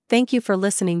Thank you for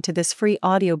listening to this free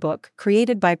audiobook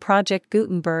created by Project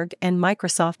Gutenberg and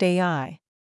Microsoft AI.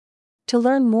 To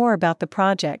learn more about the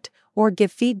project or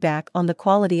give feedback on the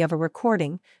quality of a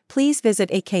recording, please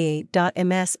visit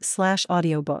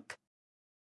aka.ms/audiobook.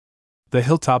 The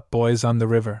Hilltop Boys on the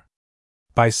River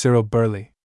by Cyril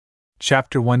Burleigh.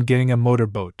 Chapter 1: Getting a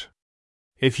Motorboat.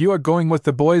 If you are going with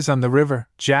the boys on the river,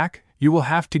 Jack, you will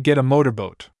have to get a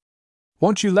motorboat.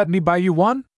 Won't you let me buy you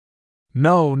one?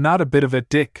 No, not a bit of it,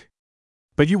 Dick.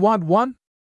 But you want one?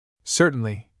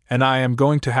 Certainly, and I am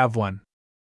going to have one.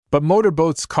 But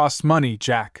motorboats cost money,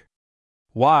 Jack.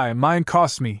 Why, mine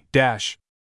costs me, dash.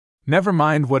 Never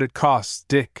mind what it costs,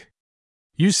 Dick.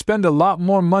 You spend a lot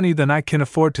more money than I can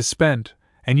afford to spend,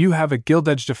 and you have a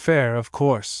gilt-edged affair, of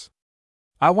course.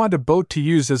 I want a boat to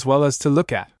use as well as to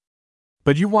look at.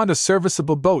 But you want a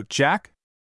serviceable boat, Jack?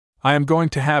 I am going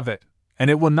to have it, and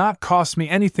it will not cost me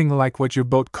anything like what your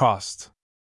boat costs.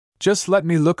 Just let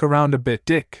me look around a bit,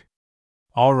 Dick.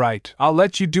 All right, I'll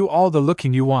let you do all the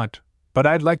looking you want, but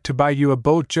I'd like to buy you a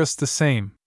boat just the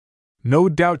same. No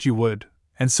doubt you would,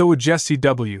 and so would Jesse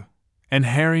W., and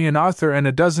Harry and Arthur and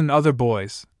a dozen other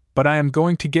boys, but I am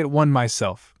going to get one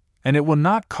myself, and it will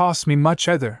not cost me much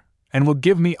either, and will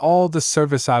give me all the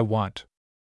service I want.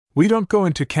 We don't go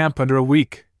into camp under a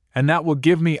week, and that will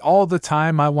give me all the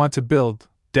time I want to build,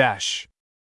 dash.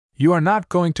 You are not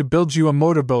going to build you a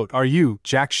motorboat, are you,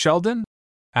 Jack Sheldon?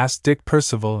 Asked Dick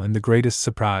Percival in the greatest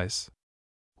surprise.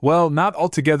 Well, not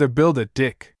altogether build it,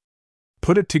 Dick.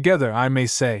 Put it together, I may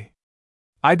say.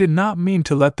 I did not mean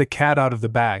to let the cat out of the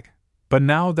bag, but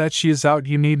now that she is out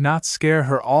you need not scare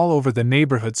her all over the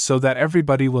neighborhood so that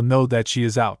everybody will know that she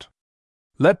is out.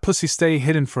 Let Pussy stay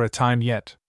hidden for a time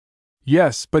yet.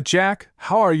 Yes, but Jack,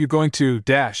 how are you going to,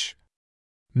 dash?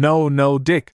 No,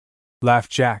 Dick, laughed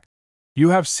Jack.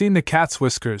 You have seen the cat's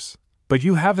whiskers, but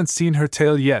you haven't seen her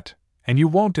tail yet, and you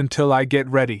won't until I get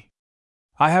ready.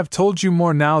 I have told you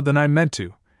more now than I meant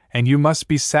to, and you must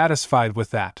be satisfied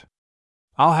with that.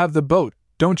 I'll have the boat,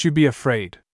 don't you be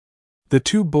afraid. The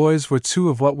two boys were two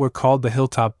of what were called the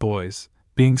Hilltop Boys,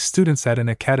 being students at an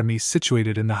academy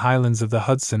situated in the highlands of the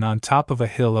Hudson on top of a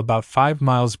hill about 5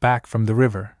 miles back from the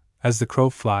river, as the crow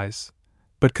flies,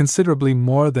 but considerably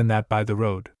more than that by the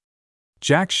road.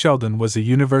 Jack Sheldon was a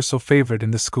universal favorite in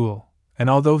the school, and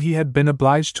although he had been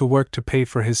obliged to work to pay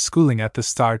for his schooling at the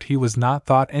start, he was not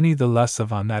thought any the less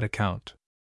of on that account.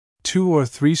 2 or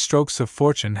 3 strokes of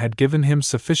fortune had given him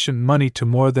sufficient money to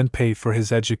more than pay for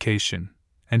his education,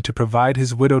 and to provide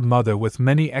his widowed mother with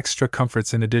many extra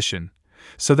comforts in addition,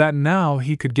 so that now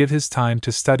he could give his time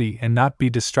to study and not be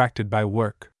distracted by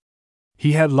work.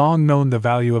 He had long known the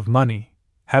value of money,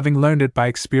 having learned it by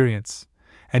experience,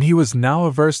 and he was now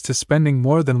averse to spending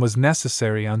more than was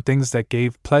necessary on things that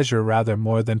gave pleasure rather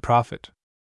more than profit.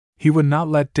 He would not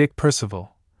let Dick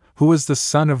Percival, who was the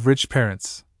son of rich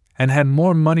parents, and had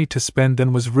more money to spend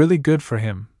than was really good for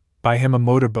him, buy him a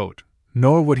motorboat,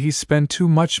 nor would he spend too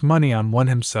much money on one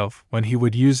himself when he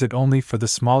would use it only for the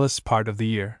smallest part of the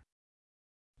year.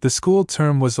 The school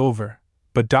term was over,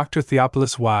 but Dr.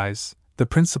 Theophilus Wise, the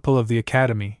principal of the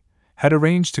academy, had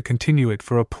arranged to continue it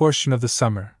for a portion of the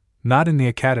summer, not in the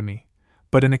academy,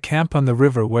 but in a camp on the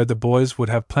river where the boys would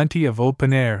have plenty of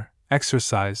open air,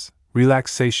 exercise,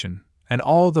 relaxation, and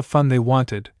all the fun they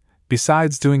wanted,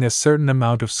 besides doing a certain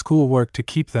amount of school work to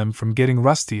keep them from getting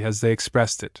rusty, as they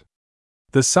expressed it.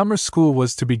 The summer school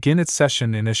was to begin its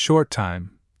session in a short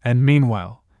time, and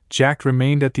meanwhile, Jack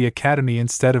remained at the academy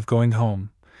instead of going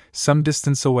home, some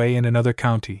distance away in another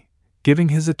county, giving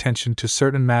his attention to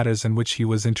certain matters in which he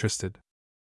was interested.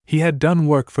 He had done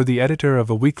work for the editor of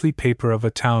a weekly paper of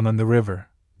a town on the river,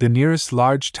 the nearest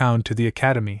large town to the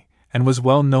academy, and was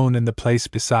well known in the place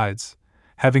besides,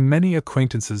 having many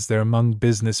acquaintances there among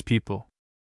business people.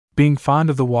 Being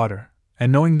fond of the water,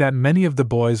 and knowing that many of the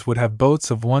boys would have boats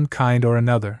of one kind or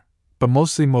another, but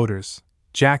mostly motors,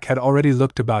 Jack had already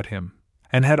looked about him,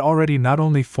 and had already not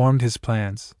only formed his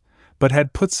plans, but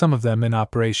had put some of them in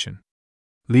operation.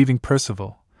 Leaving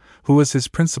Percival, who was his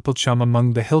principal chum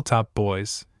among the Hilltop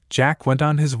Boys, Jack went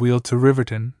on his wheel to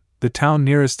Riverton, the town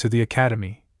nearest to the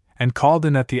academy, and called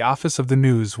in at the office of the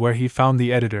News, where he found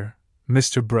the editor,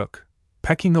 Mr. Brooke,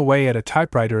 pecking away at a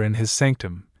typewriter in his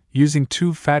sanctum, using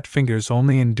 2 fat fingers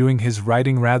only in doing his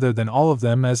writing rather than all of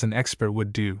them as an expert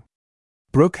would do.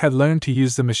 Brooke had learned to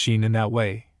use the machine in that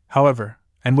way, however,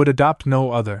 and would adopt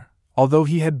no other, although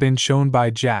he had been shown by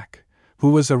Jack, who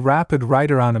was a rapid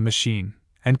writer on a machine,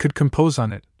 and could compose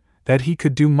on it, that he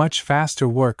could do much faster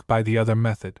work by the other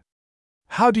method.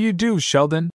 "How do you do,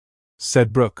 Sheldon?"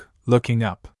 said Brooke, looking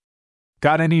up.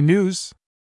 "Got any news?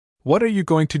 What are you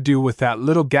going to do with that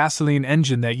little gasoline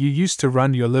engine that you used to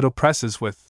run your little presses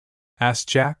with?" asked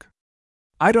Jack.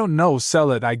 I don't know,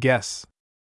 sell it, I guess.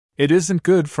 It isn't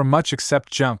good for much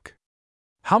except junk.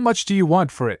 How much do you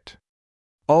want for it?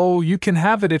 Oh, you can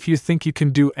have it if you think you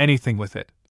can do anything with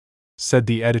it, said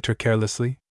the editor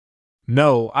carelessly.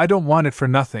 No, I don't want it for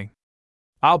nothing.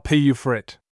 I'll pay you for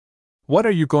it. What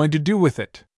are you going to do with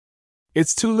it?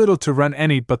 It's too little to run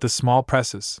any but the small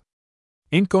presses.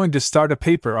 Ain't going to start a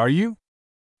paper, are you?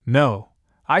 No,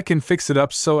 I can fix it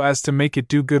up so as to make it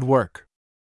do good work.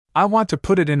 I want to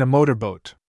put it in a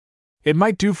motorboat. It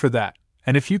might do for that,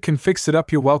 and if you can fix it up,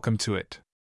 you're welcome to it.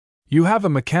 You have a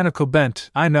mechanical bent,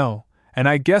 I know, and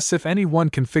I guess if anyone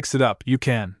can fix it up, you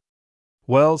can.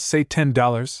 Well, say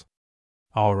 $10.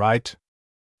 All right.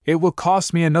 It will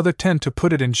cost me another 10 to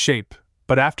put it in shape,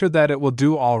 but after that it will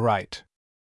do all right.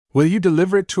 Will you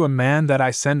deliver it to a man that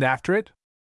I send after it?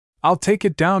 I'll take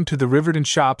it down to the Riverton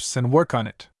shops and work on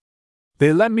it.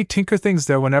 They let me tinker things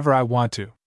there whenever I want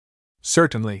to.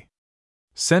 Certainly.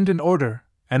 Send an order,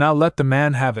 and I'll let the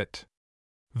man have it.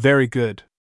 Very good.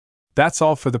 That's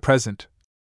all for the present.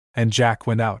 And Jack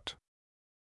went out.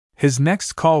 His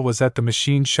next call was at the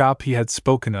machine shop he had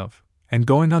spoken of, and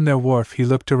going on their wharf he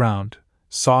looked around,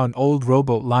 saw an old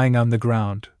rowboat lying on the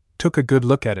ground, took a good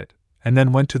look at it, and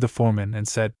then went to the foreman and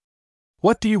said,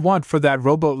 What do you want for that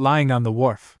rowboat lying on the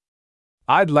wharf?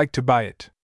 I'd like to buy it.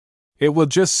 It will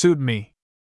just suit me.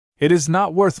 It is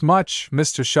not worth much,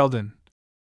 Mr. Sheldon,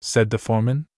 said the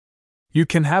foreman. You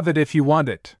can have it if you want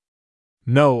it.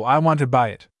 No, I want to buy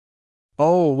it.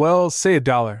 Oh, well, say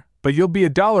 $1, but you'll be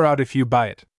 $1 out if you buy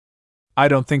it. I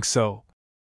don't think so,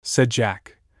 said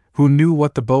Jack, who knew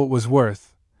what the boat was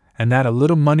worth, and that a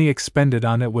little money expended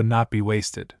on it would not be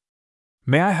wasted.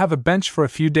 May I have a bench for a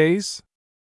few days?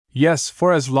 Yes,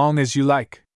 for as long as you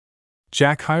like.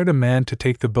 Jack hired a man to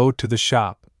take the boat to the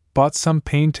shop, bought some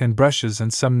paint and brushes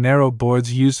and some narrow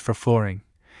boards used for flooring,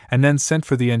 and then sent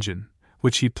for the engine,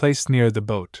 which he placed near the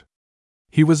boat.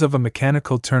 He was of a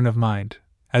mechanical turn of mind,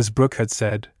 as Brooke had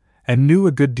said, and knew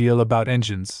a good deal about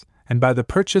engines, and by the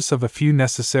purchase of a few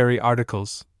necessary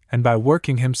articles, and by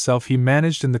working himself, he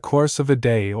managed in the course of a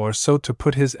day or so to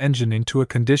put his engine into a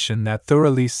condition that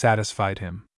thoroughly satisfied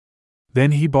him.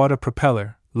 Then he bought a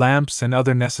propeller, lamps, and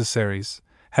other necessaries,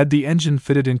 had the engine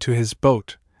fitted into his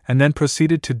boat, and then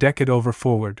proceeded to deck it over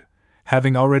forward,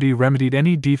 having already remedied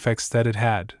any defects that it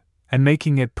had, and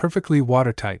making it perfectly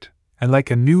watertight, and like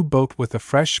a new boat with a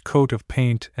fresh coat of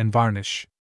paint and varnish.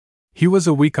 He was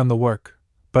a week on the work,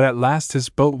 but at last his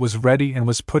boat was ready and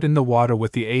was put in the water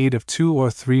with the aid of 2 or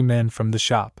 3 men from the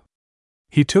shop.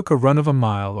 He took a run of a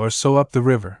mile or so up the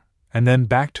river, and then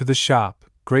back to the shop,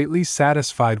 greatly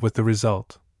satisfied with the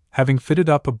result, having fitted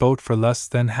up a boat for less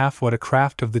than half what a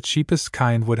craft of the cheapest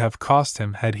kind would have cost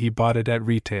him had he bought it at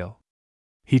retail.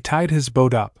 He tied his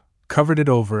boat up, covered it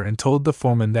over, and told the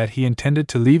foreman that he intended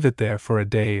to leave it there for a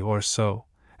day or so,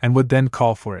 and would then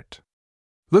call for it.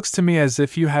 Looks to me as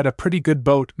if you had a pretty good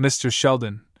boat, Mr.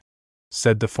 Sheldon,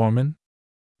 said the foreman.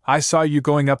 I saw you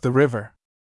going up the river.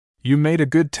 You made a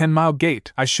good 10-mile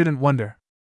gait, I shouldn't wonder.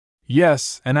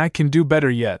 Yes, and I can do better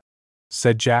yet,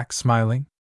 said Jack, smiling.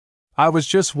 I was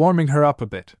just warming her up a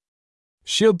bit.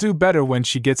 She'll do better when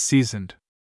she gets seasoned.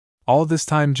 All this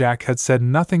time Jack had said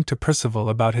nothing to Percival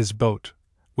about his boat,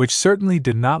 which certainly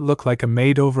did not look like a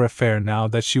made-over affair now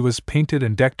that she was painted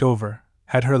and decked over,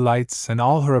 had her lights and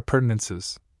all her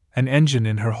appurtenances, an engine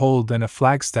in her hold and a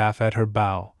flagstaff at her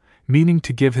bow, meaning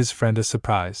to give his friend a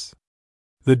surprise.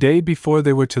 The day before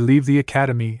they were to leave the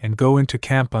academy and go into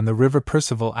camp on the river,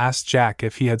 Percival asked Jack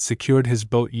if he had secured his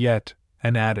boat yet,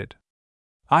 and added,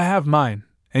 I have mine,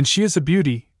 and she is a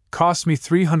beauty, cost me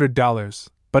 $300,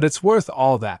 but it's worth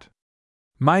all that.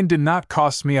 Mine did not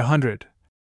cost me $100,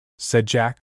 said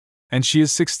Jack, and she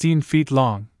is 16 feet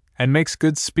long, and makes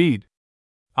good speed.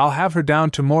 I'll have her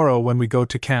down tomorrow when we go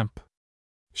to camp.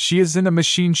 She is in a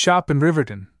machine shop in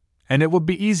Riverton, and it will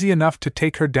be easy enough to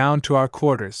take her down to our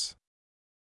quarters.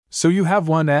 So you have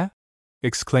one, eh?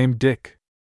 Exclaimed Dick.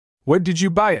 Where did you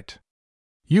buy it?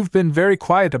 You've been very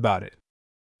quiet about it.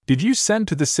 Did you send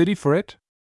to the city for it?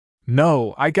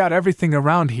 No, I got everything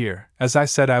around here, as I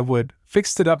said I would,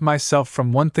 fixed it up myself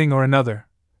from one thing or another,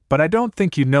 but I don't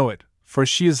think you know it, for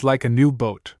she is like a new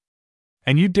boat.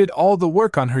 And you did all the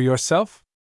work on her yourself?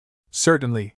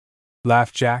 Certainly,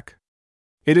 laughed Jack.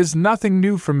 It is nothing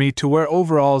new for me to wear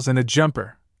overalls and a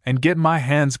jumper, and get my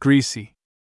hands greasy.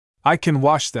 I can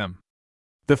wash them.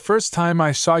 The first time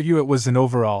I saw you it was in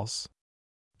overalls.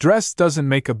 Dress doesn't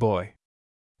make a boy.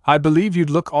 I believe you'd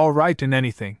look all right in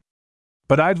anything.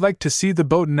 But I'd like to see the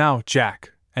boat now,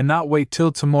 Jack, and not wait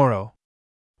till tomorrow.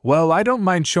 Well, I don't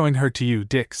mind showing her to you,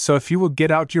 Dick, so if you will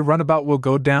get out your runabout we'll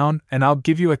go down and I'll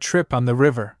give you a trip on the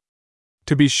river.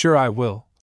 To be sure I will,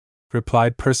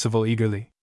 replied Percival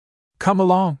eagerly. Come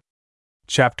along.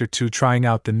 Chapter 2 Trying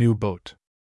Out the New Boat.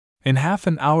 In half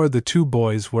an hour the two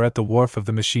boys were at the wharf of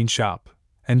the machine shop,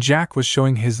 and Jack was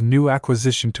showing his new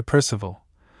acquisition to Percival,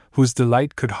 whose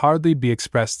delight could hardly be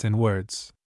expressed in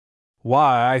words.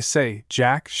 Why, I say,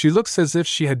 Jack, she looks as if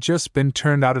she had just been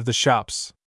turned out of the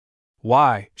shops.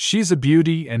 Why, she's a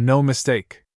beauty and no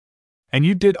mistake. And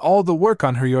you did all the work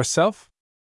on her yourself?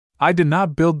 I did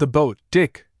not build the boat,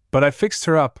 Dick, but I fixed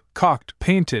her up, caulked,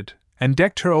 painted, and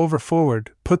decked her over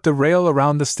forward, put the rail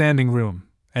around the standing room,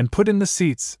 and put in the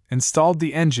seats, installed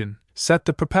the engine, set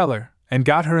the propeller, and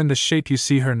got her in the shape you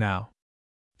see her now.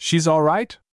 She's all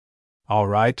right? All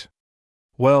right.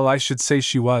 Well, I should say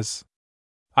she was.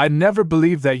 I'd never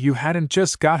believed that you hadn't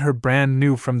just got her brand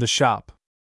new from the shop.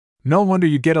 No wonder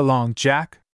you get along,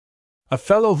 Jack. A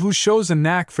fellow who shows a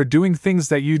knack for doing things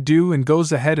that you do and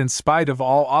goes ahead in spite of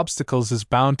all obstacles is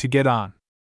bound to get on.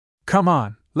 Come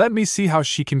on, let me see how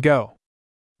she can go.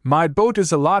 My boat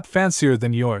is a lot fancier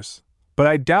than yours, but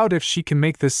I doubt if she can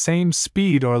make the same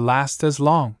speed or last as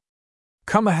long.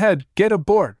 Come ahead, get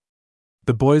aboard.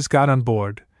 The boys got on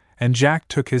board, and Jack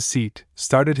took his seat,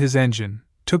 started his engine,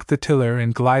 took the tiller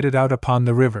and glided out upon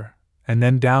the river, and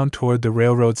then down toward the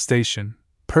railroad station,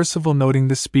 Percival noting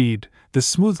the speed, the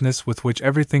smoothness with which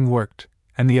everything worked,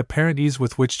 and the apparent ease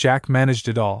with which Jack managed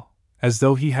it all, as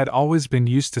though he had always been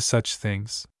used to such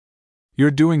things.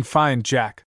 You're doing fine,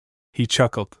 Jack, he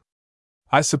chuckled.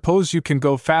 I suppose you can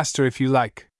go faster if you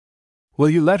like. Will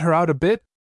you let her out a bit?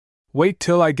 Wait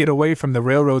till I get away from the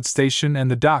railroad station and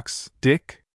the docks,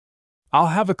 Dick. I'll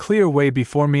have a clear way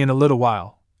before me in a little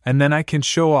while, and then I can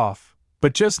show off,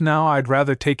 but just now I'd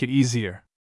rather take it easier.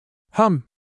 Hum!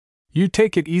 You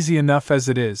take it easy enough as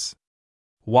it is.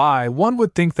 Why, one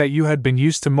would think that you had been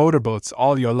used to motorboats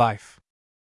all your life.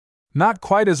 Not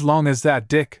quite as long as that,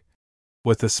 Dick,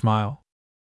 with a smile.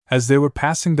 As they were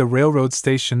passing the railroad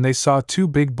station, they saw two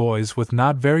big boys with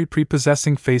not very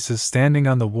prepossessing faces standing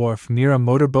on the wharf near a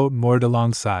motorboat moored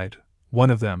alongside. One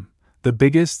of them, the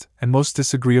biggest and most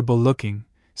disagreeable looking,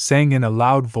 sang in a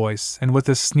loud voice and with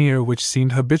a sneer which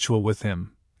seemed habitual with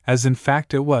him, as in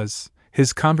fact it was,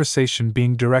 his conversation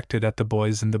being directed at the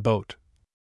boys in the boat.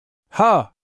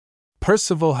 Ha!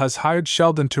 Percival has hired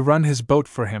Sheldon to run his boat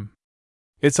for him.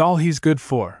 It's all he's good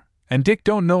for, and Dick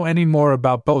don't know any more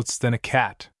about boats than a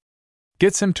cat.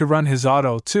 Gets him to run his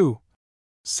auto, too,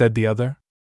 said the other.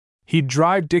 He'd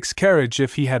drive Dick's carriage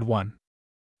if he had one.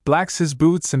 Blacks his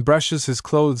boots and brushes his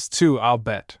clothes, too, I'll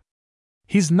bet.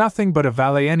 He's nothing but a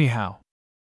valet anyhow.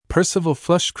 Percival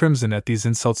flushed crimson at these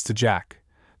insults to Jack,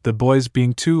 the boys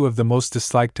being two of the most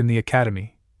disliked in the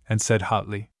academy, and said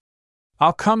hotly,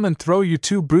 I'll come and throw you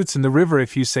two brutes in the river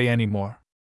if you say any more.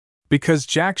 Because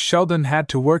Jack Sheldon had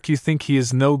to work you think he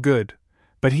is no good,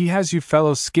 but he has you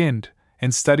fellows skinned,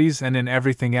 in studies and in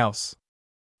everything else.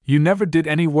 You never did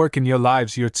any work in your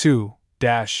lives, you're two,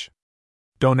 dash.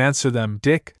 Don't answer them,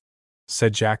 Dick,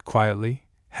 said Jack quietly,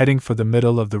 heading for the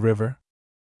middle of the river.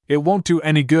 It won't do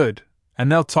any good,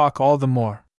 and they'll talk all the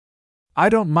more. I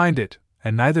don't mind it,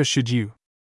 and neither should you.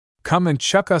 Come and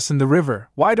chuck us in the river,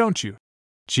 why don't you?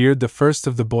 Jeered the first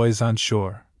of the boys on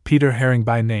shore, Peter Herring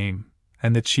by name,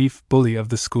 and the chief bully of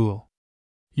the school.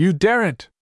 You daren't!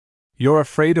 You're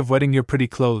afraid of wetting your pretty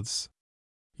clothes.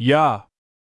 Yah!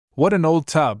 What an old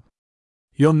tub!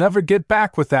 You'll never get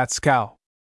back with that scow.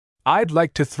 I'd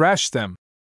like to thrash them,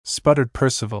 sputtered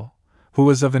Percival, who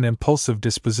was of an impulsive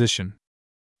disposition.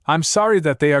 I'm sorry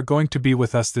that they are going to be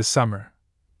with us this summer,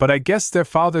 but I guess their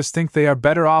fathers think they are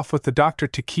better off with the doctor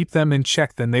to keep them in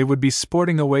check than they would be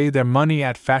sporting away their money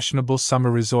at fashionable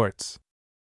summer resorts.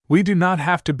 We do not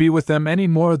have to be with them any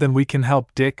more than we can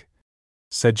help, Dick,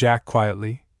 said Jack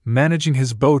quietly, managing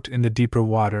his boat in the deeper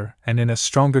water and in a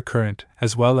stronger current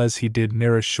as well as he did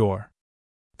nearer shore.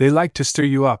 They like to stir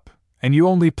you up, and you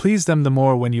only please them the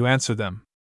more when you answer them.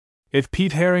 If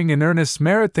Pete Herring and Ernest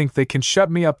Merritt think they can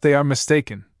shut me up, they are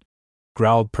mistaken,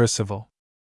 growled Percival.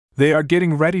 They are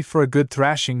getting ready for a good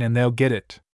thrashing, and they'll get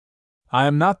it. I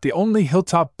am not the only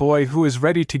Hilltop boy who is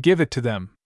ready to give it to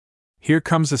them. Here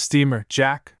comes a steamer,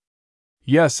 Jack.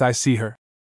 Yes, I see her,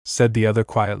 said the other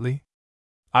quietly.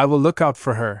 I will look out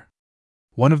for her.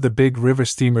 One of the big river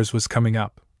steamers was coming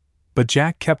up, but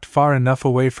Jack kept far enough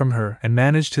away from her and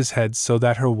managed his head so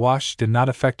that her wash did not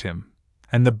affect him,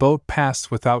 and the boat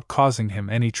passed without causing him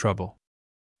any trouble.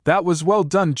 That was well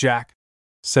done, Jack,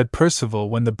 said Percival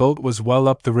when the boat was well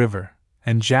up the river,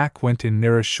 and Jack went in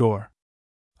nearer shore.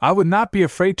 I would not be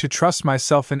afraid to trust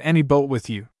myself in any boat with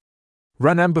you.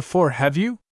 Run 'em before, have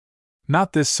you?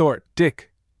 Not this sort,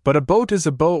 Dick, but a boat is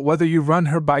a boat whether you run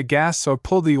her by gas or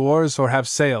pull the oars or have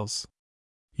sails.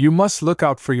 You must look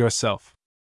out for yourself.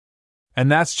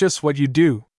 And that's just what you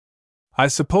do. I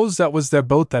suppose that was their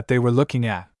boat that they were looking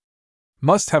at.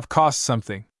 Must have cost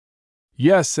something.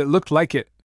 Yes, it looked like it.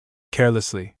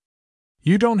 Carelessly.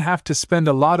 You don't have to spend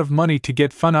a lot of money to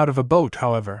get fun out of a boat,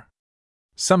 however.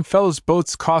 Some fellows'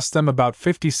 boats cost them about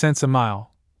 50 cents a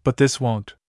mile, but this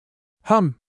won't.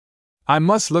 I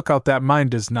must look out that mine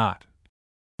does not,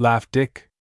 laughed Dick.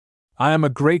 I am a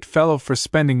great fellow for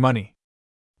spending money.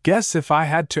 Guess if I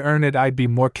had to earn it I'd be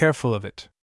more careful of it.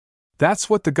 That's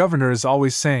what the governor is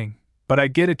always saying, but I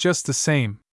get it just the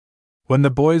same. When the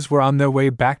boys were on their way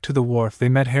back to the wharf they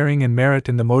met Herring and Merritt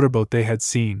in the motorboat they had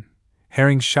seen,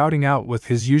 Herring shouting out with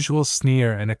his usual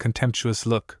sneer and a contemptuous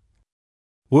look.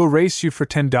 We'll race you for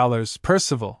 $10,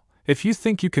 Percival, if you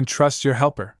think you can trust your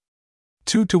helper.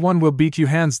 2 to 1 will beat you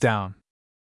hands down.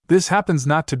 This happens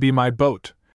not to be my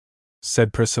boat,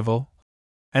 said Percival,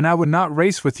 and I would not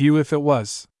race with you if it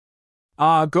was.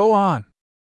 Ah, go on.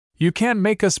 You can't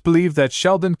make us believe that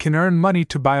Sheldon can earn money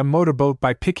to buy a motorboat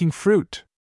by picking fruit.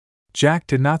 Jack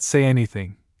did not say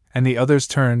anything, and the others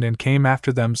turned and came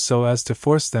after them so as to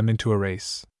force them into a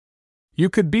race. You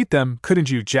could beat them, couldn't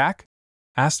you, Jack?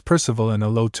 Asked Percival in a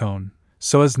low tone,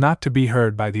 so as not to be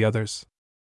heard by the others.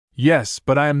 Yes,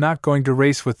 but I am not going to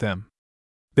race with them.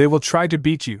 They will try to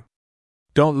beat you.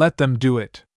 Don't let them do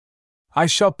it. I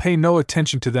shall pay no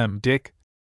attention to them, Dick.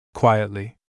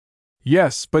 Quietly.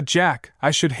 Yes, but Jack,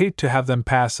 I should hate to have them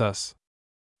pass us.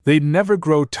 They'd never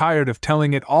grow tired of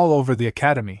telling it all over the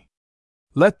academy.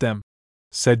 Let them,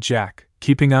 said Jack,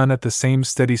 keeping on at the same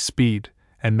steady speed,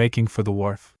 and making for the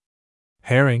wharf.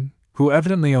 Herring, who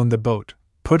evidently owned the boat,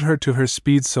 put her to her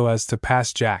speed so as to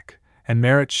pass Jack, and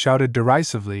Merritt shouted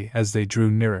derisively as they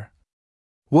drew nearer.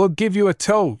 We'll give you a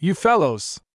tow, you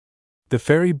fellows! The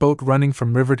ferry boat running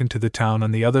from Riverton to the town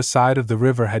on the other side of the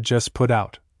river had just put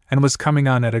out, and was coming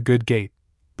on at a good gait,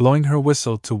 blowing her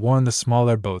whistle to warn the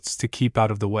smaller boats to keep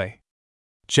out of the way.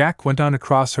 Jack went on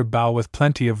across her bow with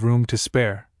plenty of room to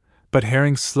spare, but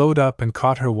Herring slowed up and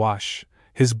caught her wash,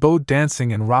 his boat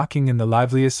dancing and rocking in the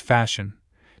liveliest fashion,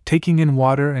 taking in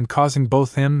water and causing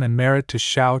both him and Merritt to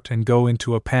shout and go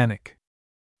into a panic.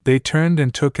 They turned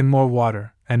and took in more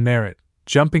water, and Merritt,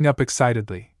 jumping up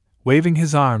excitedly, waving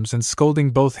his arms and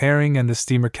scolding both Herring and the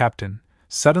steamer captain,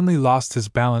 suddenly lost his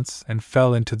balance and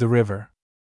fell into the river.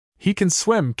 He can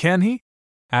swim, can he?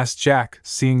 Asked Jack,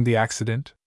 seeing the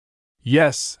accident.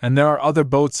 Yes, and there are other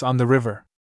boats on the river.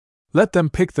 Let them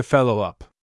pick the fellow up.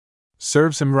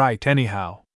 Serves him right,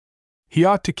 anyhow. He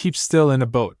ought to keep still in a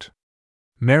boat.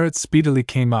 Merritt speedily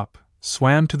came up,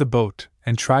 swam to the boat,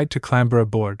 and tried to clamber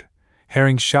aboard,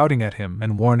 Herring shouting at him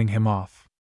and warning him off.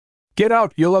 Get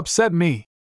out, you'll upset me,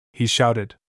 he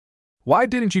shouted. Why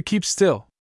didn't you keep still?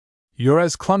 You're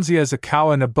as clumsy as a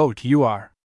cow in a boat, you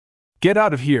are. Get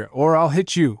out of here, or I'll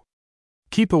hit you.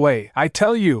 Keep away, I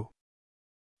tell you.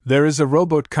 There is a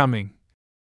rowboat coming,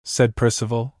 said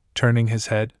Percival, turning his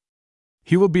head.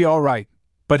 He will be all right,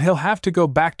 but he'll have to go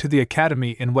back to the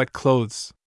academy in wet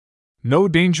clothes. No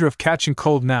danger of catching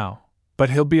cold now, but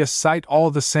he'll be a sight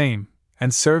all the same,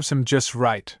 and serves him just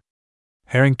right.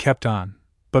 Herring kept on,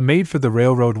 but made for the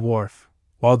railroad wharf,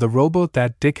 while the rowboat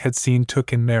that Dick had seen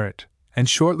took in Merritt, and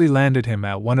shortly landed him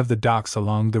at one of the docks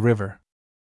along the river.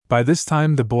 By this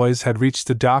time the boys had reached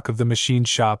the dock of the machine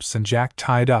shops, and Jack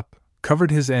tied up,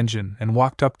 covered his engine, and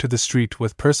walked up to the street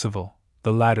with Percival,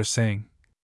 the latter saying,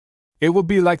 It will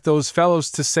be like those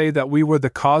fellows to say that we were the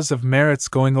cause of Merritt's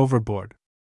going overboard.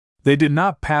 They did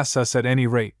not pass us at any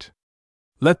rate.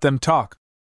 Let them talk,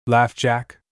 laughed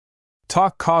Jack.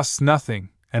 Talk costs nothing,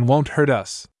 and won't hurt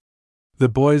us. The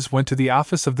boys went to the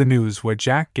office of the News, where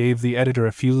Jack gave the editor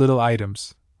a few little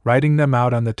items, writing them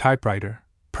out on the typewriter,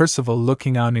 Percival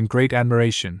looking on in great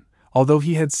admiration, although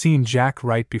he had seen Jack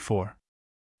write before.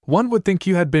 One would think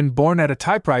you had been born at a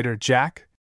typewriter, Jack,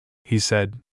 he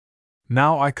said.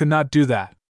 Now I could not do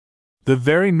that. The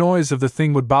very noise of the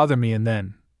thing would bother me, and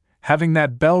then, having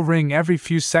that bell ring every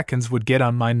few seconds would get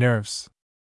on my nerves.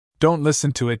 Don't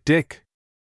listen to it, Dick.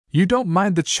 You don't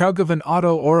mind the chug of an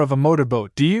auto or of a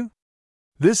motorboat, do you?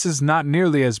 This is not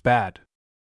nearly as bad.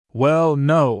 Well,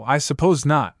 no, I suppose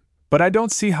not, but I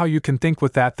don't see how you can think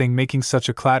with that thing making such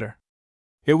a clatter.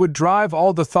 It would drive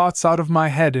all the thoughts out of my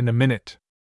head in a minute.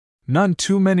 None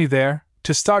too many there,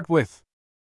 to start with.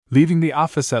 Leaving the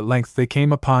office at length, they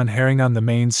came upon Herring on the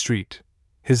main street,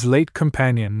 his late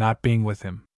companion not being with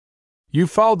him. You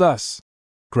fouled us,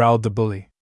 growled the bully.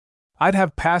 I'd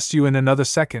have passed you in another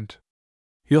second.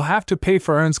 You'll have to pay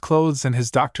for Ern's clothes and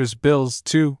his doctor's bills,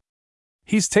 too.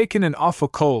 He's taken an awful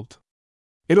cold.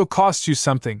 It'll cost you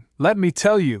something, let me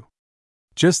tell you.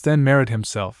 Just then Merritt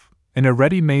himself, in a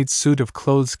ready-made suit of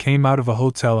clothes came out of a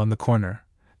hotel on the corner,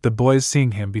 the boys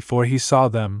seeing him before he saw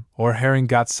them or Herring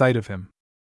got sight of him.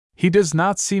 "He does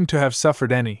not seem to have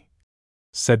suffered any,"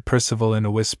 said Percival in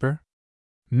a whisper.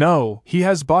 "No, he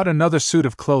has bought another suit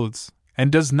of clothes,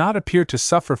 and does not appear to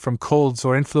suffer from colds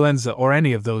or influenza or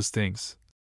any of those things,"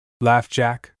 laughed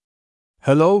Jack.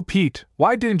 "Hello, Pete,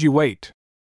 why didn't you wait?"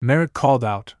 Merritt called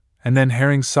out, and then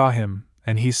Herring saw him,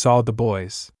 and he saw the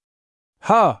boys.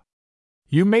 "Huh!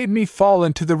 You made me fall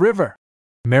into the river!"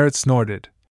 Merritt snorted.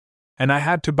 "And I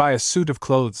had to buy a suit of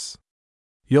clothes.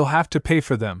 You'll have to pay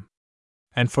for them."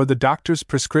 "And for the doctor's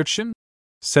prescription?"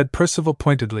 said Percival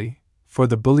pointedly, for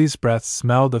the bully's breath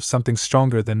smelled of something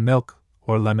stronger than milk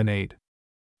or lemonade.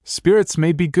 "Spirits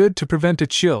may be good to prevent a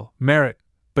chill, Merritt,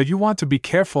 but you want to be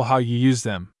careful how you use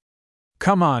them."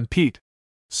 "Come on, Pete,"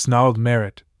 snarled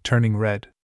Merritt, turning red.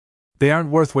 "They aren't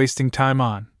worth wasting time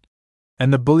on."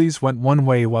 And the bullies went one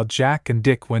way while Jack and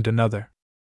Dick went another.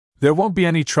 "There won't be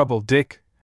any trouble, Dick,"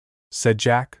 said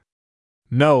Jack.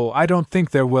 "No, I don't think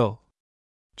there will."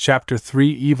 Chapter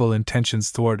 3: Evil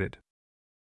Intentions Thwarted.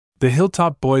 The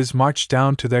Hilltop boys marched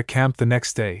down to their camp the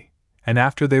next day, and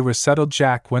after they were settled,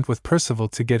 Jack went with Percival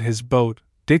to get his boat,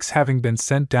 Dick's having been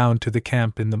sent down to the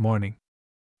camp in the morning.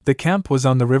 The camp was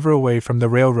on the river away from the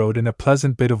railroad in a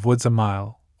pleasant bit of woods a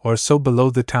mile or so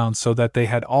below the town, so that they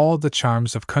had all the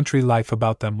charms of country life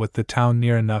about them, with the town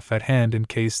near enough at hand in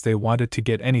case they wanted to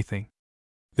get anything.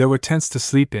 There were tents to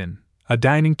sleep in, a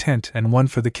dining tent and one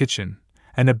for the kitchen,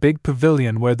 and a big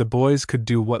pavilion where the boys could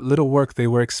do what little work they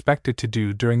were expected to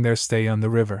do during their stay on the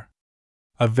river.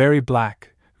 A very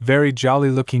black, very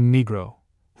jolly-looking Negro,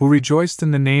 who rejoiced in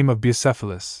the name of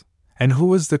Bucephalus, and who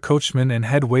was the coachman and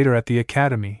head waiter at the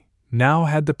academy, now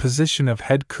had the position of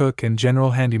head cook and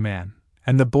general handyman,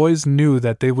 and the boys knew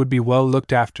that they would be well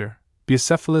looked after,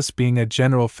 Bucephalus being a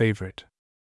general favorite.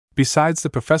 Besides the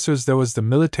professors, there was the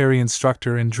military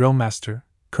instructor and drill master,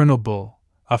 Colonel Bull,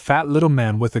 a fat little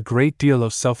man with a great deal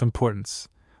of self-importance,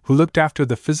 who looked after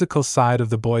the physical side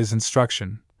of the boys'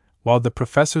 instruction, while the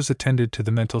professors attended to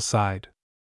the mental side.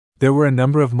 There were a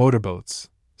number of motorboats,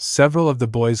 several of the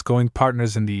boys going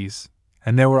partners in these,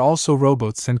 and there were also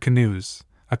rowboats and canoes,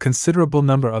 a considerable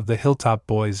number of the Hilltop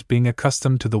boys being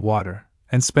accustomed to the water,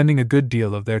 and spending a good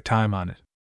deal of their time on it.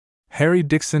 Harry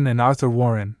Dixon and Arthur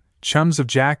Warren, chums of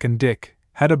Jack and Dick,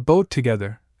 had a boat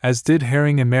together, as did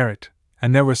Herring and Merritt,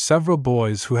 and there were several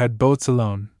boys who had boats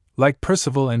alone, like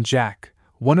Percival and Jack,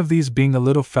 one of these being a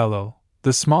little fellow,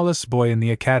 the smallest boy in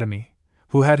the academy,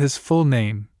 who had his full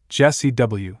name, Jesse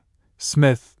W.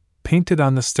 Smith, painted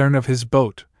on the stern of his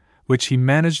boat, which he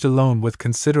managed alone with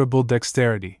considerable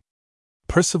dexterity.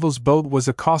 Percival's boat was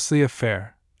a costly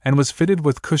affair, and was fitted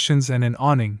with cushions and an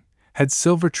awning, had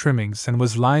silver trimmings, and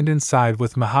was lined inside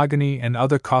with mahogany and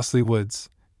other costly woods,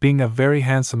 being a very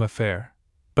handsome affair,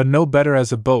 but no better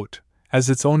as a boat,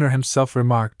 as its owner himself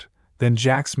remarked, than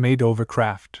Jack's made-over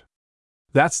craft.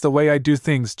 "That's the way I do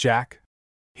things, Jack,"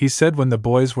 he said when the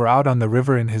boys were out on the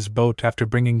river in his boat after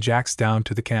bringing Jack's down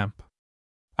to the camp.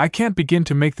 "I can't begin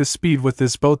to make the speed with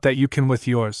this boat that you can with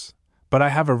yours, but I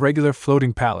have a regular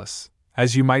floating palace,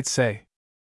 as you might say.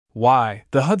 Why,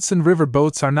 the Hudson River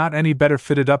boats are not any better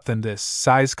fitted up than this,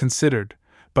 size considered,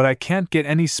 but I can't get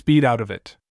any speed out of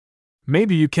it."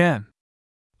 "Maybe you can.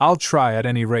 I'll try at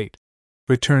any rate,"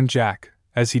 returned Jack,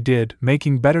 as he did,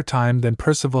 making better time than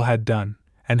Percival had done,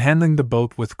 and handling the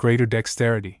boat with greater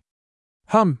dexterity.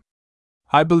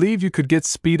 I believe you could get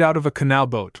speed out of a canal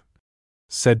boat,"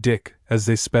 said Dick, as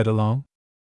they sped along.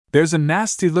 "There's a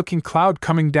nasty-looking cloud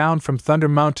coming down from Thunder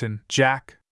Mountain,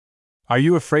 Jack. Are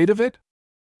you afraid of it?"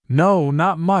 "No,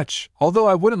 not much, although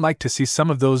I wouldn't like to see some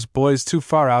of those boys too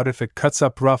far out if it cuts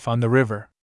up rough on the river.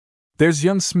 There's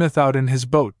young Smith out in his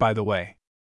boat, by the way.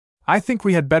 I think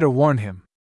we had better warn him."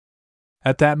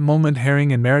 At that moment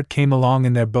Herring and Merritt came along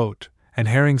in their boat, and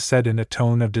Herring said in a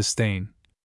tone of disdain,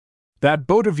 "That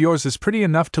boat of yours is pretty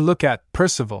enough to look at,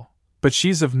 Percival, but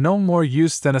she's of no more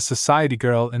use than a society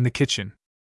girl in the kitchen.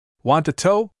 Want a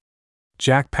tow?"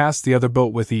 Jack passed the other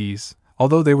boat with ease,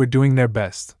 although they were doing their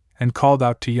best, and called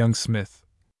out to young Smith,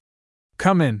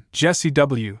 "Come in, Jesse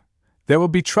W. There will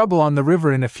be trouble on the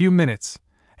river in a few minutes,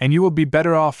 and you will be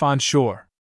better off on shore."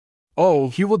 "Oh,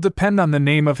 he will depend on the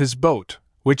name of his boat,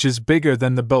 which is bigger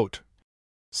than the boat,"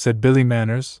 said Billy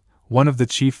Manners, one of the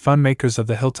chief fun-makers of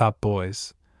the Hilltop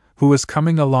boys, who was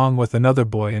coming along with another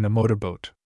boy in a motorboat.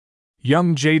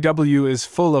 "Young J.W. is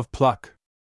full of pluck."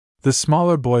 The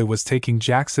smaller boy was taking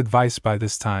Jack's advice by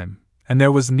this time, and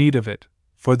there was need of it,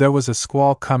 for there was a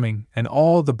squall coming and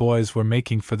all the boys were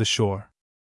making for the shore.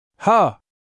 "Huh!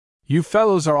 You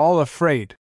fellows are all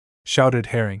afraid," shouted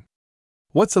Herring.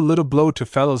 "What's a little blow to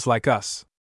fellows like us?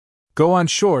 Go on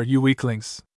shore, you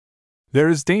weaklings. There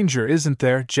is danger, isn't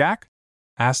there, Jack?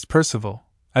 Asked Percival,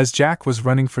 as Jack was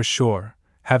running for shore,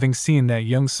 having seen that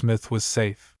young Smith was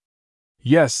safe.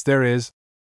 Yes, there is,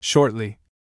 shortly.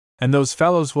 And those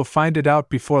fellows will find it out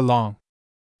before long.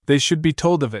 They should be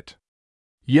told of it.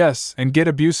 Yes, and get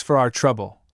abuse for our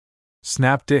trouble,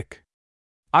 snapped Dick.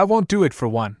 I won't do it for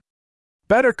one.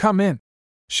 Better come in,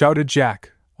 shouted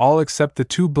Jack, all except the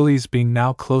two bullies being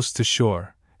now close to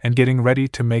shore, and getting ready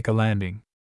to make a landing.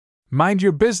 Mind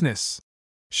your business,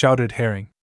 shouted Herring.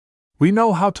 We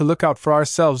know how to look out for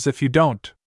ourselves if you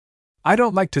don't. I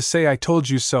don't like to say I told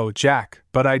you so, Jack,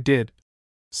 but I did,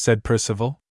 said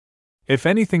Percival. If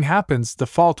anything happens, the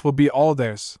fault will be all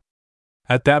theirs.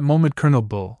 At that moment Colonel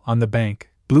Bull, on the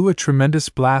bank, blew a tremendous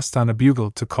blast on a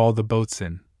bugle to call the boats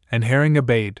in, and Herring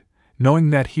obeyed, knowing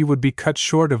that he would be cut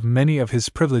short of many of his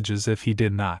privileges if he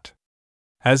did not.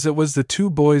 As it was, the two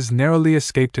boys narrowly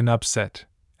escaped an upset,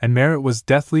 and Merritt was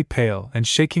deathly pale and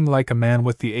shaking like a man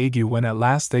with the ague when at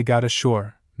last they got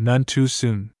ashore, none too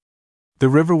soon. The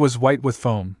river was white with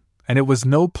foam, and it was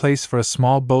no place for a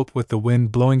small boat with the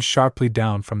wind blowing sharply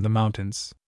down from the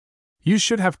mountains. You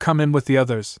should have come in with the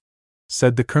others,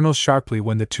 said the colonel sharply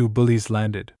when the two bullies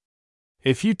landed.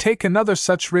 If you take another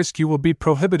such risk, you will be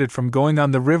prohibited from going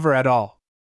on the river at all.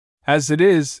 As it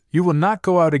is, you will not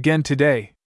go out again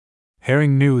today.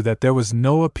 Herring knew that there was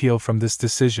no appeal from this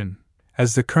decision,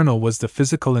 as the colonel was the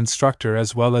physical instructor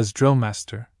as well as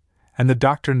drill-master, and the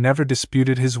doctor never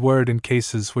disputed his word in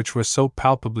cases which were so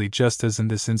palpably just as in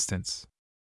this instance.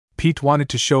 Pete wanted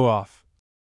to show off,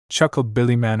 chuckled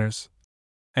Billy Manners,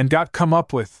 and got come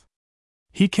up with.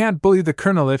 He can't bully the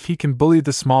colonel if he can bully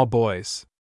the small boys.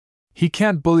 He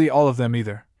can't bully all of them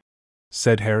either,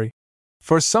 said Harry,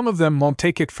 for some of them won't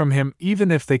take it from him even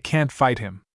if they can't fight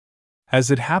him. As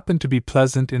it happened to be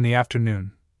pleasant in the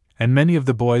afternoon, and many of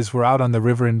the boys were out on the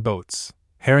river in boats,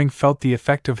 Herring felt the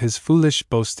effect of his foolish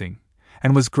boasting,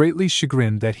 and was greatly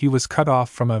chagrined that he was cut off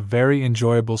from a very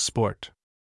enjoyable sport.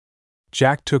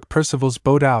 Jack took Percival's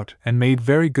boat out and made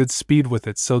very good speed with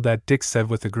it, so that Dick said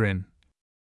with a grin,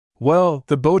 Well,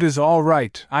 the boat is all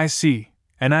right, I see,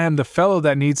 and I am the fellow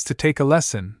that needs to take a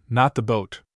lesson, not the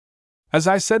boat. As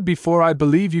I said before, I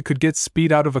believe you could get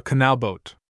speed out of a canal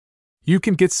boat. You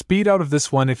can get speed out of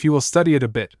this one if you will study it a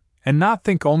bit, and not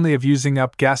think only of using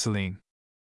up gasoline.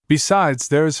 Besides,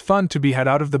 there is fun to be had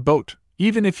out of the boat,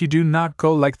 even if you do not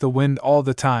go like the wind all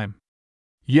the time.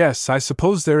 Yes, I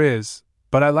suppose there is,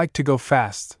 but I like to go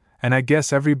fast, and I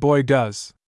guess every boy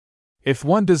does. If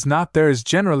one does not, there is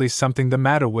generally something the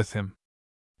matter with him.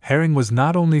 Herring was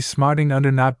not only smarting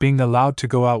under not being allowed to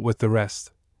go out with the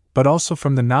rest, but also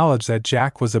from the knowledge that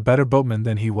Jack was a better boatman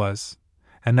than he was,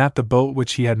 and that the boat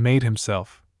which he had made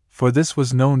himself, for this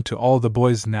was known to all the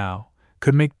boys now,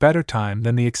 could make better time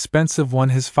than the expensive one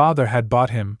his father had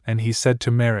bought him. And he said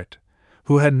to Merritt,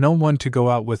 who had no one to go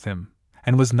out with him,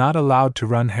 and was not allowed to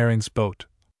run Herring's boat,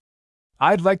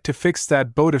 I'd like to fix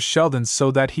that boat of Sheldon's so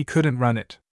that he couldn't run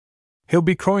it. He'll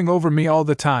be crowing over me all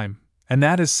the time, and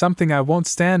that is something I won't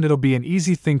stand. It'll be an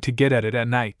easy thing to get at it at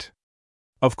night.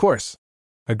 Of course,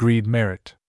 agreed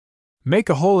Merritt. Make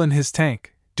a hole in his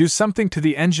tank, do something to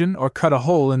the engine, or cut a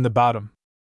hole in the bottom.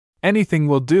 Anything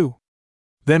will do.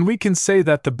 Then we can say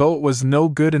that the boat was no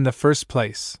good in the first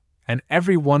place, and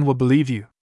every one will believe you.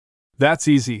 That's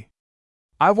easy.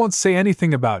 I won't say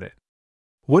anything about it.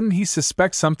 Wouldn't he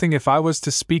suspect something if I was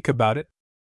to speak about it?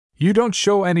 You don't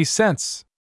show any sense.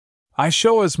 I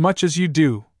show as much as you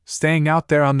do, staying out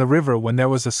there on the river when there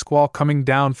was a squall coming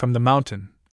down from the mountain,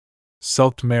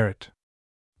 sulked Merritt.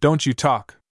 Don't you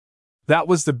talk. That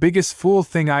was the biggest fool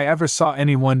thing I ever saw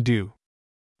anyone do.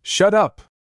 Shut up,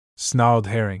 snarled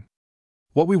Herring.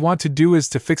 What we want to do is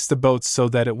to fix the boat so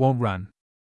that it won't run.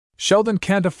 Sheldon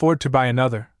can't afford to buy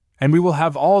another, and we will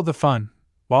have all the fun,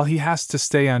 while he has to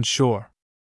stay on shore.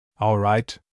 All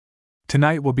right.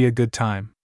 Tonight will be a good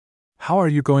time. How are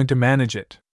you going to manage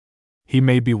it? He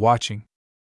may be watching.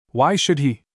 Why should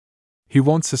he? He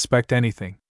won't suspect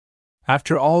anything.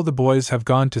 After all the boys have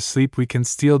gone to sleep, we can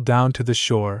steal down to the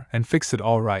shore and fix it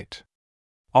all right.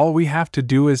 All we have to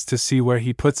do is to see where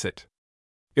he puts it.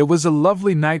 It was a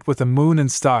lovely night with a moon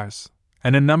and stars,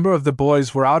 and a number of the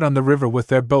boys were out on the river with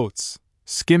their boats,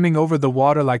 skimming over the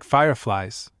water like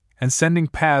fireflies, and sending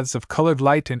paths of colored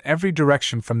light in every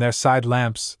direction from their side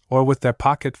lamps or with their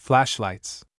pocket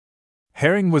flashlights.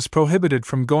 Herring was prohibited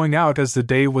from going out as the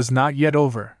day was not yet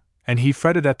over, and he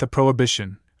fretted at the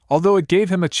prohibition, although it gave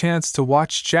him a chance to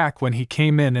watch Jack when he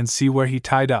came in and see where he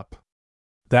tied up.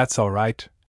 That's all right,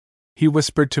 he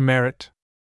whispered to Merritt.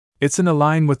 It's in a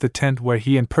line with the tent where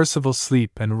he and Percival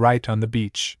sleep and right on the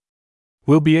beach.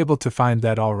 We'll be able to find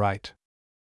that all right.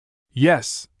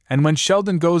 Yes, and when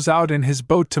Sheldon goes out in his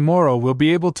boat tomorrow, we'll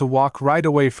be able to walk right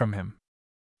away from him.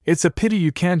 It's a pity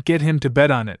you can't get him to bet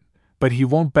on it, but he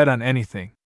won't bet on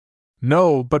anything.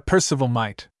 No, but Percival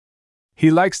might.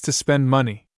 He likes to spend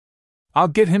money. I'll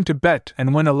get him to bet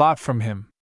and win a lot from him."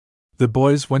 The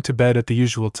boys went to bed at the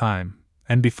usual time,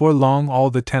 and before long all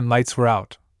the tent lights were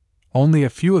out, only a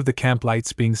few of the camp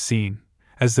lights being seen,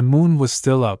 as the moon was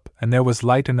still up and there was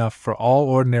light enough for all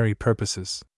ordinary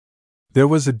purposes. There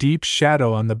was a deep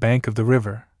shadow on the bank of the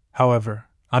river, however,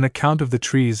 on account of the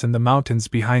trees and the mountains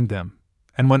behind them,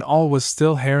 and when all was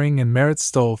still, Herring and Merritt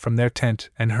stole from their tent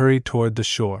and hurried toward the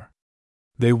shore.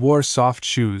 They wore soft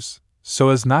shoes, so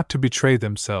as not to betray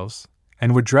themselves,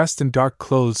 and were dressed in dark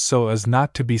clothes so as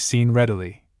not to be seen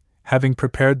readily, having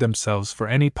prepared themselves for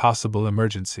any possible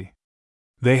emergency.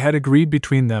 They had agreed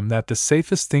between them that the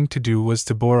safest thing to do was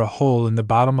to bore a hole in the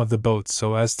bottom of the boat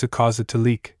so as to cause it to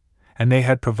leak, and they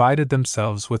had provided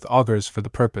themselves with augers for the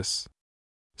purpose.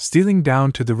 Stealing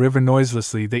down to the river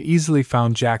noiselessly, they easily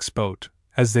found Jack's boat,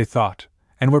 as they thought,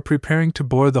 and were preparing to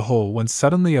bore the hole when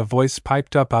suddenly a voice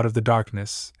piped up out of the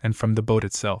darkness and from the boat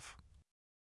itself.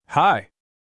 "Hi!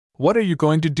 What are you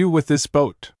going to do with this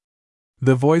boat?"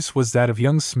 The voice was that of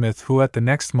young Smith, who at the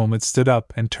next moment stood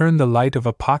up and turned the light of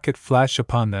a pocket flash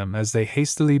upon them as they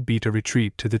hastily beat a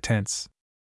retreat to the tents.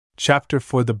 Chapter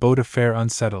 4: The Boat Affair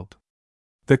Unsettled.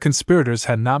 The conspirators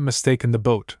had not mistaken the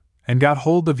boat, and got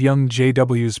hold of young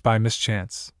J.W.'s by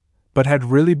mischance, but had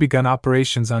really begun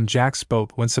operations on Jack's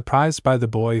boat when surprised by the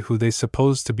boy who they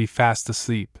supposed to be fast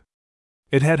asleep.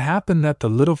 It had happened that the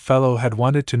little fellow had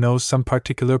wanted to know some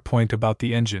particular point about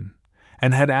the engine,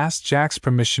 and had asked Jack's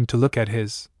permission to look at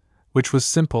his, which was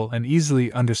simple and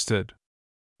easily understood.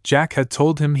 Jack had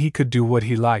told him he could do what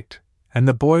he liked, and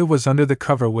the boy was under the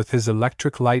cover with his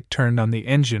electric light turned on the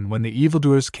engine when the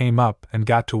evildoers came up and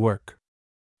got to work.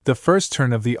 The first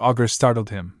turn of the auger startled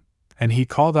him, and he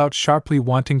called out sharply,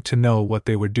 wanting to know what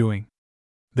they were doing.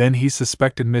 Then he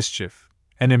suspected mischief,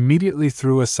 and immediately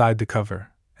threw aside the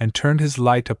cover, and turned his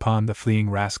light upon the fleeing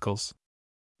rascals.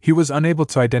 He was unable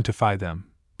to identify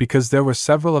them, because there were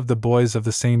several of the boys of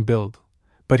the same build,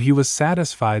 but he was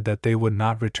satisfied that they would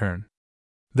not return.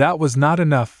 That was not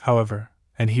enough, however,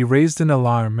 and he raised an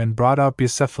alarm and brought out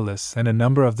Bucephalus and a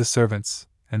number of the servants,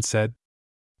 and said,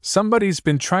 "Somebody's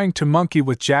been trying to monkey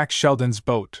with Jack Sheldon's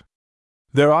boat.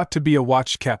 There ought to be a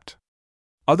watch kept.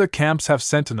 Other camps have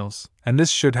sentinels, and this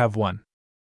should have one.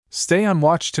 Stay on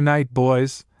watch tonight,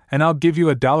 boys, and I'll give you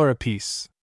 $1 apiece."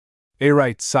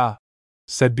 "Right, sah,"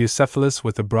 said Bucephalus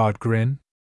with a broad grin.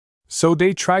 "So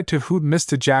they tried to hoot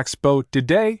Mr. Jack's boat, did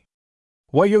they?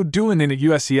 What yo doin' in it,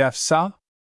 USEF, sah?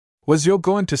 Was yo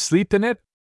goin' to sleep in it?"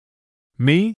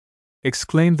 "Me?"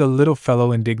 exclaimed the little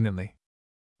fellow indignantly.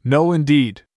 "No,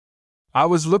 indeed. I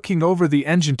was looking over the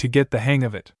engine to get the hang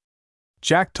of it.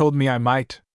 Jack told me I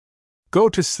might. Go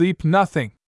to sleep,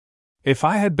 nothing. If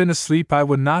I had been asleep, I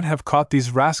would not have caught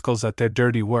these rascals at their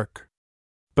dirty work.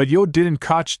 But yo didn't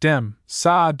catch dem,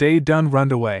 sah, dey done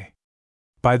runned away."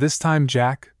 By this time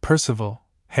Jack, Percival,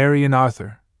 Harry and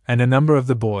Arthur, and a number of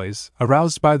the boys,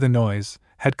 aroused by the noise,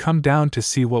 had come down to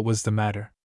see what was the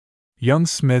matter. Young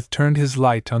Smith turned his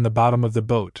light on the bottom of the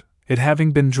boat, it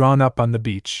having been drawn up on the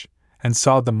beach, and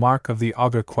saw the mark of the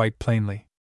auger quite plainly.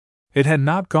 It had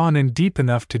not gone in deep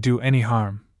enough to do any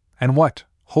harm, and what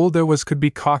hole there was could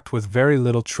be caulked with very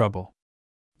little trouble.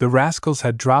 The rascals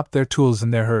had dropped their tools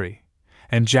in their hurry,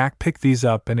 and Jack picked these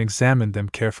up and examined them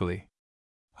carefully.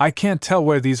 "I can't tell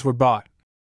where these were bought,"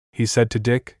 he said to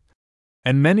Dick,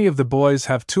 "and many of the boys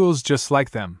have tools just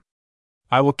like them.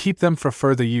 I will keep them for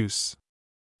further use."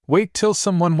 "Wait till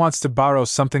someone wants to borrow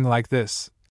something like this,"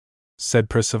 said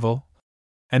Percival,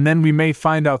 "and then we may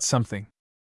find out something.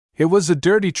 It was a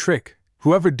dirty trick,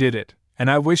 whoever did it,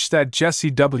 and I wish that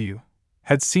Jesse W.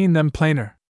 had seen them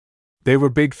plainer. They were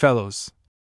big fellows,"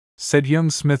 said young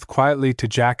Smith quietly to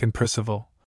Jack and Percival.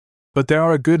 "But there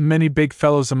are a good many big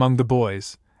fellows among the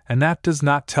boys, and that does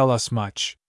not tell us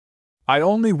much. I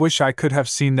only wish I could have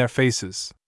seen their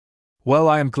faces." "Well,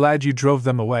 I am glad you drove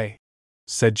them away,"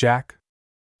 said Jack.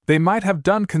 "They might have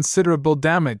done considerable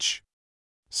damage.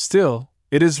 Still,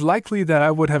 it is likely that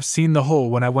I would have seen the hole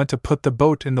when I went to put the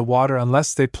boat in the water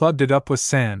unless they plugged it up with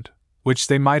sand, which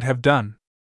they might have done.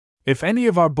 If any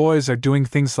of our boys are doing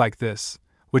things like this,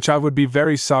 which I would be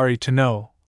very sorry to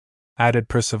know," added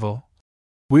Percival,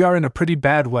 "we are in a pretty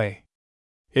bad way.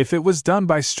 If it was done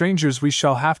by strangers, we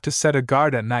shall have to set a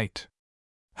guard at night."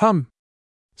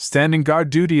 "Standing guard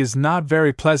duty is not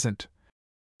very pleasant,"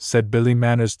 said Billy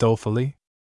Manners dolefully.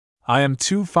 "I am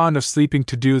too fond of sleeping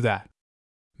to do that."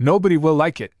 "Nobody will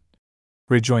like it,"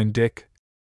 rejoined Dick.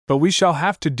 "But we shall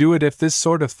have to do it if this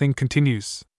sort of thing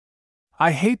continues.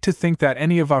 I hate to think that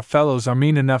any of our fellows are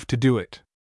mean enough to do it.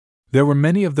 There were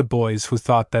many of the boys who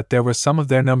thought that there were some of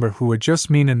their number who were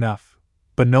just mean enough,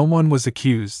 but no one was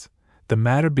accused, the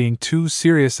matter being too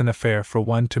serious an affair for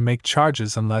one to make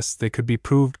charges unless they could be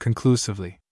proved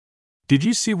conclusively. Did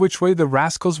you see which way the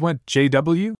rascals went,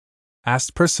 J.W.?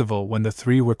 asked Percival when the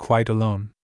three were quite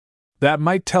alone. That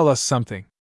might tell us something.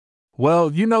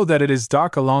 Well, you know that it is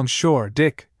dark along shore,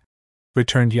 Dick,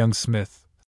 returned young Smith.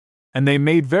 And they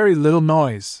made very little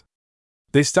noise.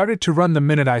 They started to run the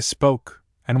minute I spoke,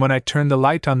 and when I turned the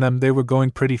light on them they were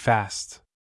going pretty fast.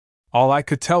 All I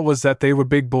could tell was that they were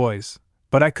big boys,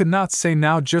 but I could not say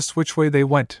now just which way they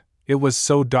went, it was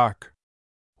so dark.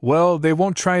 Well, they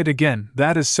won't try it again,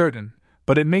 that is certain,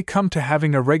 but it may come to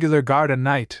having a regular guard at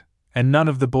night, and none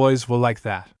of the boys will like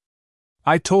that.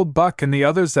 I told Buck and the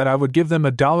others that I would give them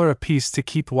 $1 apiece to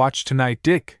keep watch tonight,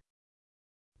 Dick.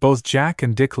 Both Jack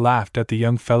and Dick laughed at the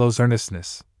young fellow's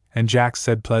earnestness, and Jack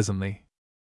said pleasantly,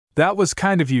 That was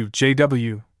kind of you,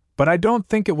 J.W., but I don't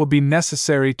think it will be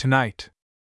necessary tonight.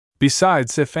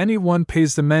 Besides, if any one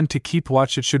pays the men to keep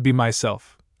watch, it should be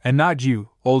myself, and not you,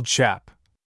 old chap.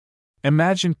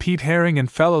 Imagine Pete Herring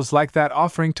and fellows like that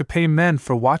offering to pay men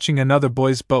for watching another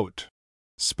boy's boat,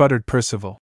 sputtered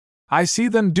Percival. I see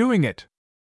them doing it.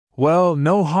 Well,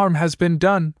 no harm has been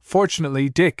done, fortunately,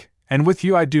 Dick, and with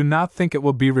you I do not think it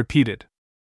will be repeated.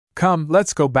 Come,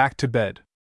 let's go back to bed.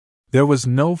 There was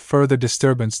no further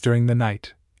disturbance during the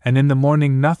night, and in the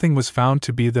morning nothing was found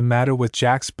to be the matter with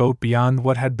Jack's boat beyond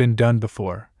what had been done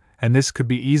before, and this could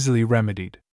be easily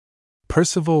remedied.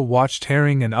 Percival watched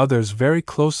Herring and others very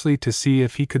closely to see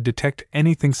if he could detect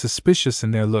anything suspicious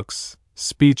in their looks,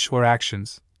 speech, or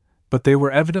actions, but they were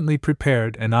evidently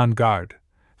prepared and on guard,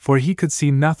 for he could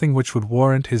see nothing which would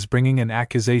warrant his bringing an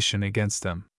accusation against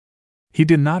them. He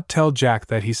did not tell Jack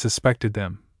that he suspected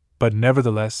them, but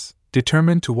nevertheless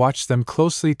determined to watch them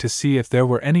closely to see if there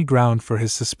were any ground for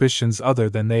his suspicions other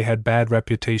than they had bad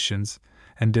reputations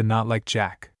and did not like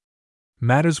Jack.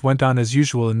 Matters went on as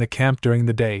usual in the camp during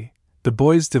the day, the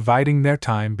boys dividing their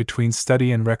time between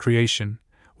study and recreation,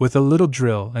 with a little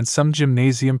drill and some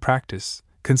gymnasium practice,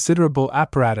 considerable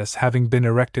apparatus having been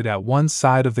erected at one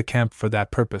side of the camp for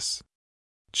that purpose.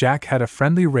 Jack had a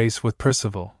friendly race with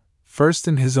Percival, first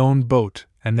in his own boat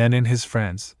and then in his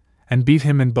friend's, and beat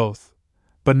him in both,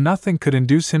 but nothing could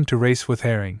induce him to race with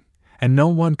Herring, and no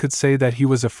one could say that he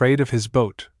was afraid of his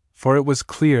boat, for it was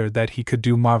clear that he could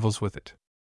do marvels with it.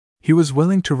 He was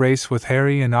willing to race with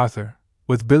Harry and Arthur,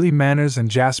 with Billy Manners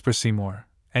and Jasper Seymour,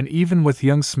 and even with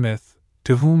young Smith,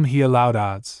 to whom he allowed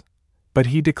odds, but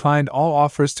he declined all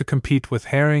offers to compete with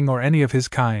Herring or any of his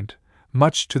kind,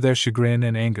 much to their chagrin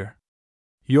and anger.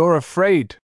 "You're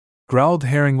afraid," growled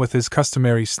Herring with his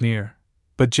customary sneer,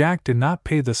 but Jack did not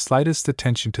pay the slightest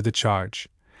attention to the charge,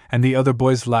 and the other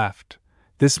boys laughed,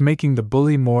 this making the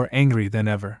bully more angry than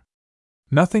ever.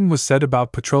 Nothing was said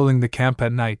about patrolling the camp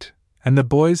at night, and the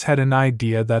boys had an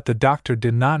idea that the doctor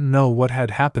did not know what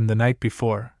had happened the night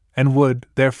before, and would,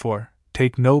 therefore,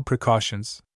 take no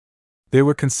precautions. They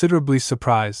were considerably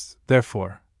surprised,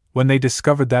 therefore, when they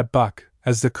discovered that Buck,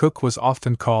 as the cook was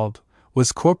often called,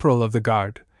 was corporal of the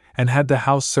guard, and had the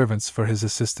house servants for his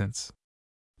assistants.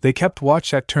 They kept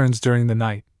watch at turns during the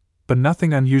night, but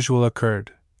nothing unusual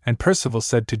occurred, and Percival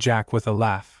said to Jack with a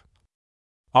laugh,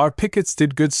 "Our pickets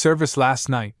did good service last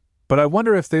night, but I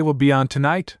wonder if they will be on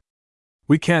tonight?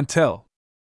 We can't tell.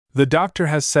 The doctor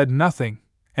has said nothing,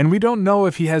 and we don't know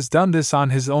if he has done this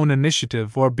on his own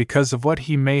initiative or because of what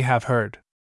he may have heard.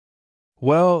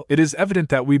 Well, it is evident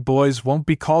that we boys won't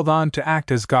be called on to act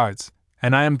as guards,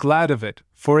 and I am glad of it,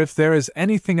 for if there is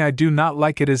anything I do not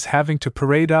like it is having to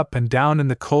parade up and down in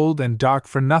the cold and dark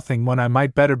for nothing when I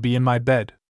might better be in my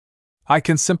bed." "I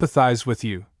can sympathize with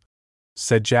you,"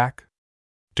 said Jack.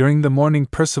 During the morning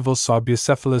Percival saw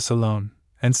Bucephalus alone,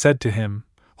 and said to him,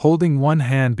 holding one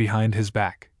hand behind his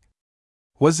back,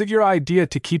 "Was it your idea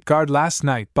to keep guard last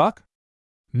night, Buck?"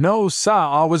 "No,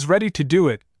 sah, I was ready to do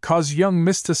it, 'cause young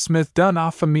Mr. Smith done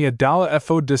offer me $1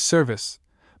 for de service,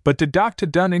 but the doctor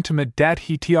done intimate dat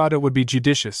he thought it would be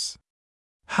judicious."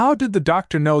 "How did the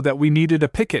doctor know that we needed a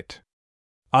picket?"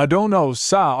 "I don't know,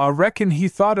 sah, I reckon he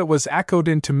thought it was echoed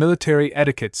into military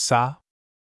etiquette, sah.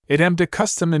 It am de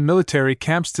custom in military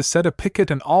camps to set a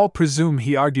picket and all presume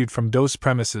he argued from those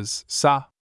premises, sah."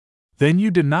 "Then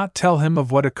you did not tell him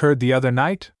of what occurred the other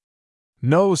night?"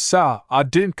 "No, sah, I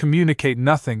didn't communicate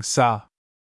nothing, sah.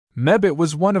 Meb it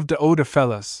was one of de older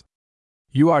fellas."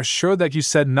 "You are sure that you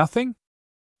said nothing?"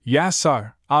 "Yes,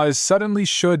 sir, I is suddenly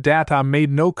sure dat I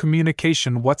made no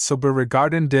communication whatsoever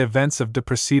regarding de events of de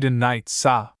preceding night,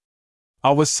 sah.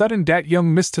 I was certain dat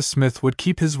young Mr. Smith would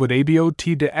keep his would abot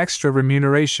de extra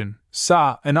remuneration,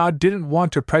 "Sa, and I didn't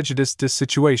want to prejudice this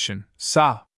situation,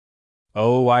 sa."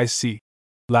 "Oh, I see,"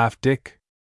 laughed Dick.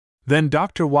 "Then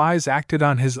Dr. Wise acted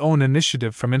on his own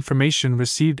initiative from information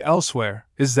received elsewhere,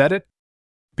 is that it?"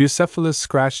 Bucephalus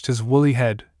scratched his woolly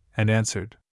head, and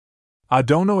answered, "I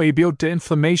don't know about de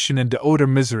inflammation and de odor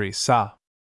misery, sa.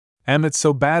 Am it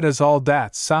so bad as all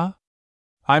that, sa?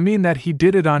 I mean that he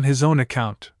did it on his own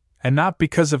account, and not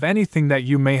because of anything that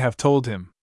you may have told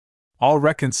him." "All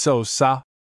reckon so, sa,"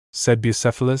 said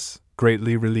Bucephalus,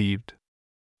 greatly relieved.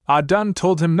 "I done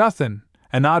told him nothin',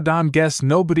 and I done guess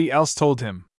nobody else told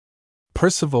him."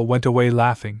 Percival went away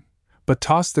laughing, but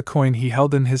tossed the coin he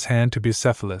held in his hand to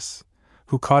Bucephalus,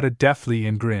 who caught it deftly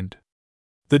and grinned.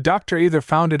 "The doctor either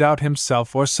found it out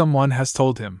himself or someone has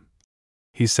told him,"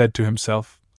 he said to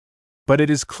himself. "But it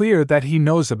is clear that he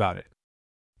knows about it.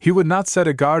 He would not set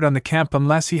a guard on the camp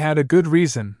unless he had a good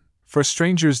reason, for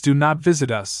strangers do not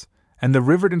visit us, and the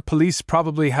Riverton police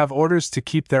probably have orders to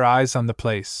keep their eyes on the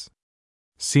place."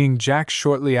 Seeing Jack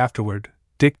shortly afterward,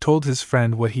 Dick told his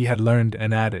friend what he had learned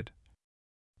and added,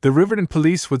 "The Riverton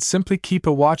police would simply keep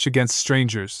a watch against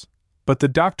strangers, but the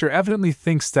doctor evidently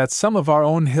thinks that some of our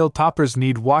own hilltoppers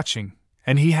need watching,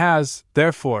 and he has,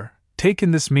 therefore,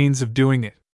 taken this means of doing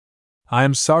it." "I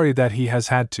am sorry that he has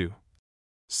had to,"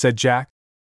 said Jack,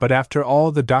 "but after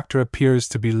all the doctor appears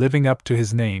to be living up to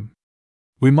his name.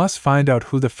 We must find out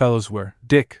who the fellows were,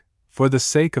 Dick, for the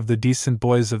sake of the decent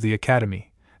boys of the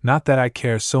academy, not that I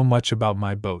care so much about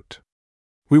my boat."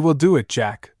 "We will do it,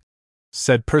 Jack,"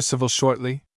 said Percival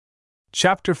shortly.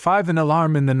 Chapter 5: An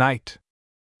Alarm in the Night.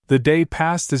 The day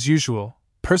passed as usual,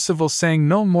 Percival saying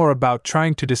no more about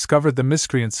trying to discover the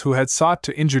miscreants who had sought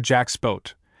to injure Jack's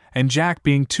boat, and Jack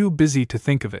being too busy to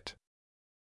think of it.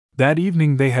 That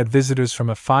evening they had visitors from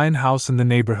a fine house in the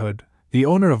neighborhood, the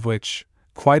owner of which,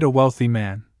 quite a wealthy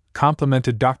man,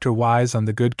 complimented Dr. Wise on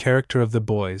the good character of the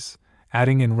boys,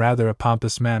 adding in rather a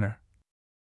pompous manner,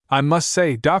 "I must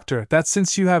say, Doctor, that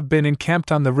since you have been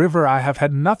encamped on the river I have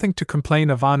had nothing to complain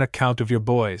of on account of your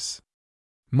boys.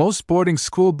 Most boarding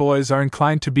school boys are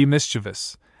inclined to be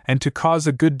mischievous, and to cause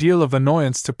a good deal of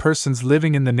annoyance to persons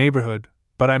living in the neighborhood,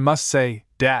 but I must say,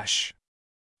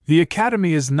 the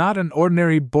academy is not an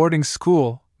ordinary boarding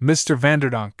school, Mr.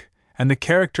 Vanderdonk, and the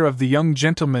character of the young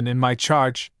gentleman in my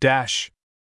charge,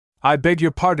 I beg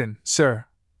your pardon, sir,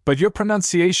 but your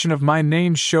pronunciation of my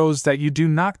name shows that you do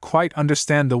not quite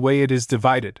understand the way it is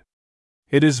divided.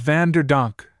 It is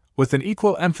Vanderdonk, with an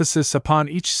equal emphasis upon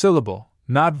each syllable,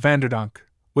 not Vanderdonk,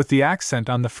 with the accent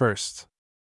on the first.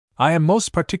 I am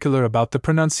most particular about the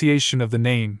pronunciation of the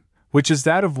name, which is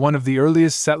that of one of the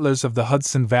earliest settlers of the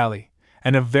Hudson Valley,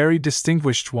 and a very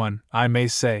distinguished one, I may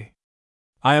say.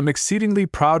 I am exceedingly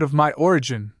proud of my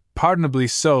origin, pardonably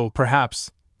so,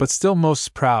 perhaps, but still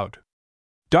most proud.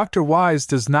 Dr. Wise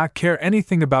does not care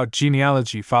anything about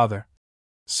genealogy, father,"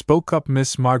 spoke up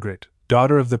Miss Margaret,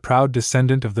 daughter of the proud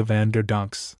descendant of the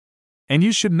Vanderdonks. "And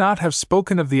you should not have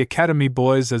spoken of the academy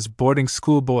boys as boarding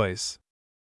school boys.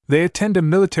 They attend a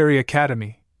military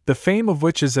academy, the fame of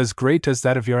which is as great as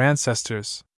that of your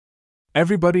ancestors.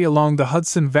 Everybody along the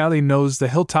Hudson Valley knows the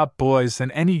Hilltop boys,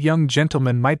 and any young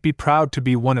gentleman might be proud to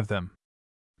be one of them."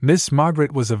 Miss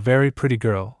Margaret was a very pretty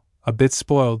girl, a bit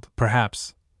spoiled,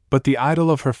 perhaps, but the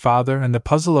idol of her father and the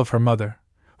puzzle of her mother,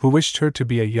 who wished her to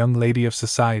be a young lady of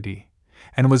society,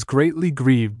 and was greatly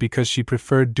grieved because she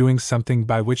preferred doing something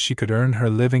by which she could earn her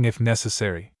living if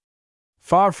necessary.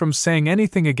 "Far from saying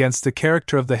anything against the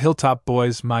character of the Hilltop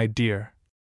boys, my dear,"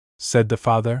 said the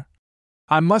father,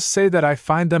 "I must say that I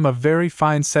find them a very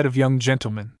fine set of young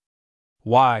gentlemen.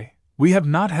 Why, we have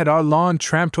not had our lawn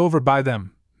tramped over by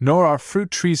them, nor our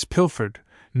fruit trees pilfered,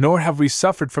 nor have we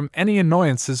suffered from any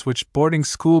annoyances which boarding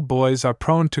school boys are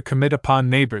prone to commit upon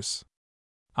neighbors.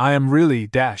 I am really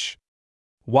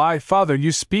Why, father,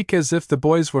 you speak as if the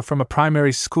boys were from a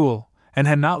primary school, and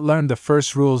had not learned the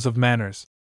first rules of manners,"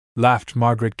 laughed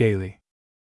Margaret gaily.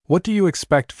 "What do you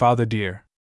expect, father dear?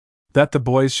 That the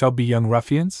boys shall be young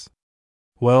ruffians?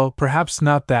 Well, perhaps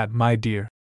not that, my dear,"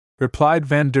 replied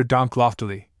Vanderdonk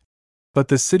loftily. "But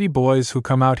the city boys who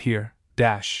come out here,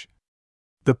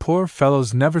 the poor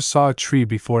fellows never saw a tree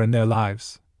before in their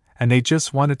lives, and they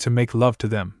just wanted to make love to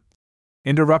them,"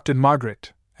 interrupted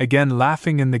Margaret, again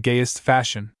laughing in the gayest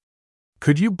fashion.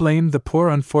 "Could you blame the poor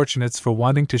unfortunates for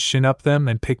wanting to shin up them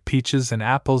and pick peaches and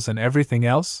apples and everything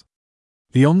else?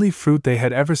 The only fruit they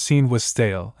had ever seen was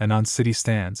stale and on city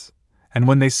stands, and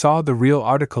when they saw the real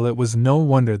article it was no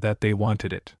wonder that they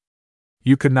wanted it.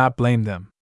 You could not blame them."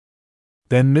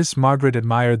 Then Miss Margaret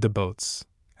admired the boats,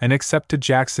 and accepted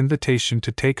Jack's invitation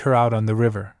to take her out on the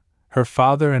river, her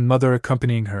father and mother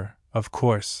accompanying her, of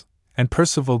course, and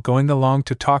Percival going along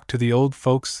to talk to the old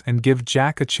folks and give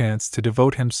Jack a chance to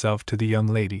devote himself to the young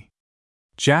lady.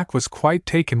 Jack was quite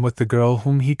taken with the girl,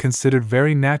 whom he considered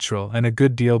very natural and a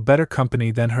good deal better company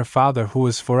than her father, who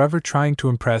was forever trying to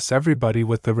impress everybody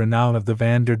with the renown of the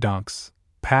Van der Donks,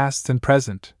 past and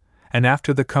present, and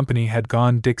after the company had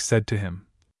gone Dick said to him,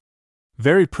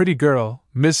 "Very pretty girl,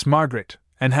 Miss Margaret,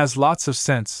 and has lots of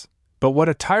sense, but what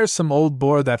a tiresome old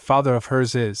bore that father of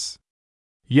hers is."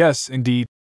 "Yes, indeed,"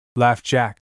 laughed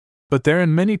Jack, "but there are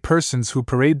many persons who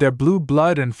parade their blue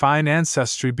blood and fine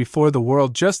ancestry before the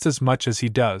world just as much as he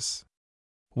does.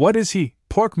 What is he,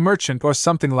 pork merchant or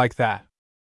something like that?"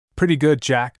 "Pretty good,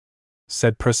 Jack,"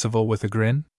 said Percival with a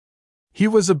grin. "He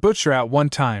was a butcher at one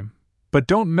time, but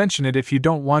don't mention it if you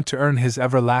don't want to earn his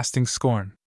everlasting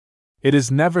scorn. It is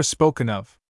never spoken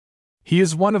of. He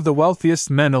is one of the wealthiest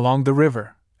men along the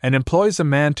river, and employs a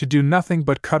man to do nothing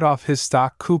but cut off his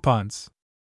stock coupons.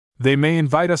 They may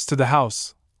invite us to the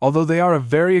house, although they are a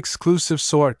very exclusive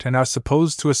sort and are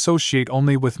supposed to associate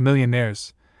only with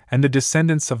millionaires, and the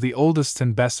descendants of the oldest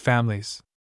and best families.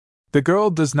 The girl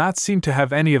does not seem to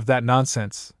have any of that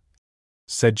nonsense,"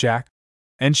 said Jack,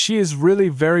 "and she is really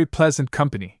very pleasant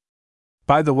company.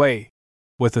 By the way,"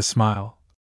 with a smile,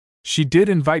 "she did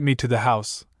invite me to the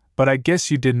house, but I guess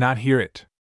you did not hear it."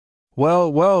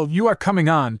 "Well, well, you are coming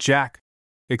on, Jack!"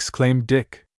 exclaimed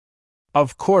Dick.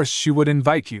 "Of course she would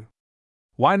invite you.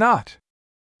 Why not?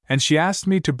 And she asked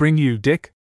me to bring you,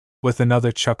 Dick?" with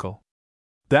another chuckle.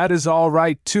 "That is all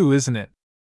right too, isn't it?"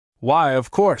 "Why,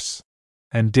 of course!"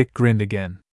 and Dick grinned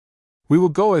again. "We will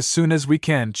go as soon as we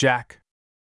can, Jack."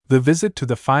 The visit to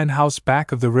the fine house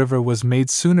back of the river was made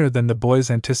sooner than the boys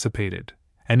anticipated,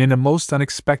 and in a most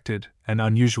unexpected and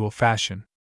unusual fashion.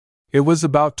 It was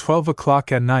about 12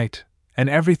 o'clock at night, and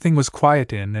everything was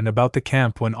quiet in and about the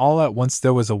camp, when all at once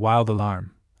there was a wild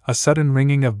alarm, a sudden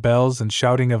ringing of bells and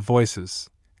shouting of voices,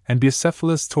 and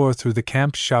Bucephalus tore through the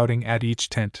camp shouting at each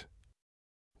tent,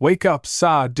 "Wake up,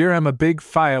 Sa dear, a big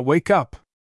fire, wake up!"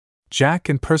 Jack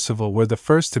and Percival were the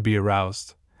first to be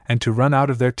aroused, and to run out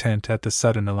of their tent at the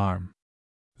sudden alarm.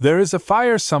 "There is a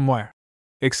fire somewhere!"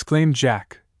 exclaimed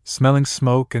Jack, smelling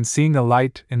smoke and seeing a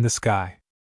light in the sky.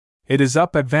 "It is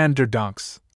up at Van der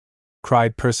Donks!"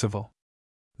 cried Percival.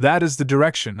 "That is the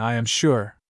direction, I am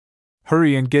sure.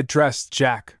 Hurry and get dressed,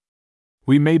 Jack.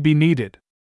 We may be needed."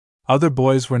 Other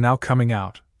boys were now coming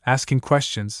out, asking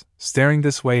questions, staring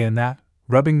this way and that,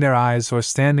 rubbing their eyes or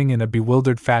standing in a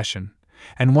bewildered fashion,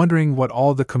 and wondering what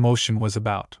all the commotion was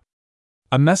about.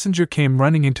 A messenger came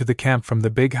running into the camp from the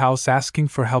big house asking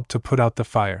for help to put out the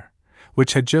fire,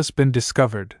 which had just been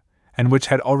discovered, and which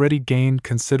had already gained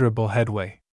considerable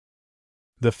headway.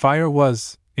 The fire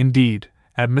was, indeed,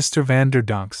 at Mr. Van der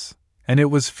Donk's, and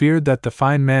it was feared that the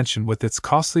fine mansion with its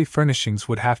costly furnishings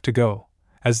would have to go,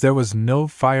 as there was no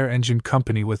fire engine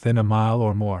company within a mile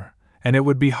or more, and it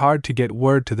would be hard to get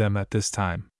word to them at this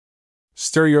time.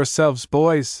 "Stir yourselves,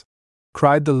 boys!"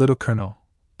 cried the little colonel,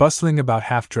 bustling about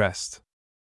half-dressed.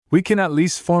 "We can at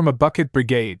least form a bucket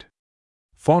brigade.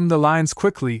 Form the lines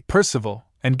quickly, Percival,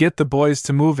 and get the boys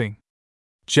to moving."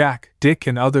 Jack, Dick,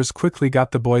 and others quickly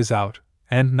got the boys out,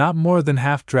 and, not more than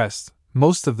half-dressed,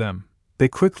 most of them, they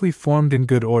quickly formed in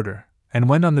good order, and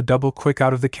went on the double quick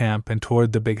out of the camp and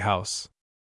toward the big house.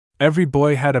 Every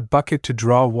boy had a bucket to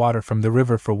draw water from the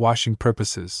river for washing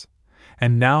purposes,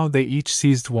 and now they each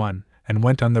seized one, and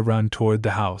went on the run toward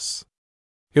the house.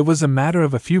 It was a matter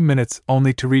of a few minutes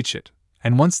only to reach it,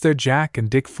 and once there Jack and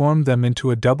Dick formed them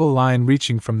into a double line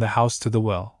reaching from the house to the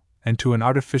well, and to an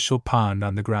artificial pond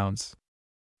on the grounds.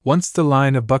 Once the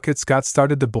line of buckets got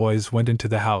started, the boys went into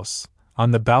the house, on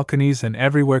the balconies and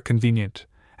everywhere convenient,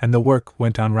 and the work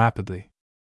went on rapidly.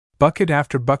 Bucket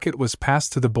after bucket was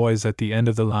passed to the boys at the end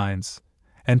of the lines,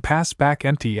 and passed back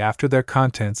empty after their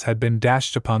contents had been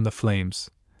dashed upon the flames,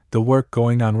 the work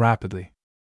going on rapidly.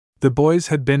 The boys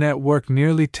had been at work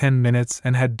nearly 10 minutes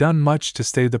and had done much to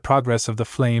stay the progress of the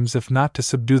flames, if not to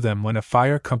subdue them, when a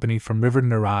fire company from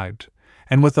Riverton arrived,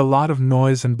 and with a lot of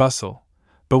noise and bustle,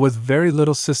 but with very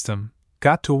little system,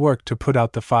 got to work to put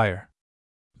out the fire.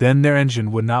 Then their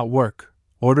engine would not work,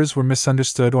 orders were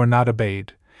misunderstood or not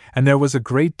obeyed, and there was a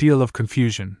great deal of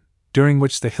confusion, during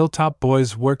which the Hilltop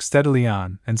boys worked steadily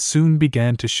on and soon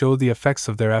began to show the effects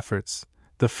of their efforts,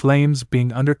 the flames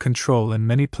being under control in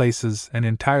many places and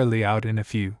entirely out in a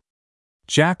few.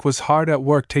 Jack was hard at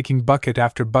work taking bucket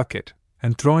after bucket,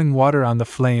 and throwing water on the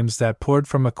flames that poured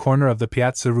from a corner of the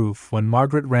piazza roof, when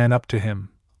Margaret ran up to him,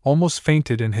 almost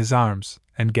fainted in his arms,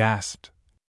 and gasped,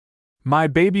 "My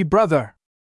baby brother!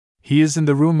 He is in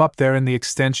the room up there in the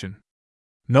extension.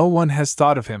 No one has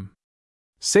thought of him.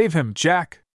 Save him,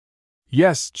 Jack!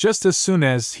 Yes, just as soon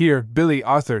as, here, Billy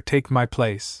Arthur, take my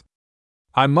place.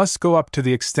 I must go up to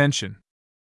the extension.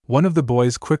 One of the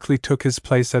boys quickly took his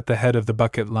place at the head of the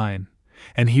bucket line,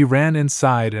 and he ran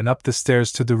inside and up the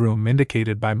stairs to the room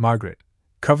indicated by Margaret,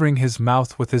 covering his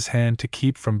mouth with his hand to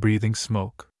keep from breathing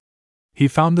smoke. He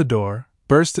found the door,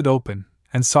 burst it open,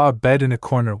 and saw a bed in a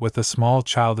corner with a small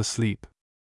child asleep.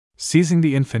 Seizing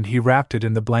the infant, he wrapped it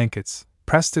in the blankets,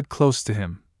 pressed it close to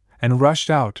him, and rushed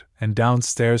out and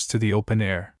downstairs to the open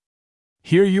air.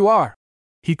 Here you are!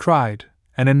 He cried,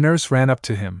 and a nurse ran up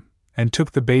to him and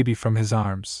took the baby from his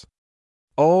arms.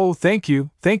 Oh, thank you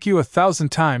 1,000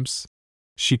 times!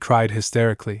 She cried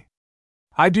hysterically.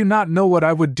 I do not know what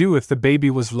I would do if the baby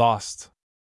was lost.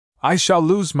 I shall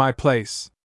lose my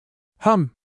place.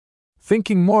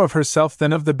 Thinking more of herself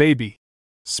than of the baby,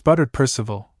 sputtered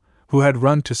Percival, who had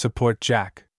run to support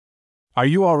Jack. Are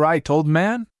you all right, old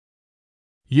man?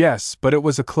 Yes, but it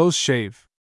was a close shave.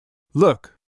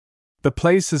 Look. The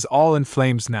place is all in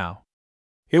flames now.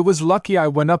 It was lucky I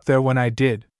went up there when I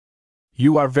did.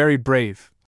 You are very brave,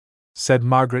 said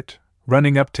Margaret,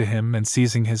 running up to him and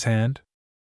seizing his hand.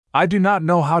 I do not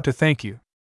know how to thank you.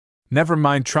 Never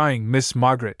mind trying, Miss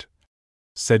Margaret,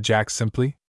 said Jack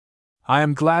simply. I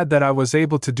am glad that I was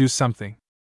able to do something.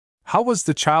 How was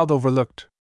the child overlooked?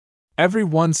 Every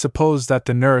one supposed that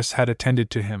the nurse had attended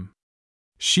to him.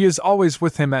 She is always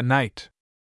with him at night.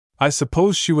 I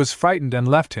suppose she was frightened and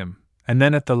left him, and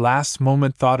then at the last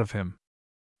moment thought of him.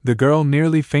 The girl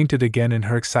nearly fainted again in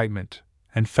her excitement,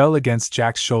 and fell against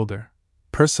Jack's shoulder,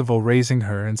 Percival raising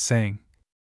her and saying,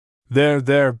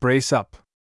 There, brace up.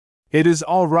 It is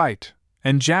all right,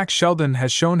 and Jack Sheldon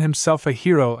has shown himself a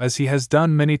hero as he has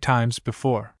done many times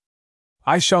before.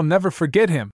 I shall never forget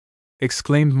him,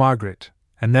 exclaimed Margaret,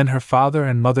 and then her father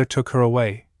and mother took her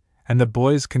away, and the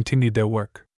boys continued their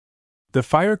work. The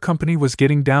fire company was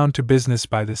getting down to business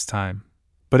by this time,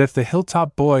 but if the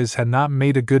Hilltop boys had not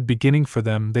made a good beginning for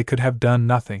them, they could have done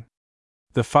nothing.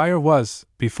 The fire was,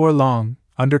 before long,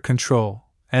 under control,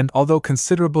 and although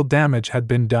considerable damage had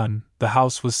been done, the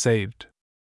house was saved.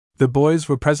 The boys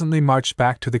were presently marched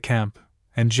back to the camp,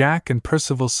 and Jack and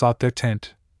Percival sought their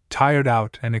tent, tired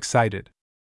out and excited.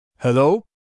 Hello?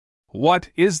 What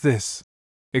is this?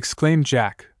 Exclaimed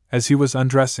Jack, as he was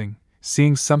undressing,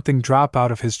 seeing something drop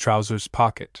out of his trousers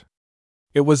pocket.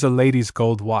 It was a lady's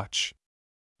gold watch.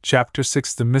 Chapter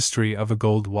 6: The Mystery of a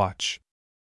Gold Watch.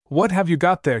 What have you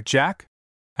got there, Jack?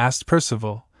 Asked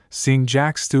Percival, seeing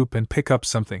Jack stoop and pick up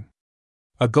something.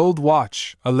 A gold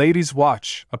watch, a lady's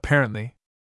watch, apparently.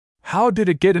 How did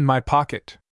it get in my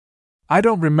pocket? I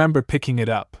don't remember picking it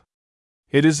up.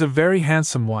 It is a very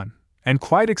handsome one, and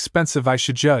quite expensive I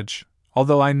should judge,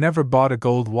 although I never bought a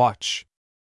gold watch.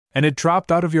 And it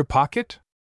dropped out of your pocket?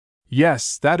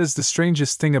 Yes, that is the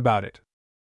strangest thing about it.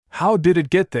 How did it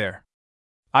get there?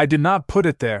 I did not put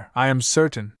it there, I am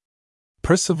certain.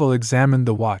 Percival examined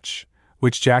the watch,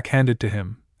 which Jack handed to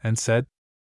him, and said,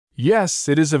 Yes,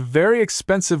 it is a very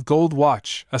expensive gold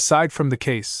watch, aside from the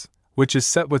case, which is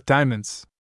set with diamonds.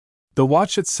 The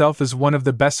watch itself is one of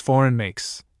the best foreign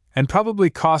makes, and probably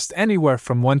cost anywhere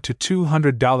from $100 to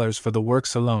 $200 for the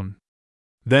works alone.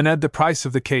 Then add the price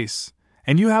of the case,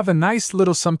 and you have a nice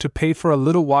little sum to pay for a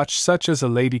little watch such as a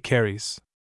lady carries.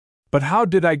 But how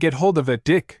did I get hold of it,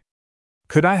 Dick?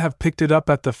 Could I have picked it up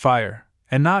at the fire,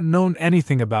 and not known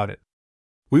anything about it?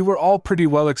 We were all pretty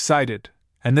well excited,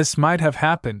 and this might have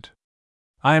happened.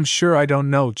 I am sure I don't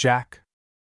know, Jack.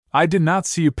 I did not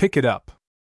see you pick it up.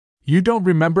 You don't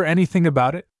remember anything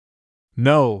about it?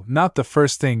 No, not the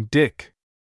first thing, Dick.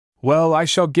 Well, I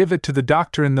shall give it to the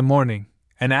doctor in the morning,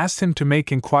 and ask him to make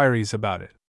inquiries about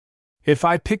it. If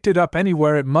I picked it up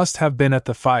anywhere, it must have been at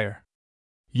the fire.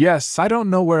 Yes, I don't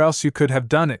know where else you could have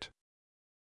done it.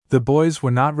 The boys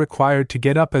were not required to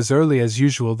get up as early as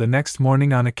usual the next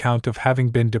morning on account of having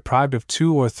been deprived of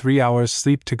 2 or 3 hours'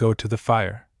 sleep to go to the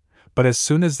fire, but as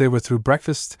soon as they were through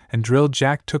breakfast and drill,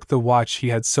 Jack took the watch he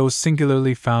had so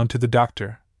singularly found to the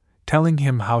doctor, telling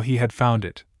him how he had found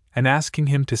it, and asking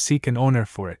him to seek an owner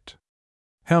for it.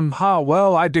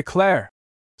 Well, I declare,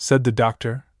 said the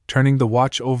doctor, turning the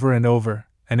watch over and over,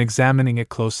 and examining it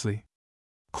closely.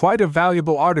 Quite a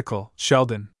valuable article,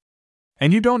 Sheldon.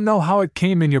 And you don't know how it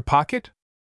came in your pocket?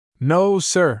 No,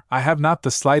 sir, I have not the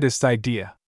slightest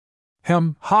idea.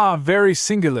 Very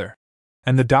singular.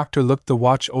 And the doctor looked the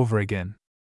watch over again.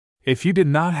 If you did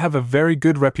not have a very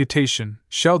good reputation,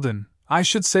 Sheldon, I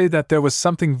should say that there was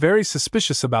something very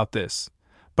suspicious about this,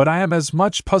 but I am as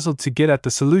much puzzled to get at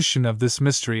the solution of this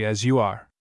mystery as you are.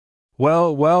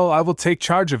 Well, I will take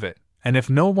charge of it, and if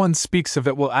no one speaks of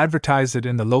it, will advertise it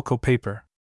in the local paper.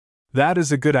 That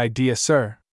is a good idea,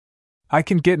 sir. I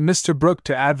can get Mr. Brooke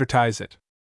to advertise it.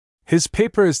 His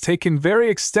paper is taken very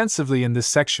extensively in this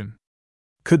section.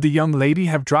 Could the young lady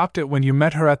have dropped it when you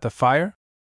met her at the fire?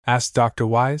 Asked Dr.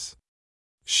 Wise.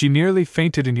 She nearly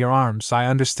fainted in your arms, I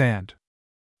understand.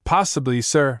 Possibly,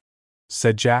 sir,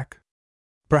 said Jack.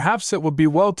 Perhaps it would be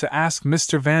well to ask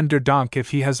Mr. Vanderdonk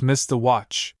if he has missed the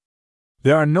watch.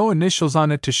 There are no initials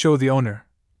on it to show the owner,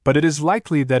 but it is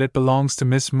likely that it belongs to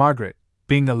Miss Margaret,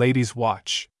 being a lady's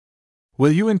watch.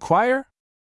 Will you inquire?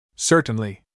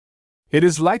 Certainly. It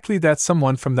is likely that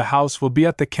someone from the house will be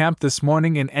at the camp this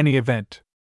morning in any event.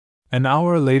 An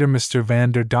hour later Mr.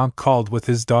 Vanderdonk called with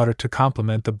his daughter to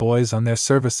compliment the boys on their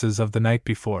services of the night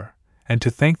before, and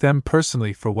to thank them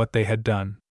personally for what they had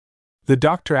done. The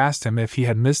doctor asked him if he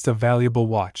had missed a valuable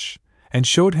watch, and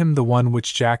showed him the one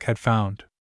which Jack had found.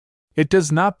 It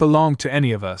does not belong to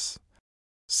any of us,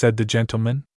 said the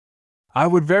gentleman. I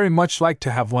would very much like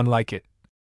to have one like it,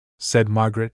 said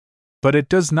Margaret, but it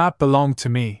does not belong to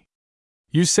me.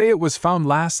 You say it was found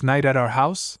last night at our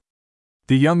house?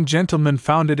 The young gentleman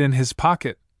found it in his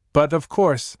pocket, but, of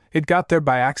course, it got there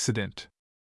by accident.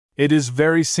 It is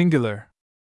very singular.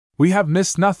 We have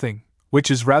missed nothing,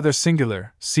 which is rather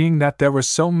singular, seeing that there were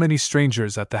so many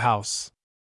strangers at the house.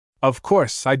 Of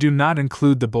course, I do not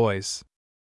include the boys.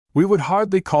 We would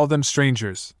hardly call them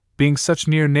strangers, being such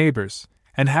near neighbors,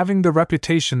 and having the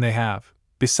reputation they have,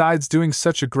 besides doing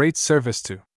such a great service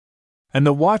to. And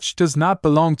the watch does not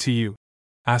belong to you?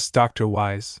 Asked Dr.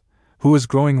 Wise, who was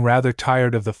growing rather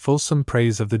tired of the fulsome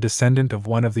praise of the descendant of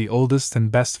one of the oldest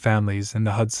and best families in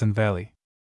the Hudson Valley.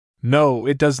 No,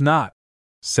 it does not,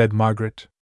 said Margaret.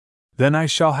 Then I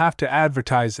shall have to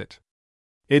advertise it.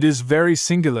 It is very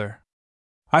singular.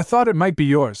 I thought it might be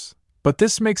yours, but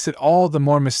this makes it all the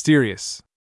more mysterious.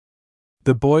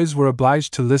 The boys were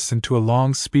obliged to listen to a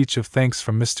long speech of thanks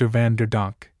from Mr.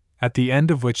 Vanderdonk, at the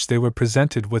end of which they were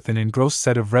presented with an engrossed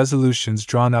set of resolutions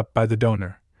drawn up by the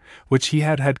donor, which he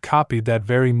had copied that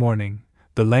very morning,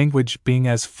 the language being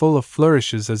as full of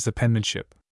flourishes as the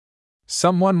penmanship.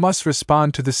 Someone must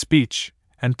respond to the speech,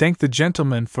 and thank the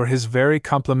gentleman for his very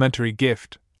complimentary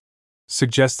gift,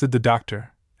 suggested the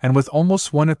doctor, and with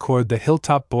almost one accord the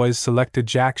Hilltop boys selected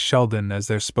Jack Sheldon as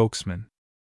their spokesman.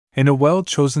 In a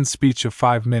well-chosen speech of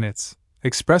 5 minutes,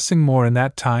 expressing more in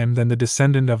that time than the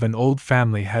descendant of an old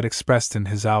family had expressed in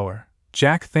his hour,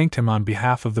 Jack thanked him on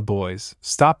behalf of the boys,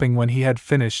 stopping when he had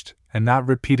finished and not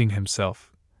repeating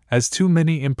himself, as too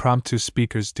many impromptu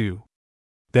speakers do.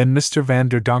 Then Mr.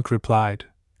 Vanderdonk replied,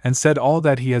 and said all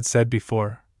that he had said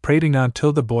before, prating on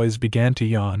till the boys began to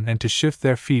yawn and to shift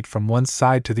their feet from one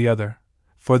side to the other,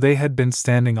 for they had been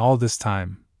standing all this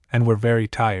time, and were very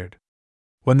tired.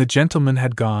 When the gentleman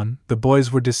had gone, the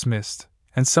boys were dismissed,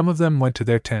 and some of them went to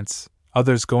their tents,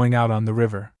 others going out on the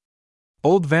river.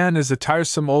 Old Van is a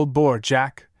tiresome old bore,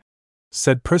 Jack,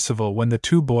 said Percival when the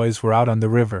two boys were out on the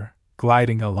river,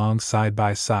 gliding along side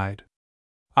by side.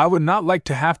 I would not like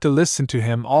to have to listen to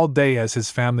him all day as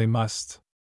his family must.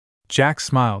 Jack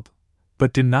smiled,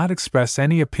 but did not express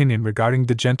any opinion regarding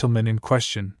the gentleman in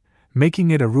question, making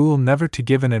it a rule never to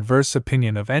give an adverse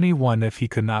opinion of any one if he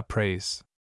could not praise.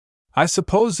 I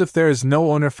suppose if there is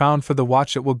no owner found for the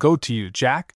watch it will go to you,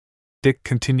 Jack? Dick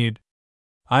continued.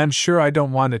 I am sure I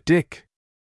don't want it, Dick.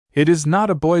 It is not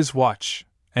a boy's watch,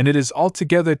 and it is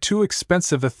altogether too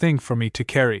expensive a thing for me to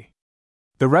carry.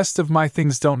 The rest of my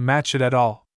things don't match it at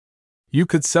all. You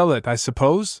could sell it, I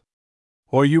suppose?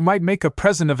 Or you might make a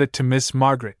present of it to Miss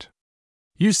Margaret.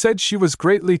 You said she was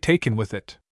greatly taken with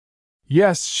it.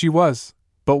 Yes, she was,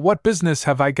 but what business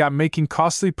have I got making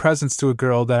costly presents to a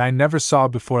girl that I never saw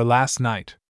before last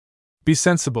night? Be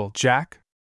sensible, Jack.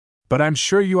 But I'm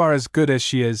sure you are as good as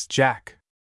she is, Jack.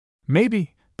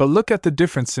 Maybe, but look at the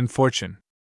difference in fortune.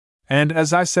 And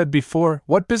as I said before,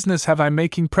 what business have I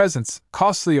making presents,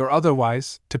 costly or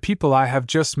otherwise, to people I have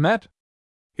just met?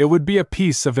 It would be a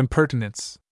piece of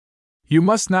impertinence. You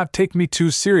must not take me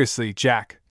too seriously,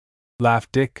 Jack,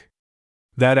 laughed Dick.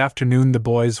 That afternoon the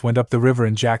boys went up the river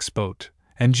in Jack's boat,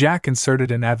 and Jack inserted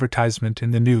an advertisement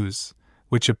in the News,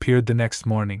 which appeared the next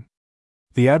morning.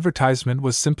 The advertisement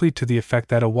was simply to the effect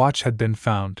that a watch had been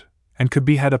found, and could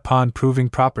be had upon proving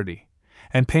property,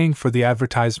 and paying for the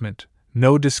advertisement,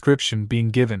 no description being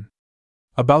given.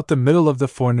 About the middle of the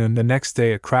forenoon the next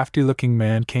day a crafty-looking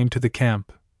man came to the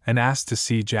camp, and asked to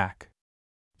see Jack.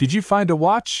 Did you find a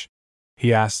watch?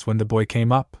 He asked when the boy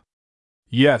came up.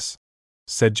 Yes,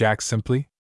 said Jack simply.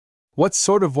 What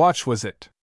sort of watch was it?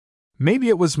 Maybe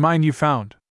it was mine you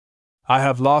found. I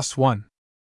have lost one.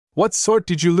 What sort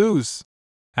did you lose?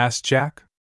 Asked Jack.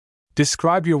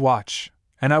 Describe your watch,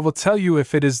 and I will tell you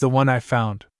if it is the one I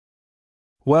found.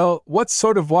 Well, what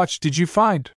sort of watch did you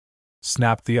find?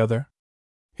 Snapped the other.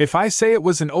 If I say it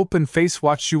was an open-face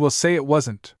watch, you will say it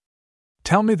wasn't.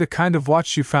 Tell me the kind of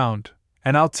watch you found,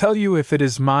 and I'll tell you if it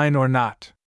is mine or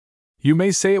not. You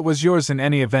may say it was yours in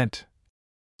any event,"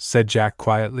 said Jack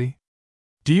quietly.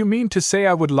 "Do you mean to say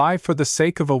I would lie for the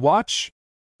sake of a watch?"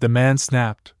 the man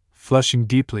snapped, flushing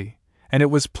deeply, and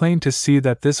it was plain to see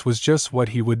that this was just what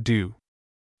he would do.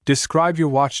 "Describe your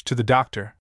watch to the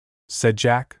doctor," said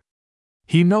Jack.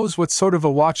 "He knows what sort of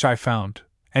a watch I found,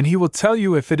 and he will tell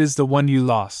you if it is the one you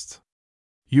lost.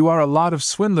 You are a lot of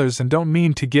swindlers and don't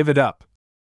mean to give it up,"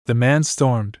 the man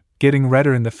stormed, getting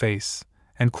redder in the face,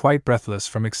 and quite breathless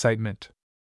from excitement.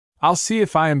 "I'll see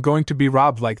if I am going to be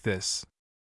robbed like this.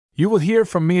 You will hear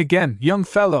from me again, young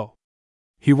fellow."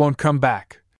 "He won't come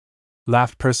back,"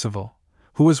 laughed Percival,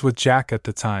 who was with Jack at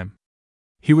the time.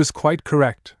 He was quite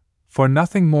correct, for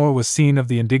nothing more was seen of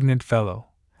the indignant fellow,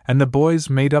 and the boys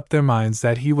made up their minds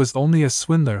that he was only a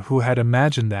swindler who had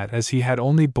imagined that as he had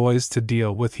only boys to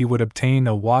deal with he would obtain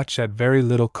a watch at very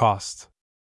little cost.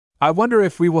 "I wonder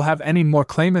if we will have any more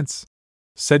claimants?"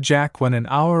 said Jack when an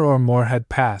hour or more had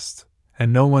passed,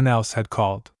 and no one else had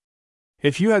called.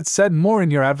 "If you had said more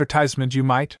in your advertisement you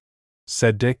might,"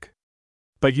 said Dick.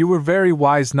 "But you were very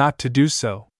wise not to do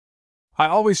so." "I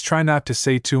always try not to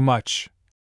say too much,"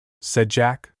 said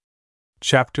Jack.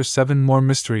 Chapter 7 More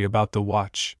Mystery About the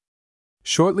Watch.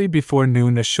 Shortly before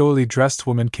noon a showily dressed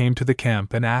woman came to the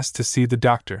camp and asked to see the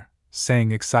doctor,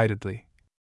 saying excitedly,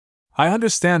 "I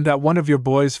understand that one of your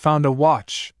boys found a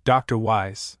watch, Dr.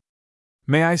 Wise.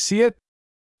 May I see it?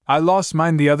 I lost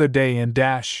mine the other day in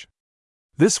dash."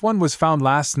 "This one was found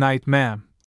last night, ma'am,"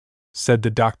 said the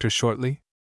doctor shortly.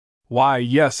 "Why,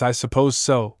 yes, I suppose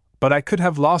so, but I could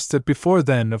have lost it before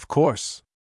then, of course.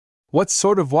 What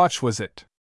sort of watch was it?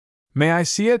 May I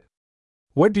see it?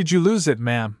 Where did you lose it,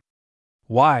 ma'am?"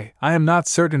 "Why, I am not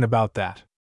certain about that.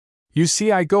 You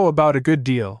see, I go about a good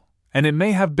deal, and it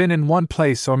may have been in one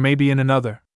place or maybe in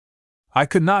another. I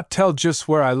could not tell just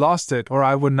where I lost it, or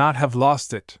I would not have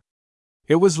lost it.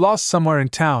 It was lost somewhere in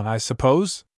town, I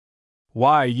suppose?"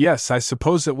 "Why, yes, I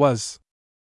suppose it was."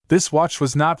 "This watch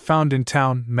was not found in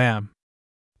town, ma'am."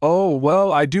 "Oh,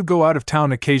 well, I do go out of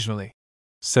town occasionally,"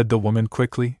 said the woman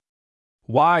quickly.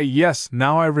 "Why, yes,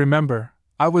 now I remember,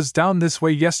 I was down this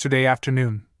way yesterday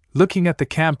afternoon, looking at the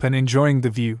camp and enjoying the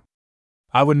view.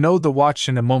 I would know the watch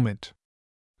in a moment.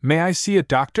 May I see it,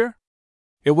 doctor?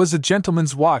 It was a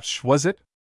gentleman's watch, was it?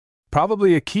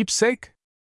 Probably a keepsake?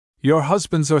 Your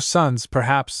husband's or son's,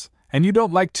 perhaps, and you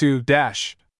don't like to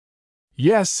dash."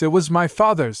 "Yes, it was my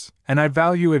father's, and I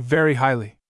value it very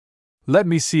highly." "Let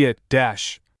me see it,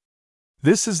 dash."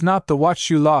 "This is not the watch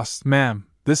you lost, ma'am,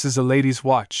 this is a lady's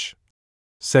watch,"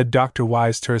 said Dr.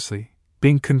 Wise tersely,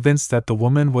 being convinced that the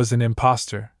woman was an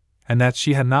impostor, and that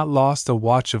she had not lost a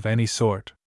watch of any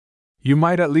sort. "You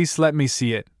might at least let me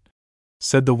see it,"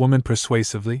 said the woman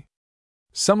persuasively.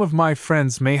 "Some of my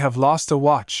friends may have lost a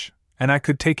watch, and I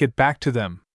could take it back to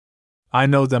them. I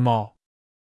know them all."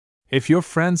 "If your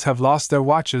friends have lost their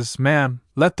watches, ma'am,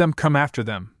 let them come after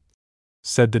them,"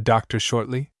 said the doctor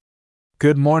shortly.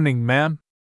 "Good morning, ma'am."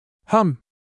 "Hum!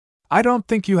 I don't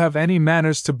think you have any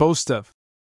manners to boast of,"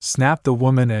 snapped the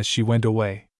woman as she went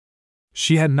away.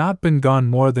 She had not been gone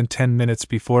more than 10 minutes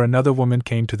before another woman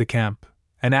came to the camp,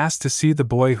 and asked to see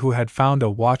the boy who had found a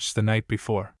watch the night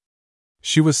before.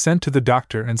 She was sent to the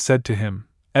doctor and said to him,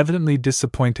 evidently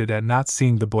disappointed at not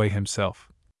seeing the boy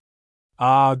himself,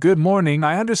 "Ah, good morning,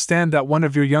 I understand that one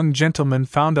of your young gentlemen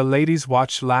found a lady's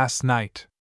watch last night.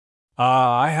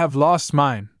 Ah, I have lost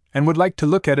mine, and would like to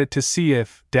look at it to see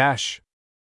if, dash."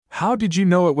 "How did you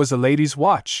know it was a lady's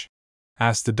watch?"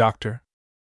 asked the doctor.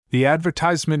 "The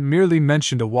advertisement merely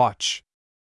mentioned a watch."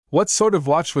 "What sort of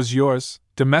watch was yours,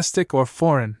 domestic or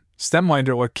foreign,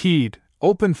 stemwinder or keyed,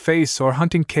 open face or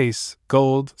hunting case,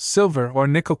 gold, silver or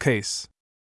nickel case?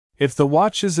 If the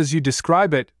watch is as you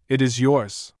describe it, it is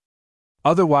yours.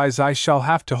 Otherwise I shall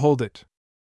have to hold it.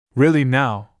 Really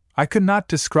now, I could not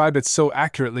describe it so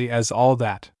accurately as all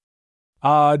that."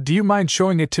 "Ah, do you mind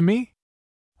showing it to me?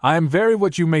 I am very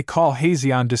what you may call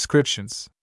hazy on descriptions.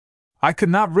 I could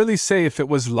not really say if it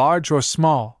was large or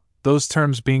small, those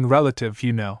terms being relative,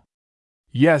 you know."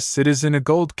 "Yes, it is in a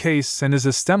gold case and is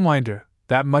a stemwinder,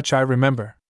 that much I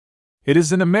remember. It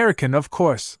is an American, of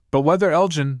course, but whether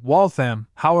Elgin, Waltham,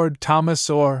 Howard, Thomas,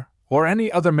 or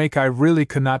any other make I really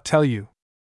could not tell you."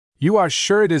 "You are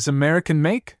sure it is American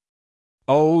make?"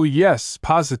 "Oh, yes,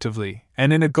 positively,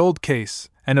 and in a gold case,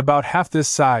 and about half this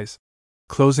size,"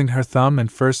 closing her thumb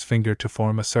and first finger to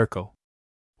form a circle.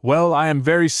 "Well, I am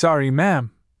very sorry,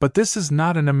 ma'am, but this is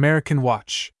not an American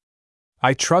watch.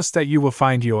 I trust that you will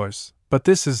find yours, but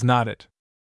this is not it.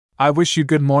 I wish you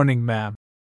good morning, ma'am."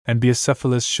 and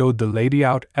Bucephalus showed the lady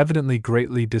out, evidently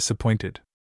greatly disappointed.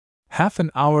 Half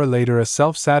an hour later a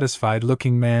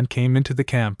self-satisfied-looking man came into the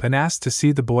camp and asked to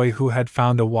see the boy who had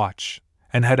found a watch,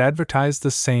 and had advertised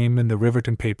the same in the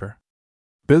Riverton paper.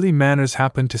 Billy Manners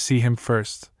happened to see him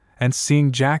first, and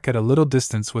seeing Jack at a little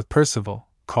distance with Percival,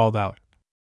 called out,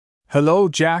 "Hello,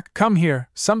 Jack, come here,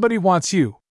 somebody wants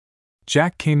you."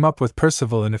 Jack came up with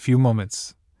Percival in a few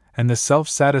moments, and the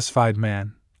self-satisfied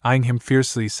man, eyeing him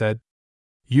fiercely, said,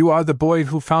 "You are the boy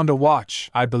who found a watch,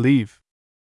 I believe.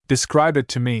 Describe it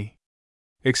to me."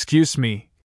 "Excuse me,"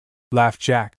 laughed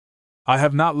Jack. "I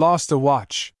have not lost a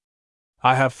watch.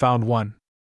 I have found one.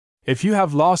 If you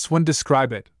have lost one,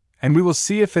 describe it, and we will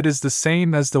see if it is the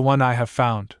same as the one I have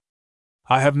found."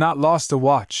 "I have not lost a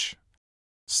watch,"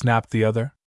 snapped the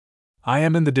other. "I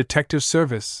am in the detective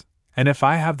service, and if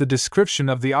I have the description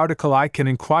of the article I can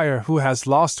inquire who has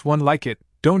lost one like it,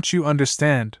 don't you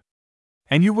understand?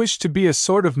 And you wish to be a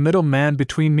sort of middle man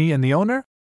between me and the owner?"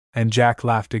 And Jack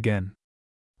laughed again.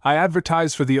 "I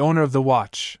advertise for the owner of the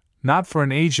watch, not for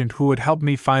an agent who would help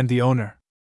me find the owner.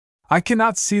 I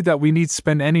cannot see that we need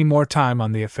spend any more time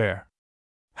on the affair.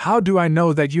 How do I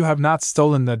know that you have not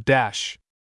stolen the dash?"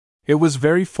 It was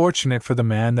very fortunate for the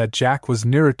man that Jack was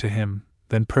nearer to him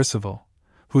than Percival,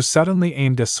 who suddenly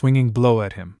aimed a swinging blow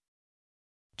at him.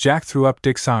 Jack threw up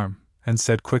Dick's arm, and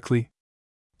said quickly,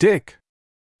 "Dick!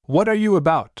 What are you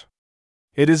about?"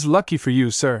 "It is lucky for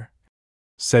you, sir,"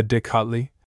 said Dick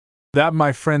hotly, "that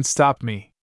my friend stopped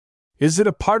me. Is it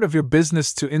a part of your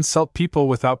business to insult people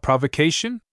without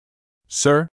provocation?"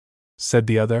 "Sir," said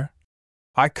the other,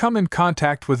 "I come in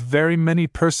contact with very many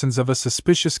persons of a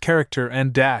suspicious character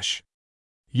and dash."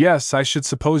 "Yes, I should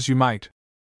suppose you might,"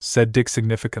 said Dick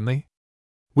significantly.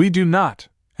 "We do not,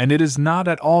 and it is not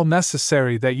at all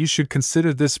necessary that you should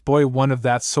consider this boy one of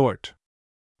that sort.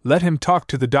 Let him talk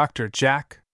to the doctor,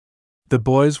 Jack." The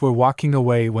boys were walking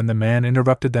away when the man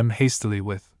interrupted them hastily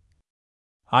with,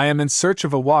 "I am in search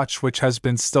of a watch which has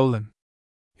been stolen.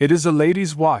 It is a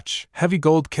lady's watch, heavy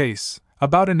gold case,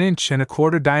 about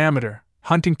 1.25 inches diameter,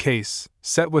 hunting case,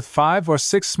 set with 5 or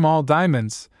 6 small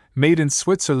diamonds, made in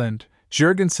Switzerland,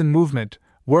 Jurgensen movement,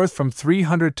 worth from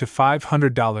 $300 to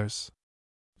 $500.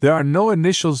 There are no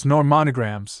initials nor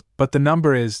monograms, but the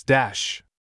number is dash.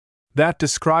 That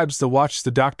describes the watch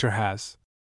the doctor has,"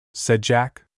 said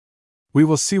Jack. "We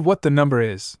will see what the number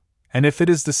is, and if it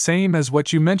is the same as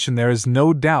what you mention, there is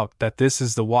no doubt that this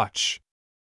is the watch.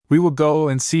 We will go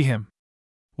and see him."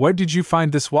 "Where did you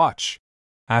find this watch?"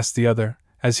 asked the other,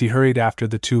 as he hurried after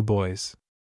the two boys.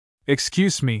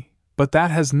 "Excuse me, but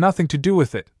that has nothing to do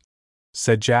with it,"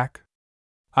 said Jack.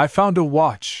 "I found a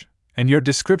watch, and your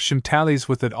description tallies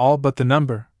with it all but the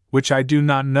number, which I do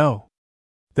not know.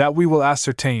 That we will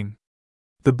ascertain."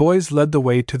 The boys led the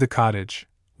way to the cottage,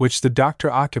 which the doctor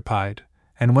occupied,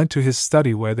 and went to his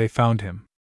study where they found him.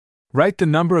 "Write the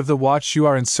number of the watch you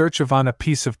are in search of on a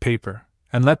piece of paper,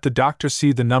 and let the doctor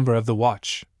see the number of the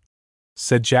watch,"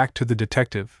 said Jack to the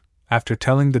detective, after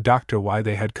telling the doctor why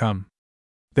they had come.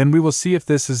 "Then we will see if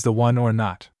this is the one or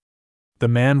not." The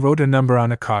man wrote a number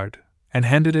on a card, and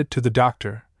handed it to the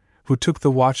doctor, who took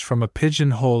the watch from a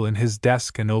pigeon-hole in his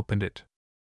desk and opened it.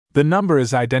 "The number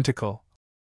is identical,"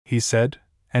 he said,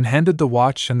 and handed the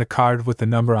watch and the card with the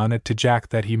number on it to Jack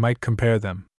that he might compare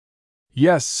them.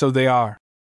 "Yes, so they are,"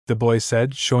 the boy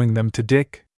said, showing them to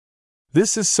Dick.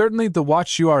 "This is certainly the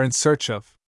watch you are in search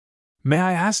of. May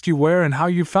I ask you where and how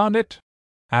you found it?"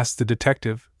 asked the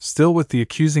detective, still with the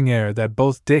accusing air that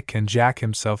both Dick and Jack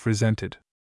himself resented.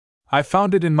 "I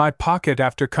found it in my pocket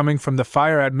after coming from the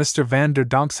fire at Mr.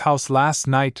 Vanderdonk's house last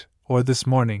night, or this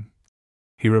morning,"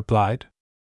 he replied.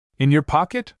 "In your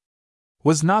pocket?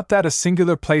 Was not that a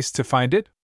singular place to find it?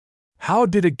 How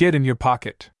did it get in your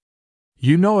pocket?"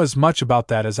 "You know as much about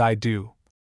that as I do,"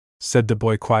 said the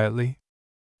boy quietly.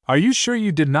 "Are you sure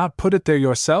you did not put it there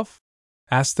yourself?"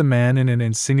 asked the man in an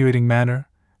insinuating manner,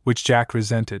 which Jack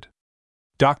resented.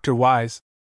 "Dr. Wise,"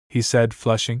 he said,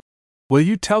 flushing, "will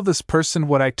you tell this person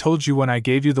what I told you when I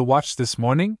gave you the watch this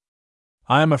morning?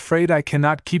 I am afraid I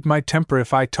cannot keep my temper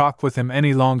if I talk with him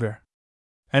any longer."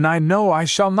 "And I know I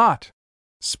shall not,"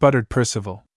 sputtered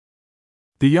Percival.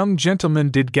 "The young gentleman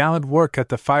did gallant work at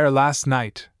the fire last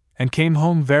night, and came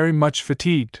home very much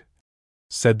fatigued,"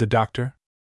 said the doctor.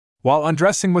 "While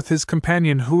undressing with his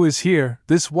companion who is here,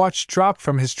 this watch dropped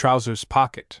from his trousers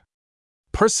pocket.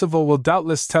 Percival will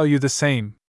doubtless tell you the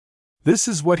same. This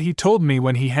is what he told me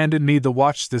when he handed me the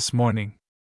watch this morning.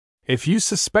 If you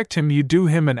suspect him, you do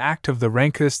him an act of the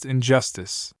rankest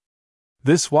injustice.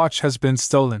 This watch has been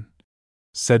stolen,"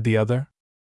 said the other.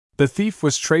 "The thief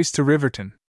was traced to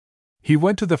Riverton. He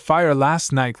went to the fire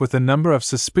last night with a number of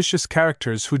suspicious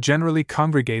characters who generally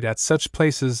congregate at such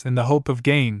places in the hope of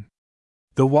gain.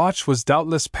 The watch was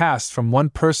doubtless passed from one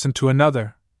person to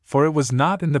another, for it was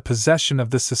not in the possession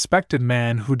of the suspected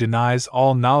man who denies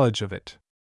all knowledge of it.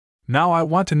 Now I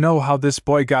want to know how this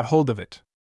boy got hold of it.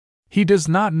 He does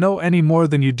not know any more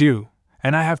than you do,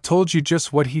 and I have told you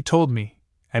just what he told me,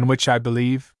 and which I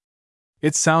believe.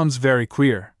 It sounds very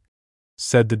queer,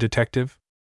 said the detective.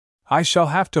 I shall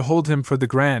have to hold him for the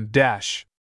grand dash.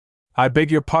 I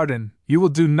beg your pardon, you will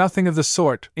do nothing of the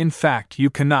sort, in fact, you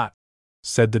cannot,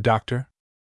 said the doctor.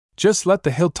 Just let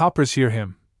the Hilltoppers hear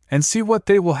him, and see what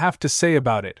they will have to say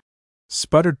about it,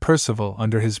 sputtered Percival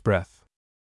under his breath.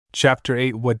 Chapter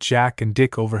 8. What Jack and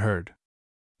Dick Overheard.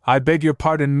 I beg your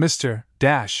pardon, Mr.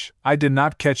 Dash, I did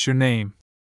not catch your name,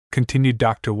 continued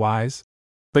Dr. Wise,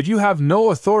 but you have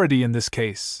no authority in this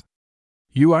case.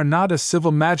 You are not a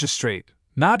civil magistrate,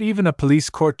 not even a police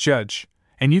court judge,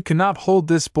 and you cannot hold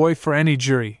this boy for any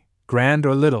jury, grand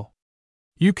or little.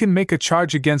 You can make a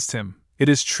charge against him, it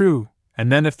is true,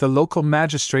 and then if the local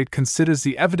magistrate considers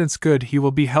the evidence good, he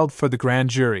will be held for the grand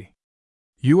jury.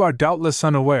 You are doubtless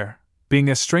unaware, being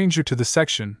a stranger to the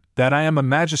section, that I am a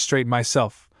magistrate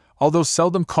myself, although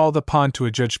seldom called upon to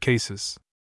adjudge cases.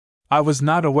 I was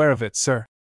not aware of it, sir,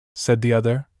 said the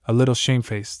other, a little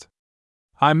shamefaced.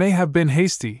 I may have been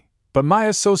hasty, but my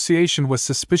association with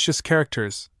suspicious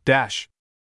characters,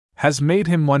 has made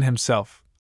him one himself,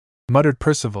 muttered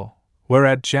Percival,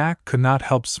 whereat Jack could not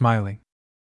help smiling.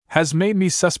 Has made me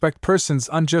suspect persons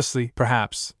unjustly,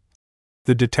 perhaps,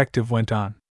 the detective went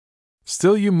on.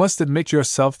 Still you must admit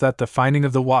yourself that the finding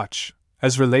of the watch,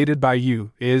 as related by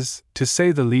you, is, to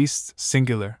say the least,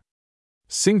 singular.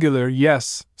 Singular,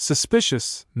 yes,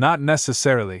 suspicious, not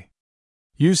necessarily.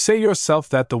 You say yourself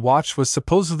that the watch was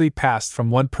supposedly passed from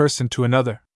one person to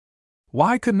another.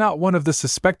 Why could not one of the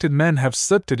suspected men have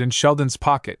slipped it in Sheldon's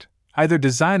pocket, either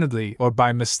designedly or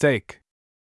by mistake?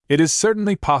 It is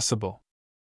certainly possible.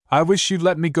 I wish you'd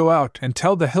let me go out and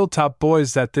tell the Hilltop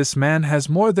boys that this man has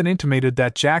more than intimated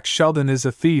that Jack Sheldon is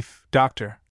a thief,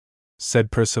 Doctor,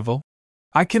 said Percival.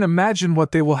 I can imagine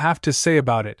what they will have to say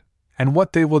about it, and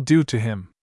what they will do to him.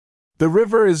 The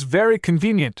river is very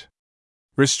convenient.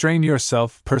 Restrain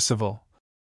yourself, Percival,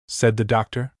 said the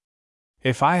doctor.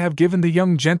 If I have given the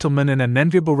young gentleman an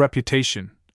unenviable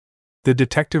reputation, the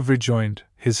detective rejoined,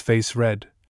 his face red,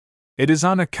 it is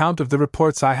on account of the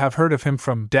reports I have heard of him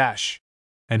from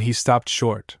and he stopped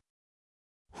short.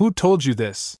 Who told you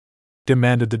this?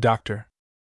 Demanded the doctor.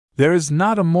 There is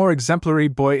not a more exemplary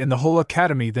boy in the whole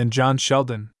academy than John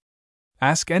Sheldon.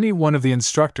 Ask any one of the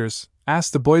instructors,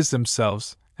 ask the boys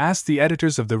themselves, ask the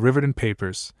editors of the Riverton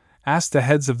papers, ask the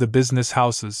heads of the business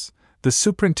houses, the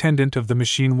superintendent of the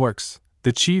machine works,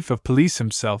 the chief of police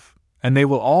himself, and they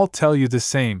will all tell you the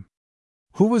same.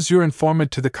 Who was your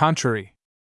informant to the contrary?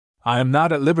 I am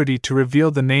not at liberty to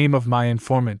reveal the name of my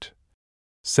informant,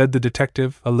 said the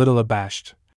detective, a little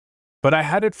abashed. But I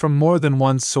had it from more than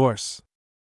one source.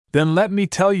 Then let me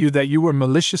tell you that you were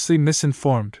maliciously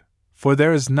misinformed, for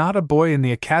there is not a boy in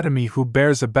the academy who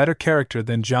bears a better character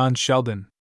than John Sheldon.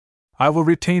 I will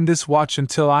retain this watch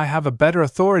until I have a better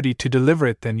authority to deliver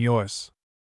it than yours.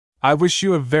 I wish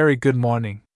you a very good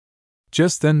morning.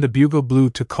 Just then the bugle blew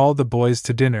to call the boys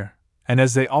to dinner, and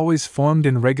as they always formed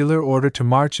in regular order to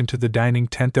march into the dining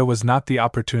tent, there was not the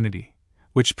opportunity,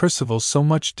 which Percival so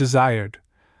much desired,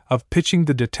 of pitching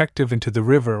the detective into the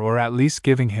river or at least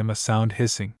giving him a sound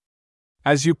hissing.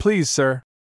 As you please, sir,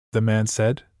 the man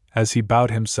said, as he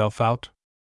bowed himself out.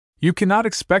 You cannot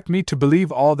expect me to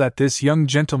believe all that this young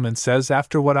gentleman says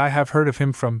after what I have heard of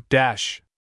him from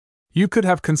You could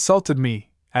have consulted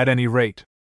me, at any rate,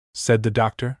 said the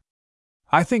doctor.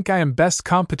 I think I am best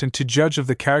competent to judge of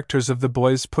the characters of the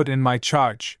boys put in my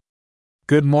charge.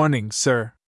 Good morning,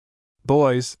 sir.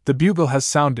 Boys, the bugle has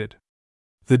sounded.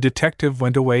 The detective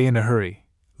went away in a hurry,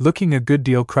 looking a good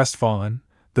deal crestfallen,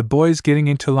 the boys getting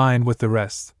into line with the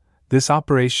rest, this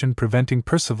operation preventing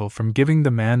Percival from giving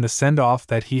the man the send-off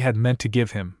that he had meant to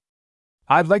give him.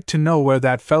 I'd like to know where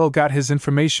that fellow got his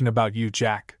information about you,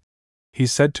 Jack, he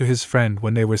said to his friend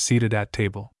when they were seated at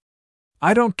table.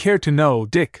 I don't care to know,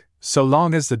 Dick, so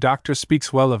long as the doctor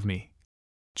speaks well of me,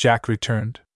 Jack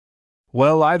returned.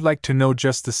 Well, I'd like to know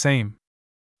just the same.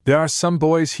 There are some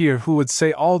boys here who would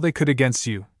say all they could against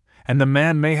you, and the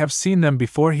man may have seen them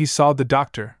before he saw the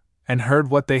doctor, and heard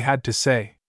what they had to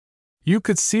say. You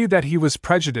could see that he was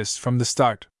prejudiced from the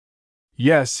start.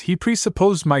 Yes, he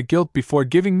presupposed my guilt before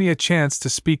giving me a chance to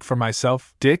speak for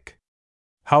myself, Dick.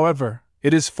 However,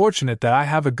 it is fortunate that I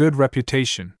have a good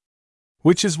reputation,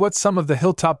 which is what some of the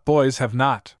Hilltop boys have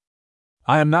not.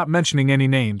 I am not mentioning any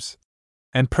names,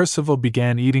 and Percival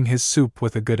began eating his soup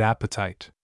with a good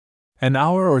appetite. An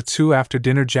hour or two after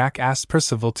dinner, Jack asked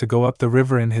Percival to go up the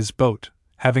river in his boat,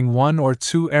 having 1 or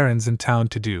 2 errands in town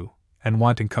to do, and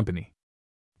wanting company.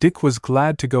 Dick was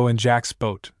glad to go in Jack's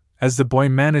boat, as the boy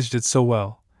managed it so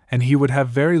well, and he would have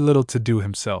very little to do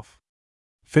himself.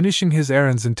 Finishing his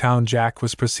errands in town, Jack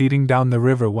was proceeding down the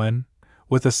river when,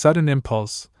 with a sudden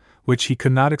impulse, which he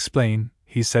could not explain,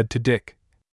 he said to Dick,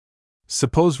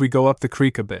 "Suppose we go up the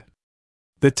creek a bit.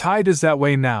 The tide is that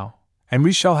way now, and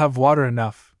we shall have water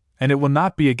enough, and it will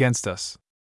not be against us."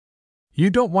 "You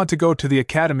don't want to go to the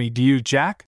academy, do you,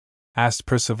 Jack?" asked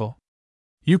Percival.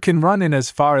 "You can run in as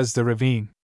far as the ravine.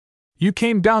 You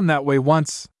came down that way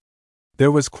once."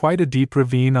 There was quite a deep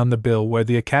ravine on the bill where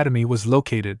the academy was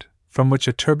located, from which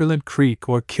a turbulent creek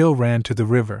or kill ran to the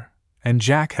river, and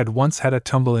Jack had once had a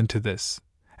tumble into this,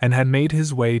 and had made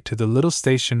his way to the little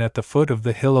station at the foot of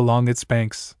the hill along its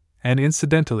banks, and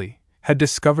incidentally had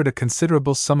discovered a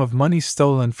considerable sum of money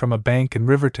stolen from a bank in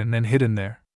Riverton and hidden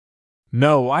there.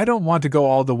 "No, I don't want to go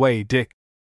all the way, Dick,"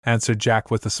 answered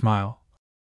Jack with a smile.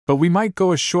 "But we might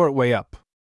go a short way up."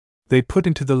 They put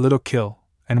into the little kill,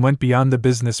 and went beyond the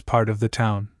business part of the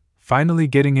town, finally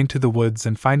getting into the woods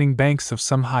and finding banks of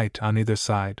some height on either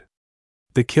side.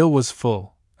 The kill was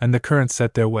full, and the current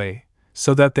set their way,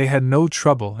 so that they had no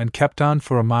trouble and kept on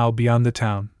for a mile beyond the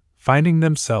town, finding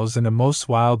themselves in a most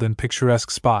wild and picturesque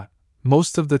spot,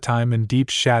 most of the time in deep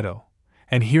shadow,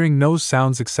 and hearing no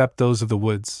sounds except those of the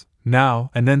woods, now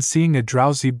and then seeing a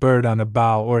drowsy bird on a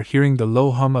bough or hearing the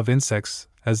low hum of insects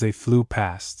as they flew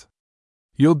past.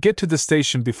 "You'll get to the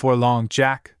station before long,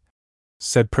 Jack,"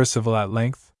 said Percival at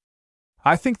length.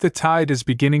 "I think the tide is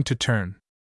beginning to turn.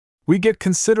 We get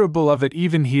considerable of it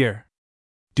even here.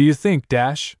 Do you think,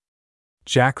 Dash?"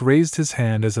 Jack raised his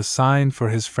hand as a sign for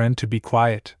his friend to be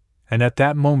quiet, and at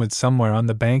that moment somewhere on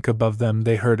the bank above them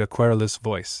they heard a querulous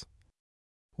voice.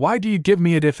 "Why do you give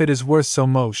me it if it is worth so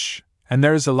moche, and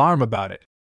there is alarm about it?"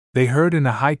 they heard in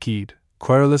a high-keyed,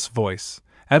 querulous voice,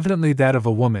 evidently that of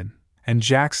a woman, and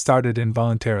Jack started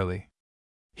involuntarily.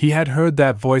 He had heard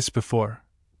that voice before,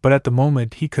 but at the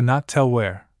moment he could not tell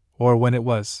where, or when it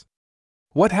was.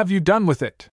 "What have you done with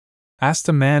it?" asked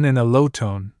a man in a low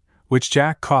tone, which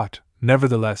Jack caught,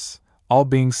 nevertheless, all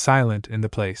being silent in the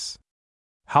place.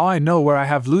 "How I know where I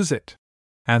have lose it,"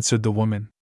 answered the woman.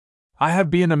 "I have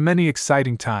been a many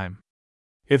exciting time.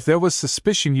 If there was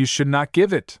suspicion you should not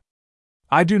give it.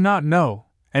 I do not know,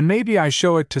 and maybe I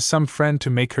show it to some friend to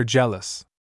make her jealous."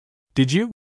 "Did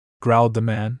you?" growled the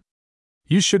man.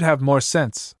 "You should have more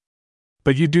sense.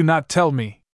 But you do not tell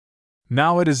me.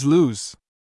 Now it is lose.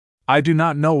 I do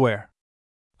not know where.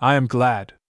 I am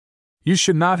glad. You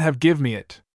should not have give me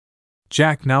it."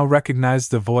 Jack now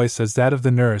recognized the voice as that of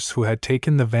the nurse who had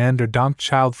taken the Vanderdonk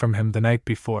child from him the night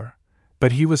before,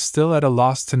 but he was still at a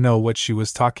loss to know what she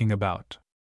was talking about.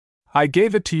 "I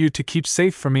gave it to you to keep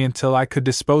safe for me until I could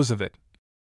dispose of it,"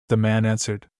 the man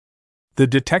answered. "The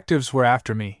detectives were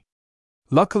after me.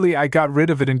 Luckily I got rid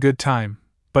of it in good time,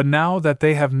 but now that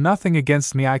they have nothing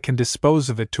against me I can dispose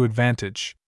of it to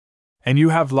advantage." "And you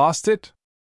have lost it?"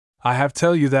 "I have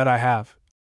tell you that I have,"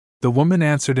 the woman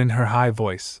answered in her high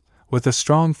voice, with a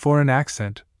strong foreign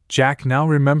accent, Jack now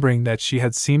remembering that she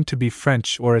had seemed to be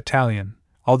French or Italian,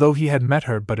 although he had met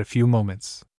her but a few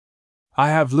moments. "I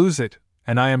have lose it,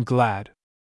 and I am glad.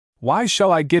 Why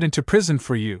shall I get into prison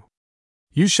for you?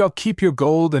 You shall keep your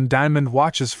gold and diamond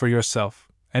watches for yourself,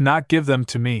 and not give them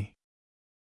to me."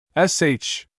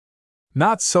 "Sh!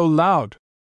 Not so loud,"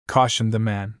 cautioned the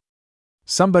man.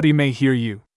 "Somebody may hear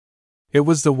you." It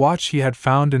was the watch he had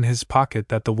found in his pocket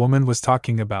that the woman was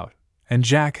talking about, and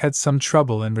Jack had some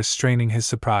trouble in restraining his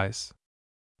surprise.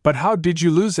 "But how did you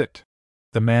lose it?"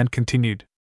 the man continued.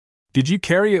 "Did you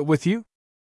carry it with you?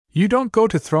 You don't go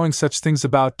to throwing such things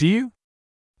about, do you?"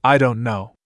 "I don't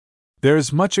know. There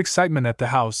is much excitement at the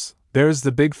house, there is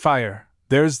the big fire,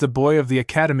 there is the boy of the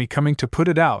academy coming to put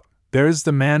it out, there is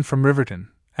the man from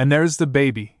Riverton, and there is the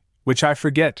baby, which I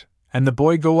forget, and the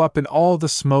boy go up in all the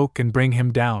smoke and bring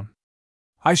him down.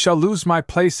 I shall lose my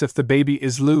place if the baby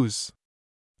is lose.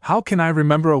 How can I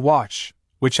remember a watch,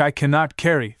 which I cannot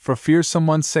carry for fear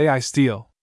someone say I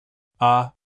steal?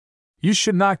 Ah! You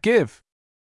should not give.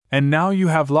 And now you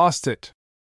have lost it,"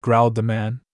 growled the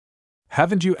man.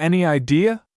 "Haven't you any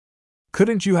idea?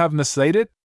 Couldn't you have mislaid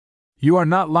it? You are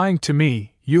not lying to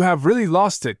me, you have really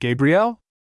lost it, Gabriel?"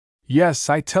 "Yes,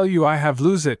 I tell you I have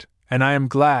lose it, and I am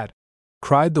glad,"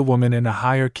 cried the woman in a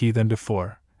higher key than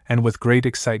before, and with great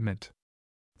excitement.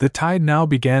 The tide now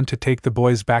began to take the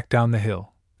boys back down the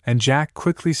hill, and Jack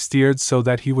quickly steered so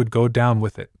that he would go down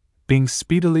with it, being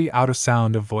speedily out of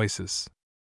sound of voices.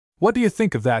 "What do you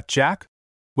think of that, Jack?"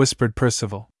 whispered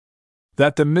Percival.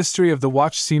 That the mystery of the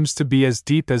watch seems to be as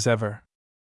deep as ever.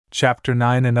 Chapter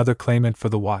 9. Another claimant for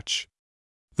the watch.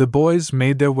 The boys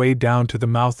made their way down to the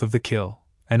mouth of the Kill,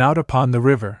 and out upon the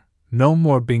river, no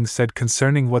more being said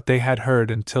concerning what they had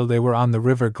heard until they were on the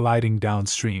river gliding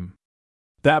downstream.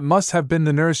 That must have been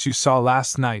the nurse you saw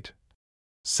last night,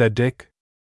 said Dick.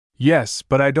 Yes,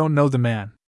 but I don't know the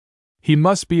man. He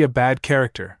must be a bad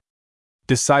character.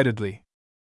 Decidedly.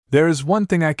 There is one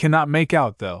thing I cannot make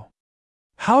out, though.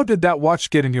 How did that watch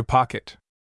get in your pocket?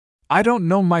 I don't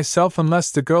know myself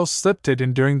unless the girl slipped it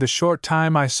in during the short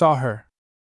time I saw her.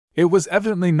 It was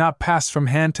evidently not passed from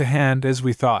hand to hand as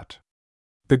we thought.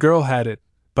 The girl had it,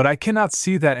 but I cannot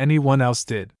see that anyone else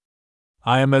did.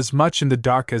 I am as much in the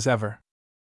dark as ever.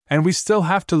 And we still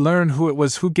have to learn who it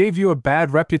was who gave you a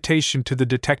bad reputation to the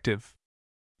detective.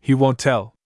 He won't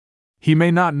tell. He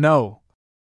may not know,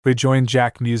 rejoined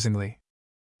Jack musingly.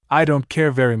 I don't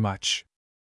care very much.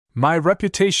 My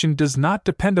reputation does not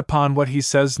depend upon what he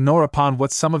says nor upon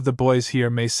what some of the boys here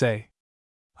may say.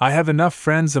 I have enough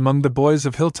friends among the boys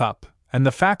of Hilltop and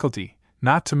the faculty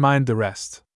not to mind the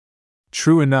rest.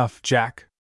 True enough, Jack.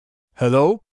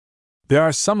 Hello? There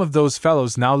are some of those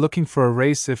fellows now looking for a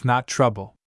race if not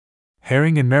trouble.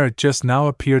 Herring and Merritt just now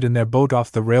appeared in their boat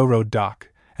off the railroad dock,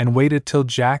 and waited till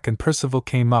Jack and Percival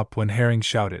came up when Herring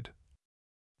shouted,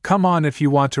 Come on if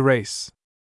you want to race.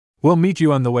 We'll meet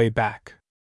you on the way back.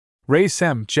 Race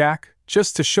 'em, Jack,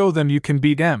 just to show them you can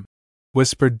beat 'em,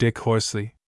 whispered Dick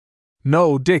hoarsely.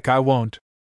 No, Dick, I won't,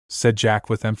 said Jack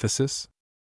with emphasis.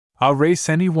 I'll race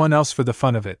anyone else for the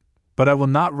fun of it, but I will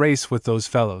not race with those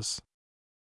fellows.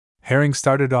 Herring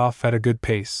started off at a good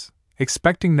pace,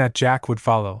 expecting that Jack would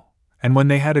follow, and when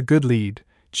they had a good lead,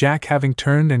 Jack having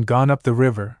turned and gone up the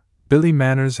river, Billy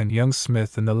Manners and young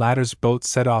Smith in the latter's boat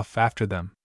set off after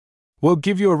them. We'll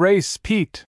give you a race,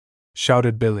 Pete,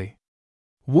 shouted Billy.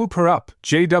 Whoop her up,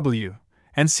 J.W.,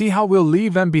 and see how we'll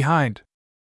leave 'em behind.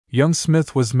 Young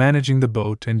Smith was managing the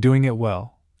boat and doing it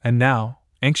well, and now,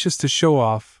 anxious to show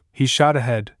off, he shot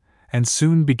ahead, and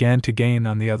soon began to gain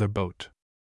on the other boat.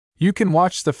 You can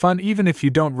watch the fun even if you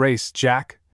don't race,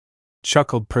 Jack,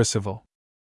 chuckled Percival.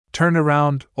 Turn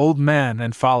around, old man,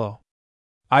 and follow.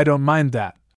 I don't mind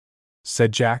that,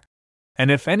 said Jack.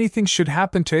 And if anything should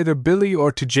happen to either Billy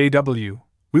or to J.W.,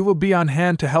 we will be on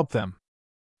hand to help them.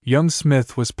 Young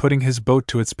Smith was putting his boat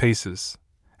to its paces,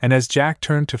 and as Jack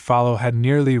turned to follow had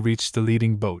nearly reached the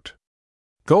leading boat.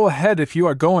 Go ahead if you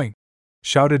are going,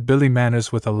 shouted Billy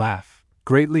Manners with a laugh,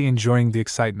 greatly enjoying the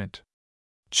excitement.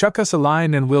 Chuck us a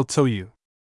line and we'll tow you.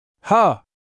 Ha!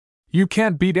 You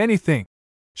can't beat anything,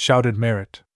 shouted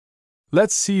Merritt.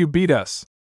 Let's see you beat us,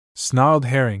 snarled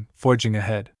Herring, forging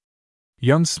ahead.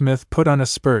 Young Smith put on a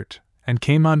spurt, and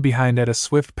came on behind at a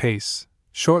swift pace,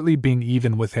 shortly being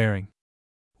even with Herring.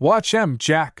 Watch 'em,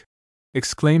 Jack,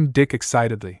 exclaimed Dick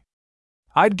excitedly.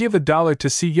 I'd give $1 to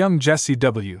see young Jesse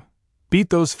W. beat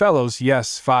those fellows,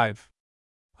 yes, 5.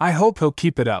 I hope he'll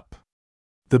keep it up.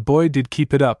 The boy did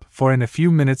keep it up, for in a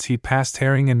few minutes he passed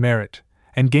Herring and Merritt,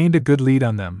 and gained a good lead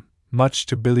on them, much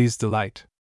to Billy's delight.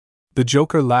 The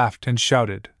joker laughed and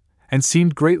shouted, and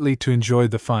seemed greatly to enjoy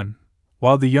the fun,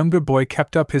 while the younger boy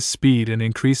kept up his speed and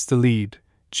increased the lead,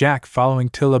 Jack following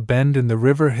till a bend in the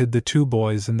river hid the two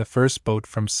boys in the first boat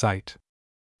from sight.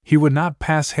 He would not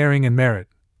pass Herring and Merritt,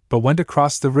 but went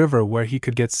across the river where he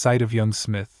could get sight of young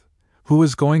Smith, who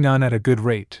was going on at a good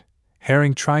rate,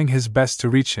 Herring trying his best to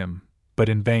reach him, but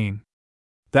in vain.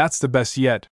 That's the best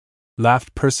yet,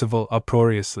 laughed Percival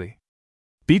uproariously.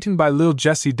 Beaten by little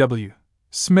Jesse W.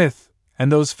 Smith,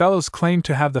 and those fellows claim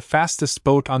to have the fastest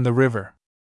boat on the river.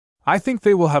 I think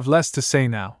they will have less to say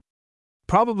now.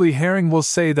 Probably Herring will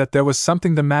say that there was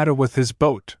something the matter with his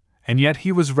boat, and yet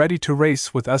he was ready to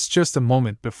race with us just a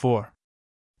moment before.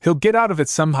 He'll get out of it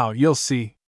somehow, you'll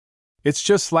see. It's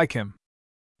just like him.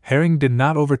 Herring did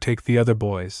not overtake the other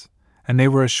boys, and they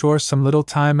were ashore some little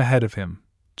time ahead of him,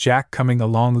 Jack coming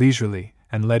along leisurely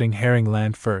and letting Herring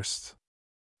land first.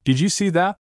 Did you see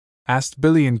that? Asked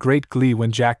Billy in great glee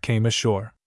when Jack came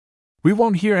ashore. We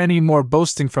won't hear any more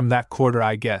boasting from that quarter,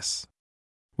 I guess.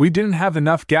 We didn't have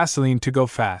enough gasoline to go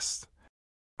fast,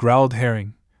 growled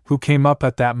Herring, who came up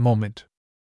at that moment.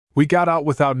 We got out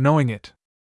without knowing it.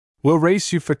 We'll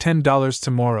race you for $10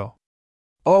 tomorrow.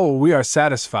 Oh, we are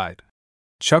satisfied,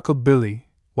 chuckled Billy,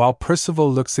 while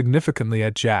Percival looked significantly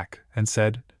at Jack and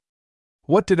said,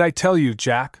 What did I tell you,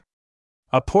 Jack?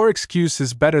 A poor excuse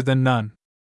is better than none.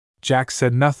 Jack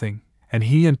said nothing, and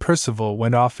he and Percival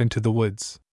went off into the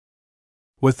woods.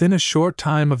 Within a short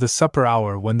time of the supper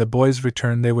hour, when the boys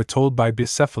returned, they were told by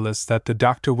Bucephalus that the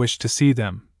doctor wished to see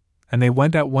them, and they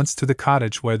went at once to the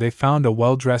cottage, where they found a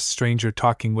well-dressed stranger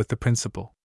talking with the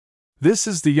principal. "This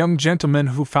is the young gentleman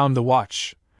who found the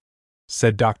watch,"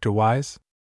 said Dr. Wise.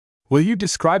 "Will you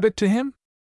describe it to him?"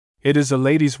 "It is a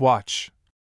lady's watch,"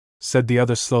 said the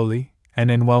other slowly,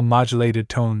 and in well-modulated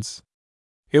tones.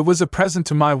 "It was a present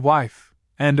to my wife,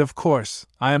 and of course,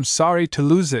 I am sorry to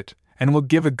lose it, and will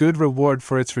give a good reward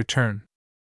for its return.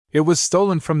 It was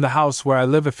stolen from the house where I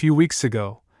live a few weeks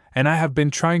ago, and I have been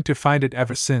trying to find it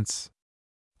ever since.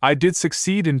 I did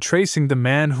succeed in tracing the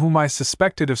man whom I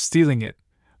suspected of stealing it,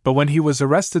 but when he was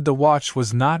arrested the watch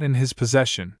was not in his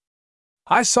possession.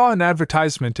 I saw an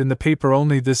advertisement in the paper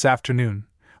only this afternoon,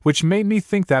 which made me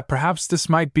think that perhaps this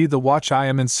might be the watch I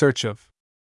am in search of."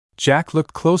 Jack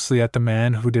looked closely at the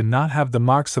man, who did not have the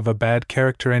marks of a bad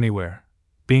character anywhere,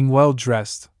 being well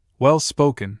dressed, well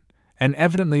spoken, and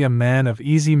evidently a man of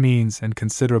easy means and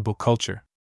considerable culture.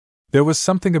 There was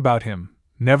something about him,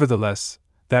 nevertheless,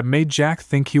 that made Jack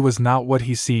think he was not what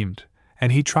he seemed,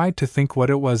 and he tried to think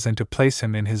what it was and to place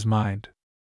him in his mind.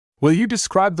 "Will you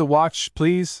describe the watch,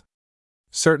 please?"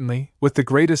 "Certainly, with the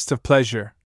greatest of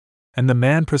pleasure." And the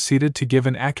man proceeded to give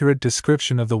an accurate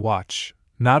description of the watch,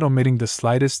 not omitting the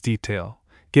slightest detail,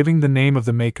 giving the name of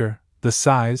the maker, the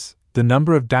size, the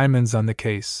number of diamonds on the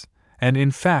case, and,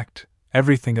 in fact,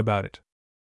 everything about it.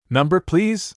 "Number,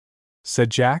 please?"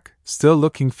 said Jack, still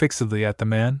looking fixedly at the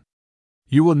man.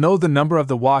 "You will know the number of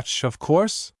the watch, of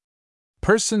course?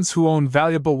 Persons who own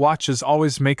valuable watches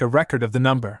always make a record of the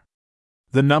number."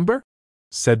 "The number?"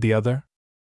 said the other.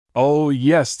 "Oh,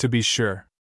 yes, to be sure.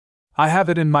 I have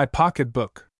it in my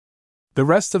pocket-book. The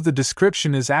rest of the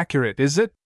description is accurate, is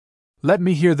it?" "Let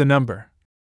me hear the number,"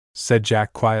 said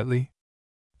Jack quietly.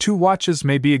 "Two watches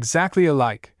may be exactly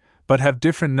alike, but have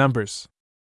different numbers.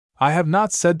 I have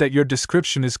not said that your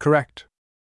description is correct."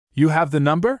 "You have the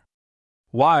number?"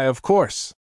 "Why, of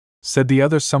course," said the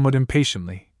other somewhat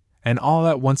impatiently, and all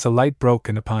at once a light broke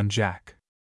in upon Jack.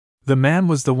 The man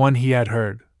was the one he had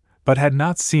heard, but had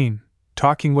not seen,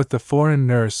 talking with the foreign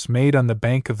nurse maid on the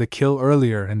bank of the Kill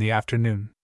earlier in the afternoon.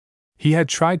 He had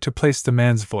tried to place the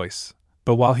man's voice,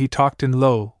 but while he talked in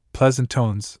low, pleasant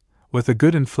tones, with a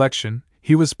good inflection,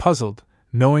 he was puzzled,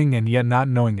 knowing and yet not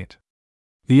knowing it.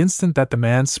 The instant that the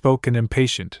man spoke in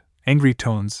impatient, angry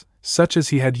tones, such as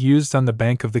he had used on the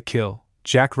bank of the Kill,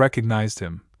 Jack recognized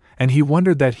him, and he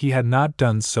wondered that he had not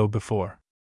done so before.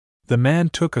 The man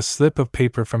took a slip of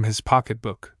paper from his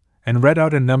pocketbook, and read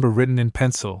out a number written in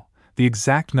pencil, the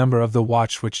exact number of the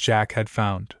watch which Jack had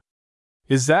found.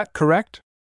 "Is that correct?"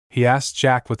 he asked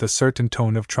Jack with a certain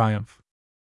tone of triumph.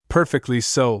 "Perfectly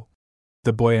so,"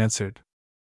 the boy answered.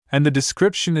 "And the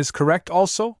description is correct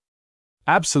also?"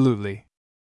 "Absolutely."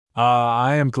 "Ah,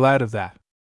 I am glad of that.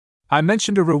 I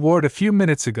mentioned a reward a few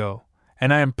minutes ago,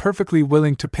 and I am perfectly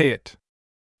willing to pay it.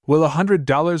 Will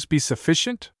 $100 be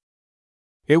sufficient?"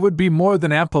 "It would be more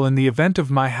than ample in the event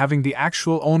of my having the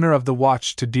actual owner of the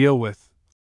watch to deal with,"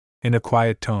 in a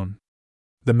quiet tone.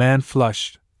 The man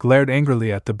flushed, glared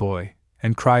angrily at the boy,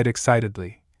 and cried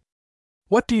excitedly,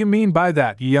 "What do you mean by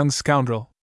that, you young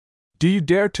scoundrel? Do you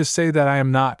dare to say that I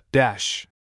am not, dash?"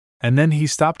 And then he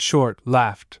stopped short,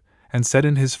 laughed, and said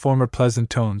in his former pleasant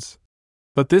tones,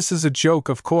 "But this is a joke,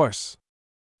 of course."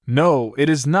 "No, it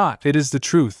is not, it is the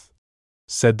truth,"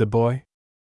 said the boy.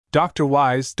 "Dr.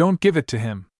 Wise, don't give it to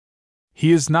him.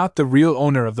 He is not the real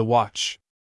owner of the watch.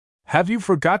 Have you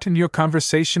forgotten your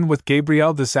conversation with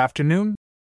Gabriel this afternoon?"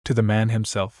 to the man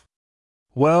himself.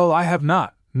 "Well, I have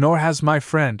not, nor has my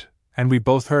friend, and we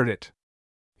both heard it.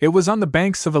 It was on the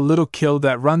banks of a little kill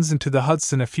that runs into the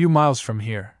Hudson a few miles from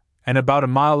here, and about a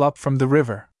mile up from the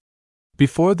river."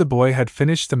 Before the boy had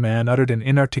finished, the man uttered an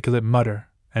inarticulate mutter,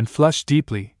 and flushed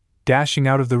deeply, dashing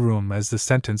out of the room as the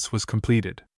sentence was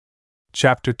completed.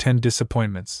 Chapter 10: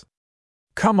 Disappointments.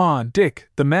 "Come on, Dick,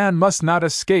 the man must not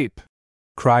escape!"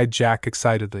 cried Jack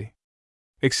excitedly.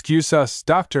 "Excuse us,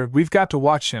 Doctor, we've got to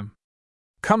watch him."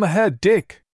 "Come ahead,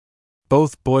 Dick!"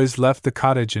 Both boys left the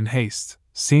cottage in haste,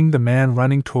 seeing the man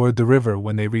running toward the river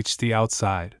when they reached the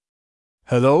outside.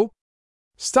 "Hello!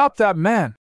 Stop that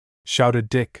man!" shouted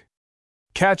Dick.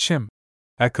 "Catch him!"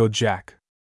 echoed Jack.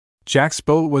 Jack's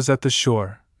boat was at the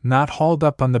shore, not hauled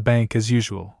up on the bank as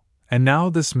usual, and now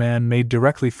this man made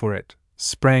directly for it,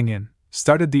 sprang in,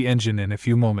 started the engine in a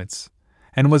few moments,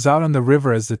 and was out on the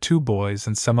river as the two boys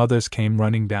and some others came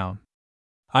running down.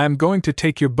 "I am going to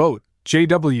take your boat,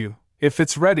 J.W., if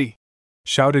it's ready,"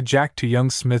 shouted Jack to young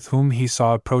Smith, whom he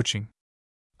saw approaching.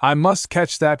 "I must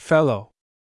catch that fellow."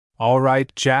 "All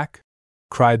right, Jack,"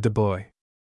 cried the boy.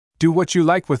 "Do what you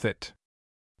like with it."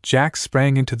 Jack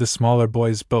sprang into the smaller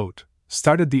boy's boat,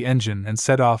 started the engine, and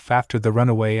set off after the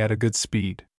runaway at a good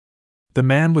speed. The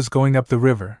man was going up the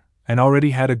river, and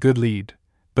already had a good lead,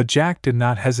 but Jack did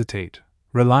not hesitate,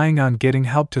 relying on getting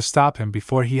help to stop him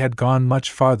before he had gone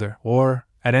much farther, or,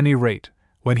 at any rate,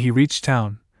 when he reached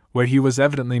town, where he was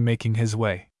evidently making his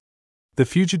way. The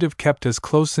fugitive kept as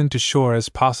close in to shore as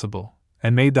possible,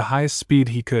 and made the highest speed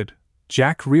he could.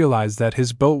 Jack realized that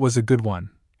his boat was a good one,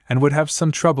 and would have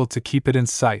some trouble to keep it in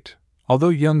sight, although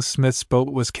young Smith's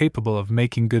boat was capable of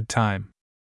making good time.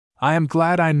 "I am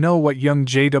glad I know what young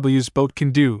J.W.'s boat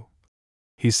can do,"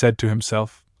 he said to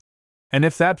himself. "And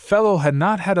if that fellow had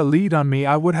not had a lead on me,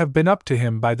 I would have been up to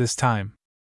him by this time.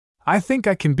 I think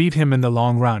I can beat him in the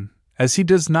long run, as he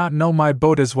does not know my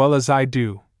boat as well as I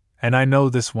do, and I know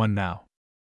this one now."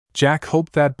 Jack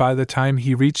hoped that by the time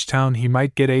he reached town he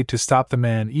might get aid to stop the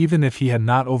man even if he had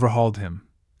not overhauled him,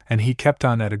 and he kept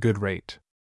on at a good rate.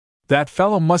 "That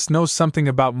fellow must know something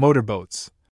about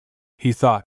motorboats," he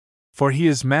thought, "for he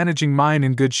is managing mine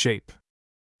in good shape.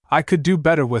 I could do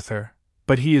better with her,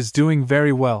 but he is doing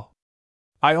very well.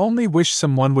 I only wish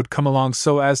someone would come along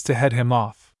so as to head him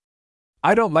off.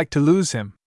 I don't like to lose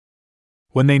him."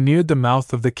 When they neared the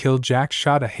mouth of the Kill, Jack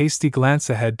shot a hasty glance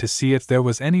ahead to see if there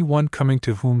was any one coming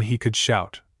to whom he could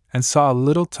shout, and saw a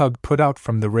little tug put out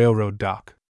from the railroad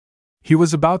dock. He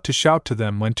was about to shout to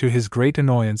them when, to his great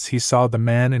annoyance, he saw the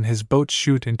man in his boat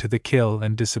shoot into the Kill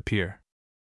and disappear.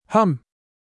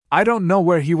 I don't know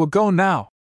where he will go now,"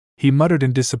 he muttered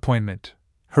in disappointment,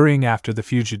 hurrying after the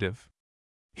fugitive.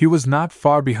 He was not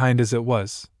far behind as it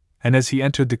was, and as he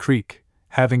entered the creek,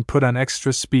 having put on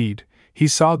extra speed, he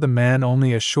saw the man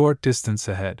only a short distance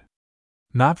ahead.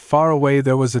 Not far away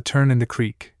there was a turn in the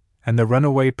creek, and the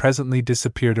runaway presently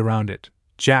disappeared around it,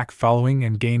 Jack following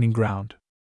and gaining ground.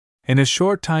 In a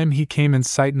short time he came in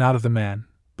sight not of the man,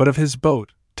 but of his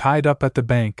boat, tied up at the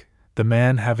bank, the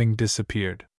man having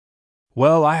disappeared.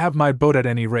 "Well, I have my boat at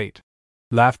any rate,"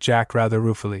 laughed Jack rather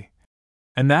ruefully.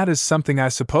 "And that is something, I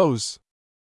suppose.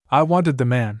 I wanted the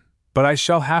man, but I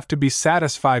shall have to be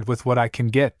satisfied with what I can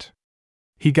get."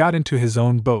 He got into his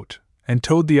own boat, and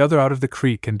towed the other out of the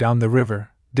creek and down the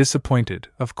river, disappointed,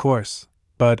 of course,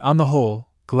 but, on the whole,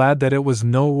 glad that it was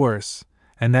no worse,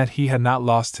 and that he had not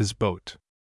lost his boat.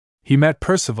 He met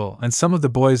Percival and some of the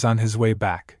boys on his way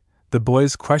back, the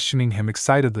boys questioning him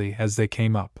excitedly as they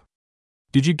came up.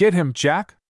 "Did you get him,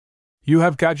 Jack? You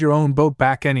have got your own boat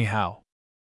back anyhow.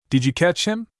 Did you catch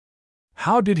him?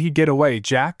 How did he get away,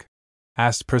 Jack?"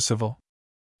 asked Percival.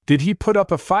 "Did he put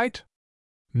up a fight?"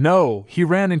 "No, he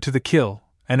ran into the Kill,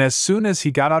 and as soon as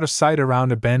he got out of sight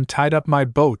around a bend tied up my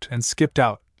boat and skipped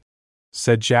out,"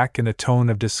 said Jack in a tone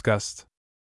of disgust.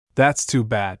 "That's too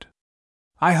bad.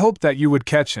 I hoped that you would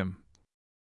catch him.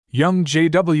 Young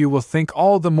J.W. will think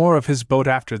all the more of his boat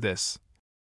after this,"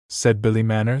 said Billy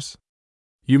Manners.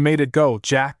 "You made it go,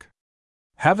 Jack.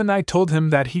 Haven't I told him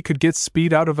that he could get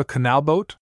speed out of a canal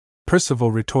boat?"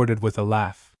 Percival retorted with a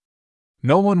laugh.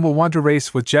 "No one will want to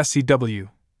race with Jesse W.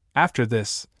 after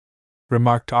this,"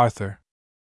 remarked Arthur.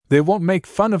 "They won't make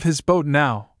fun of his boat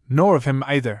now, nor of him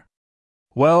either."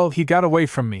 "Well, he got away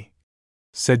from me,"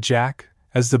 said Jack,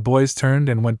 as the boys turned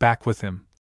and went back with him.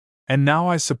 "And now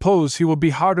I suppose he will be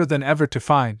harder than ever to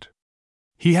find.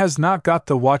 He has not got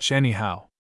the watch anyhow."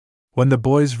 When the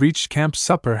boys reached camp,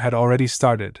 supper had already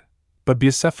started, but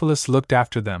Bucephalus looked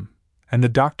after them, and the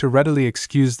doctor readily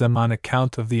excused them on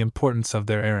account of the importance of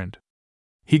their errand.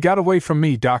 "He got away from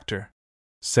me, doctor,"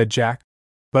 said Jack,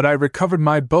 "but I recovered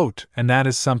my boat, and that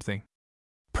is something.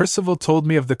 Percival told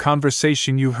me of the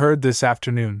conversation you heard this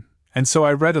afternoon, and so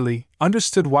I readily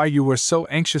understood why you were so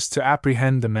anxious to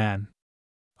apprehend the man.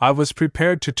 I was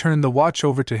prepared to turn the watch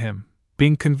over to him,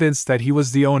 being convinced that he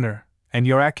was the owner, and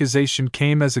your accusation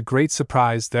came as a great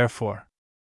surprise, therefore."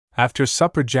 After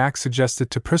supper, Jack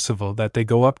suggested to Percival that they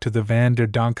go up to the Van der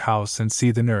Donk house and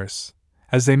see the nurse,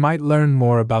 as they might learn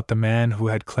more about the man who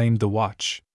had claimed the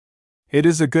watch. "It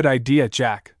is a good idea,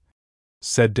 Jack,"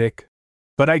 said Dick,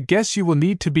 "but I guess you will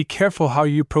need to be careful how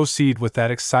you proceed with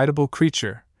that excitable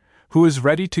creature, who is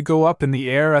ready to go up in the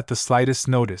air at the slightest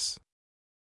notice."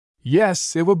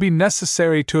 "Yes, it will be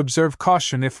necessary to observe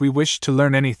caution if we wish to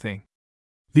learn anything.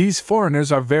 These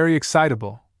foreigners are very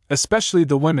excitable, especially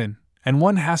the women, and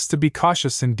one has to be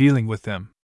cautious in dealing with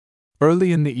them."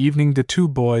 Early in the evening the two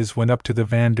boys went up to the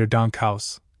Van der Donk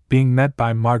house, being met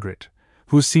by Margaret,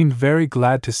 who seemed very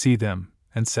glad to see them,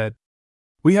 and said,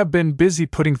 "We have been busy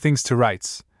putting things to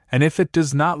rights, and if it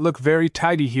does not look very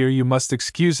tidy here you must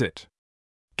excuse it.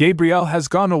 Gabriel has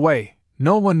gone away,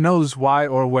 no one knows why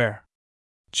or where."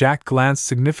 Jack glanced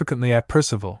significantly at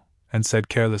Percival, and said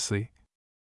carelessly,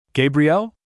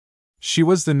 "Gabriel? She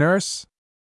was the nurse?"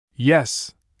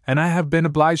 "Yes, and I have been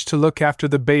obliged to look after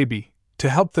the baby, to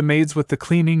help the maids with the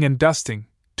cleaning and dusting,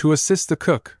 to assist the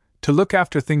cook, to look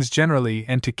after things generally,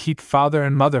 and to keep father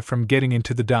and mother from getting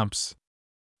into the dumps."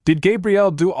 Did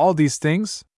Gabrielle do all these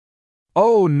things?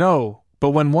 Oh, no, but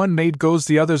when one maid goes,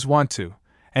 the others want to,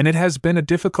 and it has been a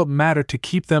difficult matter to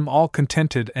keep them all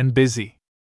contented and busy.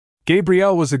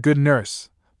 Gabrielle was a good nurse,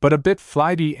 but a bit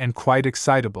flighty and quite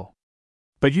excitable.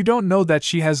 But you don't know that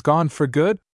she has gone for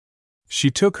good? She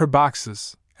took her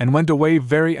boxes and went away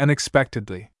very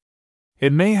unexpectedly.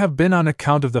 It may have been on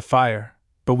account of the fire,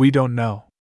 but we don't know.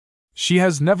 She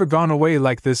has never gone away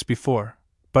like this before,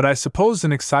 but I suppose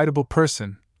an excitable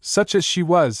person, such as she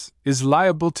was, is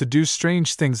liable to do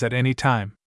strange things at any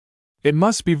time. It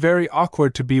must be very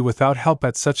awkward to be without help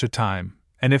at such a time,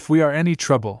 and if we are any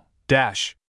trouble,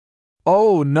 dash.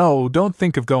 Oh, no, don't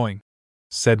think of going,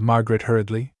 said Margaret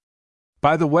hurriedly.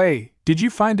 By the way, did you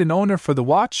find an owner for the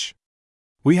watch?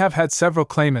 We have had several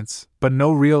claimants, but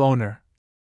no real owner,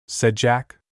 said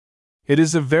Jack. It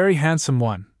is a very handsome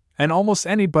one, and almost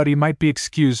anybody might be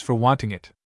excused for wanting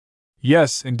it.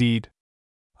 Yes, indeed.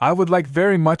 I would like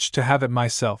very much to have it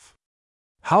myself.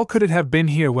 How could it have been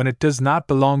here when it does not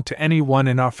belong to any one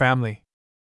in our family?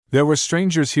 There were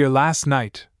strangers here last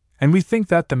night, and we think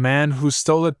that the man who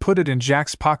stole it put it in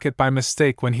Jack's pocket by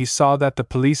mistake when he saw that the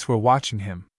police were watching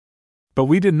him. But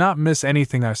we did not miss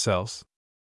anything ourselves.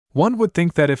 One would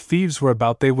think that if thieves were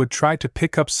about they would try to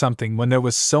pick up something when there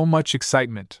was so much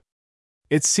excitement.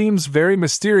 It seems very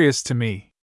mysterious to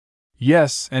me.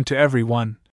 Yes, and to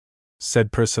everyone,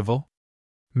 said Percival.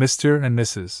 Mr. and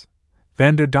Mrs.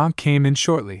 Vanderdonk came in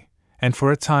shortly, and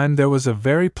for a time there was a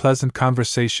very pleasant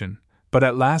conversation, but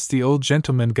at last the old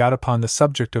gentleman got upon the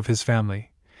subject of his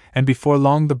family, and before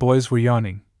long the boys were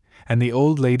yawning, and the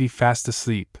old lady fast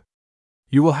asleep.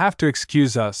 You will have to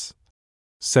excuse us,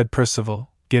 said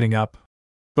Percival, getting up.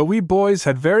 But we boys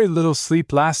had very little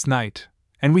sleep last night,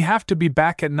 and we have to be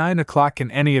back at 9 o'clock in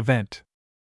any event.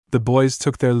 The boys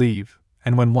took their leave,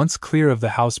 and when once clear of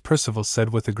the house, Percival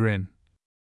said with a grin,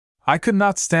 I could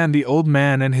not stand the old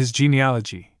man and his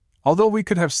genealogy, although we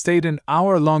could have stayed an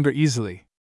hour longer easily.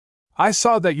 I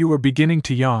saw that you were beginning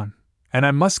to yawn, and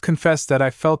I must confess that I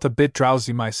felt a bit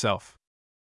drowsy myself.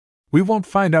 We won't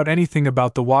find out anything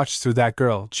about the watch through that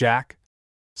girl, Jack,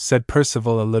 said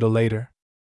Percival a little later.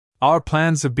 Our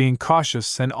plans of being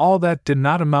cautious and all that did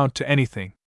not amount to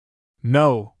anything.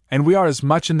 No, and we are as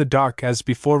much in the dark as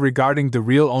before regarding the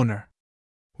real owner.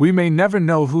 We may never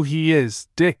know who he is,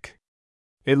 Dick.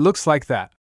 It looks like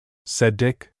that, said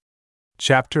Dick.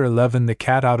 Chapter 11 The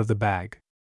Cat Out of the Bag.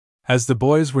 As the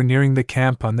boys were nearing the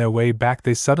camp on their way back,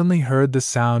 they suddenly heard the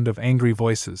sound of angry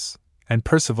voices, and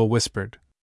Percival whispered,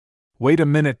 Wait a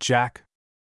minute, Jack.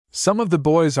 Some of the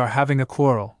boys are having a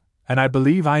quarrel, and I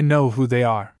believe I know who they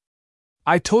are.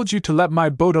 I told you to let my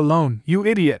boat alone, you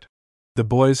idiot, the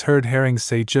boys heard Herring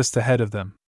say just ahead of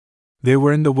them. They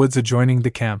were in the woods adjoining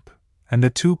the camp, and the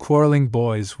two quarreling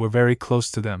boys were very close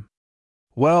to them.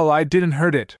 Well, I didn't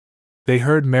hurt it, they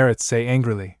heard Merritt say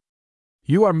angrily.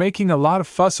 You are making a lot of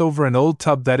fuss over an old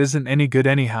tub that isn't any good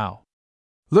anyhow.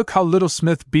 Look how little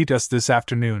Smith beat us this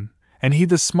afternoon, and he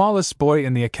the smallest boy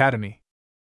in the academy.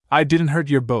 I didn't hurt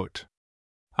your boat.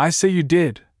 I say you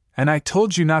did, and I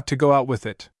told you not to go out with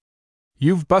it.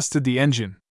 You've busted the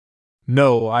engine.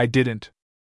 No, I didn't.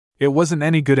 It wasn't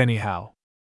any good anyhow.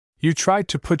 You tried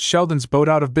to put Sheldon's boat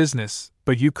out of business,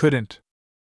 but you couldn't.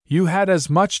 You had as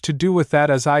much to do with that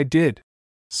as I did,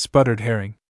 sputtered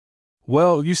Herring.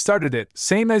 Well, you started it,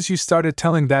 same as you started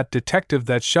telling that detective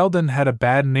that Sheldon had a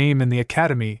bad name in the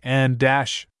academy and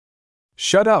dash.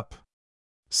 Shut up.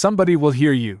 Somebody will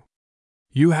hear you.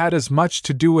 You had as much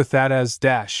to do with that as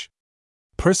dash.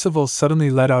 Percival suddenly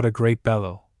let out a great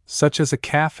bellow, such as a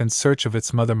calf in search of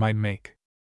its mother might make.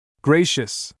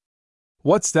 Gracious!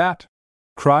 What's that?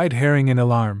 Cried Herring in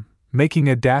alarm, making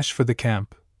a dash for the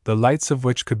camp, the lights of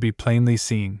which could be plainly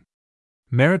seen.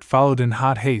 Merritt followed in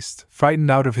hot haste,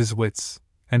 frightened out of his wits,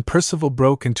 and Percival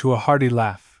broke into a hearty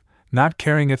laugh, not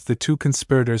caring if the two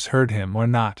conspirators heard him or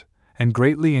not, and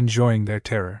greatly enjoying their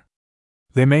terror.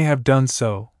 They may have done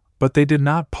so, but they did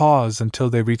not pause until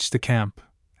they reached the camp,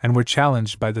 and were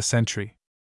challenged by the sentry.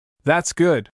 That's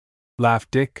good,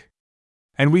 laughed Dick.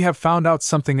 And we have found out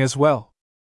something as well.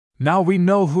 Now we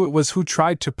know who it was who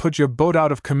tried to put your boat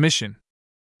out of commission.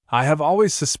 I have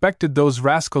always suspected those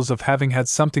rascals of having had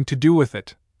something to do with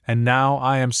it, and now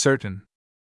I am certain.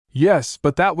 Yes,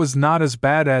 but that was not as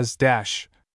bad as dash.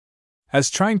 As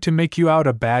trying to make you out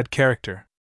a bad character.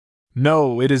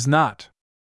 No, it is not.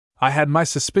 I had my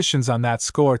suspicions on that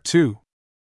score, too.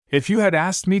 If you had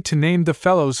asked me to name the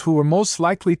fellows who were most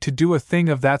likely to do a thing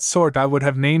of that sort, I would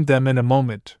have named them in a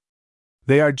moment.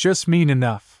 They are just mean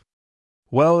enough.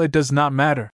 Well, it does not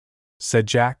matter, said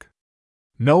Jack.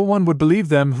 No one would believe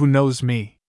them who knows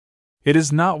me. It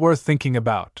is not worth thinking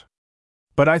about.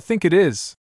 But I think it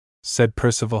is, said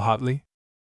Percival hotly.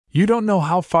 You don't know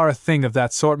how far a thing of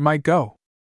that sort might go.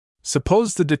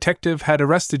 Suppose the detective had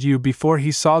arrested you before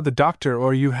he saw the doctor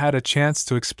or you had a chance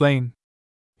to explain.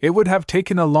 It would have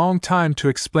taken a long time to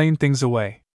explain things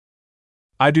away.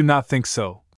 I do not think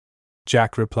so,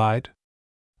 Jack replied.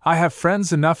 I have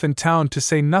friends enough in town to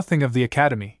say nothing of the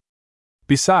academy.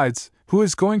 Besides, who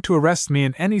is going to arrest me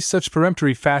in any such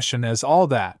peremptory fashion as all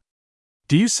that?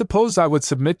 Do you suppose I would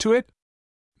submit to it?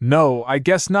 No, I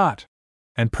guess not.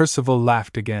 And Percival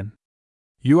laughed again.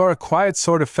 You are a quiet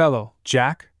sort of fellow,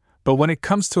 Jack, but when it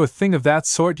comes to a thing of that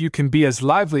sort you can be as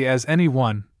lively as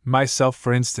anyone, myself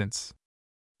for instance.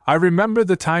 I remember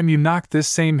the time you knocked this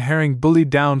same herring bully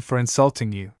down for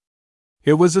insulting you.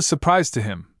 It was a surprise to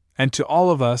him, and to all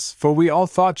of us, for we all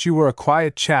thought you were a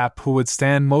quiet chap who would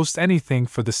stand most anything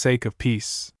for the sake of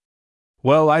peace.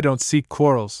 Well, I don't seek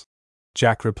quarrels,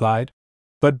 Jack replied,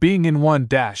 but being in one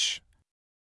dash.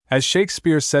 As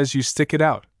Shakespeare says, you stick it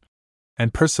out.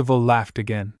 And Percival laughed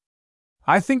again.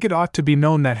 I think it ought to be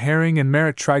known that Herring and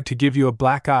Merritt tried to give you a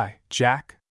black eye,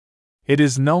 Jack. It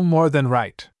is no more than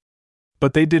right.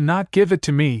 But they did not give it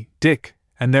to me, Dick,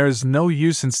 and there is no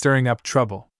use in stirring up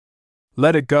trouble.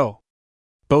 Let it go.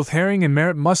 Both Herring and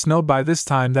Merritt must know by this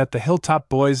time that the Hilltop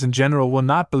boys in general will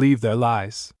not believe their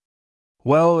lies.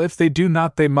 Well, if they do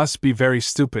not, they must be very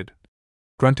stupid,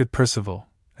 grunted Percival,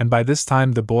 and by this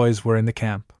time the boys were in the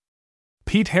camp.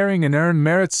 Pete Herring and Aaron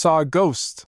Merritt saw a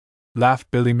ghost, laughed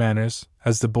Billy Manners,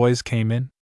 as the boys came in.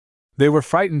 They were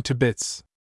frightened to bits.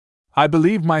 I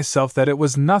believe myself that it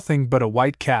was nothing but a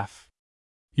white calf.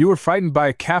 You were frightened by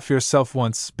a calf yourself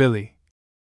once, Billy,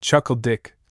 chuckled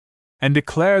Dick, and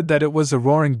declared that it was a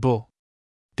roaring bull.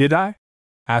 Did I?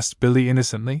 Asked Billy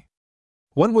innocently.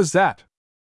 When was that?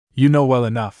 You know well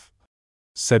enough,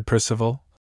 said Percival,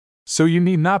 so you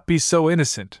need not be so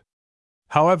innocent.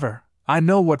 However, I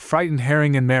know what frightened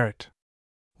Herring and Merritt.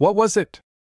 What was it?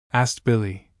 Asked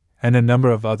Billy, and a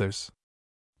number of others.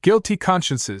 Guilty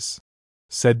consciences,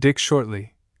 said Dick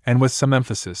shortly, and with some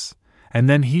emphasis, and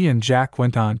then he and Jack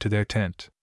went on to their tent.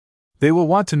 They will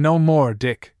want to know more,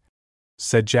 Dick,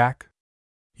 said Jack.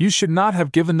 You should not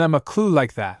have given them a clue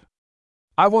like that.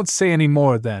 I won't say any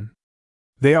more then.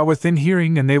 They are within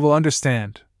hearing and they will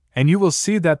understand, and you will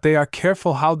see that they are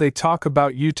careful how they talk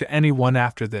about you to anyone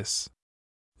after this.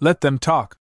 Let them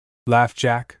talk, laughed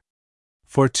Jack.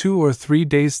 For 2 or 3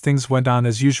 days things went on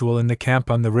as usual in the camp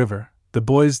on the river, the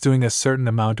boys doing a certain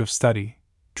amount of study,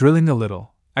 drilling a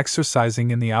little,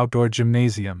 exercising in the outdoor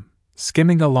gymnasium,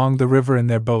 skimming along the river in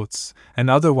their boats,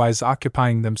 and otherwise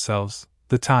occupying themselves,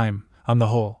 the time, on the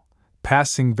whole,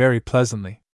 passing very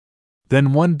pleasantly.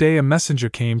 Then one day a messenger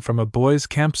came from a boys'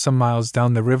 camp some miles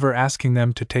down the river asking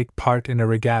them to take part in a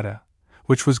regatta,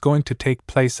 which was going to take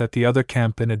place at the other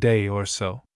camp in a day or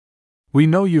so. We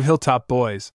know you Hilltop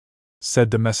boys,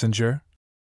 said the messenger,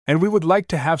 and we would like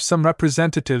to have some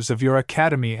representatives of your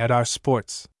academy at our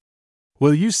sports.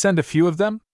 Will you send a few of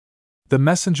them? The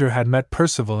messenger had met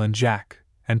Percival and Jack,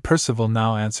 and Percival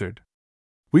now answered.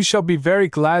 We shall be very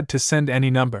glad to send any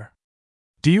number.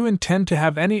 Do you intend to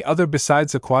have any other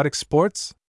besides aquatic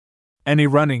sports? Any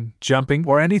running, jumping,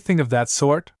 or anything of that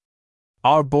sort?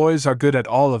 Our boys are good at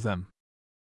all of them.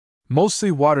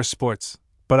 Mostly water sports,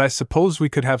 but I suppose we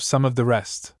could have some of the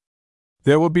rest.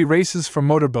 There will be races for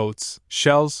motorboats,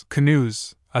 shells,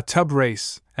 canoes, a tub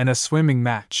race, and a swimming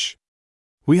match.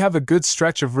 We have a good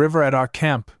stretch of river at our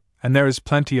camp, and there is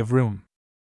plenty of room.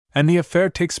 And the affair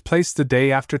takes place the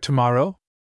day after tomorrow?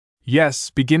 Yes,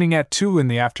 beginning at 2 in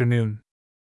the afternoon.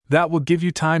 That will give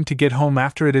you time to get home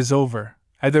after it is over,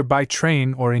 either by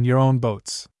train or in your own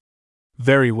boats.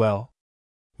 Very well.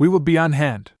 We will be on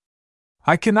hand.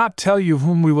 I cannot tell you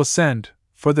whom we will send,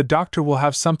 for the doctor will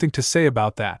have something to say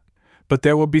about that, but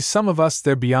there will be some of us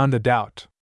there beyond a doubt.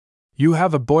 You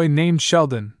have a boy named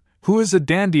Sheldon, who is a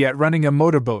dandy at running a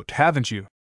motorboat, haven't you?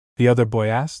 The other boy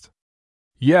asked.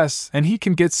 Yes, and he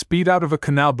can get speed out of a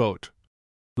canal boat,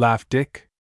 laughed Dick.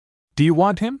 Do you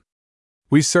want him?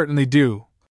 We certainly do,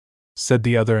 said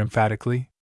the other emphatically.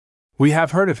 We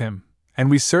have heard of him, and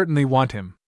we certainly want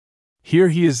him. Here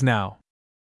he is now.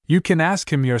 You can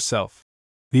ask him yourself.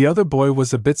 The other boy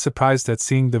was a bit surprised at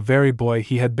seeing the very boy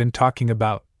he had been talking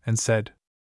about, and said,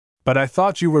 But I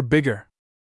thought you were bigger.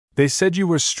 They said you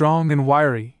were strong and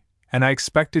wiry, and I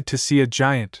expected to see a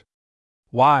giant.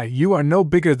 Why, you are no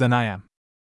bigger than I am.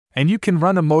 And you can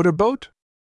run a motorboat?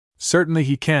 Certainly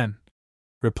he can,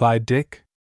 replied Dick.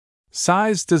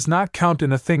 Size does not count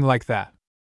in a thing like that.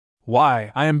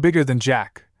 Why, I am bigger than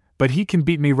Jack, but he can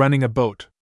beat me running a boat.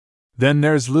 Then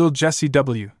there's little Jesse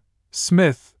W.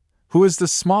 Smith, who is the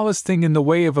smallest thing in the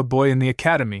way of a boy in the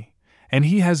academy, and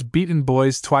he has beaten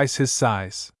boys twice his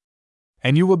size.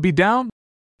 And you will be down?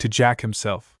 To Jack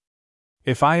himself.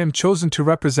 If I am chosen to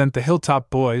represent the Hilltop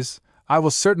boys, I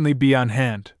will certainly be on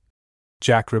hand,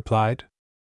 Jack replied.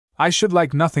 I should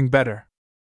like nothing better.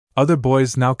 Other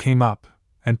boys now came up,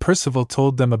 and Percival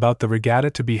told them about the regatta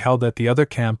to be held at the other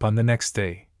camp on the next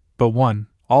day, but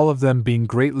all of them being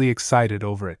greatly excited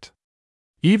over it.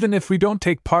 Even if we don't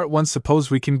take part,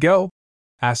 suppose we can go?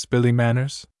 Asked Billy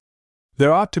Manners.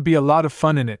 There ought to be a lot of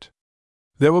fun in it.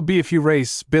 There will be if you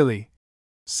race, Billy,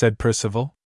 said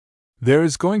Percival. There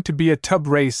is going to be a tub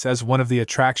race as one of the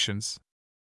attractions.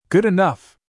 Good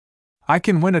enough. I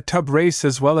can win a tub race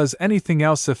as well as anything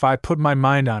else if I put my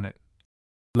mind on it,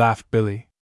 laughed Billy.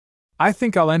 I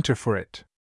think I'll enter for it.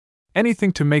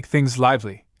 Anything to make things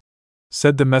lively,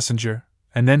 said the messenger,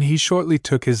 and then he shortly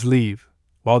took his leave,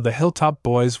 while the Hilltop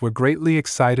boys were greatly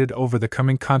excited over the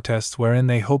coming contest wherein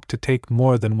they hoped to take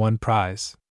more than one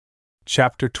prize.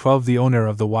 Chapter 12. The owner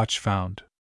of the watch found.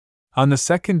 On the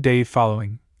second day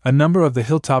following, a number of the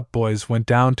Hilltop boys went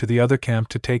down to the other camp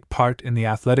to take part in the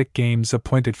athletic games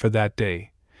appointed for that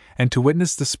day, and to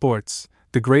witness the sports,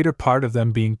 the greater part of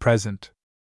them being present.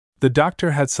 The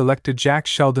doctor had selected Jack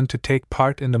Sheldon to take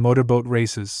part in the motorboat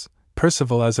races,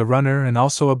 Percival as a runner and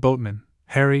also a boatman,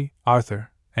 Harry, Arthur,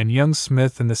 and young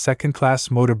Smith in the second-class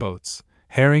motorboats,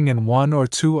 Herring and one or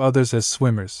two others as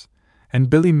swimmers, and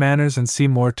Billy Manners and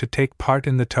Seymour to take part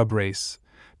in the tub race,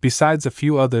 besides a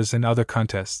few others in other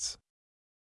contests.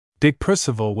 Dick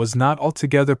Percival was not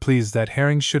altogether pleased that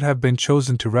Herring should have been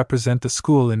chosen to represent the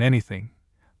school in anything,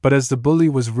 but as the bully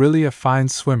was really a fine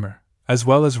swimmer, as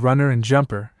well as runner and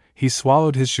jumper, he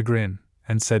swallowed his chagrin,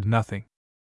 and said nothing.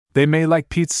 They may like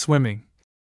Pete's swimming,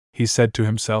 he said to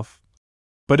himself,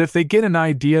 but if they get an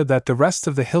idea that the rest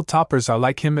of the Hilltoppers are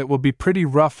like him, it will be pretty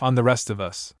rough on the rest of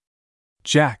us.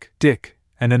 Jack, Dick,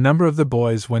 and a number of the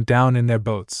boys went down in their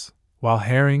boats, while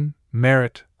Herring,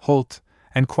 Merritt, Holt,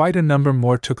 and quite a number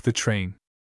more took the train.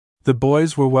 The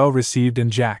boys were well received,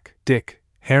 and Jack, Dick,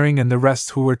 Herring, and the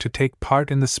rest who were to take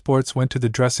part in the sports went to the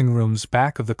dressing rooms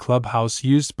back of the clubhouse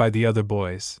used by the other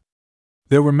boys.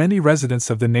 There were many residents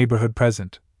of the neighborhood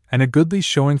present, and a goodly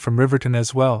showing from Riverton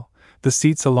as well, the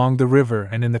seats along the river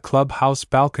and in the clubhouse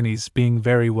balconies being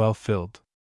very well filled.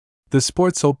 The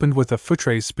sports opened with a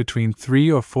footrace between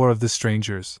 3 or 4 of the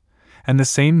strangers, and the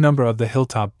same number of the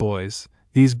Hilltop boys,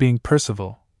 these being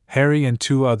Percival, Harry, and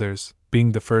 2 others,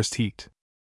 being the first heat.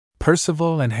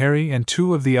 Percival and Harry and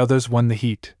 2 of the others won the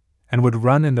heat, and would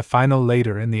run in the final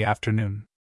later in the afternoon.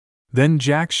 Then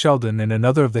Jack Sheldon and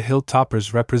another of the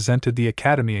Hilltoppers represented the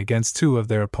academy against 2 of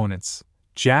their opponents,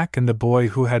 Jack and the boy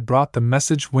who had brought the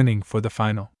message winning for the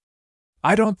final.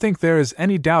 I don't think there is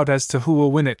any doubt as to who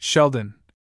will win it, Sheldon,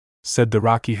 said the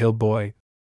Rocky Hill boy,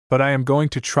 but I am going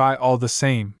to try all the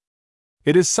same.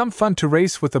 It is some fun to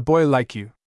race with a boy like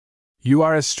you. You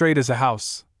are as straight as a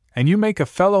house, and you make a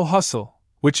fellow hustle,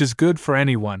 which is good for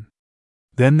anyone.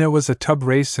 Then there was a tub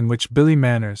race in which Billy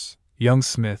Manners, young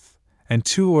Smith, and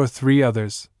 2 or 3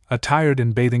 others, attired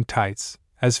in bathing tights,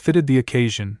 as fitted the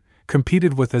occasion,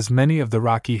 competed with as many of the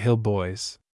Rocky Hill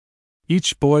boys.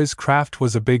 Each boy's craft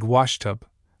was a big washtub,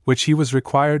 which he was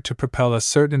required to propel a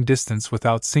certain distance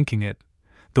without sinking it,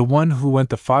 the one who went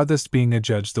the farthest being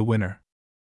adjudged the winner.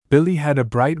 Billy had a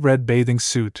bright red bathing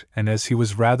suit, and as he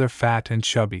was rather fat and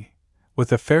chubby,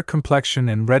 with a fair complexion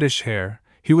and reddish hair,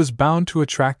 he was bound to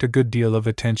attract a good deal of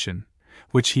attention,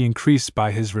 which he increased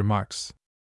by his remarks.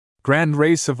 Grand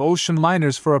race of ocean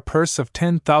liners for a purse of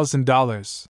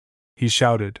 $10,000, he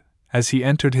shouted, as he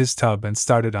entered his tub and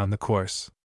started on the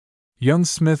course. Young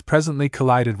Smith presently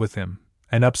collided with him,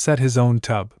 and upset his own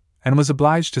tub, and was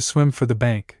obliged to swim for the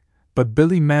bank, but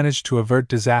Billy managed to avert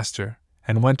disaster,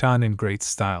 and went on in great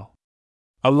style.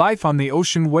 A life on the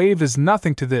ocean wave is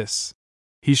nothing to this,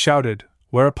 he shouted,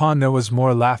 whereupon there was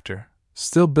more laughter.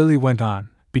 Still Billy went on,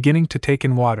 beginning to take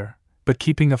in water, but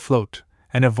keeping afloat,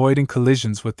 and avoiding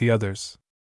collisions with the others.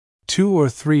 2 or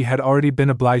 3 had already been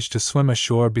obliged to swim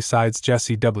ashore besides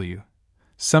Jesse W.,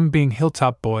 some being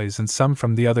Hilltop boys and some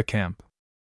from the other camp.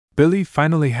 Billy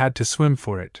finally had to swim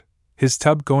for it, his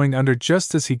tub going under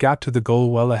just as he got to the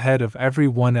goal well ahead of every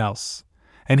one else,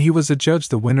 and he was adjudged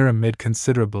the winner amid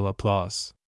considerable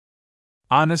applause.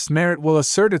 Honest merit will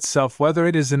assert itself whether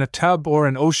it is in a tub or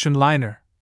an ocean liner,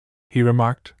 he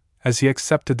remarked, as he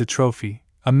accepted the trophy,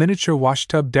 a miniature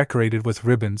washtub decorated with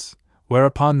ribbons,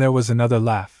 whereupon there was another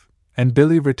laugh, and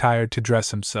Billy retired to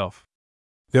dress himself.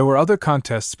 There were other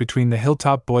contests between the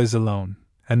Hilltop boys alone,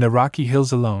 and the Rocky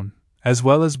Hills alone, as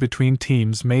well as between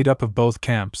teams made up of both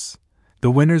camps, the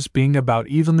winners being about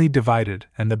evenly divided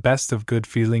and the best of good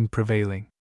feeling prevailing.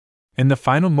 In the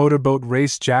final motorboat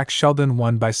race Jack Sheldon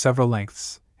won by several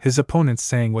lengths, his opponents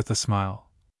saying with a smile,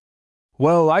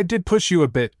 Well, I did push you a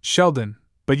bit, Sheldon,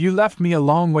 but you left me a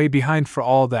long way behind for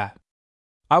all that.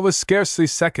 I was scarcely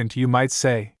second, you might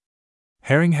say.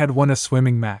 Herring had won a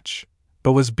swimming match,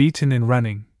 but was beaten in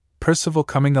running, Percival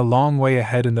coming a long way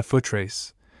ahead in the foot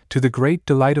race, to the great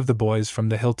delight of the boys from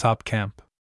the Hilltop camp.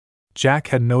 Jack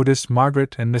had noticed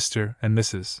Margaret and Mr. and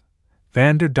Mrs.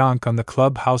 Vanderdonk on the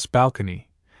clubhouse balcony,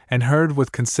 and heard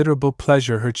with considerable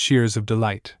pleasure her cheers of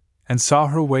delight, and saw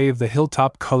her wave the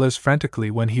Hilltop colors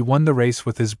frantically when he won the race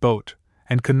with his boat,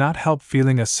 and could not help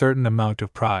feeling a certain amount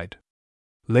of pride.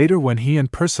 Later, when he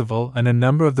and Percival and a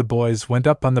number of the boys went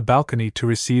up on the balcony to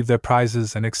receive their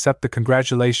prizes and accept the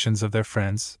congratulations of their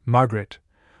friends, Margaret,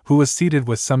 who was seated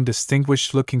with some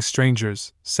distinguished-looking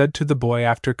strangers, said to the boy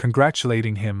after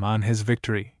congratulating him on his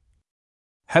victory,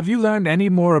 "Have you learned any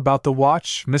more about the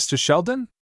watch, Mr. Sheldon?"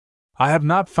 "I have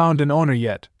not found an owner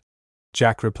yet,"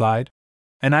 Jack replied,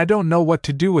 "and I don't know what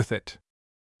to do with it.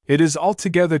 It is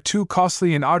altogether too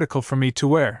costly an article for me to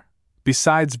wear,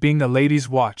 besides being a lady's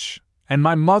watch, and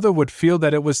my mother would feel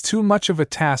that it was too much of a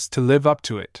task to live up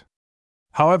to it.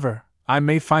 However, I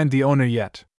may find the owner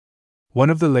yet." One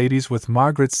of the ladies with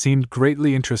Margaret seemed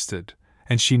greatly interested,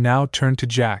 and she now turned to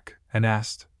Jack and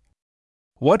asked,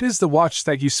 "What is the watch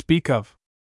that you speak of?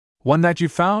 One that you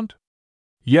found?"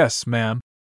 "Yes, ma'am,"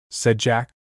 said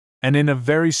Jack, "and in a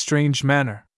very strange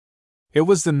manner. It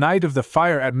was the night of the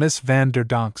fire at Miss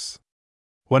Vanderdonk's.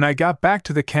 When I got back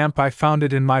to the camp I found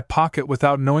it in my pocket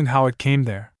without knowing how it came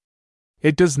there.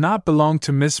 It does not belong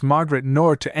to Miss Margaret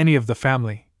nor to any of the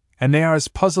family, and they are as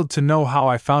puzzled to know how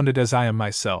I found it as I am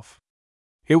myself.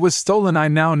 It was stolen, I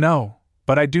now know,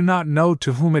 but I do not know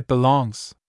to whom it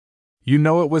belongs." "You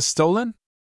know it was stolen?"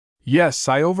 "Yes,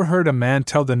 I overheard a man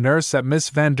tell the nurse at Miss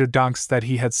Vanderdonk's that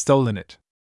he had stolen it.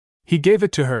 He gave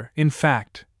it to her, in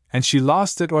fact, and she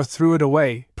lost it or threw it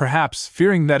away, perhaps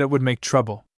fearing that it would make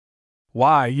trouble."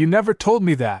 "Why, you never told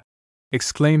me that!"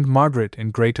 exclaimed Margaret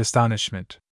in great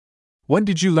astonishment. "When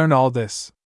did you learn all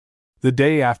this?" "The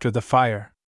day after the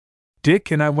fire.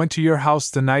 Dick and I went to your house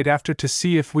the night after to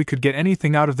see if we could get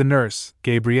anything out of the nurse,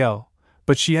 Gabrielle,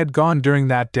 but she had gone during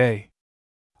that day.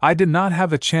 I did not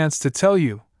have a chance to tell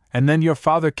you, and then your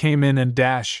father came in and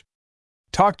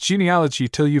talked genealogy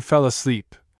till you fell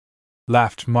asleep,"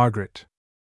 laughed Margaret.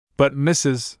 "But,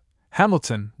 Mrs.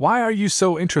 Hamilton, why are you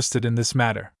so interested in this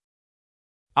matter?"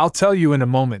 "I'll tell you in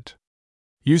a moment.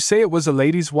 You say it was a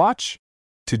lady's watch?"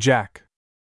 to Jack.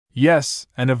 "Yes,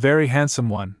 and a very handsome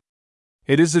one.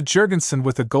 It is a Jurgensen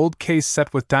with a gold case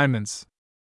set with diamonds.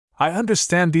 I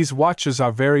understand these watches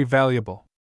are very valuable.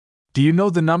 Do you know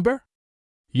the number?"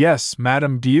 "Yes,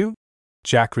 madam, do you?"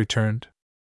 Jack returned.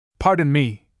 "Pardon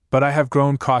me, but I have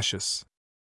grown cautious.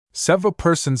 Several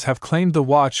persons have claimed the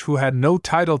watch who had no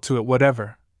title to it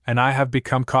whatever, and I have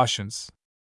become cautious."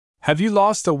 "Have you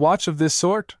lost a watch of this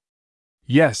sort?"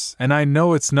 "Yes, and I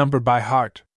know its number by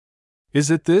heart." "Is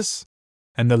it this?"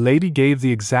 And the lady gave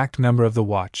the exact number of the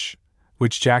watch,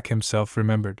 which Jack himself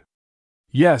remembered.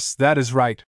 "Yes, that is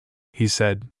right," he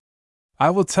said. "I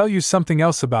will tell you something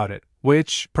else about it,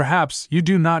 which, perhaps, you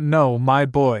do not know, my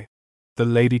boy," the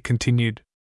lady continued.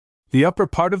 "The upper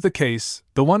part of the case,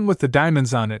 the one with the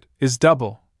diamonds on it, is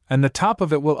double, and the top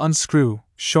of it will unscrew,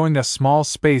 showing a small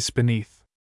space beneath.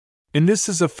 In this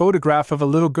is a photograph of a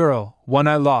little girl, one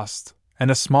I lost,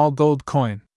 and a small gold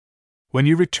coin. When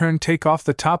you return, take off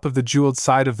the top of the jeweled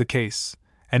side of the case,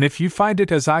 and if you find it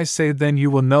as I say, then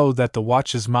you will know that the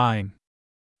watch is mine."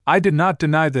 "I did not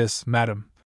deny this,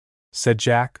 madam," said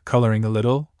Jack, coloring a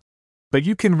little, "but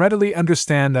you can readily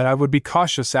understand that I would be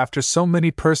cautious after so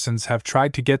many persons have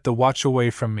tried to get the watch away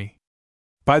from me.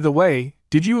 By the way,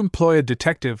 did you employ a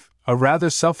detective, a rather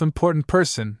self-important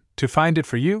person, to find it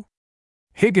for you?"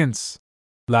 "Higgins,"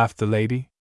 laughed the lady.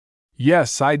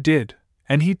 "Yes, I did,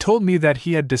 and he told me that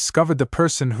he had discovered the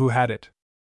person who had it."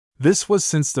 "This was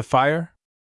since the fire?"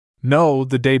 "No,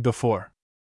 the day before."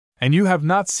 "And you have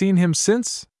not seen him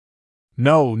since?"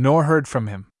 "No, nor heard from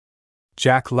him."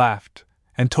 Jack laughed,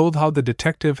 and told how the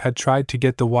detective had tried to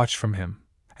get the watch from him,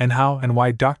 and how and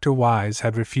why Dr. Wise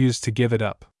had refused to give it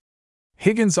up.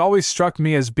 "Higgins always struck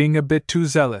me as being a bit too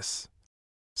zealous,"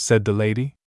 said the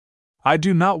lady. "I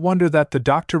do not wonder that the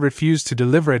doctor refused to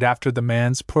deliver it after the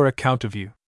man's poor account of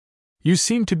you. You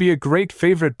seem to be a great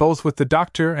favorite both with the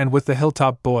doctor and with the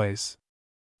Hilltop boys."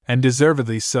 "And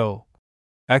deservedly so,"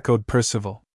 echoed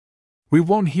Percival. "We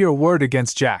won't hear a word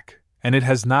against Jack, and it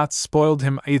has not spoiled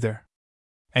him either."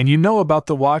 "And you know about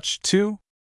the watch, too?"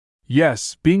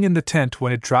 "Yes, being in the tent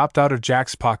when it dropped out of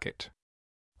Jack's pocket.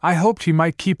 I hoped he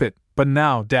might keep it, but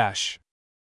now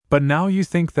But now you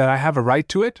think that I have a right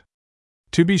to it?"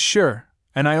 "To be sure,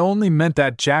 and I only meant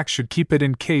that Jack should keep it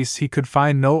in case he could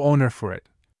find no owner for it."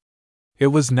 It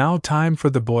was now time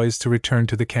for the boys to return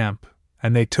to the camp,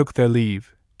 and they took their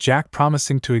leave, Jack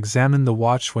promising to examine the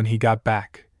watch when he got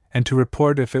back, and to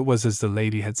report if it was as the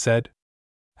lady had said.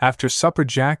 After supper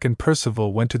Jack and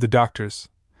Percival went to the doctor's,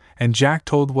 and Jack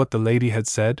told what the lady had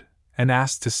said, and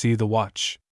asked to see the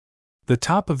watch. The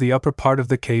top of the upper part of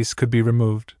the case could be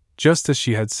removed, just as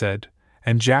she had said,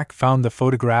 and Jack found the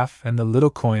photograph and the little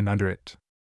coin under it.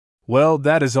 "Well,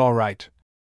 that is all right,"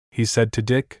 he said to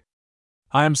Dick.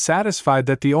 "I am satisfied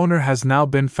that the owner has now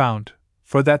been found,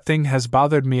 for that thing has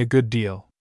bothered me a good deal.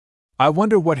 I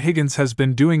wonder what Higgins has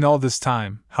been doing all this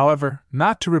time, however,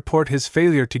 not to report his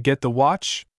failure to get the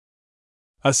watch?"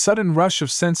 "A sudden rush of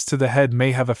sense to the head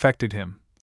may have affected him,"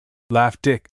 laughed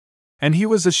Dick, "and he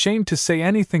was ashamed to say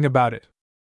anything about it.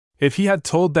 If he had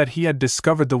told that he had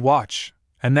discovered the watch,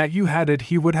 and that you had it,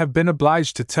 he would have been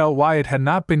obliged to tell why it had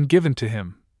not been given to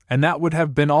him, and that would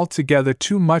have been altogether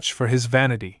too much for his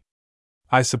vanity."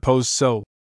 "I suppose so,"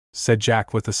 said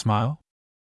Jack with a smile.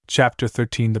 Chapter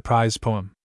 13 The Prize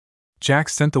Poem. Jack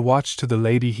sent the watch to the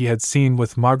lady he had seen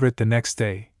with Margaret the next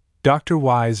day, Dr.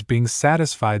 Wise being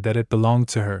satisfied that it belonged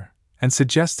to her, and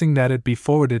suggesting that it be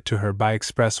forwarded to her by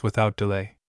express without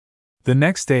delay. The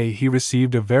next day he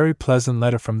received a very pleasant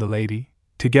letter from the lady,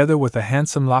 together with a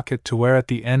handsome locket to wear at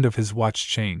the end of his watch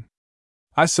chain.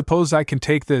 "I suppose I can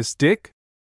take this, Dick?"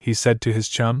 he said to his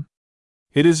chum.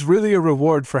 "It is really a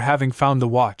reward for having found the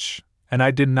watch, and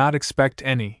I did not expect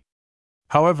any.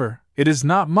 However, it is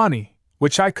not money,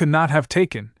 which I could not have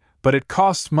taken, but it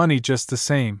costs money just the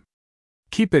same."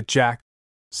 "Keep it, Jack,"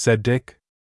 said Dick.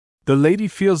 "The lady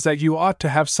feels that you ought to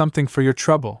have something for your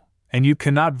trouble, and you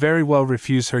cannot very well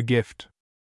refuse her gift."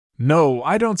 "No,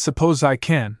 I don't suppose I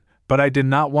can, but I did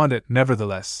not want it,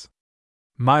 nevertheless.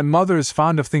 My mother is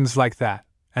fond of things like that,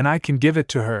 and I can give it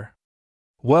to her."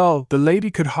 "Well, the lady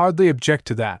could hardly object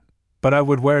to that, but I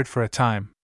would wear it for a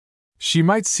time. She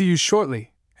might see you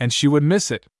shortly, and she would miss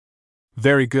it."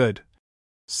 "Very good,"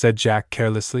 said Jack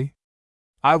carelessly.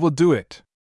 "I will do it."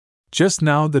 Just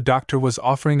now the doctor was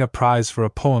offering a prize for a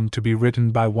poem to be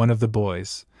written by one of the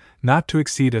boys, not to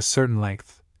exceed a certain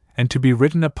length, and to be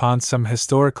written upon some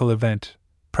historical event,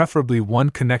 preferably one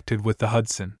connected with the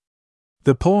Hudson.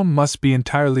 The poem must be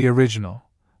entirely original,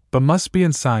 but must be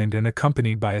unsigned and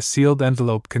accompanied by a sealed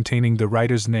envelope containing the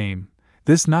writer's name,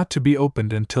 this not to be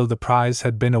opened until the prize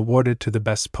had been awarded to the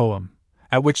best poem,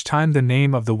 at which time the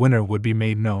name of the winner would be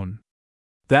made known.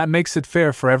 "That makes it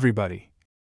fair for everybody,"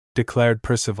 declared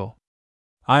Percival.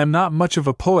 "I am not much of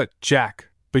a poet, Jack,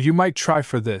 but you might try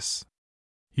for this."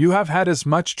 "You have had as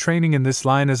much training in this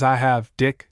line as I have,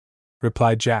 Dick,"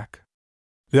 replied Jack.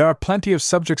 "There are plenty of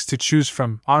subjects to choose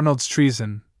from: Arnold's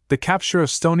treason, the capture of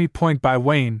Stony Point by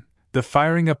Wayne, the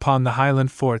firing upon the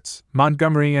Highland forts,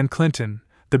 Montgomery and Clinton,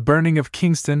 the burning of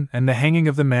Kingston and the hanging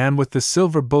of the man with the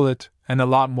silver bullet, and a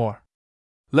lot more.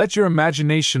 Let your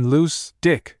imagination loose,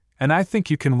 Dick, and I think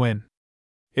you can win."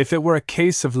 "If it were a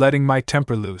case of letting my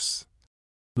temper loose,"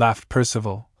 laughed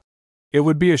Percival, "it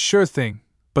would be a sure thing,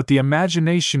 but the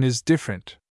imagination is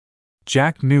different."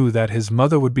 Jack knew that his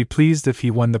mother would be pleased if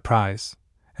he won the prize,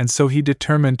 and so he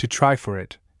determined to try for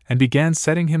it, and began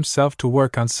setting himself to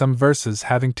work on some verses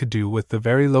having to do with the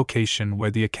very location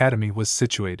where the academy was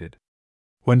situated.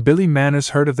 When Billy Manners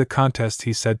heard of the contest,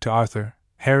 he said to Arthur,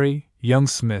 Harry, young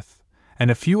Smith,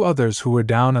 and a few others who were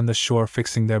down on the shore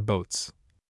fixing their boats,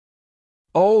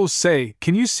 "Oh, say,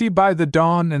 can you see by the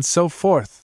dawn and so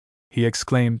forth?" he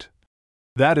exclaimed.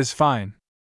 "That is fine.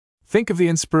 Think of the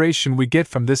inspiration we get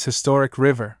from this historic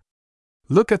river.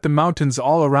 Look at the mountains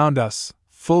all around us,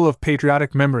 full of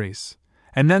patriotic memories,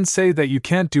 and then say that you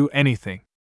can't do anything.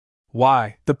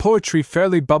 Why, the poetry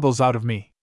fairly bubbles out of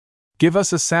me." "Give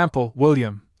us a sample,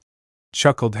 William,"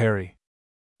 chuckled Harry.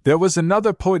 "There was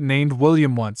another poet named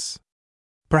William once.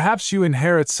 Perhaps you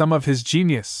inherit some of his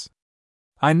genius.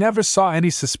 I never saw any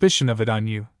suspicion of it on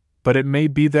you, but it may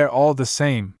be there all the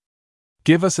same.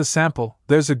 Give us a sample,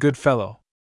 there's a good fellow."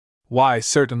 "Why,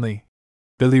 certainly,"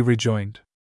 Billy rejoined.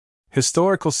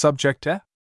 "Historical subject, eh?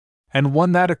 And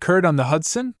one that occurred on the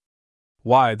Hudson?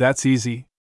 Why, that's easy.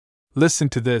 Listen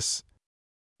to this."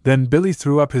 Then Billy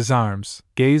threw up his arms,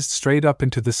 gazed straight up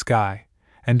into the sky,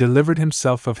 and delivered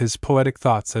himself of his poetic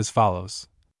thoughts as follows.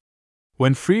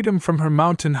 "When freedom from her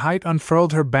mountain height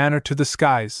unfurled her banner to the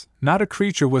skies, not a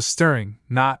creature was stirring,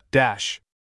 not dash."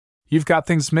 "You've got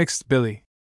things mixed, Billy,"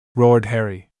 roared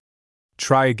Harry.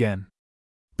 "Try again.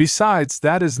 Besides,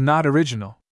 that is not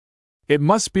original. It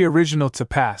must be original to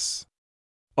pass."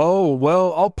 "Oh,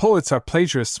 well, all poets are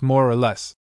plagiarists more or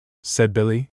less," said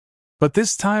Billy. "But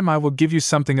this time I will give you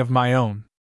something of my own."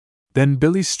 Then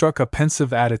Billy struck a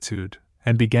pensive attitude,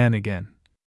 and began again.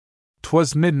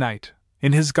 "'Twas midnight,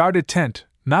 In his guarded tent,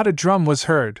 not a drum was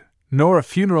heard, nor a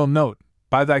funeral note,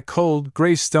 by thy cold,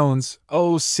 grey stones,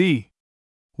 O sea!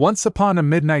 Once upon a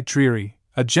midnight dreary,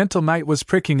 a gentle night was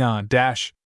pricking on,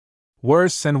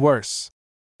 Worse and worse,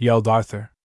 yelled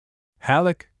Arthur.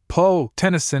 Halleck, Poe,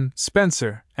 Tennyson,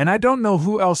 Spencer, and I don't know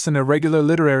who else in a regular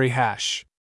literary hash.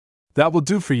 That will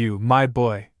do for you, my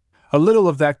boy. A little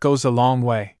of that goes a long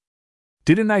way.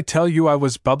 Didn't I tell you I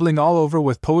was bubbling all over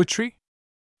with poetry?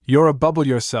 You're a bubble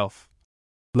yourself,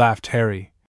 laughed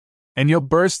Harry. And you'll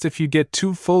burst if you get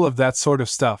too full of that sort of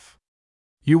stuff.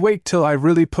 You wait till I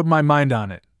really put my mind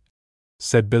on it,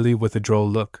 said Billy with a droll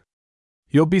look.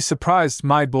 You'll be surprised,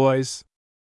 my boys.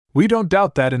 We don't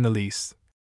doubt that in the least,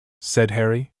 said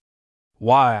Harry.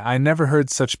 Why, I never heard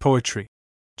such poetry,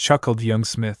 chuckled young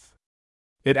Smith.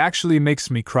 It actually makes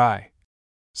me cry,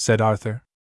 said Arthur.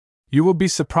 You will be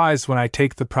surprised when I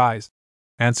take the prize,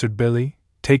 answered Billy,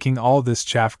 taking all this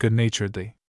chaff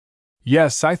good-naturedly.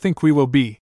 Yes, I think we will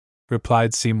be,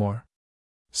 replied Seymour.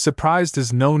 Surprised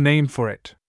is no name for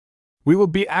it. We will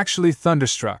be actually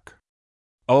thunderstruck.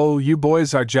 Oh, you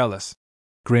boys are jealous,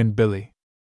 grinned Billy.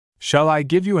 Shall I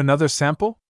give you another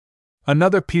sample?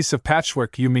 Another piece of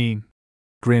patchwork, you mean?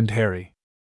 Grinned Harry.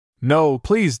 No,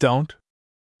 please don't.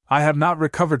 I have not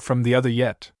recovered from the other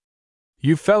yet.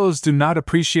 You fellows do not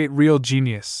appreciate real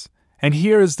genius, and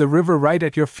here is the river right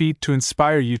at your feet to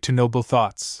inspire you to noble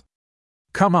thoughts.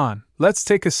 Come on, let's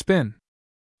take a spin.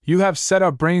 You have set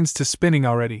our brains to spinning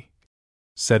already,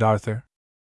 said Arthur.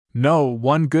 No,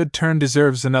 one good turn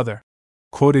deserves another,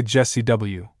 quoted Jessie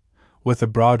W., with a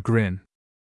broad grin.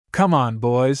 Come on,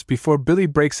 boys, before Billy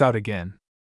breaks out again.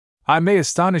 I may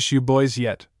astonish you boys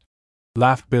yet,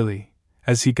 laughed Billy,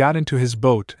 as he got into his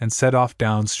boat and set off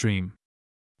downstream.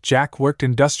 Jack worked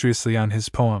industriously on his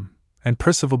poem, and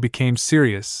Percival became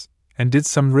serious, and did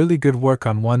some really good work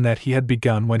on one that he had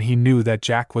begun when he knew that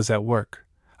Jack was at work,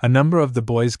 a number of the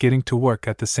boys getting to work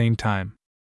at the same time.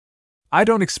 I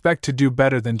don't expect to do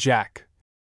better than Jack,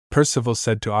 Percival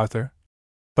said to Arthur.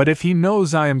 But if he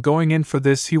knows I am going in for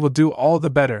this, he will do all the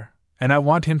better, and I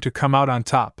want him to come out on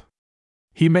top.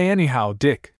 He may anyhow,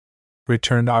 Dick,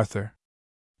 returned Arthur.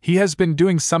 He has been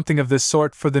doing something of this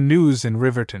sort for the news in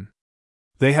Riverton.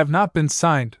 They have not been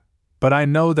signed, but I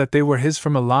know that they were his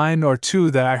from a line or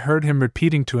two that I heard him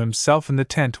repeating to himself in the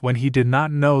tent when he did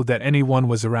not know that anyone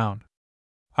was around.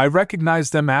 I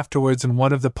recognized them afterwards in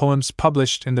one of the poems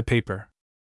published in the paper.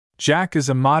 Jack is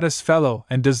a modest fellow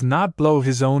and does not blow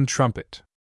his own trumpet.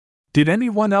 Did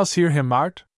anyone else hear him,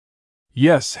 Art?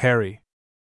 Yes, Harry.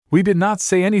 We did not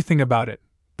say anything about it,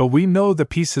 but we know the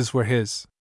pieces were his.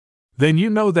 Then you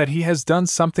know that he has done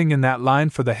something in that line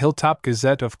for the Hilltop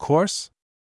Gazette, of course?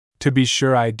 To be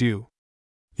sure I do.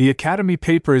 The Academy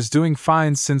paper is doing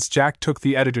fine since Jack took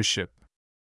the editorship.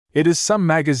 It is some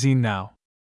magazine now.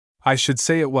 I should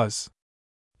say it was.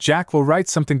 Jack will write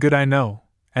something good, I know,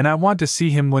 and I want to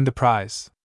see him win the prize.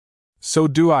 So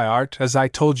do I, Art, as I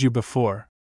told you before,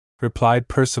 replied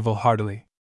Percival heartily.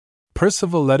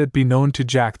 Percival let it be known to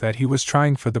Jack that he was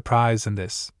trying for the prize, and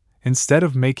this, instead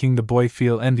of making the boy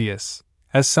feel envious,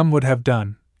 as some would have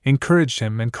done, encouraged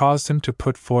him and caused him to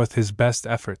put forth his best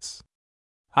efforts.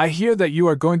 I hear that you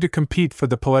are going to compete for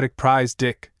the poetic prize,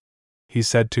 Dick, he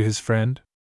said to his friend.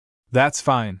 That's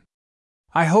fine.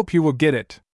 I hope you will get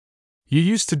it. You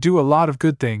used to do a lot of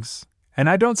good things, and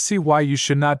I don't see why you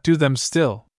should not do them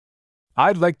still.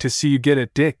 I'd like to see you get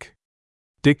it, Dick.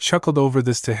 Dick chuckled over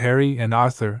this to Harry and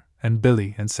Arthur and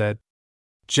Billy and said,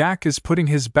 Jack is putting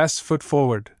his best foot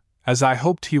forward, as I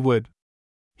hoped he would.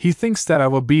 He thinks that I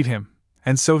will beat him,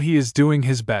 and so he is doing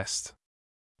his best.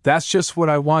 That's just what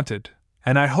I wanted,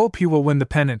 and I hope he will win the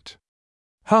pennant.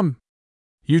 Hum!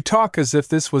 You talk as if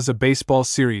this was a baseball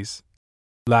series,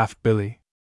 laughed Billy.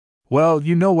 Well,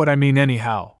 you know what I mean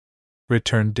anyhow,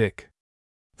 returned Dick.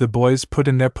 The boys put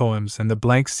in their poems and the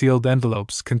blank sealed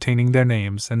envelopes containing their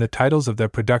names and the titles of their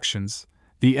productions,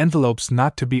 the envelopes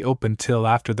not to be opened till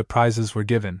after the prizes were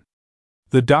given.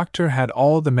 The doctor had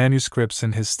all the manuscripts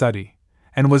in his study,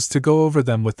 and was to go over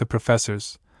them with the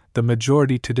professors, the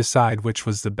majority to decide which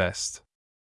was the best.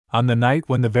 On the night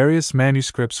when the various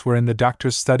manuscripts were in the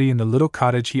doctor's study in the little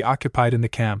cottage he occupied in the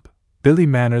camp, Billy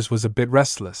Manners was a bit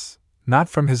restless, not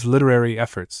from his literary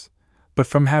efforts, but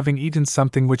from having eaten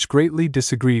something which greatly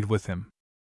disagreed with him.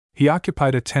 He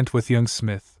occupied a tent with young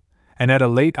Smith, and at a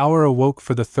late hour awoke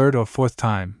for the third or fourth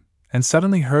time, and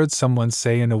suddenly heard someone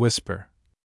say in a whisper,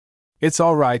 It's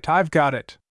all right, I've got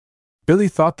it. Billy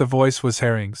thought the voice was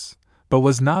Herring's, but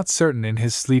was not certain in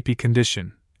his sleepy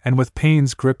condition, and with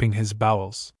pains gripping his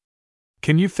bowels.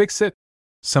 Can you fix it?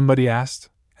 Somebody asked,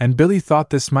 and Billy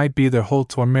thought this might be their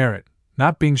Holt or Merritt,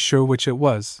 not being sure which it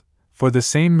was, for the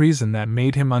same reason that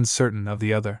made him uncertain of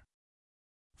the other.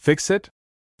 Fix it?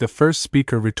 The first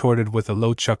speaker retorted with a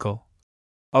low chuckle.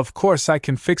 Of course I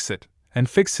can fix it, and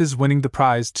fix his winning the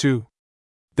prize too.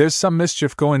 There's some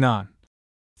mischief going on,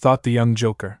 thought the young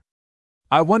joker.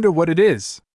 I wonder what it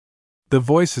is. The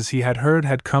voices he had heard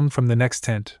had come from the next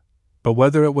tent, but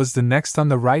whether it was the next on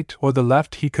the right or the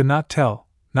left he could not tell,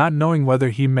 not knowing whether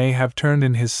he may have turned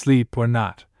in his sleep or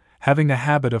not, having a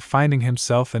habit of finding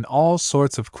himself in all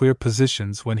sorts of queer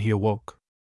positions when he awoke.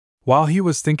 While he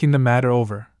was thinking the matter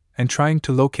over, and trying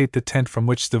to locate the tent from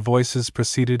which the voices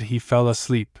proceeded, he fell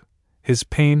asleep, his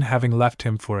pain having left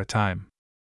him for a time.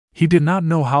 He did not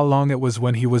know how long it was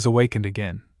when he was awakened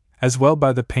again, as well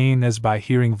by the pain as by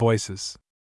hearing voices.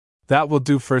 That will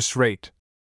do first rate,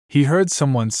 he heard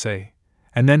someone say,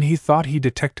 and then he thought he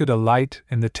detected a light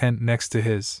in the tent next to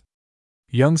his.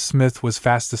 Young Smith was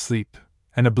fast asleep,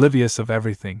 and oblivious of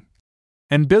everything,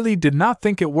 and Billy did not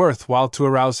think it worth while to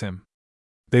arouse him.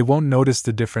 They won't notice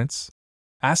the difference?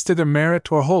 As to their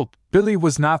Merritt or Holt, Billy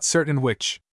was not certain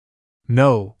which.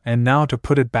 No, and now to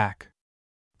put it back.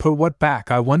 Put what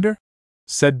back, I wonder?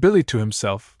 Said Billy to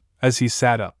himself, as he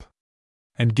sat up.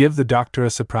 And give the doctor a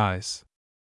surprise.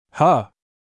 Huh!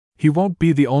 He won't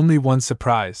be the only one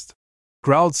surprised,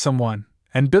 growled someone,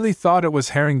 and Billy thought it was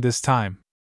Herring this time.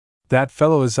 That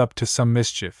fellow is up to some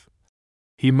mischief,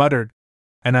 he muttered,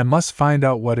 and I must find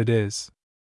out what it is.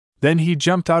 Then he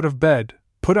jumped out of bed,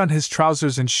 put on his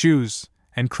trousers and shoes,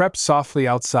 and crept softly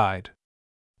outside.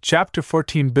 Chapter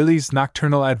 14: Billy's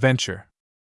Nocturnal Adventure.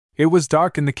 It was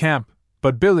dark in the camp,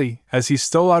 but Billy, as he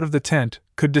stole out of the tent,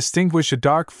 could distinguish a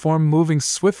dark form moving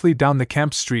swiftly down the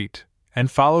camp street,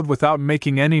 and followed without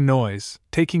making any noise,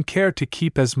 taking care to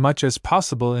keep as much as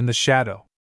possible in the shadow.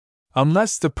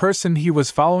 Unless the person he was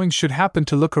following should happen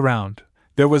to look around,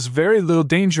 there was very little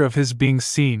danger of his being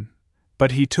seen,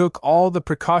 but he took all the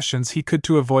precautions he could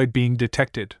to avoid being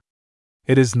detected.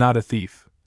 It is not a thief,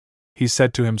 he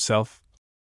said to himself,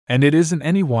 and it isn't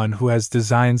anyone who has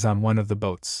designs on one of the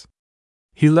boats.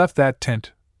 He left that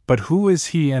tent, but who is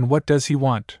he and what does he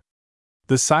want?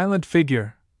 The silent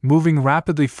figure, moving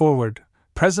rapidly forward,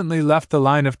 presently left the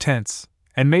line of tents,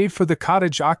 and made for the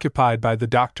cottage occupied by the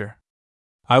doctor.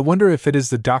 I wonder if it is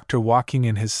the doctor walking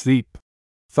in his sleep,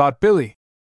 thought Billy.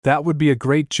 That would be a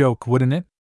great joke, wouldn't it?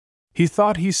 He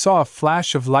thought he saw a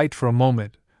flash of light for a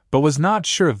moment, but was not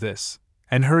sure of this,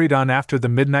 and hurried on after the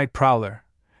midnight prowler,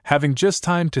 having just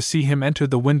time to see him enter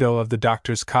the window of the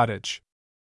doctor's cottage.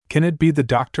 Can it be the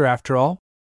doctor after all?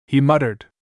 He muttered.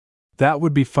 That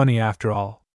would be funny after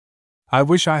all. I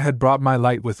wish I had brought my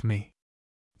light with me.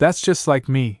 That's just like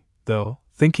me, though,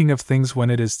 thinking of things when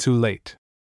it is too late.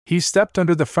 He stepped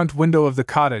under the front window of the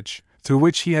cottage, through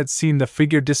which he had seen the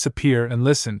figure disappear, and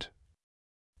listened.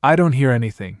 I don't hear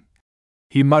anything,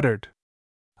 he muttered.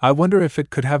 I wonder if it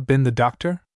could have been the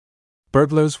doctor?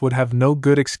 Burglars would have no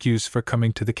good excuse for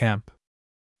coming to the camp.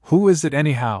 Who is it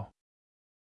anyhow?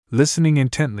 Listening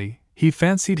intently, he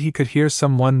fancied he could hear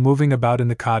someone moving about in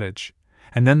the cottage,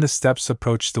 and then the steps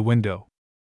approached the window.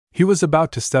 He was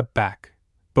about to step back,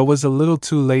 but was a little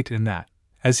too late in that,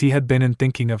 as he had been in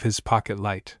thinking of his pocket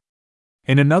light.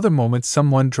 In another moment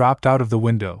someone dropped out of the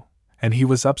window, and he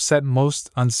was upset most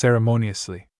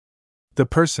unceremoniously. The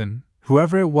person,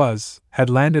 whoever it was, had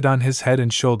landed on his head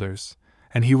and shoulders,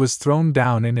 and he was thrown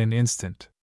down in an instant.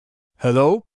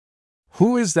 Hello?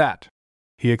 Who is that?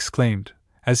 He exclaimed,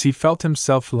 as he felt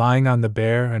himself lying on the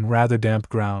bare and rather damp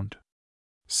ground.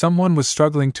 Someone was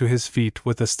struggling to his feet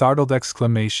with a startled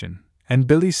exclamation, and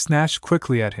Billy snatched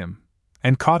quickly at him,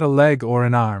 and caught a leg or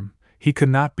an arm, he could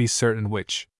not be certain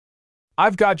which.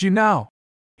 I've got you now,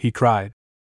 he cried,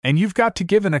 and you've got to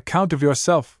give an account of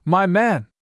yourself, my man.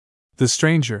 The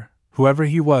stranger, whoever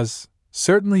he was,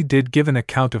 certainly did give an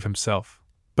account of himself,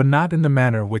 but not in the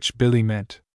manner which Billy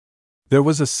meant. There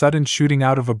was a sudden shooting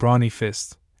out of a brawny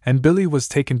fist, and Billy was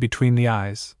taken between the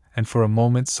eyes, and for a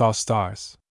moment saw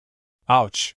stars.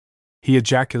 Ouch! He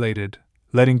ejaculated,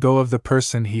 letting go of the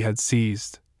person he had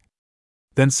seized.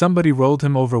 Then somebody rolled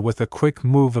him over with a quick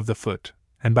move of the foot,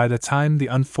 and by the time the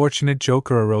unfortunate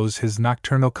joker arose his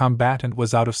nocturnal combatant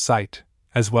was out of sight,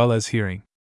 as well as hearing.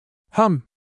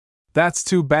 That's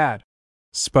too bad,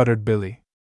 sputtered Billy.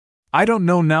 I don't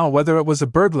know now whether it was a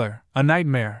burglar, a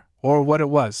nightmare, or what it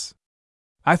was.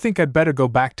 I think I'd better go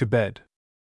back to bed.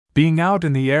 Being out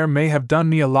in the air may have done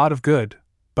me a lot of good,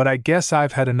 but I guess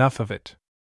I've had enough of it.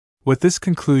 With this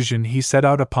conclusion he set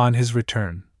out upon his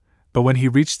return, but when he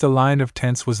reached the line of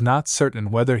tents was not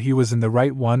certain whether he was in the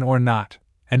right one or not,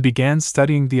 and began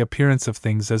studying the appearance of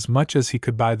things as much as he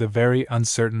could by the very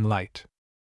uncertain light.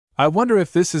 I wonder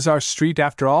if this is our street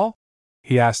after all?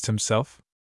 He asked himself.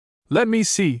 Let me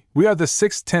see, we are the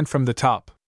 6th tent from the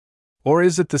top. Or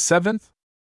is it the 7th?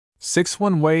 6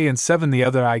 one way and 7 the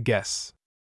other, I guess.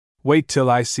 Wait till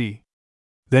I see.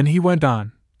 Then he went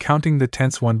on, counting the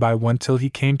tents one by one till he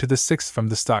came to the 6th from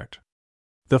the start.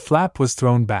 The flap was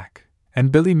thrown back,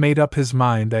 and Billy made up his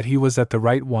mind that he was at the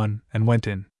right one and went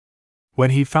in. When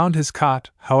he found his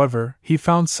cot, however, he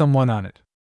found someone on it.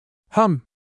 Hum!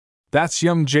 That's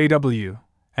young J.W.,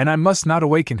 and I must not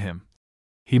awaken him,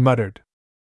 he muttered.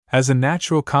 As a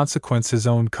natural consequence, his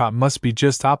own cot must be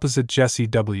just opposite Jessie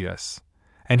W.'s,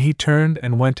 and he turned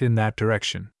and went in that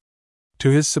direction. To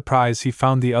his surprise, he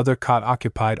found the other cot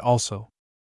occupied also.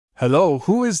 Hello,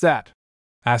 who is that?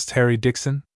 Asked Harry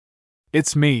Dixon.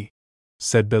 It's me,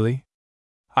 said Billy.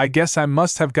 I guess I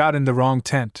must have got in the wrong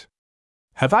tent.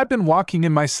 Have I been walking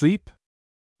in my sleep?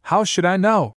 How should I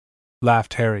know?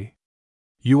 Laughed Harry.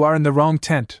 You are in the wrong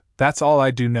tent, that's all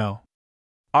I do know.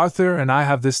 Arthur and I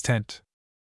have this tent.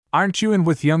 Aren't you in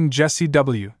with young Jessie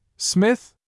W.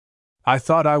 Smith? I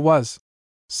thought I was,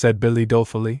 said Billy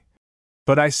dolefully.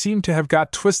 But I seem to have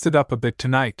got twisted up a bit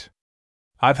tonight.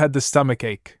 I've had the stomach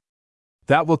ache.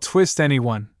 That will twist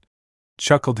anyone,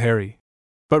 chuckled Harry.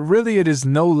 But really it is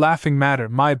no laughing matter,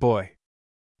 my boy.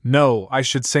 No, I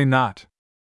should say not.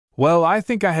 Well, I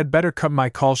think I had better cut my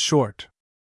call short.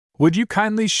 Would you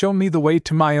kindly show me the way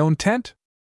to my own tent?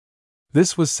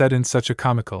 This was said in such a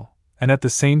comical, and at the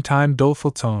same time doleful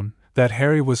tone, that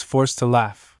Harry was forced to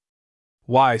laugh.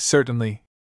 Why, certainly,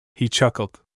 he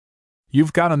chuckled.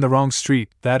 You've got on the wrong street,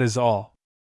 that is all.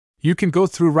 You can go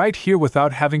through right here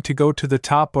without having to go to the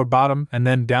top or bottom and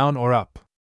then down or up.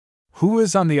 Who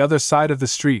is on the other side of the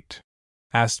street?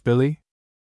 Asked Billy.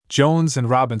 Jones and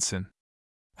Robinson.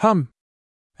 Hum!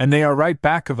 And they are right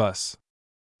back of us.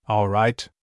 All right.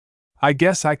 I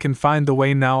guess I can find the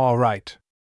way now, all right.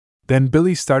 Then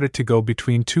Billy started to go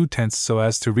between two tents so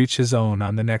as to reach his own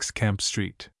on the next camp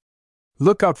street.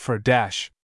 Look out for a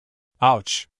dash.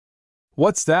 Ouch!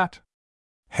 What's that?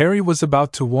 Harry was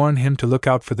about to warn him to look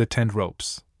out for the tent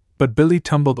ropes, but Billy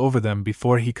tumbled over them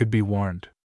before he could be warned.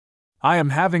 I am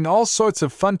having all sorts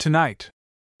of fun tonight,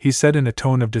 he said in a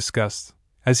tone of disgust,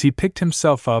 as he picked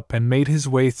himself up and made his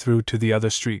way through to the other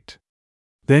street.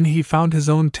 Then he found his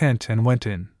own tent and went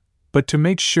in, but to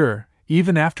make sure,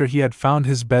 even after he had found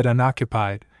his bed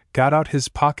unoccupied, got out his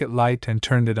pocket light and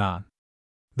turned it on.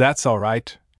 That's all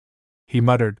right, he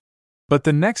muttered. But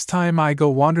the next time I go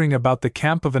wandering about the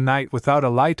camp of a night without a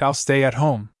light, I'll stay at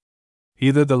home.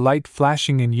 Either the light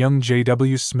flashing in young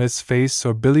J.W. Smith's face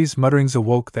or Billy's mutterings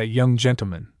awoke that young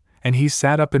gentleman, and he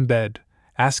sat up in bed,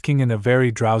 asking in a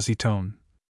very drowsy tone,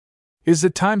 Is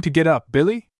it time to get up,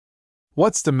 Billy?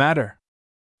 What's the matter?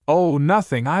 Oh,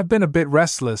 nothing, I've been a bit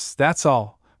restless, that's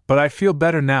all, but I feel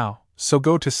better now, so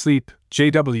go to sleep,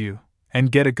 J.W.,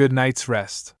 and get a good night's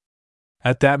rest.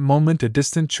 At that moment a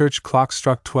distant church clock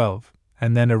struck 12,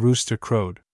 and then a rooster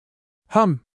crowed.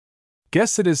 Hum!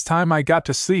 Guess it is time I got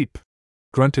to sleep,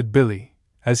 grunted Billy,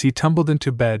 as he tumbled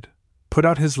into bed, put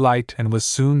out his light and was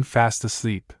soon fast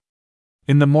asleep.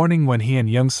 In the morning when he and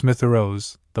young Smith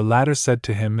arose, the latter said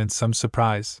to him in some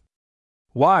surprise,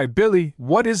 Why, Billy,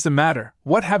 what is the matter?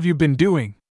 What have you been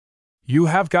doing? You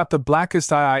have got the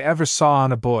blackest eye I ever saw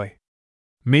on a boy.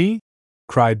 Me?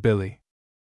 Cried Billy.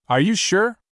 Are you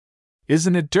sure?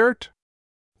 Isn't it dirt?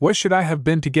 Where should I have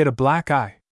been to get a black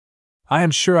eye? I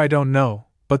am sure I don't know,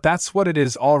 but that's what it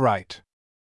is, all right.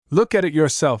 Look at it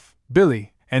yourself,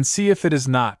 Billy, and see if it is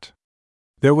not.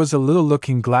 There was a little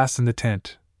looking glass in the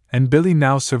tent, and Billy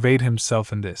now surveyed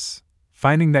himself in this,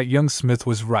 finding that young Smith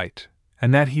was right,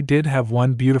 and that he did have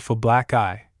one beautiful black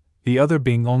eye, the other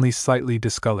being only slightly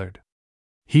discolored.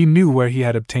 He knew where he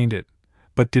had obtained it,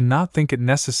 but did not think it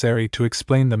necessary to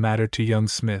explain the matter to young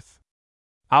Smith.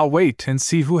 I'll wait and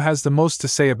see who has the most to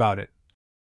say about it,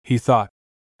 he thought,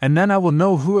 and then I will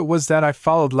know who it was that I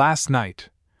followed last night,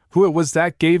 who it was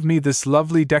that gave me this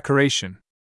lovely decoration.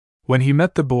 When he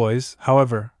met the boys,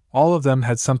 however, all of them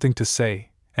had something to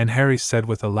say, and Harry said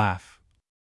with a laugh,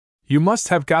 You must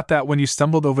have got that when you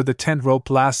stumbled over the tent rope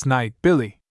last night,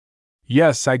 Billy.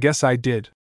 Yes, I guess I did,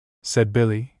 said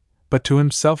Billy, but to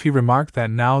himself he remarked that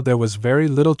now there was very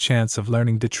little chance of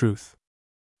learning the truth.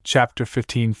 Chapter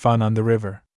 15 Fun on the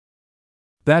River.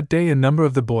 That day a number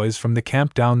of the boys from the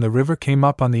camp down the river came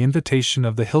up on the invitation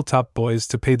of the Hilltop boys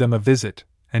to pay them a visit,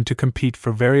 and to compete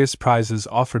for various prizes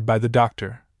offered by the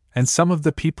doctor, and some of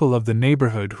the people of the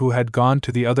neighborhood who had gone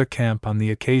to the other camp on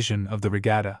the occasion of the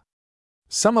regatta.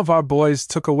 Some of our boys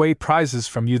took away prizes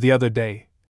from you the other day,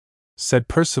 said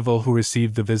Percival, who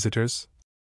received the visitors,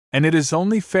 and it is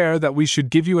only fair that we should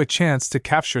give you a chance to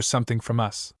capture something from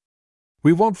us.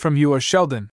 We won't from you or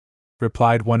Sheldon,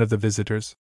 replied one of the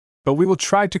visitors. But we will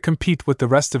try to compete with the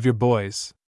rest of your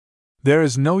boys. There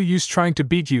is no use trying to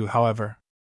beat you, however.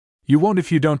 You won't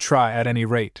if you don't try, at any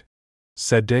rate,"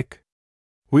 said Dick.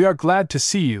 "We are glad to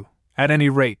see you, at any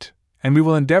rate, and we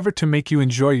will endeavor to make you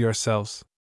enjoy yourselves."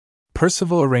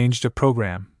 Percival arranged a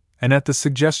program, and at the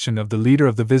suggestion of the leader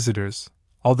of the visitors,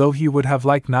 although he would have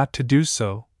liked not to do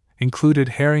so, included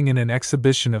Herring in an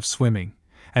exhibition of swimming,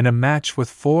 and a match with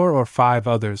 4 or 5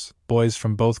 others, boys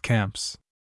from both camps.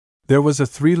 There was a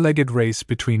 3-legged race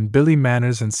between Billy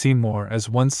Manners and Seymour as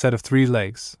one set of 3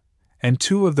 legs, and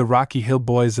 2 of the Rocky Hill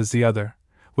boys as the other,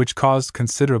 which caused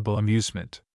considerable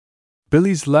amusement.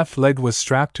 Billy's left leg was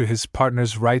strapped to his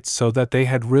partner's right so that they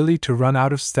had really to run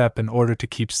out of step in order to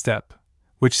keep step,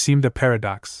 which seemed a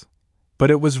paradox,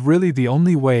 but it was really the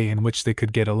only way in which they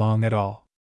could get along at all.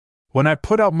 "When I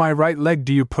put out my right leg,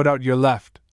 do you put out your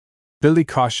left?" Billy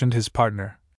cautioned his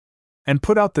partner. "And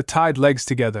put out the tied legs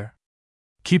together.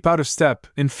 Keep out of step,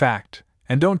 in fact,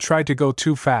 and don't try to go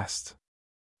too fast.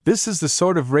 This is the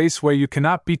sort of race where you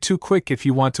cannot be too quick if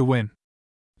you want to win."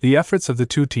 The efforts of the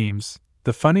 2 teams,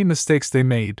 the funny mistakes they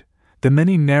made, the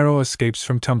many narrow escapes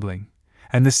from tumbling,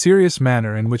 and the serious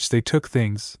manner in which they took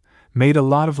things, made a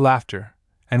lot of laughter,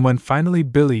 and when finally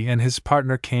Billy and his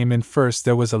partner came in first,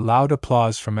 there was a loud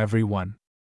applause from everyone.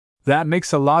 "That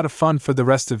makes a lot of fun for the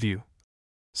rest of you,"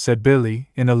 said Billy,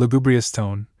 in a lugubrious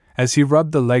tone, as he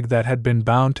rubbed the leg that had been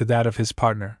bound to that of his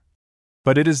partner.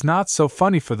 "But it is not so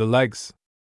funny for the legs."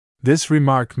 This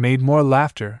remark made more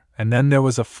laughter, and then there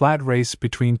was a flat race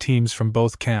between teams from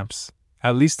both camps,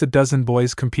 at least a dozen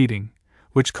boys competing,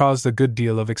 which caused a good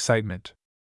deal of excitement.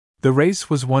 The race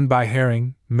was won by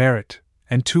Herring, Merritt,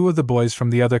 and 2 of the boys from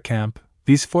the other camp,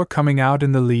 these 4 coming out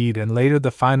in the lead, and later the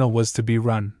final was to be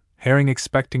run, Herring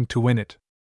expecting to win it.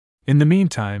 In the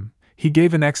meantime, he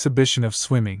gave an exhibition of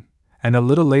swimming, and a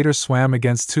little later swam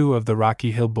against 2 of the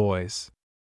Rocky Hill boys.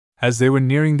 As they were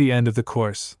nearing the end of the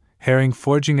course, Herring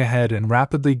forging ahead and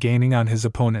rapidly gaining on his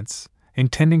opponents,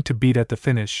 intending to beat at the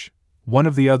finish, one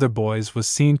of the other boys was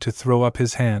seen to throw up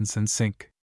his hands and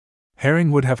sink.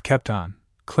 Herring would have kept on,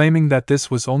 claiming that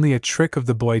this was only a trick of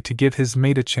the boy to give his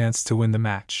mate a chance to win the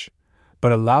match,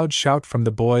 but a loud shout from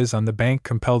the boys on the bank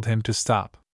compelled him to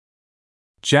stop.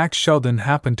 Jack Sheldon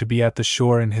happened to be at the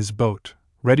shore in his boat,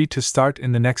 ready to start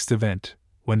in the next event,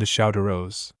 when the shout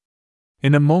arose.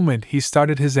 In a moment he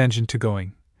started his engine to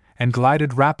going, and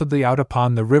glided rapidly out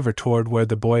upon the river toward where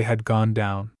the boy had gone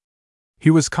down. He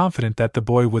was confident that the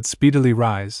boy would speedily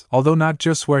rise, although not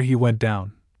just where he went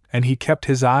down, and he kept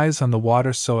his eyes on the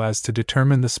water so as to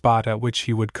determine the spot at which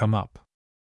he would come up.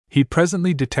 He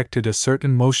presently detected a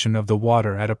certain motion of the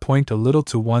water at a point a little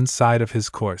to one side of his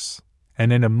course,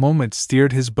 and in a moment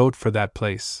steered his boat for that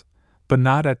place, but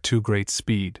not at too great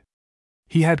speed.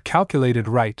 He had calculated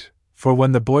right, for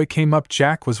when the boy came up,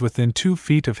 Jack was within 2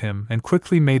 feet of him and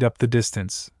quickly made up the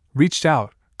distance, reached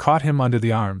out, caught him under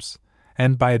the arms,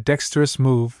 and by a dexterous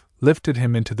move, lifted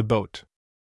him into the boat.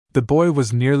 The boy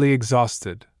was nearly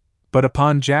exhausted, but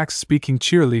upon Jack's speaking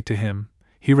cheerily to him,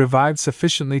 he revived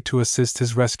sufficiently to assist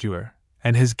his rescuer,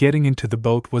 and his getting into the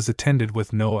boat was attended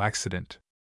with no accident.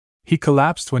 He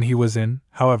collapsed when he was in,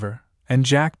 however, and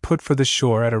Jack put for the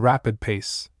shore at a rapid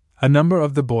pace, a number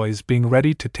of the boys being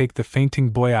ready to take the fainting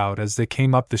boy out as they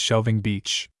came up the shelving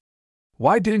beach.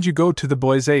 "Why didn't you go to the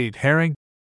boy's aid, Herring?"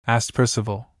 asked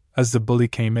Percival, as the bully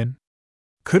came in.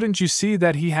 "Couldn't you see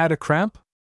that he had a cramp?"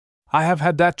 "I have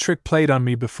had that trick played on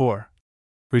me before,"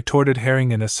 retorted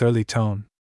Herring in a surly tone.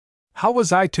 "How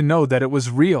was I to know that it was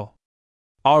real?"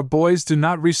 "Our boys do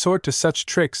not resort to such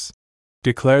tricks,"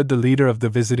 declared the leader of the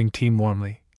visiting team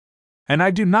warmly. "And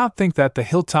I do not think that the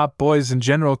Hilltop boys in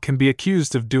general can be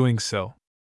accused of doing so."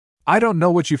 "I don't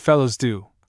know what you fellows do,"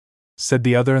 said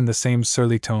the other in the same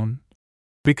surly tone,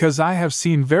 "because I have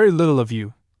seen very little of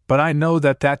you, but I know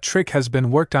that that trick has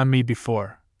been worked on me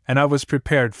before, and I was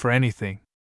prepared for anything.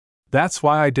 That's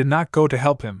why I did not go to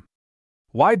help him."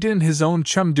 "Why didn't his own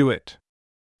chum do it?"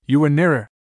 "You were nearer,"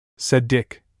 said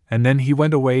Dick, and then he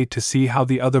went away to see how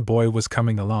the other boy was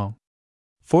coming along.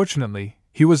 Fortunately,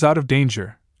 he was out of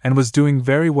danger, and was doing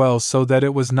very well so that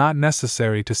it was not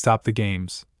necessary to stop the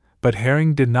games, but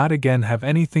Herring did not again have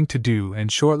anything to do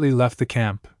and shortly left the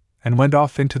camp, and went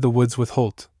off into the woods with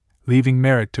Holt, leaving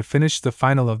Merritt to finish the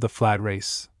final of the flat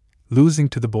race, losing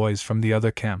to the boys from the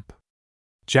other camp.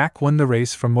 Jack won the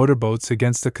race for motorboats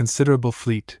against a considerable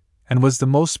fleet, and was the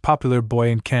most popular boy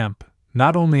in camp,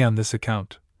 not only on this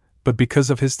account, but because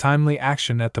of his timely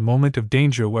action at the moment of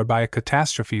danger whereby a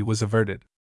catastrophe was averted.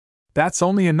 "That's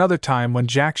only another time when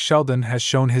Jack Sheldon has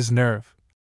shown his nerve,"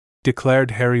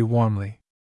 declared Harry warmly.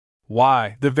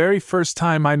 "Why, the very first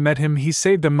time I met him he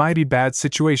saved a mighty bad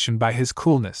situation by his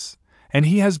coolness, and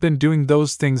he has been doing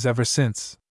those things ever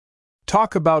since.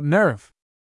 Talk about nerve!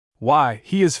 Why,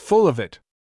 he is full of it.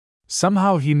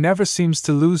 Somehow he never seems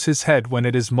to lose his head when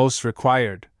it is most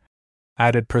required,"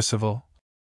 added Percival.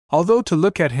 "Although to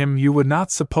look at him you would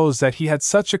not suppose that he had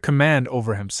such a command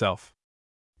over himself.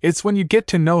 It's when you get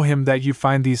to know him that you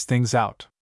find these things out.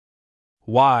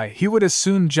 Why, he would as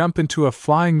soon jump into a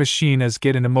flying machine as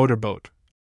get in a motorboat,"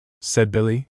 said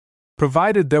Billy,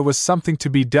 "provided there was something to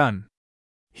be done.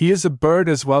 He is a bird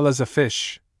as well as a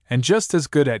fish, and just as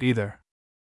good at either."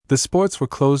 The sports were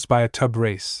closed by a tub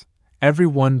race, every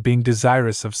one being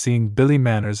desirous of seeing Billy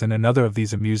Manners in another of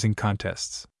these amusing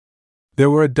contests. There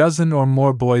were a dozen or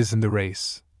more boys in the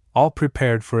race, all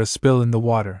prepared for a spill in the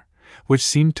water, which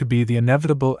seemed to be the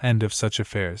inevitable end of such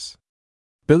affairs.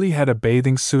 Billy had a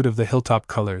bathing suit of the Hilltop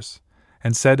colors,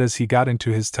 and said as he got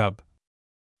into his tub,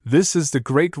 "This is the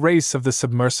great race of the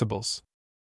submersibles.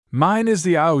 Mine is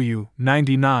the IOU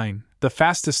 99, the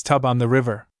fastest tub on the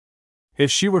river.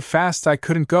 If she were fast I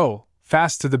couldn't go,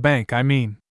 fast to the bank I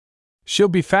mean." "She'll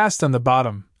be fast on the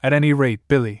bottom, at any rate,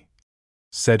 Billy,"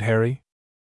 said Harry.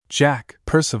 Jack,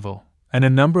 Percival, and a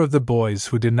number of the boys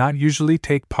who did not usually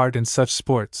take part in such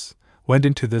sports, went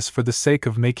into this for the sake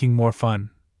of making more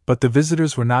fun, but the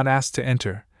visitors were not asked to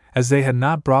enter, as they had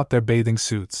not brought their bathing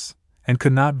suits, and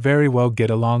could not very well get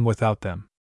along without them.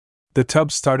 The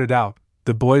tubs started out,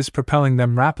 the boys propelling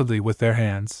them rapidly with their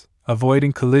hands,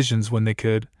 avoiding collisions when they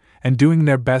could, and doing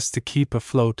their best to keep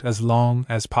afloat as long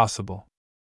as possible.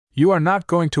 "You are not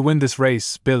going to win this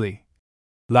race, Billy,"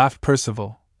 laughed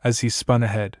Percival, as he spun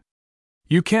ahead.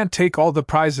 "You can't take all the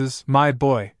prizes, my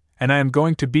boy, and I am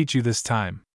going to beat you this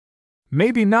time."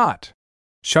 "Maybe not,"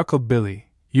 chuckled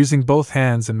Billy, using both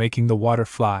hands and making the water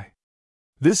fly.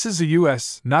 "This is a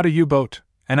US, not a U-boat,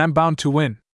 and I'm bound to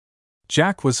win."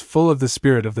 Jack was full of the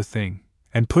spirit of the thing,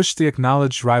 and pushed the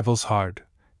acknowledged rivals hard,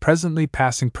 presently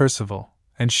passing Percival,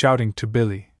 and shouting to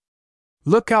Billy,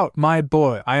 "Look out, my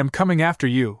boy, I am coming after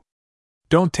you.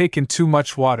 Don't take in too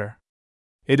much water.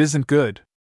 It isn't good."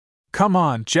 "Come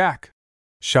on, Jack,"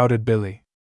 shouted Billy.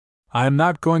 "I am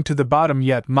not going to the bottom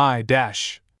yet, my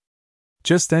dash."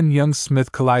 Just then young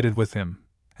Smith collided with him,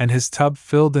 and his tub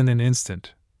filled in an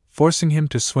instant, forcing him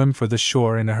to swim for the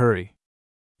shore in a hurry.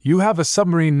 "You have a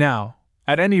submarine now,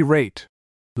 at any rate,"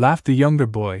 laughed the younger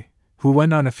boy, who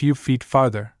went on a few feet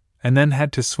farther, and then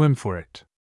had to swim for it.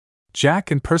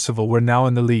 Jack and Percival were now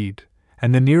in the lead,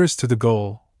 and the nearest to the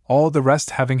goal, all the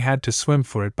rest having had to swim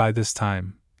for it by this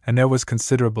time, and there was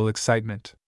considerable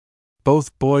excitement.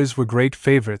 Both boys were great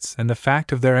favorites, and the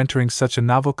fact of their entering such a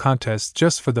novel contest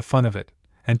just for the fun of it,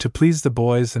 and to please the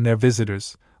boys and their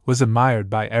visitors, was admired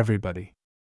by everybody.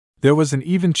 There was an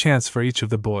even chance for each of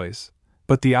the boys,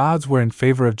 but the odds were in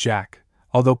favor of Jack,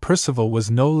 although Percival was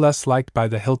no less liked by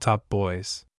the Hilltop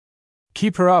boys.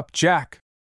 "Keep her up, Jack!"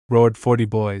 roared 40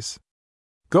 boys.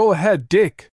 "Go ahead,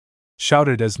 Dick!"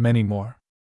 shouted as many more.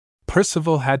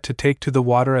 Percival had to take to the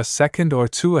water a second or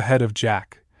two ahead of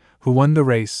Jack, who won the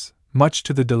race, much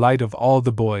to the delight of all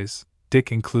the boys,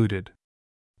 Dick included.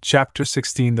 Chapter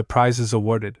 16 The Prizes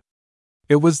Awarded.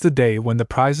 It was the day when the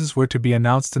prizes were to be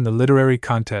announced in the literary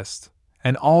contest,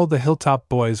 and all the Hilltop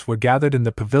boys were gathered in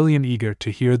the pavilion eager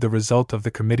to hear the result of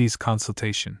the committee's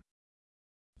consultation.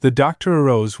 The doctor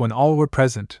arose when all were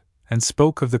present, and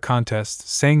spoke of the contest,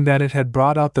 saying that it had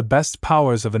brought out the best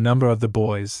powers of a number of the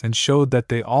boys and showed that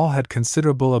they all had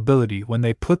considerable ability when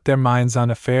they put their minds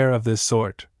on affair of this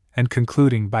sort, and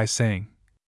concluding by saying,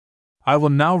 "I will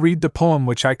now read the poem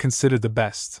which I consider the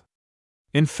best.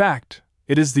 In fact,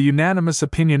 it is the unanimous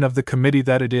opinion of the committee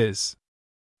that it is."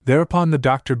 Thereupon the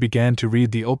doctor began to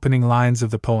read the opening lines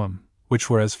of the poem, which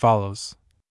were as follows.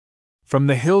 "From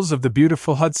the hills of the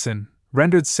beautiful Hudson,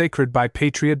 rendered sacred by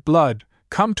patriot blood,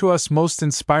 come to us most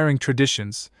inspiring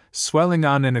traditions, swelling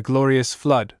on in a glorious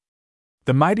flood.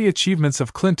 The mighty achievements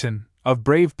of Clinton, of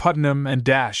brave Putnam and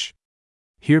Dash."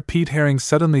 Here Pete Herring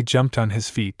suddenly jumped on his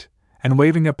feet, and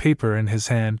waving a paper in his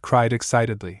hand cried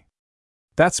excitedly,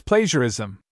 "That's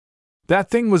plagiarism! That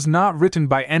thing was not written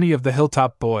by any of the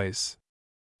Hilltop boys.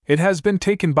 It has been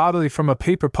taken bodily from a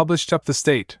paper published up the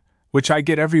state, which I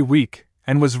get every week,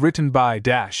 and was written by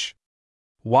Dash."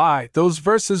 "Why, those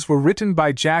verses were written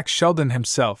by Jack Sheldon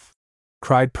himself,"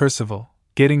 cried Percival,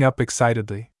 getting up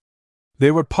excitedly. "They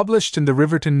were published in the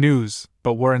Riverton News,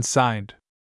 but weren't signed.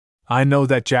 I know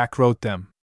that Jack wrote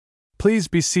them." "Please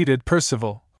be seated,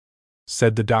 Percival,"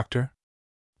 said the doctor.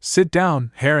 "Sit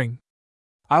down, Herring.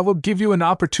 I will give you an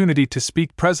opportunity to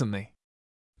speak presently.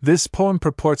 This poem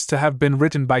purports to have been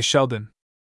written by Sheldon.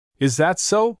 Is that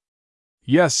so?"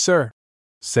 "Yes, sir,"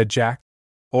 said Jack.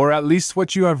 "Or at least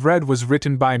what you have read was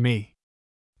written by me.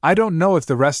 I don't know if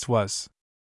the rest was."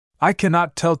 I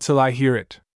cannot tell till I hear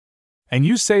it. And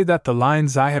you say that the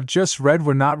lines I have just read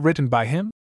were not written by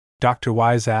him? Dr.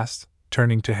 Wise asked,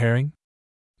 turning to Herring.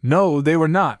 No, they were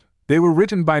not. They were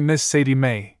written by Miss Sadie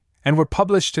May, and were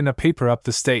published in a paper up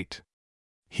the state.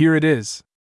 Here it is.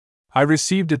 I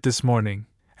received it this morning,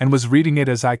 and was reading it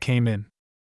as I came in.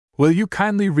 Will you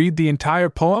kindly read the entire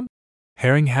poem?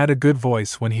 Herring had a good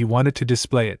voice when he wanted to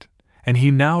display it, and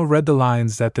he now read the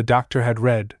lines that the doctor had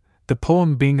read, the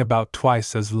poem being about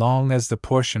twice as long as the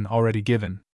portion already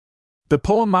given. The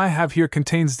poem I have here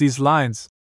contains these lines,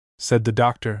 said the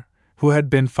doctor, who had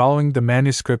been following the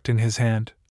manuscript in his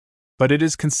hand. But it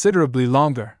is considerably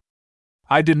longer.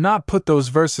 I did not put those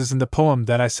verses in the poem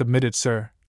that I submitted,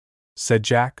 sir, said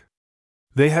Jack.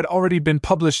 They had already been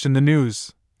published in the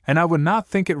news, and I would not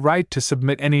think it right to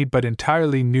submit any but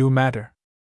entirely new matter.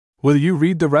 Will you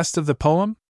read the rest of the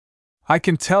poem? I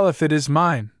can tell if it is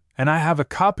mine, and I have a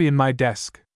copy in my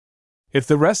desk. If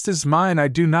the rest is mine, I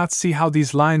do not see how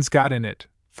these lines got in it,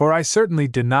 for I certainly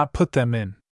did not put them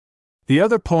in. The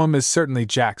other poem is certainly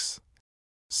Jack's,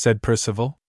 said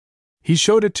Percival. He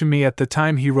showed it to me at the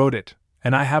time he wrote it,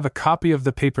 and I have a copy of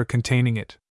the paper containing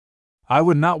it. I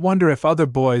would not wonder if other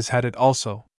boys had it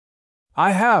also.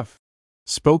 I have,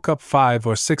 spoke up 5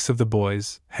 or 6 of the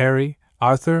boys, Harry,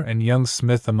 Arthur, and young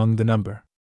Smith among the number.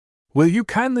 Will you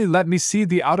kindly let me see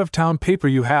the out-of-town paper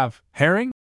you have,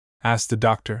 Herring? Asked the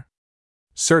doctor.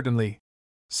 Certainly,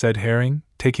 said Herring,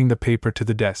 taking the paper to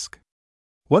the desk.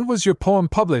 When was your poem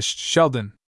published,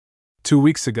 Sheldon? 2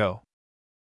 weeks ago.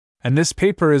 And this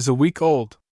paper is a week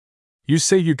old. You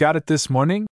say you got it this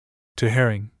morning? To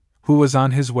Herring, who was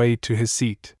on his way to his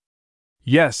seat.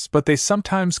 Yes, but they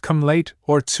sometimes come late,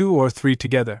 or 2 or 3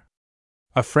 together.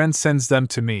 A friend sends them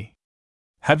to me.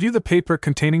 Have you the paper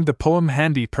containing the poem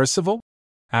handy, Percival?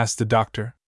 Asked the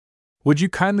doctor. Would you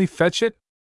kindly fetch it?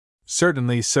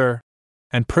 Certainly, sir.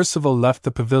 And Percival left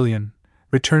the pavilion,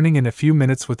 returning in a few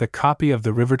minutes with a copy of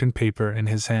the Riverton paper in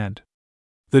his hand.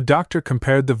 The doctor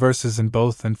compared the verses in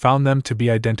both and found them to be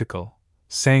identical,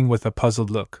 saying with a puzzled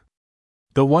look,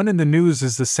 The one in the news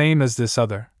is the same as this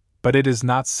other, but it is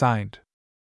not signed.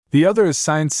 The other is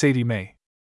signed Sadie May.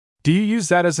 Do you use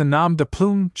that as a nom de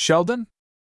plume, Sheldon?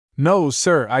 No,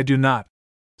 sir, I do not,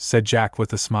 said Jack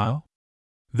with a smile.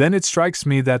 Then it strikes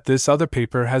me that this other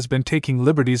paper has been taking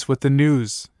liberties with the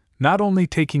news, not only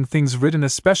taking things written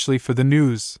especially for the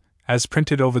news, as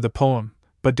printed over the poem,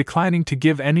 but declining to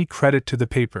give any credit to the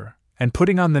paper, and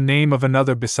putting on the name of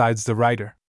another besides the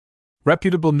writer.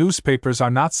 Reputable newspapers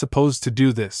are not supposed to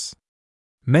do this.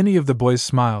 Many of the boys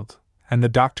smiled, and the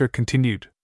doctor continued.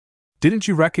 Didn't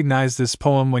you recognize this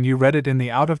poem when you read it in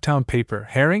the out-of-town paper,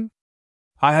 Herring?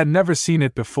 I had never seen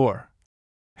it before,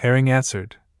 Herring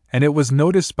answered, and it was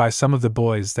noticed by some of the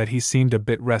boys that he seemed a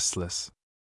bit restless.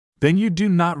 Then you do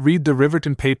not read the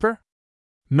Riverton paper?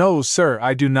 No, sir,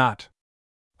 I do not.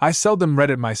 I seldom read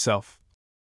it myself,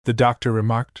 the doctor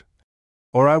remarked,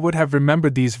 or I would have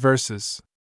remembered these verses.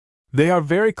 They are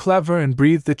very clever and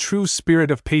breathe the true spirit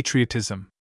of patriotism.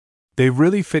 They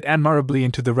really fit admirably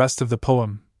into the rest of the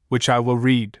poem, which I will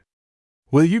read.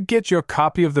 Will you get your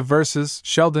copy of the verses,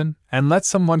 Sheldon, and let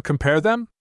someone compare them?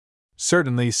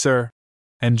 Certainly, sir.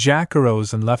 And Jack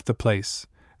arose and left the place,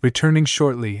 returning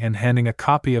shortly and handing a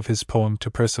copy of his poem to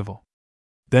Percival.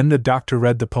 Then the doctor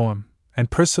read the poem,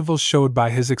 and Percival showed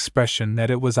by his expression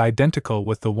that it was identical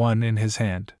with the one in his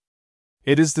hand.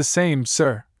 It is the same,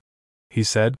 sir, he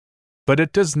said, but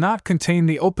it does not contain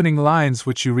the opening lines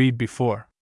which you read before.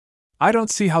 I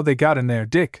don't see how they got in there,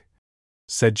 Dick,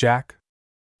 said Jack.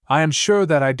 I am sure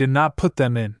that I did not put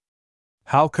them in.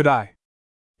 How could I?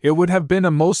 It would have been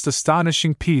a most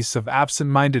astonishing piece of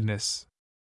absent-mindedness.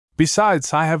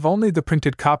 Besides, I have only the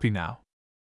printed copy now.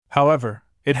 However,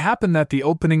 it happened that the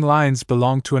opening lines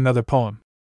belonged to another poem,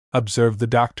 observed the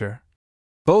doctor.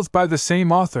 Both by the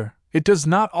same author, it does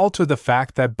not alter the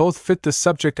fact that both fit the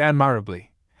subject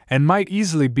admirably, and might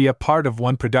easily be a part of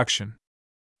one production.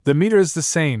 The meter is the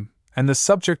same, and the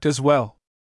subject as well.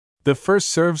 The first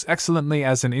serves excellently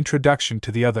as an introduction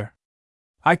to the other.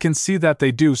 I can see that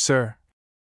they do, sir,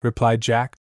 replied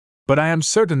Jack, but I am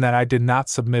certain that I did not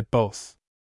submit both.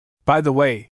 By the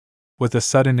way, with a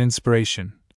sudden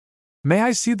inspiration, may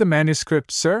I see the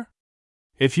manuscript, sir?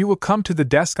 If you will come to the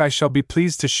desk, I shall be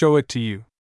pleased to show it to you.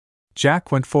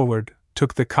 Jack went forward,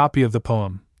 took the copy of the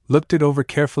poem, looked it over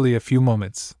carefully a few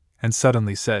moments, and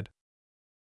suddenly said,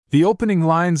 The opening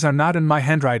lines are not in my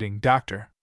handwriting, Doctor.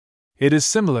 It is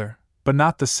similar, but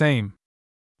not the same.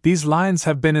 These lines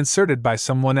have been inserted by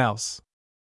someone else.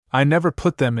 I never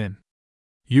put them in.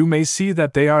 You may see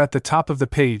that they are at the top of the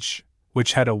page,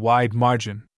 which had a wide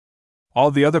margin.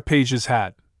 All the other pages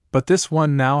had, but this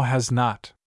one now has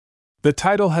not. The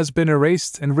title has been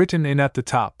erased and written in at the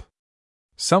top.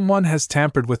 Someone has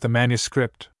tampered with the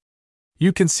manuscript.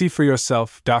 You can see for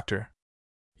yourself, Doctor.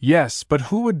 Yes, but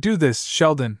who would do this,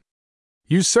 Sheldon?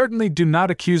 You certainly do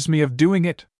not accuse me of doing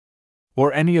it?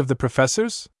 Or any of the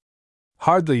professors?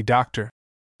 Hardly, Doctor.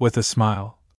 With a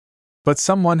smile. But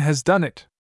someone has done it.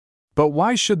 But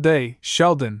why should they,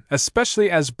 Sheldon,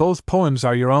 especially as both poems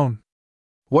are your own?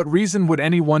 What reason would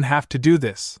anyone have to do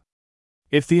this?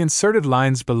 If the inserted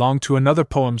lines belong to another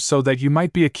poem so that you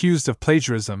might be accused of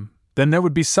plagiarism, then there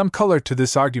would be some color to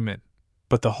this argument,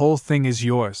 but the whole thing is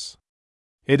yours.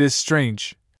 It is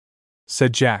strange,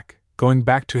 said Jack, going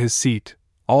back to his seat,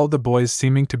 all the boys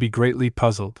seeming to be greatly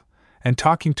puzzled, and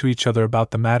talking to each other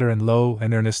about the matter in low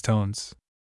and earnest tones.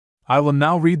 I will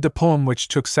now read the poem which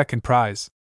took second prize,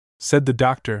 said the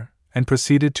doctor, and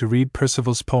proceeded to read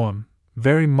Percival's poem,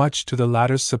 very much to the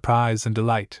latter's surprise and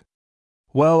delight.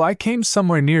 Well, I came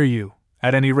somewhere near you,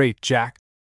 at any rate, Jack,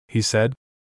 he said,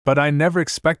 but I never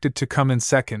expected to come in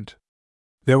second.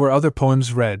 There were other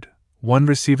poems read, one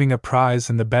receiving a prize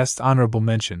and the best honorable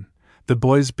mention, the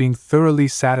boys being thoroughly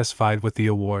satisfied with the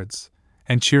awards,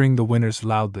 and cheering the winners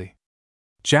loudly.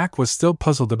 Jack was still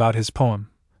puzzled about his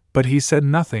poem, but he said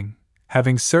nothing,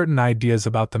 having certain ideas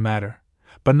about the matter,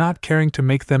 but not caring to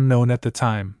make them known at the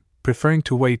time, preferring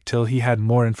to wait till he had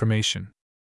more information.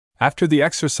 After the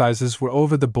exercises were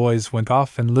over, the boys went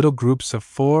off in little groups of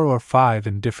 4 or 5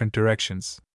 in different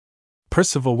directions.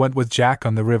 Percival went with Jack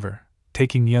on the river,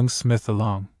 taking young Smith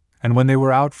along, and when they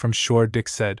were out from shore, Dick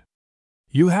said,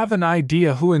 You have an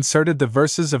idea who inserted the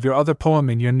verses of your other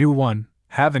poem in your new one,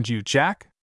 haven't you, Jack?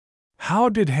 How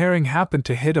did Herring happen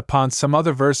to hit upon some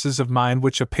other verses of mine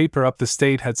which a paper up the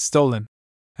state had stolen?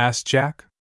 Asked Jack.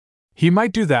 He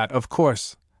might do that, of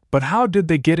course. But how did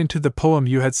they get into the poem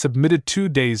you had submitted 2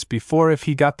 days before if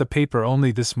he got the paper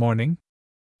only this morning?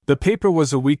 The paper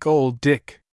was a week old,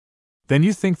 Dick. Then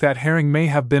you think that Herring may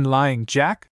have been lying,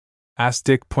 Jack? Asked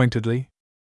Dick pointedly.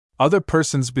 Other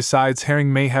persons besides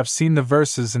Herring may have seen the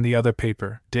verses in the other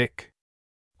paper, Dick.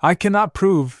 I cannot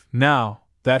prove, now,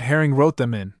 that Herring wrote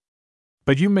them in.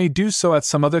 But you may do so at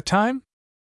some other time?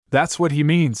 That's what he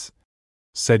means,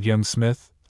 said young Smith.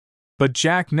 But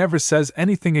Jack never says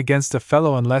anything against a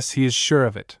fellow unless he is sure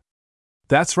of it.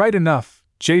 That's right enough,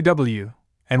 J.W.,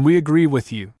 and we agree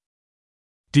with you.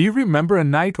 Do you remember a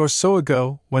night or so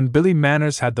ago when Billy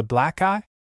Manners had the black eye?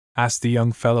 Asked the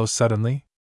young fellow suddenly.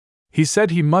 He said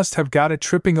he must have got it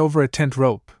tripping over a tent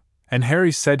rope, and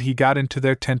Harry said he got into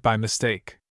their tent by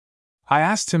mistake. I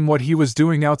asked him what he was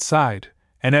doing outside,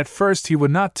 and at first he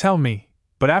would not tell me,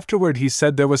 but afterward he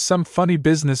said there was some funny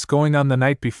business going on the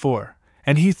night before,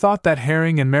 and he thought that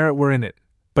Herring and Merritt were in it,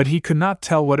 but he could not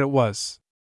tell what it was.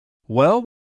 Well?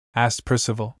 Asked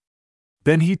Percival.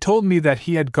 Then he told me that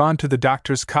he had gone to the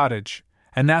doctor's cottage,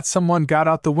 and that someone got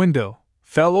out the window,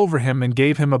 fell over him and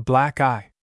gave him a black eye.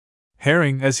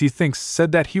 Herring, as he thinks,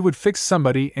 said that he would fix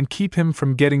somebody and keep him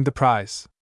from getting the prize.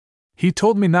 He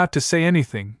told me not to say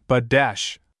anything, but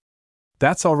dash.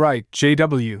 That's all right,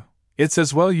 J.W., it's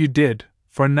as well you did,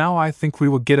 for now I think we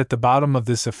will get at the bottom of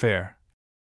this affair,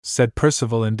 said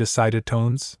Percival in decided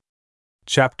tones.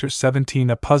 Chapter 17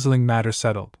 A Puzzling Matter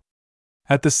Settled.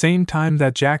 At the same time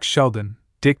that Jack Sheldon,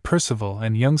 Dick Percival,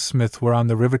 and young Smith were on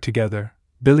the river together,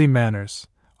 Billy Manners,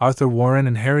 Arthur Warren,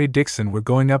 and Harry Dixon were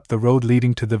going up the road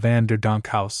leading to the Van der Donk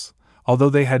house, although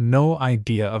they had no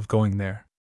idea of going there.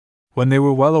 When they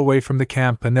were well away from the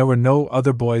camp and there were no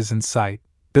other boys in sight,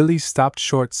 Billy stopped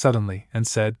short suddenly and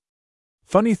said,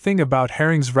 Funny thing about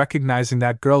Herring's recognizing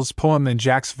that girl's poem in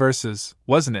Jack's verses,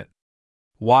 wasn't it?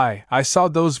 Why, I saw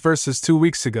those verses 2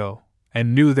 weeks ago,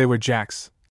 and knew they were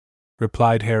Jack's,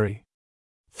 replied Harry.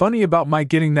 Funny about my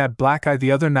getting that black eye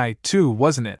the other night, too,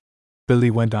 wasn't it? Billy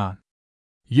went on.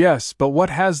 Yes, but what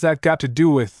has that got to do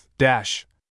with, dash?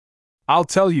 I'll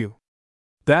tell you.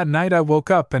 That night I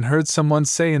woke up and heard someone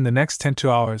say in the next 10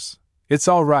 to hours, It's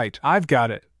all right, I've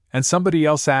got it, and somebody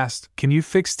else asked, Can you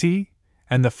fix tea?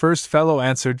 And the first fellow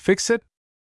answered, Fix it?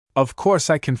 Of course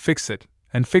I can fix it,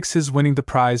 and fix his winning the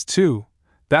prize too.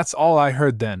 That's all I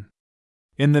heard then.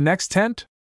 In the next tent?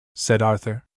 Said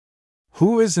Arthur.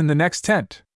 Who is in the next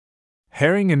tent?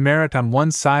 Herring and Merritt on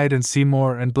one side and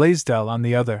Seymour and Blaisdell on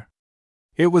the other.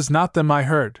 It was not them I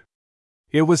heard.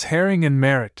 It was Herring and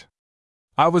Merritt.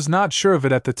 I was not sure of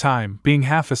it at the time, being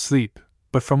half asleep,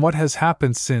 but from what has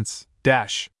happened since,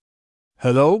 dash.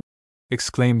 Hello?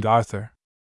 Exclaimed Arthur.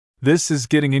 This is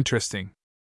getting interesting.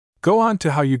 Go on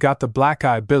to how you got the black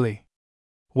eye, Billy.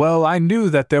 Well, I knew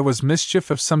that there was mischief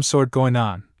of some sort going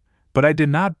on, but I did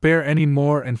not bear any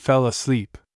more and fell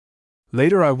asleep.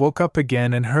 Later I woke up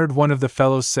again and heard one of the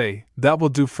fellows say, That will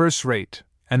do first rate,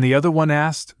 and the other one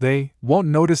asked, they won't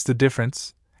notice the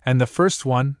difference, and the first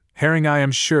one, Herring I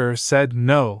am sure, said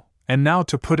no, and now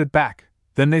to put it back.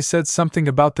 Then they said something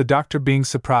about the doctor being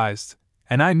surprised,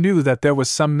 and I knew that there was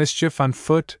some mischief on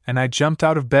foot, and I jumped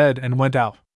out of bed and went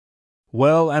out.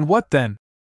 Well, and what then?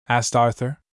 Asked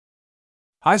Arthur.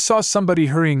 I saw somebody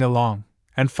hurrying along,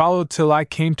 and followed till I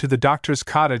came to the doctor's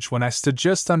cottage when I stood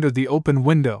just under the open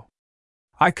window.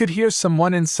 I could hear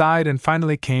someone inside and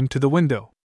finally came to the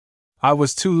window. I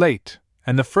was too late,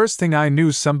 and the first thing I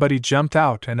knew somebody jumped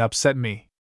out and upset me.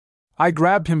 I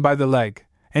grabbed him by the leg,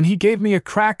 and he gave me a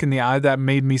crack in the eye that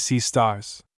made me see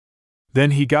stars.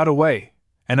 Then he got away,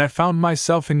 and I found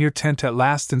myself in your tent at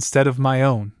last instead of my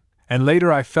own, and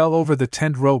later I fell over the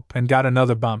tent rope and got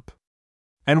another bump.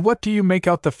 And what do you make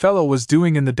out the fellow was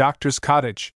doing in the doctor's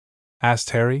cottage?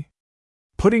 Asked Harry.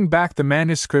 Putting back the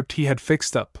manuscript he had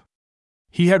fixed up.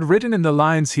 He had written in the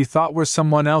lines he thought were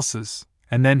someone else's,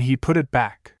 and then he put it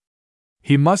back.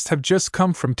 He must have just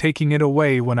come from taking it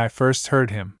away when I first heard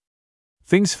him.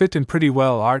 Things fit in pretty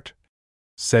well, Art,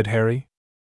 said Harry.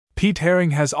 Pete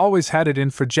Herring has always had it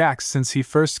in for Jack since he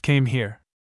first came here.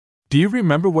 Do you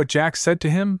remember what Jack said to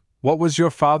him? What was your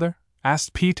father?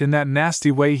 Asked Pete in that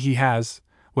nasty way he has,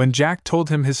 when Jack told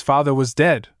him his father was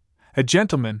dead. A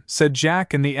gentleman, said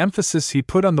Jack, and the emphasis he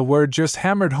put on the word just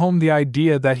hammered home the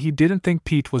idea that he didn't think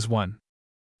Pete was one.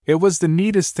 It was the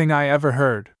neatest thing I ever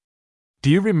heard. Do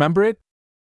you remember it?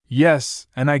 Yes,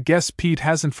 and I guess Pete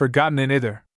hasn't forgotten it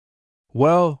either.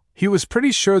 Well, he was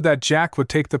pretty sure that Jack would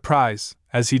take the prize,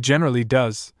 as he generally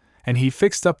does, and he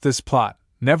fixed up this plot,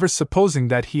 never supposing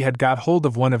that he had got hold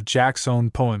of one of Jack's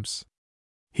own poems.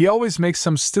 He always makes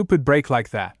some stupid break like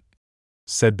that,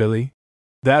 said Billy.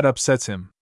 That upsets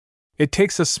him. It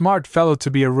takes a smart fellow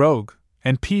to be a rogue,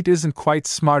 and Pete isn't quite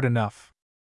smart enough.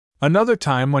 Another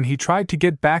time when he tried to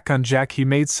get back on Jack he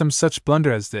made some such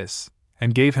blunder as this,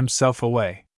 and gave himself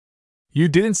away. You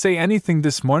didn't say anything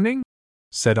this morning?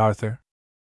 Said Arthur.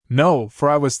 No, for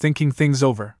I was thinking things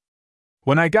over.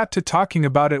 When I got to talking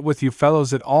about it with you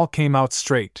fellows it all came out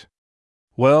straight.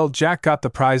 Well, Jack got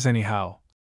the prize anyhow,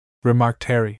 remarked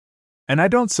Harry, and I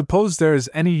don't suppose there is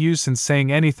any use in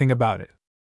saying anything about it.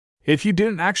 If you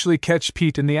didn't actually catch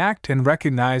Pete in the act and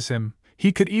recognize him,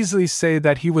 he could easily say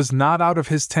that he was not out of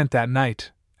his tent that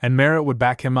night, and Merritt would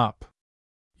back him up.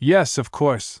 Yes, of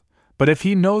course, but if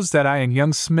he knows that I and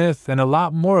young Smith and a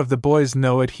lot more of the boys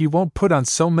know it, he won't put on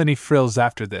so many frills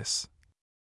after this.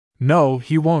 No,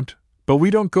 he won't, but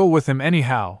we don't go with him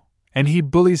anyhow, and he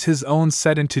bullies his own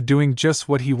set into doing just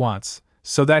what he wants,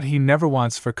 so that he never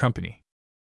wants for company.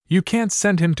 You can't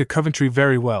send him to Coventry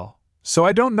very well, so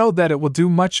I don't know that it will do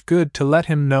much good to let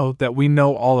him know that we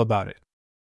know all about it.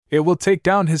 It will take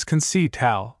down his conceit,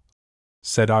 Hal,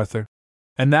 said Arthur,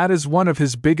 and that is one of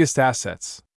his biggest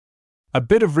assets. A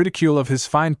bit of ridicule of his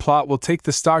fine plot will take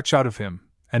the starch out of him,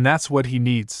 and that's what he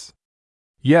needs.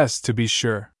 Yes, to be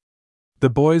sure. The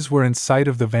boys were in sight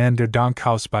of the Van der Donk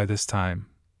house by this time,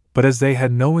 but as they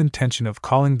had no intention of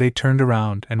calling they turned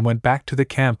around and went back to the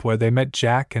camp where they met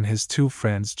Jack and his two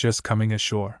friends just coming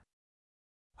ashore.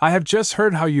 I have just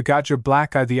heard how you got your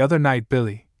black eye the other night,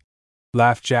 Billy,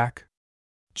 laughed Jack.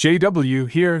 J.W.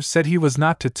 here said he was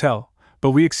not to tell,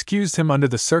 but we excused him under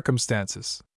the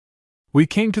circumstances. We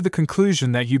came to the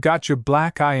conclusion that you got your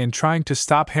black eye in trying to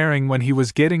stop Herring when he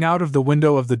was getting out of the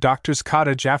window of the doctor's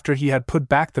cottage after he had put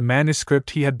back the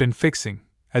manuscript he had been fixing,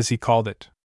 as he called it.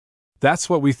 That's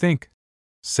what we think,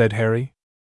 said Harry.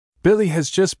 Billy has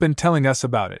just been telling us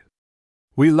about it.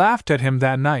 We laughed at him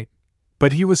that night,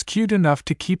 but he was cute enough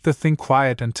to keep the thing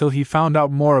quiet until he found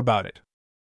out more about it.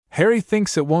 Harry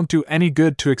thinks it won't do any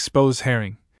good to expose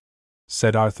Herring,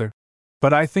 said Arthur,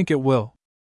 but I think it will.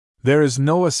 There is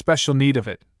no especial need of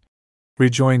it,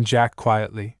 rejoined Jack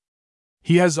quietly.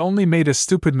 He has only made a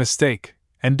stupid mistake,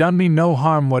 and done me no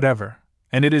harm whatever,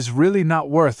 and it is really not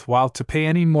worth while to pay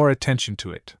any more attention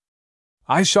to it.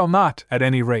 I shall not, at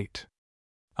any rate.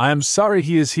 I am sorry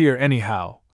he is here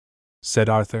anyhow, said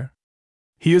Arthur.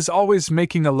 He is always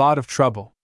making a lot of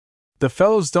trouble. The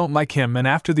fellows don't like him, and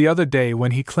after the other day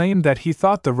when he claimed that he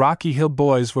thought the Rocky Hill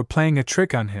boys were playing a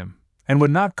trick on him, and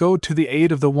would not go to the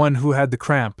aid of the one who had the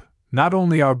cramp, not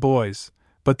only our boys,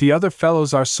 but the other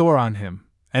fellows are sore on him,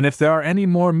 and if there are any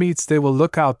more meets they will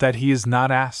look out that he is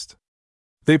not asked.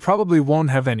 They probably won't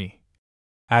have any,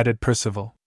 added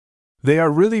Percival. They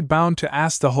are really bound to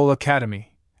ask the whole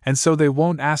academy, and so they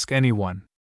won't ask anyone.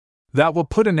 That will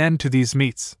put an end to these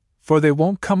meets, for they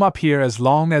won't come up here as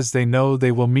long as they know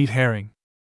they will meet Herring.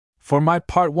 For my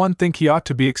part, one think he ought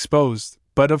to be exposed,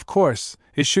 but of course,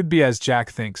 it should be as Jack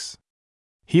thinks.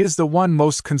 He is the one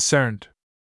most concerned.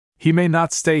 He may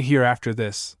not stay here after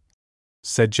this,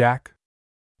 said Jack.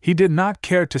 He did not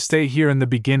care to stay here in the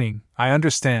beginning, I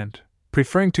understand,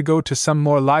 preferring to go to some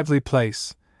more lively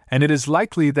place, and it is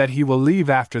likely that he will leave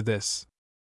after this.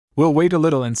 We'll wait a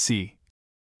little and see,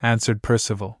 answered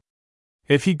Percival.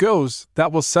 If he goes,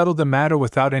 that will settle the matter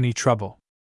without any trouble.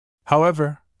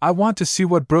 However, I want to see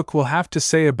what Brooke will have to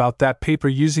say about that paper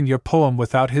using your poem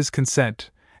without his consent,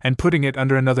 and putting it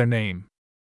under another name.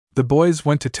 The boys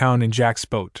went to town in Jack's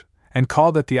boat, and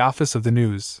called at the office of the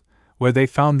News, where they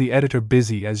found the editor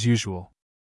busy as usual.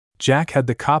 Jack had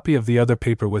the copy of the other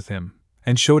paper with him,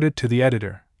 and showed it to the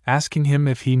editor, asking him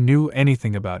if he knew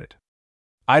anything about it.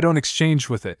 I don't exchange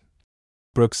with it,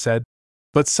 Brooke said,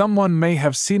 but someone may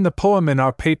have seen the poem in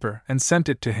our paper and sent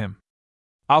it to him.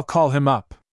 I'll call him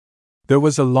up. There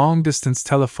was a long-distance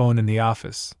telephone in the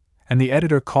office, and the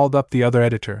editor called up the other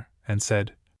editor and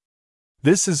said,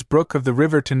 This is Brooke of the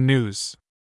Riverton News.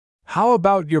 How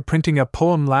about your printing a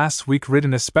poem last week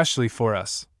written especially for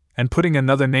us, and putting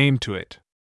another name to it?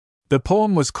 The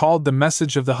poem was called The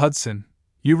Message of the Hudson.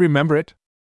 You remember it?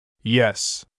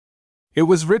 Yes. It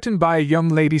was written by a young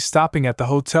lady stopping at the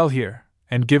hotel here,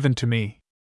 and given to me.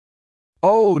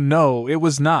 Oh, no, it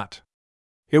was not.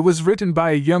 It was written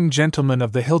by a young gentleman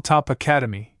of the Hilltop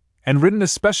Academy, and written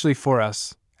especially for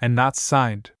us, and not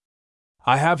signed.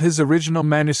 I have his original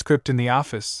manuscript in the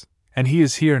office, and he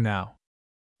is here now.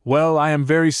 Well, I am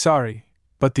very sorry,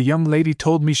 but the young lady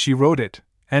told me she wrote it,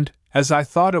 and, as I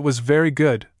thought it was very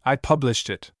good, I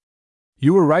published it.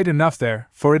 You were right enough there,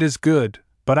 for it is good,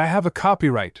 but I have a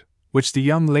copyright, which the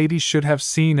young lady should have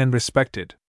seen and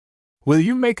respected. Will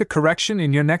you make a correction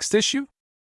in your next issue?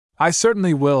 I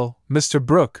certainly will, Mr.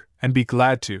 Brooke, and be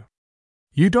glad to.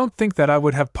 You don't think that I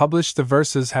would have published the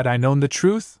verses had I known the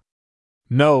truth?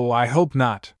 No, I hope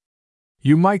not.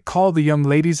 You might call the young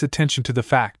lady's attention to the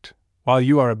fact, while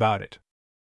you are about it.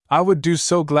 I would do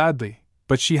so gladly,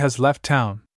 but she has left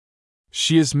town.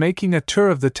 She is making a tour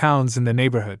of the towns in the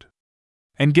neighborhood,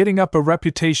 and getting up a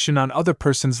reputation on other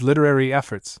persons' literary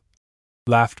efforts,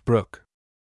 laughed Brooke.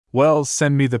 Well,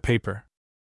 send me the paper.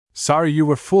 Sorry you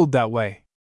were fooled that way.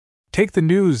 Take the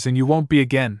News and you won't be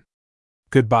again.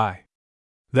 Goodbye.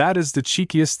 That is the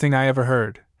cheekiest thing I ever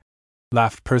heard,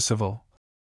 laughed Percival.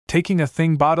 Taking a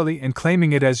thing bodily and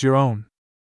claiming it as your own.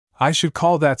 I should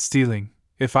call that stealing,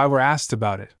 if I were asked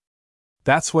about it.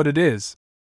 That's what it is,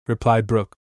 replied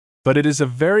Brooke. But it is a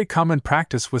very common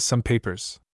practice with some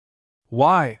papers.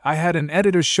 Why, I had an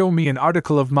editor show me an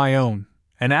article of my own,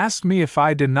 and asked me if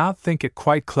I did not think it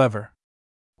quite clever.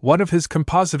 One of his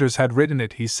compositors had written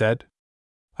it, he said.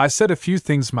 I said a few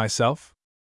things myself.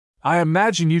 I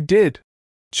imagine you did,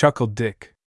 chuckled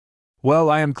Dick. Well,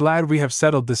 I am glad we have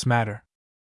settled this matter.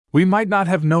 We might not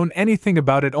have known anything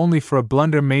about it only for a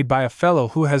blunder made by a fellow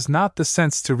who has not the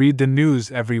sense to read the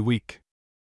News every week.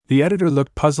 The editor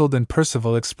looked puzzled and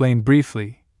Percival explained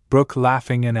briefly, Brooke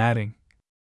laughing and adding,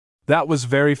 That was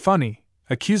very funny,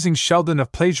 accusing Sheldon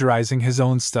of plagiarizing his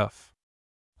own stuff.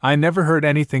 I never heard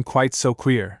anything quite so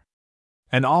queer.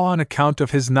 And all on account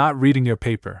of his not reading your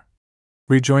paper,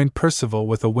 rejoined Percival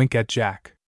with a wink at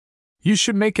Jack. You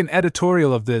should make an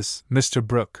editorial of this, Mr.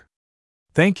 Brooke.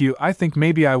 Thank you, I think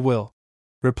maybe I will,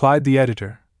 replied the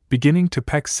editor, beginning to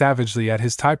peck savagely at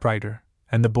his typewriter,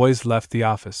 and the boys left the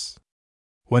office.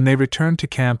 When they returned to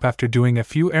camp after doing a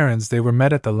few errands, they were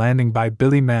met at the landing by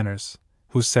Billy Manners,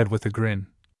 who said with a grin,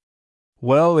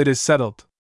 Well, it is settled.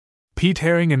 Pete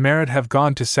Herring and Merritt have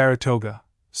gone to Saratoga,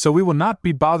 so we will not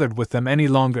be bothered with them any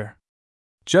longer.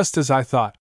 Just as I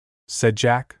thought, said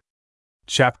Jack.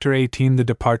 Chapter 18 The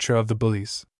Departure of the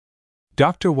Bullies.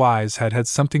 Dr. Wise had had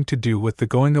something to do with the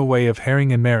going away of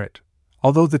Herring and Merritt,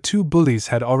 although the two bullies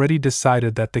had already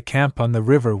decided that the camp on the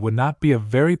river would not be a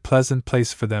very pleasant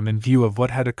place for them in view of what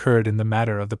had occurred in the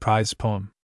matter of the prize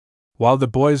poem. While the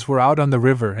boys were out on the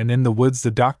river and in the woods,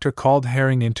 the doctor called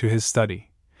Herring into his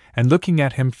study, and looking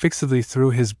at him fixedly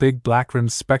through his big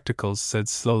black-rimmed spectacles, said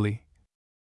slowly,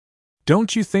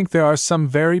 Don't you think there are some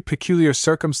very peculiar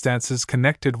circumstances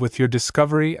connected with your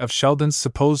discovery of Sheldon's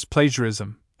supposed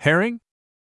plagiarism, Herring?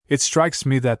 It strikes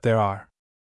me that there are.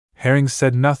 Herring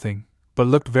said nothing, but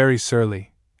looked very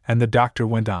surly, and the doctor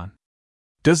went on.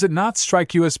 Does it not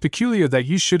strike you as peculiar that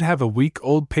you should have a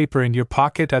week-old paper in your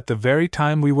pocket at the very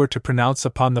time we were to pronounce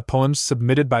upon the poems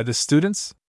submitted by the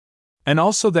students? And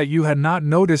also that you had not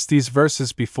noticed these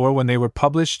verses before when they were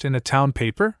published in a town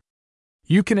paper?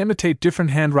 You can imitate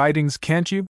different handwritings,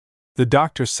 can't you? The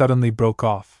doctor suddenly broke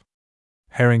off.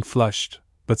 Herring flushed,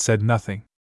 but said nothing.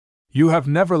 You have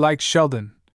never liked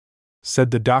Sheldon,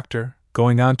 said the doctor,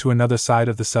 going on to another side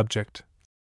of the subject,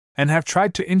 and have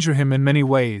tried to injure him in many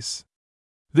ways.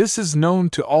 This is known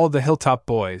to all the Hilltop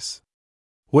boys.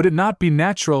 Would it not be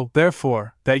natural,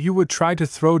 therefore, that you would try to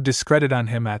throw discredit on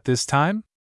him at this time?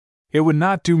 It would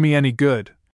not do me any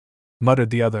good,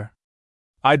 muttered the other.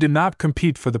 I did not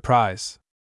compete for the prize.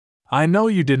 I know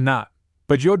you did not,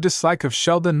 but your dislike of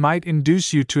Sheldon might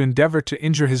induce you to endeavor to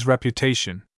injure his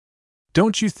reputation.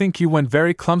 Don't you think you went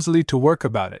very clumsily to work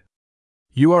about it?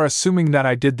 You are assuming that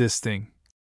I did this thing,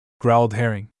 growled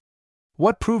Herring.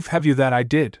 What proof have you that I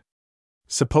did?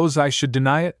 Suppose I should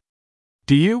deny it?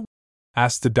 Do you?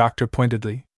 Asked the doctor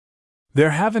pointedly.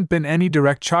 There haven't been any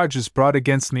direct charges brought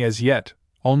against me as yet,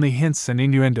 only hints and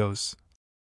innuendos,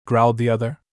 growled the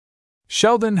other.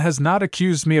 Sheldon has not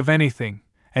accused me of anything,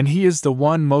 and he is the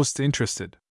one most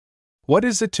interested. What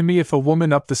is it to me if a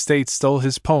woman up the state stole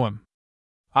his poem?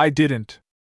 I didn't.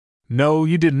 No,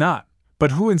 you did not,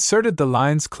 but who inserted the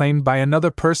lines claimed by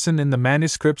another person in the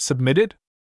manuscript submitted?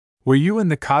 Were you in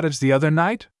the cottage the other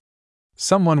night?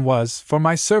 Someone was, for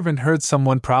my servant heard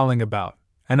someone prowling about,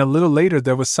 and a little later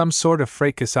there was some sort of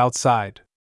fracas outside.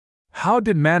 How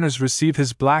did Manners receive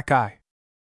his black eye?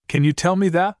 Can you tell me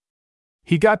that?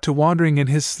 He got to wandering in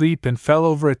his sleep and fell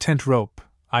over a tent rope,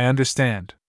 I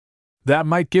understand. That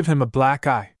might give him a black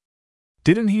eye.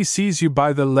 Didn't he seize you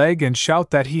by the leg and shout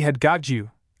that he had got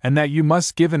you, and that you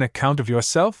must give an account of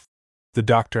yourself? The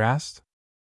doctor asked.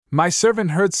 My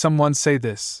servant heard someone say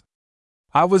this.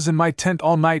 I was in my tent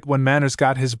all night when Manners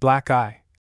got his black eye,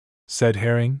 said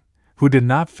Herring, who did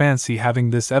not fancy having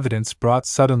this evidence brought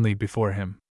suddenly before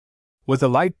him. With a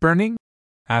light burning?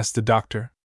 Asked the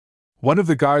doctor. One of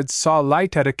the guards saw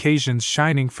light at occasions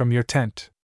shining from your tent.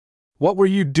 What were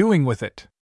you doing with it?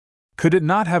 Could it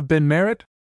not have been Merritt?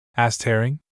 Asked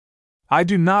Herring. I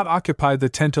do not occupy the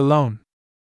tent alone.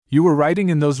 You were writing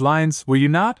in those lines, were you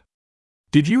not?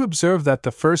 Did you observe that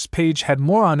the first page had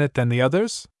more on it than the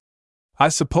others? I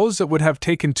suppose it would have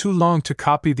taken too long to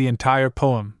copy the entire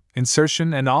poem,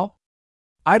 insertion and all?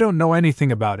 I don't know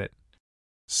anything about it,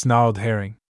 snarled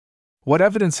Herring. What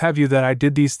evidence have you that I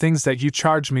did these things that you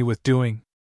charge me with doing?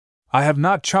 I have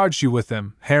not charged you with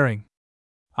them, Herring.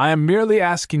 I am merely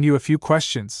asking you a few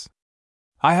questions.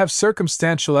 I have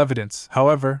circumstantial evidence,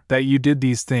 however, that you did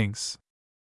these things.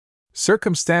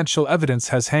 Circumstantial evidence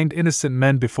has hanged innocent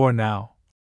men before now,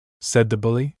 said the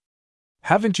bully.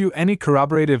 Haven't you any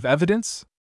corroborative evidence?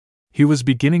 He was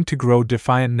beginning to grow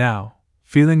defiant now,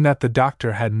 feeling that the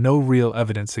doctor had no real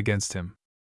evidence against him.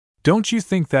 Don't you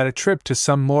think that a trip to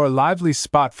some more lively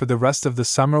spot for the rest of the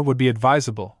summer would be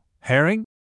advisable, Herring?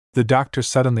 The doctor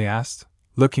suddenly asked,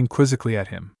 looking quizzically at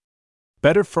him.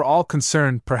 Better for all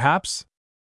concerned, perhaps?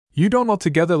 You don't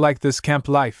altogether like this camp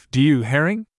life, do you,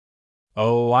 Herring?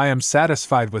 Oh, I am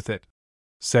satisfied with it,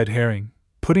 said Herring,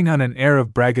 putting on an air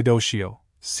of braggadocio,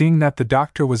 seeing that the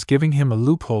doctor was giving him a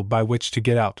loophole by which to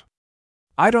get out.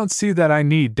 I don't see that I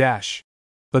need dash.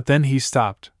 But then he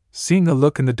stopped, seeing a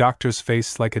look in the doctor's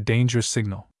face like a danger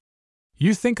signal.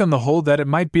 You think on the whole that it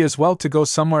might be as well to go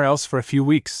somewhere else for a few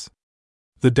weeks?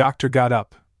 The doctor got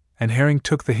up, and Herring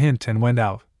took the hint and went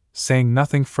out, saying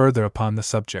nothing further upon the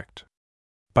subject.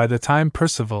 By the time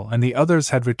Percival and the others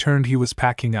had returned he was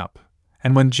packing up,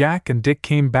 and when Jack and Dick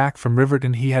came back from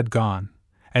Riverton he had gone,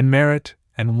 and Merritt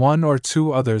and one or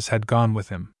two others had gone with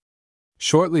him.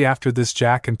 Shortly after this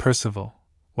Jack and Percival,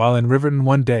 while in Riverton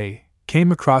one day,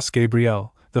 came across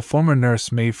Gabrielle, the former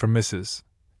nurse-maid for Mrs.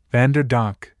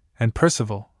 Vanderdonk, and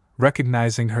Percival,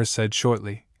 recognizing her, said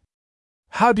shortly,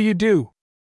 How do you do?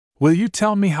 Will you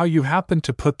tell me how you happened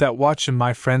to put that watch in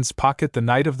my friend's pocket the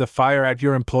night of the fire at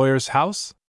your employer's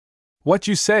house? What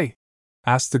you say?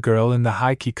 Asked the girl in the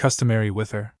high key customary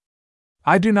with her.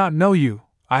 I do not know you,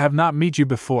 I have not met you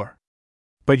before.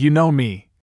 But you know me,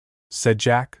 said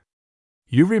Jack.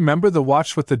 You remember the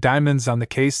watch with the diamonds on the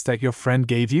case that your friend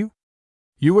gave you?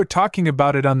 You were talking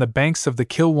about it on the banks of the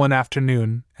Kill one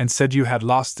afternoon and said you had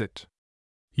lost it.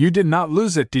 You did not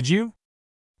lose it, did you?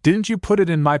 Didn't you put it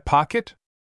in my pocket?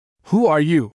 Who are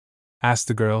you? Asked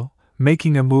the girl,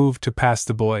 making a move to pass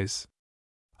the boys.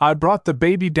 I brought the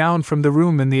baby down from the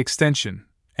room in the extension,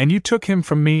 and you took him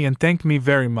from me and thanked me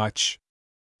very much.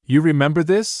 You remember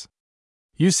this?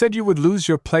 You said you would lose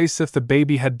your place if the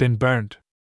baby had been burned.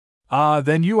 Ah,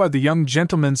 then you are the young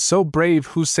gentleman so brave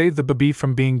who saved the baby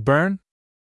from being burned?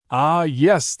 Ah,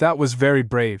 yes, that was very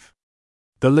brave.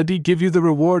 The lady give you the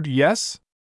reward, yes?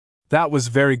 That was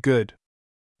very good.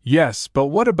 Yes, but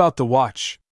what about the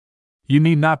watch? You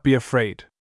need not be afraid.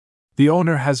 The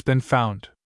owner has been found.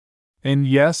 And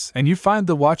yes, and you find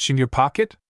the watch in your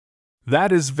pocket?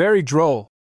 That is very droll.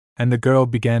 And the girl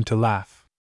began to laugh.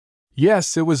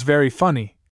 Yes, it was very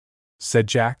funny, said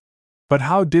Jack. But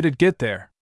how did it get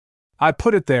there? I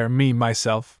put it there,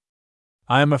 myself.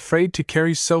 I am afraid to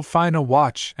carry so fine a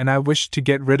watch and I wish to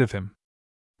get rid of him.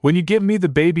 When you give me the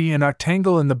baby and our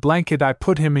tangle in the blanket, I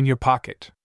put him in your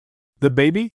pocket. The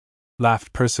baby?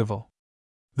 Laughed Percival.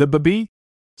 The baby?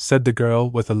 Said the girl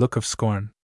with a look of scorn.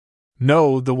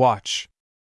 No, the watch.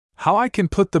 How I can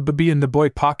put the baby in the boy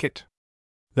pocket?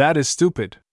 That is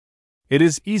stupid. It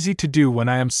is easy to do when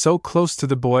I am so close to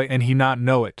the boy and he not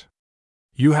know it.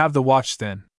 You have the watch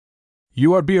then.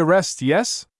 You are be arrested,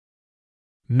 yes?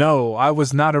 No, I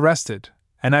was not arrested,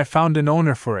 and I found an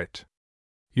owner for it.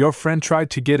 Your friend tried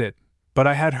to get it, but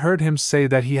I had heard him say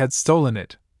that he had stolen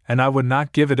it, and I would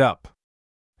not give it up.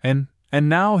 And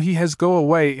now he has go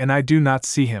away and I do not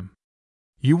see him.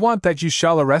 You want that you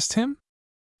shall arrest him?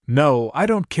 No, I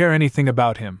don't care anything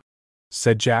about him,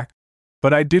 said Jack,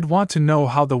 but I did want to know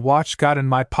how the watch got in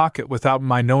my pocket without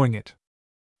my knowing it.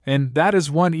 And that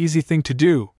is one easy thing to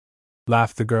do,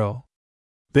 laughed the girl.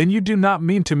 Then you do not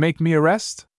mean to make me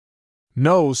arrest?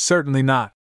 No, certainly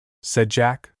not, said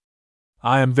Jack.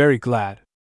 I am very glad.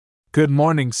 Good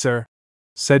morning, sir,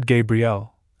 said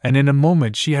Gabrielle, and in a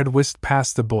moment she had whisked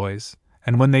past the boys,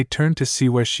 and when they turned to see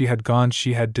where she had gone,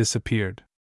 she had disappeared.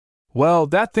 Well,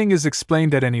 that thing is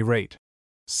explained at any rate,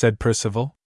 said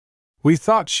Percival. We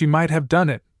thought she might have done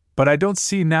it, but I don't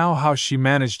see now how she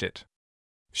managed it.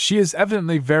 She is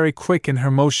evidently very quick in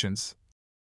her motions,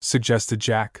 suggested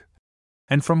Jack.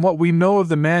 And from what we know of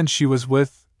the man she was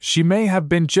with, she may have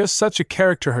been just such a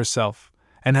character herself,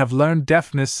 and have learned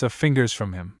deftness of fingers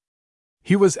from him.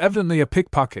 He was evidently a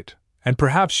pickpocket, and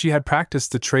perhaps she had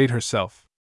practiced the trade herself.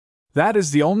 That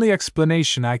is the only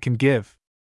explanation I can give.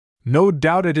 No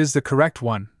doubt it is the correct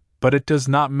one, but it does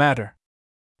not matter.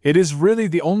 It is really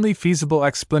the only feasible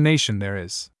explanation there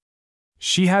is.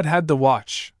 She had had the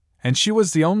watch, and she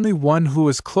was the only one who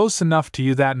was close enough to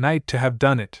you that night to have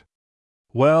done it.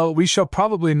 Well, we shall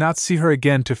probably not see her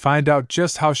again to find out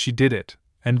just how she did it,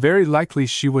 and very likely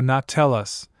she would not tell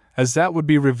us, as that would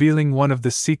be revealing one of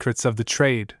the secrets of the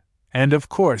trade, and of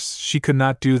course she could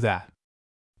not do that.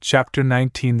 Chapter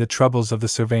 19: The Troubles of the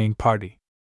Surveying Party.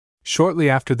 Shortly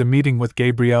after the meeting with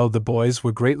Gabrielle, the boys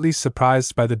were greatly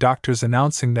surprised by the doctor's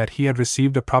announcing that he had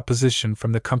received a proposition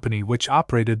from the company which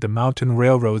operated the mountain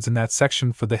railroads in that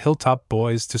section for the Hilltop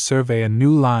boys to survey a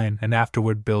new line and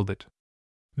afterward build it.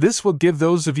 This will give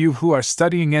those of you who are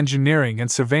studying engineering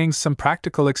and surveying some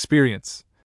practical experience,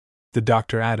 the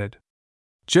doctor added.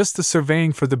 Just the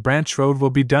surveying for the branch road will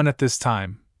be done at this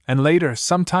time, and later,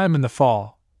 sometime in the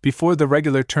fall, before the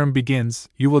regular term begins,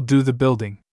 you will do the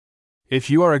building. If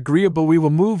you are agreeable, we will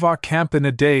move our camp in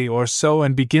a day or so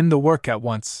and begin the work at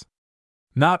once.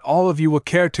 Not all of you will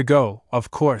care to go,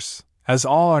 of course, as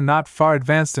all are not far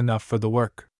advanced enough for the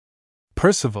work.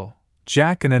 Percival,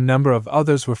 Jack, and a number of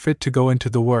others were fit to go into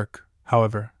the work,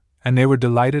 however, and they were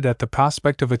delighted at the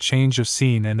prospect of a change of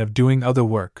scene and of doing other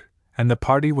work, and the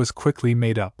party was quickly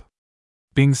made up.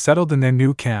 Being settled in their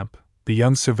new camp, the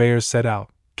young surveyors set out,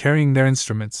 carrying their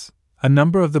instruments, a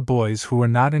number of the boys who were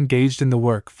not engaged in the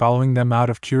work following them out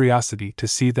of curiosity to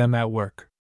see them at work.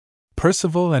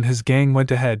 Percival and his gang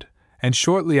went ahead, and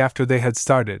shortly after they had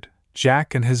started,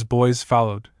 Jack and his boys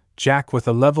followed, Jack with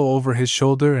a level over his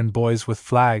shoulder and boys with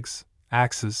flags,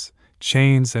 axes,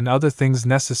 chains, and other things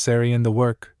necessary in the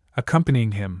work,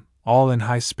 accompanying him, all in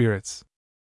high spirits.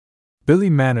 Billy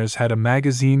Manners had a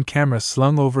magazine camera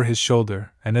slung over his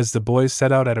shoulder, and as the boys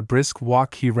set out at a brisk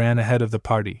walk, he ran ahead of the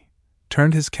party,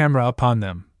 turned his camera upon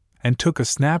them, and took a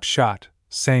snapshot,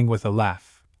 saying with a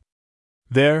laugh,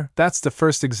 "There, that's the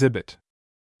first exhibit.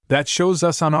 That shows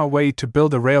us on our way to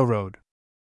build a railroad.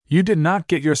 You did not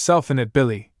get yourself in it,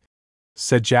 Billy,"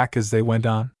 said Jack as they went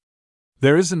on.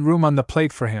 "There isn't room on the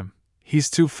plate for him,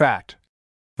 he's too fat,"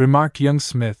 remarked young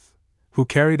Smith, who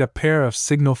carried a pair of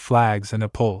signal flags and a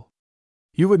pole.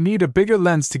 "You would need a bigger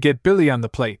lens to get Billy on the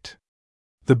plate."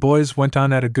 The boys went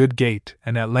on at a good gait,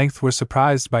 and at length were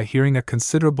surprised by hearing a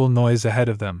considerable noise ahead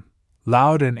of them,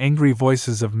 loud and angry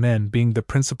voices of men being the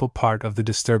principal part of the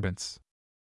disturbance.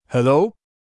 "Hello!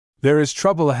 There is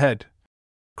trouble ahead!"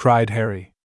 cried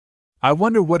Harry. "I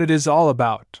wonder what it is all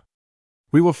about."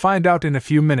 "We will find out in a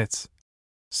few minutes,"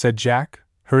 said Jack,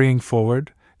 hurrying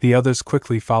forward, the others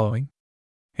quickly following.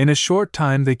 In a short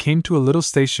time they came to a little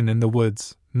station in the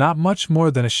woods, not much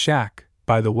more than a shack,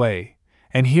 by the way,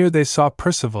 and here they saw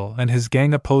Percival and his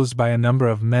gang opposed by a number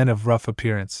of men of rough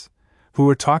appearance, who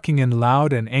were talking in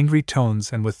loud and angry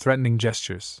tones and with threatening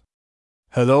gestures.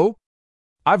 "Hello!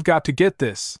 I've got to get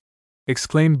this!"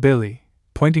 exclaimed Billy,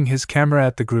 pointing his camera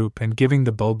at the group and giving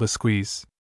the bulb a squeeze.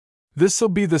 "This'll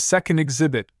be the second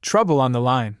exhibit, trouble on the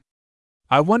line.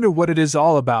 I wonder what it is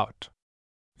all about."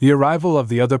 The arrival of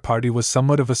the other party was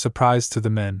somewhat of a surprise to the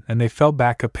men, and they fell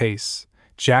back a pace,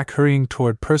 Jack hurrying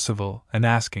toward Percival and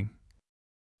asking,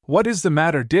 "What is the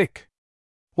matter, Dick?"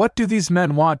 What do these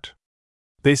men want?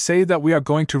 They say that we are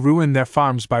going to ruin their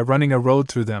farms by running a road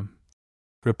through them,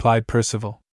 replied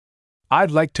Percival.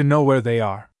 I'd like to know where they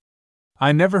are.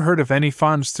 I never heard of any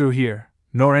farms through here,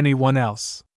 nor anyone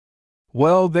else.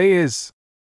 Well, they is,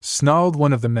 snarled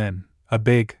one of the men, a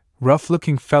big,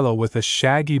 rough-looking fellow with a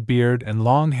shaggy beard and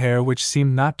long hair which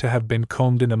seemed not to have been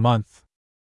combed in a month.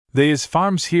 They is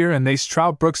farms here and they's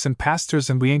trout brooks and pastures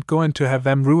and we ain't going to have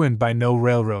them ruined by no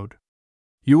railroad.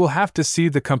 You will have to see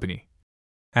the company,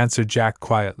 answered Jack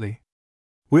quietly.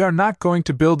 We are not going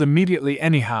to build immediately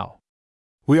anyhow.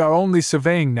 We are only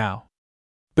surveying now.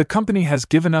 The company has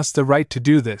given us the right to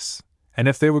do this, and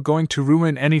if they were going to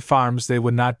ruin any farms they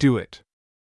would not do it.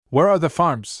 Where are the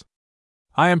farms?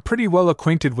 I am pretty well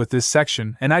acquainted with this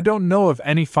section and I don't know of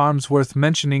any farms worth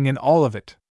mentioning in all of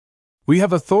it. We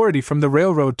have authority from the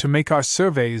railroad to make our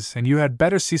surveys and you had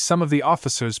better see some of the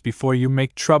officers before you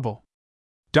make trouble.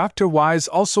 Dr. Wise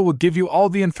also will give you all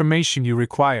the information you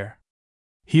require.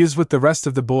 He is with the rest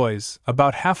of the boys,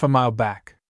 about half a mile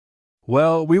back.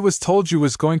 Well, we was told you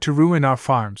was going to ruin our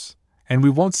farms, and we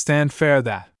won't stand fair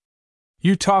that.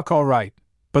 You talk all right,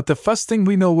 but the first thing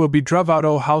we know we'll be druv out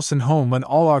o' house and home when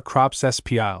all our crops is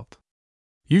piled.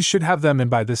 You should have them in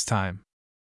by this time.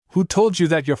 Who told you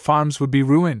that your farms would be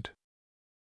ruined?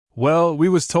 Well, we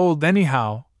was told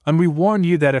anyhow, and we warn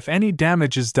ye that if any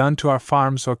damage is done to our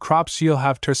farms or crops ye'll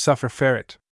have ter suffer for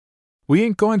it. We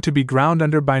ain't going to be ground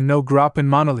under by no groppin'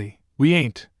 monoly, we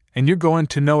ain't, and you're going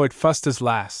to know it fust as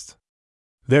last.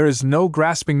 There is no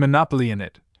grasping monopoly in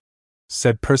it,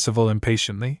 said Percival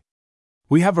impatiently.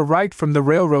 We have a right from the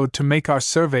railroad to make our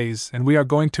surveys and we are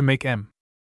going to make 'em.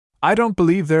 I don't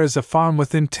believe there is a farm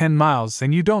within 10 miles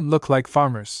and you don't look like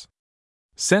farmers.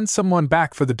 Send someone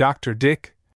back for the doctor,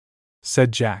 Dick,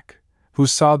 said Jack, who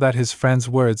saw that his friend's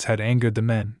words had angered the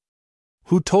men.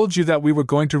 Who told you that we were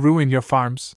going to ruin your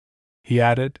farms? He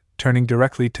added, turning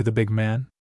directly to the big man.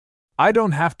 I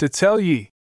don't have to tell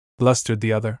ye, blustered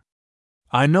the other.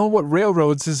 I know what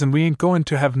railroads is and we ain't going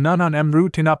to have none on 'em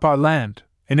rooting up our land,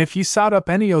 and if ye sot up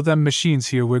any o' them machines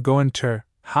here we're going ter,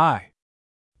 hi!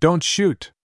 Don't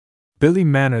shoot! Billy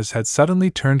Manners had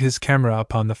suddenly turned his camera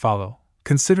upon the fellow,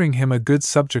 considering him a good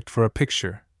subject for a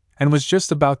picture, and was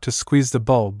just about to squeeze the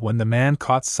bulb when the man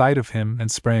caught sight of him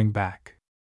and sprang back.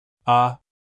 Ah!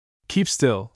 Keep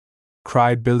still!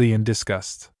 Cried Billy in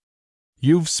disgust.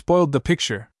 You've spoiled the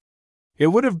picture. It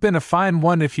would have been a fine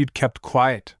one if you'd kept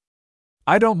quiet.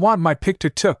 I don't want my picture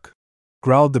took,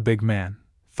 growled the big man,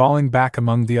 falling back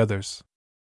among the others.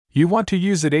 You want to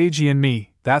use it Agee and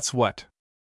me, that's what.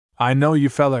 I know you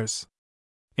fellers.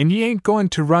 And ye ain't going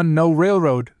to run no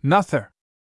railroad, nother.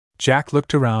 Jack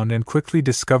looked around and quickly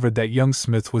discovered that young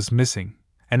Smith was missing,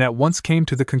 and at once came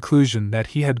to the conclusion that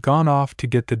he had gone off to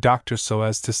get the doctor so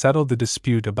as to settle the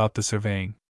dispute about the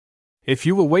surveying. If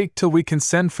you will wait till we can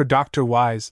send for Dr.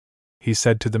 Wise, he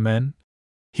said to the men,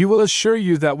 he will assure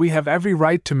you that we have every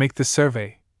right to make the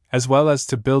survey, as well as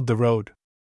to build the road.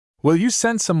 Will you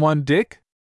send someone, Dick?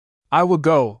 I will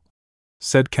go,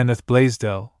 said Kenneth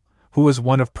Blaisdell, who was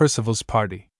one of Percival's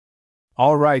party.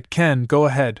 All right, Ken, go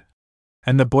ahead.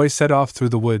 And the boy set off through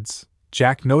the woods,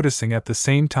 Jack noticing at the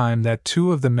same time that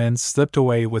 2 of the men slipped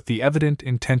away with the evident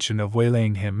intention of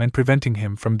waylaying him and preventing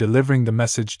him from delivering the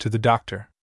message to the doctor.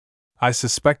 I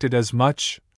suspected as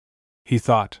much, he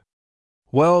thought.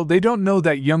 Well, they don't know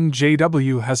that young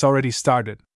J.W. has already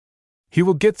started. He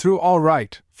will get through all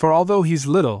right, for although he's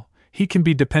little, he can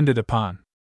be depended upon.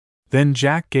 Then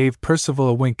Jack gave Percival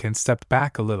a wink and stepped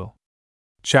back a little.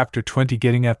 Chapter 20,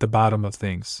 Getting at the Bottom of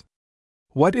Things.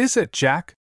 What is it,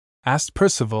 Jack? Asked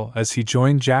Percival as he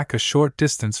joined Jack a short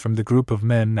distance from the group of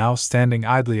men now standing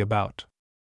idly about.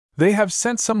 They have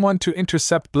sent someone to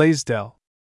intercept Blaisdell.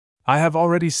 I have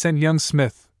already sent young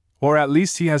Smith, or at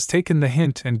least he has taken the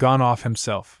hint and gone off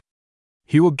himself.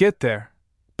 He will get there,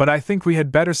 but I think we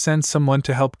had better send someone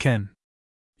to help Ken.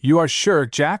 You are sure,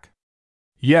 Jack?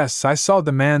 Yes, I saw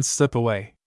the man slip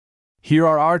away. Here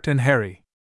are Art and Harry.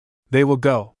 They will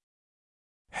go.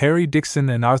 Harry Dixon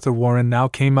and Arthur Warren now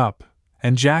came up,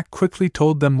 and Jack quickly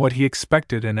told them what he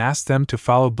expected and asked them to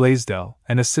follow Blaisdell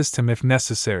and assist him if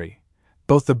necessary,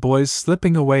 both the boys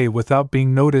slipping away without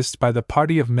being noticed by the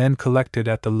party of men collected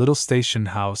at the little station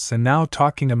house and now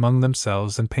talking among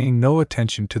themselves and paying no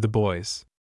attention to the boys.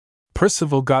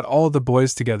 Percival got all the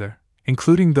boys together,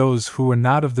 including those who were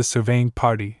not of the surveying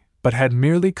party, but had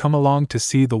merely come along to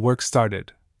see the work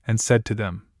started, and said to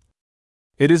them,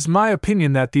 It is my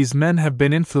opinion that these men have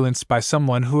been influenced by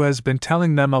someone who has been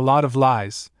telling them a lot of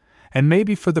lies, and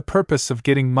maybe for the purpose of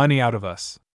getting money out of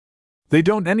us. They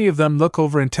don't any of them look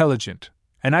over intelligent,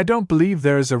 and I don't believe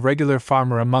there is a regular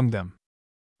farmer among them.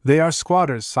 They are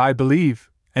squatters, I believe,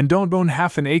 and don't own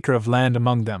half an acre of land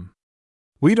among them.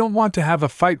 We don't want to have a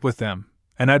fight with them,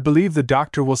 and I believe the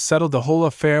doctor will settle the whole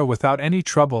affair without any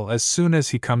trouble as soon as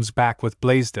he comes back with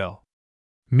Blaisdell."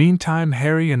 Meantime,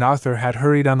 Harry and Arthur had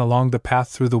hurried on along the path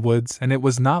through the woods, and it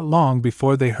was not long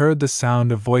before they heard the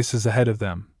sound of voices ahead of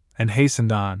them, and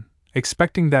hastened on,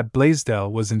 expecting that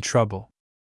Blaisdell was in trouble.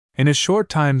 In a short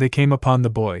time they came upon the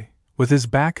boy, with his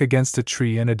back against a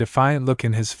tree and a defiant look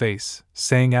in his face,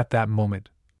 saying at that moment,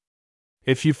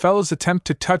 "If you fellows attempt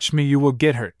to touch me, you will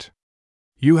get hurt.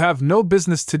 You have no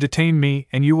business to detain me,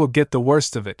 and you will get the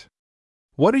worst of it."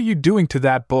 "What are you doing to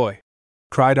that boy?"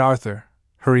 cried Arthur,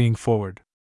 hurrying forward.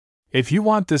 "If you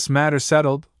want this matter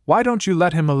settled, why don't you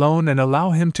let him alone and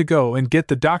allow him to go and get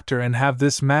the doctor and have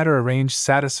this matter arranged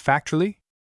satisfactorily?"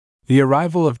 The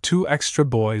arrival of 2 extra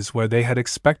boys where they had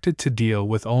expected to deal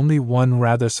with only one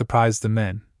rather surprised the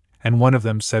men, and one of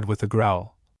them said with a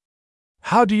growl,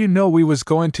 "How do you know we was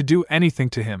going to do anything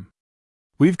to him?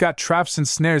 We've got traps and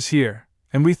snares here,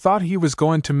 and we thought he was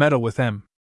going to meddle with them.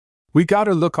 We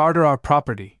gotta look arter our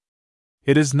property."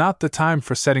 "It is not the time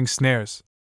for setting snares,"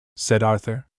 said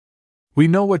Arthur. "We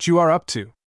know what you are up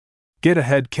to. Get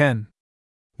ahead, Ken.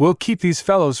 We'll keep these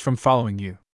fellows from following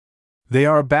you. They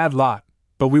are a bad lot,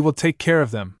 but we will take care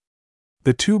of them."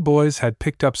 The 2 boys had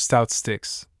picked up stout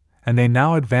sticks, and they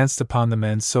now advanced upon the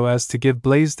men so as to give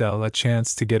Blaisdell a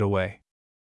chance to get away.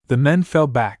 The men fell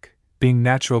back, being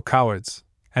natural cowards,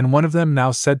 and one of them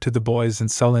now said to the boys in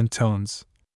sullen tones,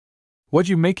 "What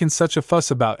you making such a fuss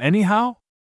about, anyhow?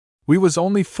 We was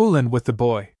only foolin' with the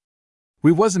boy.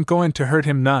 We wasn't going to hurt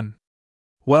him none."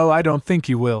 "Well, I don't think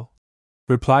you will,"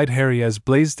 replied Harry as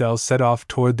Blaisdell set off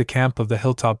toward the camp of the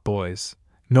Hilltop boys,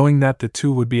 knowing that the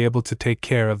 2 would be able to take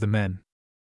care of the men.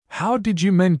 "How did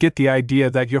you men get the idea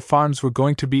that your farms were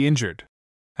going to be injured?"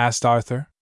 asked Arthur.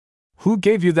 "Who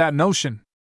gave you that notion?"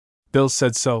 "Bill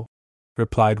said so,"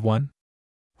 replied one.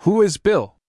 "Who is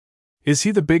Bill? Is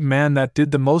he the big man that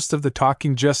did the most of the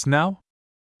talking just now?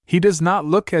 He does not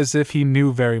look as if he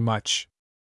knew very much."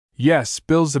 "Yes,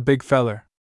 Bill's a big feller."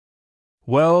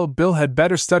 "Well, Bill had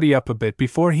better study up a bit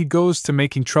before he goes to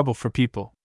making trouble for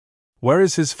people. Where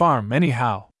is his farm,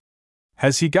 anyhow?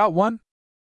 Has he got one?"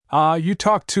 "Ah, you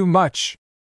talk too much,"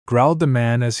 growled the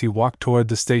man as he walked toward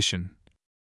the station.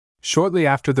 Shortly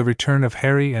after the return of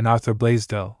Harry and Arthur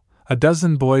Blaisdell, a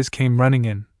dozen boys came running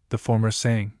in, the former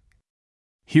saying,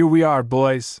 "Here we are,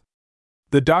 boys.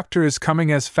 The doctor is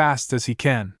coming as fast as he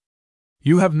can.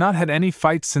 You have not had any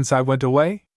fights since I went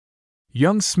away?"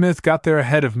 Young Smith got there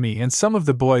ahead of me, and some of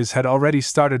the boys had already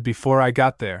started before I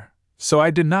got there, so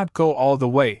I did not go all the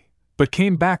way, but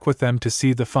came back with them to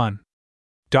see the fun.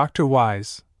 Dr.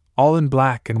 Wise, all in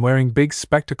black and wearing big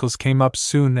spectacles, came up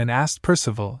soon and asked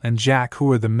Percival and Jack who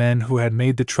were the men who had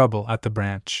made the trouble at the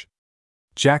branch.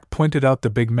 Jack pointed out the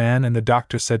big man, and the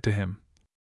doctor said to him,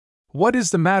 "What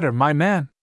is the matter, my man?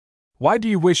 Why do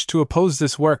you wish to oppose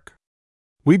this work?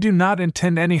 We do not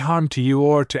intend any harm to you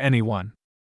or to anyone.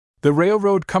 The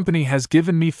railroad company has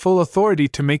given me full authority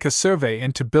to make a survey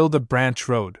and to build a branch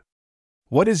road.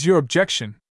 What is your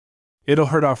objection?" "It'll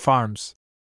hurt our farms,"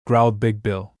 growled Big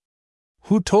Bill.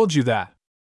 "Who told you that?"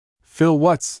 "Phil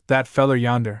Watts, that feller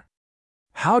yonder."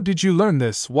 "How did you learn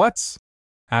this, Watts?"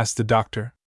 asked the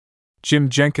doctor. "Jim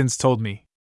Jenkins told me."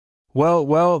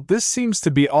 Well, this seems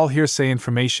to be all hearsay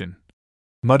information,"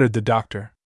 muttered the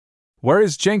doctor. "Where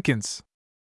is Jenkins?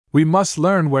 We must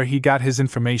learn where he got his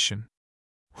information."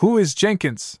 "Who is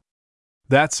Jenkins?"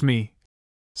 "That's me,"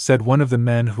 said one of the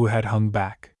men who had hung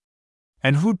back.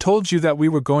 "And who told you that we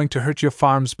were going to hurt your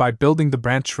farms by building the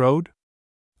branch road?"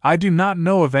 "I do not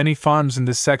know of any farms in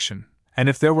this section, and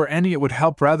if there were any, it would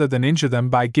help rather than injure them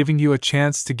by giving you a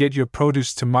chance to get your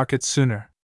produce to market sooner."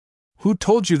 "Who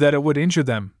told you that it would injure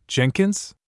them,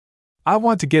 Jenkins? I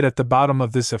want to get at the bottom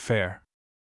of this affair."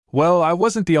 "Well, I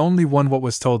wasn't the only one what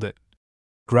was told it,"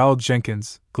 growled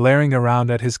Jenkins, glaring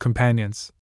around at his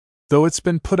companions, "though it's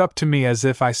been put up to me as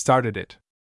if I started it.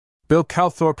 Bill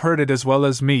Calthorpe heard it as well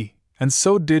as me, and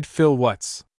so did Phil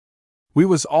Watts. We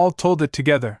was all told it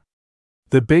together."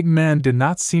 The big man did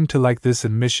not seem to like this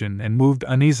admission and moved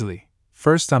uneasily,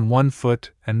 first on one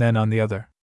foot and then on the other.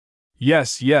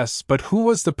 Yes, but who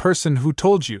was the person who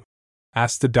told you?"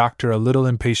 asked the doctor a little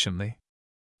impatiently.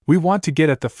 "We want to get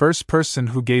at the first person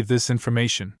who gave this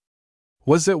information.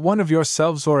 Was it one of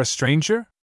yourselves or a stranger?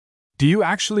 Do you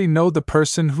actually know the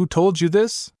person who told you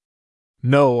this?"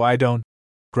 "No, I don't,"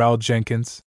 growled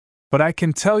Jenkins. "But I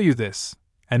can tell you this,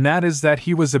 and that is that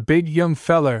he was a big young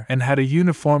feller and had a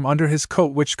uniform under his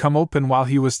coat which come open while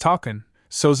he was talkin',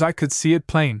 so's I could see it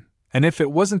plain, and if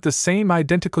it wasn't the same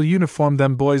identical uniform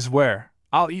them boys wear,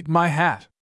 I'll eat my hat."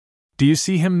 "Do you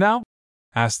see him now?"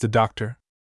 asked the doctor.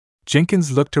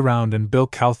 Jenkins looked around and Bill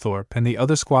Calthorpe and the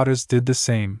other squatters did the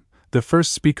same, the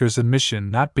first speaker's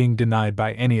admission not being denied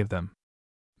by any of them.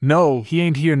 "No, he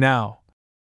ain't here now,"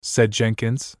 said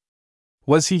Jenkins.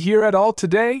 "Was he here at all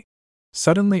today?"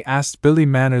 suddenly asked Billy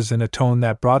Manners in a tone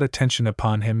that brought attention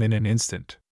upon him in an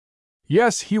instant.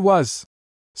 "Yes, he was,"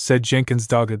 said Jenkins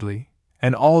doggedly,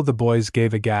 and all the boys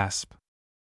gave a gasp.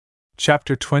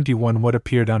 Chapter 21. What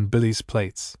appeared on Billy's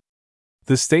plates.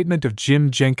 The statement of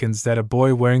Jim Jenkins that a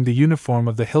boy wearing the uniform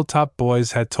of the Hilltop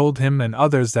boys had told him and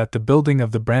others that the building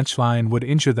of the branch line would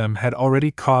injure them had already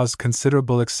caused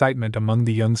considerable excitement among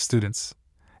the young students,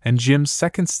 and Jim's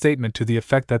second statement to the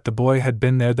effect that the boy had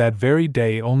been there that very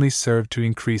day only served to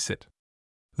increase it.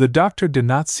 The doctor did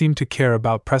not seem to care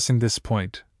about pressing this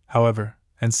point, however,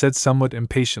 and said somewhat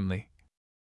impatiently,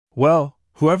 "Well,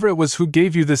 whoever it was who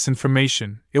gave you this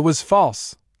information, it was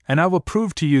false, and I will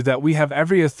prove to you that we have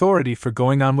every authority for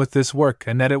going on with this work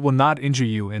and that it will not injure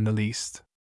you in the least."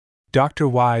 Dr.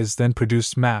 Wise then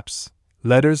produced maps,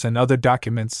 letters, and other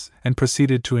documents and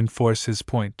proceeded to enforce his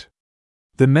point.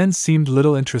 The men seemed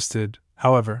little interested,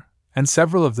 however, and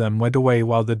several of them went away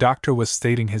while the doctor was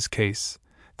stating his case,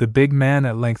 the big man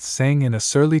at length saying in a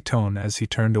surly tone as he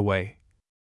turned away,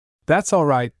 "That's all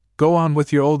right, go on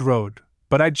with your old road,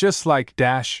 but I'd just like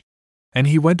dash," and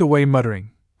he went away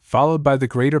muttering, followed by the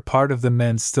greater part of the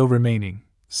men still remaining,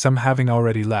 some having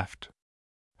already left.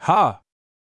 "Ha!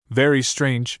 Very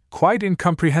strange, quite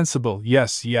incomprehensible,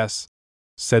 yes, yes,"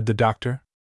 said the doctor.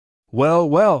 "Well,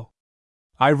 well,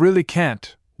 I really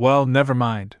can't, well, never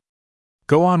mind.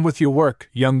 Go on with your work,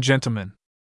 young gentlemen.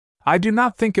 I do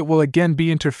not think it will again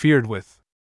be interfered with."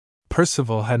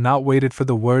 Percival had not waited for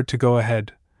the word to go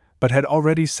ahead, but had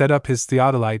already set up his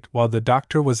theodolite while the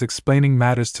doctor was explaining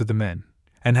matters to the men,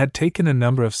 and had taken a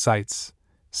number of sites,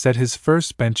 set his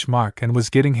first benchmark, and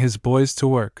was getting his boys to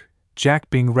work, Jack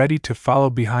being ready to follow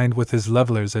behind with his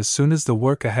levelers as soon as the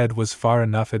work ahead was far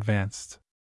enough advanced.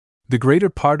 The greater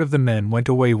part of the men went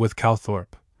away with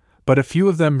Calthorpe, but a few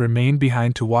of them remained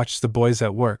behind to watch the boys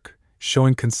at work,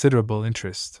 showing considerable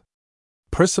interest.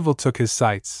 Percival took his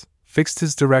sights, fixed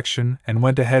his direction, and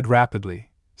went ahead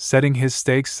rapidly, setting his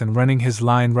stakes and running his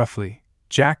line roughly,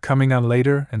 Jack coming on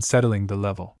later and settling the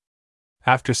level.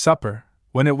 After supper,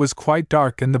 when it was quite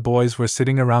dark and the boys were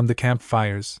sitting around the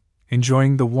campfires,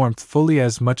 enjoying the warmth fully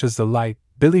as much as the light,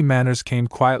 Billy Manners came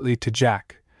quietly to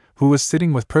Jack, who was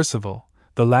sitting with Percival,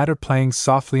 the latter playing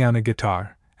softly on a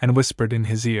guitar, and whispered in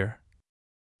his ear,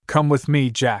 "Come with me,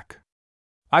 Jack.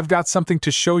 I've got something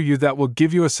to show you that will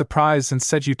give you a surprise and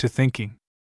set you to thinking."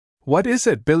 "What is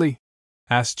it, Billy?"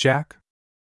 asked Jack.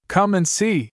 "Come and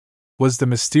see," was the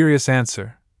mysterious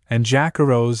answer, and Jack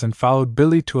arose and followed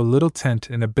Billy to a little tent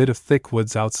in a bit of thick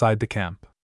woods outside the camp.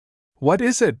 "What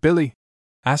is it, Billy?"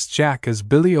 asked Jack as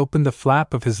Billy opened the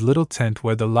flap of his little tent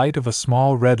where the light of a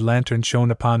small red lantern shone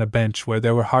upon a bench where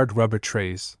there were hard rubber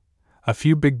trays, a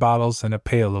few big bottles, and a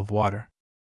pail of water.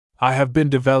 "I have been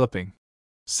developing,"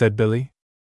 said Billy.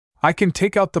 "I can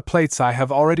take out the plates I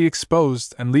have already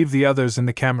exposed and leave the others in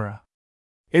the camera.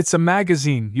 It's a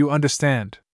magazine, you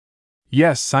understand."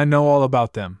 "Yes, I know all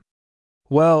about them."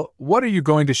 "Well, what are you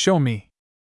going to show me?"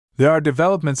 "There are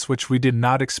developments which we did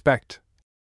not expect,"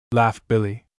 laughed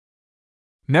Billy.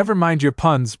 "Never mind your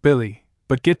puns, Billy,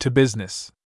 but get to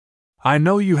business. I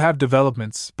know you have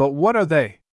developments, but what are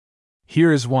they?"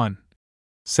 "Here is one,"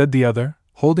 said the other,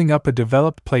 holding up a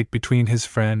developed plate between his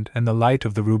friend and the light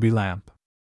of the ruby lamp.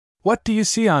 "What do you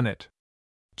see on it?"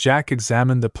 Jack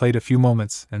examined the plate a few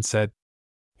moments and said,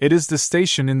 "It is the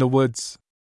station in the woods.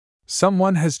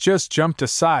 Someone has just jumped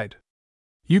aside.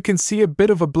 You can see a bit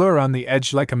of a blur on the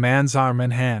edge like a man's arm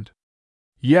and hand."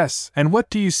 "Yes, and what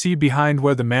do you see behind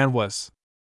where the man was?"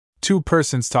 "Two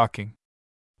persons talking."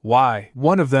 "Why,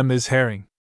 one of them is Herring."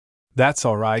 "That's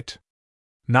all right.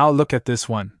 Now look at this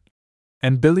one."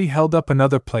 And Billy held up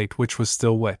another plate which was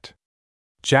still wet.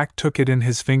 Jack took it in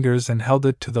his fingers and held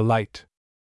it to the light.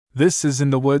 "This is in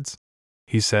the woods?"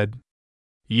 he said.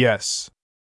 "Yes.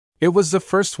 It was the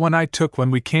first one I took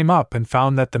when we came up and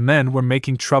found that the men were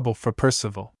making trouble for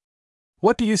Percival."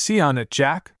 "What do you see on it,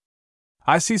 Jack?"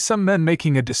 "I see some men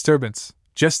making a disturbance,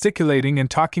 gesticulating and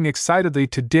talking excitedly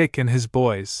to Dick and his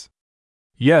boys."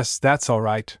 "Yes, that's all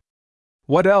right.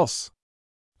 What else?"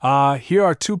 Here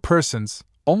are two persons,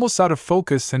 almost out of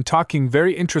focus and talking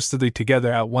very interestedly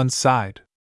together at one side.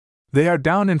 They are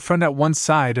down in front at one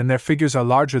side and their figures are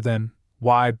larger than,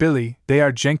 why, Billy, they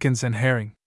are Jenkins and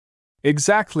Herring."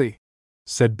 "Exactly,"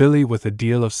 said Billy with a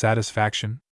deal of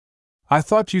satisfaction. "I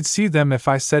thought you'd see them if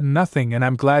I said nothing, and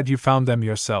I'm glad you found them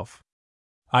yourself.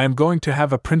 I am going to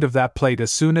have a print of that plate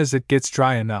as soon as it gets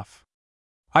dry enough."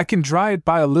 I can dry it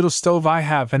by a little stove I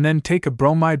have and then take a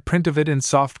bromide print of it in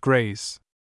soft grays.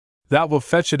 That will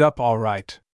fetch it up all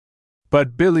right.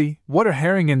 But Billy, what are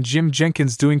Herring and Jim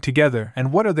Jenkins doing together,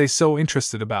 and what are they so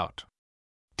interested about?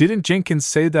 Didn't Jenkins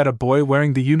say that a boy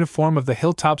wearing the uniform of the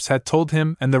Hilltops had told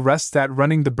him and the rest that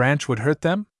running the branch would hurt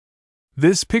them?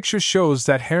 This picture shows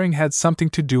that Herring had something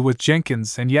to do with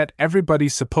Jenkins, and yet everybody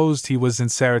supposed he was in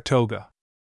Saratoga.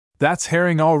 That's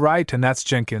Herring all right, and that's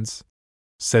Jenkins,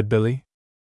 said Billy.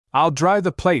 I'll dry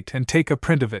the plate and take a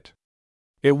print of it.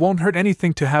 It won't hurt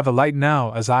anything to have a light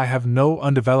now, as I have no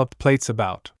undeveloped plates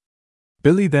about.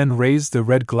 Billy then raised the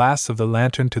red glass of the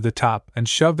lantern to the top and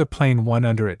shoved a plain one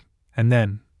under it, and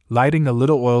then, lighting a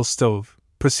little oil stove,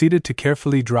 proceeded to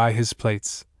carefully dry his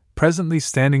plates, presently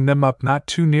standing them up not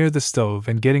too near the stove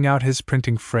and getting out his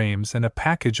printing frames and a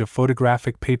package of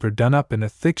photographic paper done up in a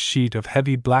thick sheet of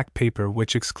heavy black paper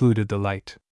which excluded the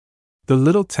light. The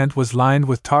little tent was lined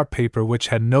with tar paper which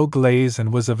had no glaze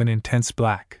and was of an intense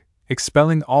black,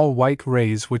 expelling all white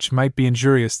rays which might be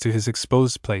injurious to his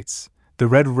exposed plates, the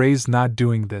red rays not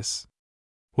doing this.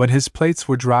 When his plates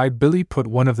were dried, Billy put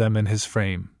one of them in his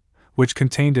frame, which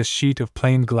contained a sheet of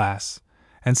plain glass,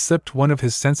 and slipped one of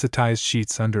his sensitized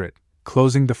sheets under it,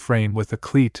 closing the frame with a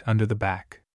cleat under the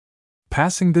back.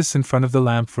 Passing this in front of the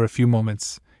lamp for a few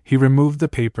moments, he removed the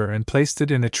paper and placed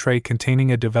it in a tray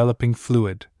containing a developing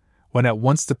fluid, when at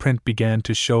once the print began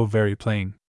to show very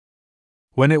plain.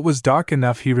 When it was dark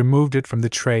enough, he removed it from the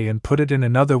tray and put it in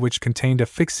another which contained a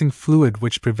fixing fluid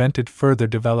which prevented further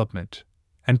development,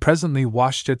 and presently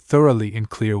washed it thoroughly in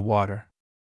clear water.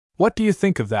 What do you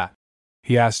think of that?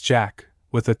 He asked Jack,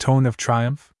 with a tone of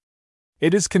triumph.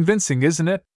 It is convincing, isn't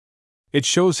it? It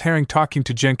shows Herring talking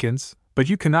to Jenkins, but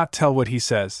you cannot tell what he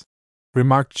says,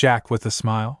 remarked Jack with a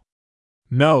smile.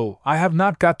 No, I have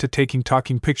not got to taking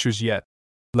talking pictures yet,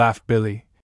 laughed Billy.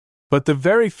 But the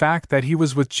very fact that he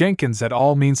was with Jenkins at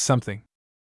all means something.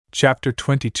 Chapter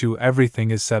 22.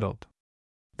 Everything is settled.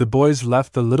 The boys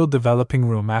left the little developing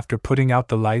room after putting out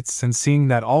the lights and seeing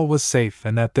that all was safe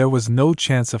and that there was no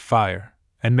chance of fire,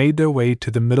 and made their way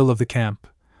to the middle of the camp,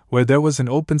 where there was an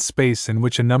open space in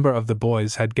which a number of the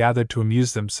boys had gathered to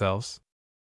amuse themselves.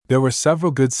 There were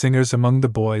several good singers among the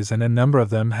boys, and a number of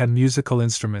them had musical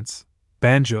instruments,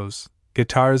 banjos,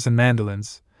 guitars and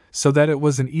mandolins, so that it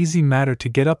was an easy matter to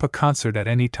get up a concert at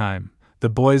any time, the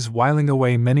boys whiling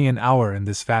away many an hour in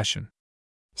this fashion.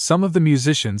 Some of the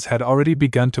musicians had already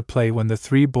begun to play when the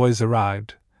three boys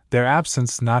arrived, their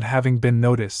absence not having been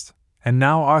noticed, and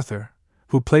now Arthur,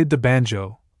 who played the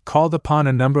banjo, called upon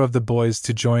a number of the boys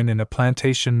to join in a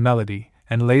plantation melody,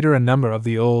 and later a number of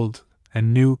the old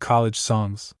and new college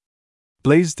songs.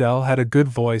 Blaisdell had a good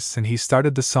voice and he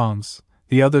started the songs,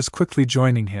 the others quickly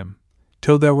joining him,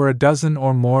 till there were a dozen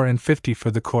or more and 50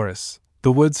 for the chorus,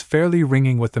 the woods fairly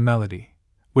ringing with the melody,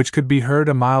 which could be heard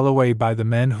a mile away by the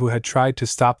men who had tried to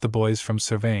stop the boys from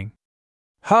surveying.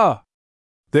 "Huh!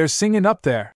 They're singing up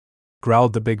there,"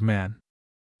 growled the big man.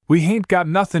 "We hain't got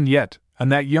nothin' yet,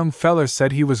 and that young feller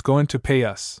said he was goin' to pay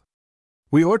us."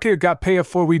 "We orter got pay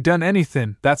afore we done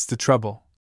anythin', that's the trouble,"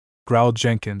 growled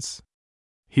Jenkins.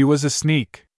 "He was a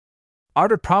sneak.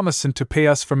 Arter promisin' to pay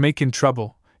us for makin'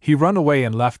 trouble, he run away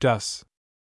and left us."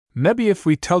 "Mebbe if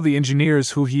we tell the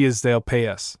engineers who he is they'll pay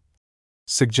us,"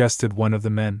 suggested one of the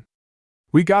men.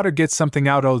 "We gotter get something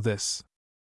out o' this."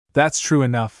 "That's true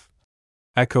enough,"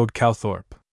 echoed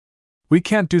Calthorpe. "We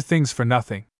can't do things for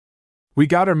nothing. We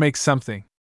gotter make something.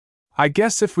 I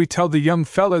guess if we tell the young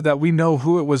feller that we know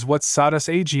who it was what sot us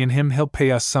agin him, he'll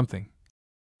pay us something,"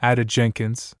 added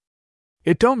Jenkins.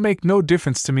 "It don't make no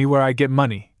difference to me where I get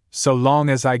money, so long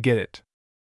as I get it."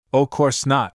 "O' course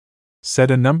not," said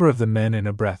a number of the men in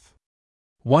a breath.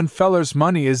 "One feller's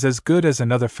money is as good as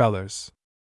another feller's."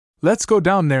 "Let's go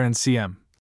down there and see 'em,"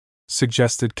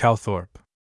 suggested Calthorpe.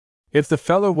 "If the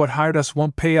feller what hired us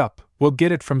won't pay up, we'll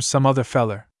get it from some other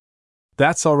feller."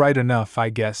 "That's all right enough, I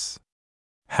guess."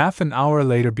 Half an hour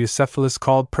later Bucephalus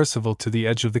called Percival to the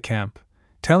edge of the camp,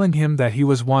 telling him that he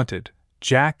was wanted,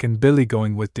 Jack and Billy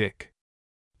going with Dick.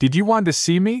 "Did you want to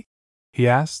see me?" he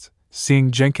asked,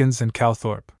 seeing Jenkins and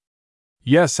Calthorpe.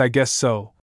 "Yes, I guess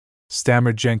so,"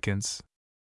 stammered Jenkins.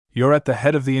 "You're at the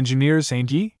head of the engineers,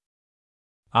 ain't ye?"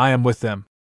 "I am with them,"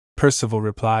 Percival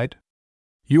replied.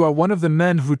 "You are one of the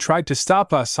men who tried to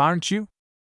stop us, aren't you?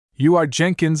 You are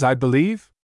Jenkins, I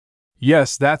believe?"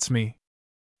 "Yes, that's me.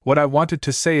 What I wanted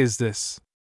to say is this.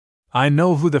 I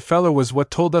know who the feller was what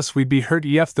told us we'd be hurt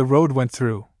ef the road went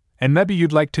through, and mebbe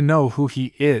you'd like to know who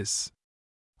he is."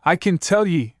 "I can tell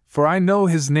ye, for I know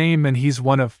his name and he's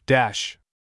one of Dash."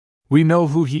 "We know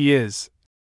who he is,"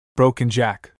 broke in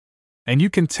Jack. "And you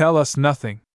can tell us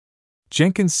nothing."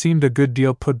 Jenkins seemed a good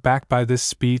deal put back by this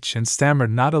speech and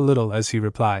stammered not a little as he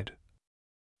replied.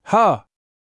 Huh!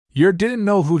 Yer didn't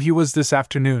know who he was this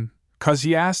afternoon, 'cause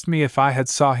he asked me if I had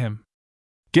saw him.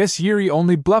 Guess ye're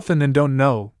only bluffin' and don't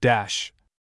know, dash.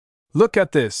 Look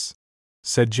at this,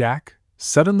 said Jack,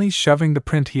 suddenly shoving the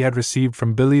print he had received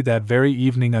from Billy that very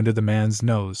evening under the man's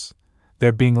nose,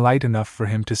 there being light enough for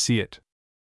him to see it.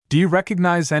 Do you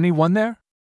recognize any one there?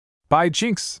 By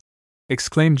jinks!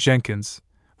 Exclaimed Jenkins,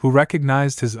 who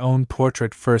recognized his own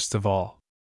portrait first of all.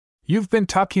 You've been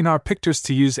talking our pictures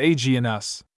to use AG and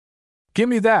us.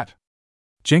 Gimme that!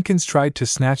 Jenkins tried to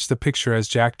snatch the picture as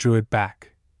Jack drew it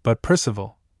back, but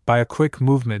Percival, by a quick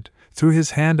movement, threw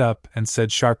his hand up and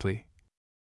said sharply,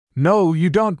 No, you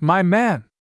don't, my man!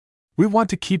 We want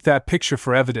to keep that picture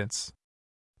for evidence.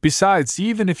 Besides,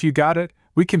 even if you got it,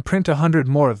 we can print 100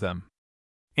 more of them.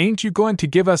 Ain't you going to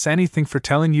give us anything for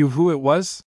telling you who it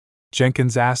was?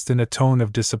 Jenkins asked in a tone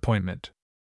of disappointment.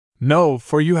 No,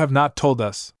 for you have not told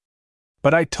us.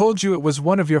 But I told you it was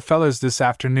one of your fellers this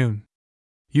afternoon.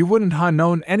 You wouldn't ha'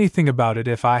 known anything about it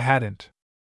if I hadn't.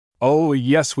 Oh,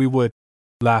 yes, we would,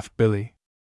 laughed Billy.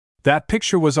 That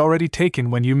picture was already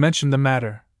taken when you mentioned the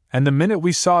matter, and the minute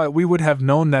we saw it we would have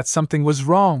known that something was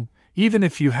wrong, even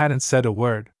if you hadn't said a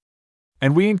word.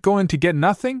 And we ain't going to get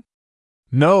nothing?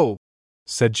 No,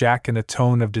 said Jack in a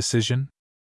tone of decision.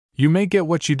 You may get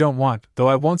what you don't want, though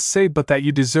I won't say but that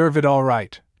you deserve it all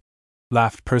right,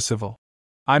 laughed Percival.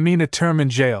 I mean a term in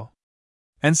jail.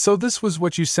 And so this was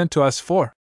what you sent to us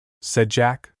for, said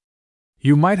Jack.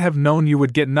 You might have known you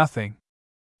would get nothing.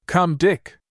 Come,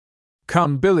 Dick.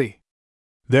 Come, Billy.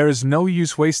 There is no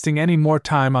use wasting any more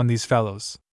time on these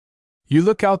fellows. You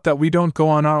look out that we don't go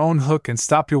on our own hook and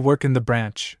stop your work in the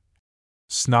branch,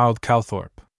 snarled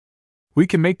Calthorpe. We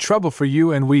can make trouble for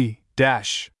you and we,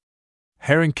 dash.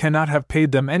 Herring cannot have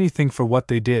paid them anything for what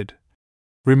they did,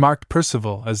 remarked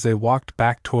Percival as they walked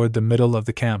back toward the middle of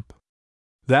the camp.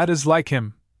 That is like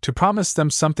him, to promise them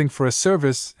something for a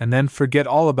service and then forget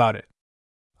all about it.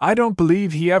 I don't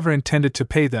believe he ever intended to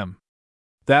pay them.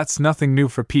 That's nothing new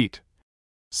for Pete,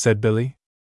 said Billy.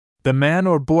 The man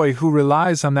or boy who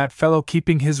relies on that fellow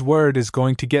keeping his word is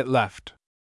going to get left.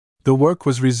 The work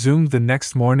was resumed the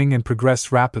next morning and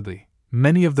progressed rapidly,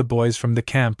 many of the boys from the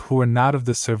camp who were not of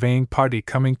the surveying party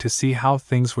coming to see how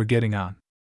things were getting on.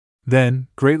 Then,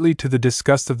 greatly to the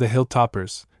disgust of the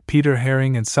Hilltoppers, Peter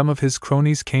Herring and some of his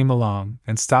cronies came along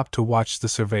and stopped to watch the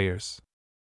surveyors.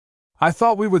 I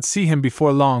thought we would see him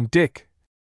before long, Dick,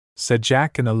 said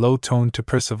Jack in a low tone to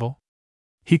Percival.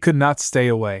 He could not stay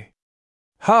away.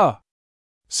 Huh!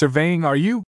 Surveying, are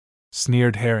you?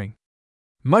 Sneered Herring.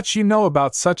 Much you know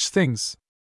about such things.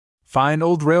 Fine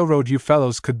old railroad you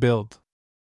fellows could build.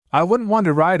 I wouldn't want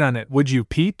to ride on it, would you,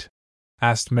 Pete?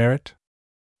 Asked Merritt.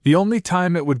 The only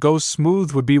time it would go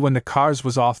smooth would be when the cars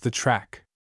was off the track.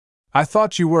 I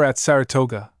thought you were at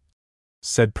Saratoga,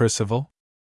 said Percival.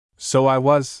 So I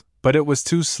was, but it was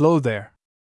too slow there.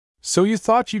 So you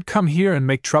thought you'd come here and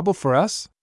make trouble for us?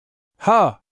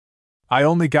 Huh! I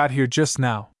only got here just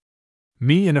now.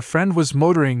 Me and a friend was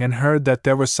motoring and heard that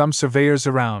there were some surveyors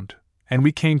around, and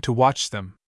we came to watch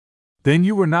them. Then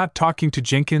you were not talking to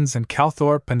Jenkins and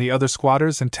Calthorpe and the other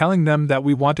squatters and telling them that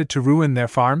we wanted to ruin their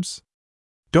farms?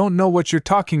 Don't know what you're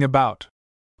talking about,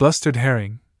 blustered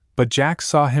Herring, but Jack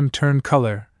saw him turn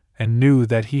color and knew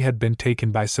that he had been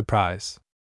taken by surprise.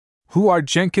 Who are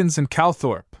Jenkins and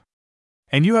Calthorpe?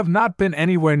 And you have not been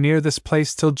anywhere near this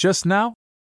place till just now?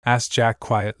 Asked Jack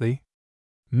quietly.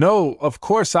 No, of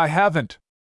course I haven't.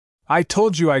 I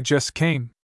told you I just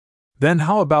came. Then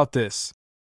how about this?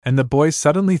 And the boy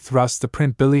suddenly thrust the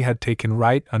print Billy had taken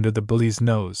right under the bully's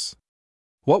nose.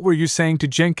 What were you saying to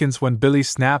Jenkins when Billy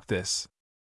snapped this?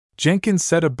 Jenkins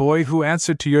said a boy who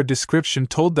answered to your description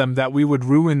told them that we would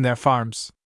ruin their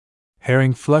farms.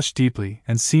 Herring flushed deeply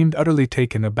and seemed utterly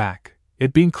taken aback,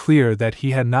 it being clear that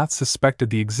he had not suspected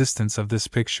the existence of this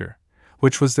picture,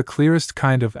 which was the clearest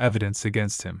kind of evidence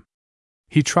against him.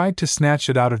 He tried to snatch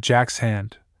it out of Jack's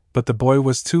hand, but the boy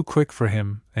was too quick for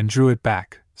him and drew it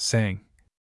back, saying,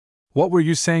 What were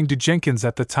you saying to Jenkins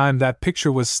at the time that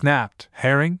picture was snapped,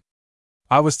 Herring?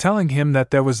 I was telling him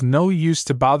that there was no use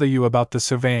to bother you about the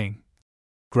surveying,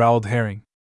 growled Herring.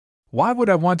 Why would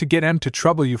I want to get him to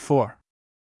trouble you for?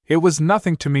 It was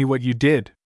nothing to me what you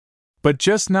did. But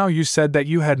just now you said that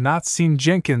you had not seen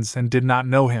Jenkins and did not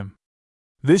know him.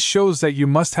 This shows that you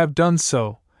must have done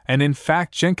so, and in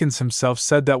fact Jenkins himself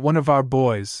said that one of our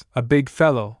boys, a big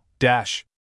fellow, dash.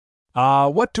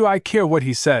 What do I care what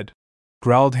he said?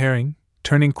 Growled Herring,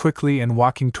 turning quickly and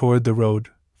walking toward the road,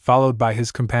 followed by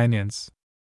his companions.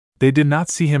 They did not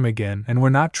see him again and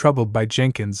were not troubled by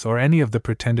Jenkins or any of the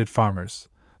pretended farmers,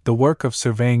 the work of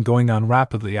surveying going on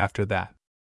rapidly after that.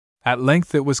 At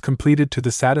length it was completed to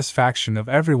the satisfaction of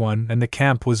everyone, and the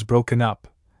camp was broken up,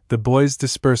 the boys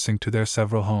dispersing to their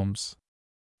several homes.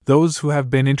 Those who have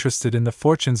been interested in the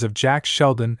fortunes of Jack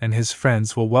Sheldon and his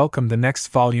friends will welcome the next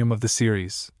volume of the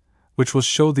series, which will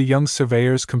show the young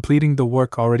surveyors completing the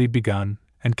work already begun,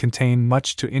 and contain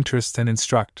much to interest and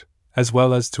instruct, as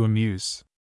well as to amuse.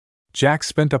 Jack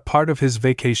spent a part of his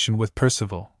vacation with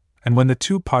Percival, and when the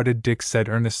two parted, Dick said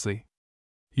earnestly,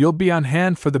 "You'll be on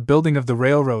hand for the building of the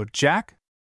railroad, Jack?"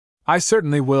 "I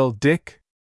certainly will, Dick."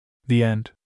 The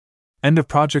End. End of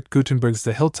Project Gutenberg's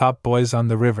The Hilltop Boys on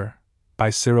the River, by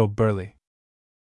Cyril Burleigh.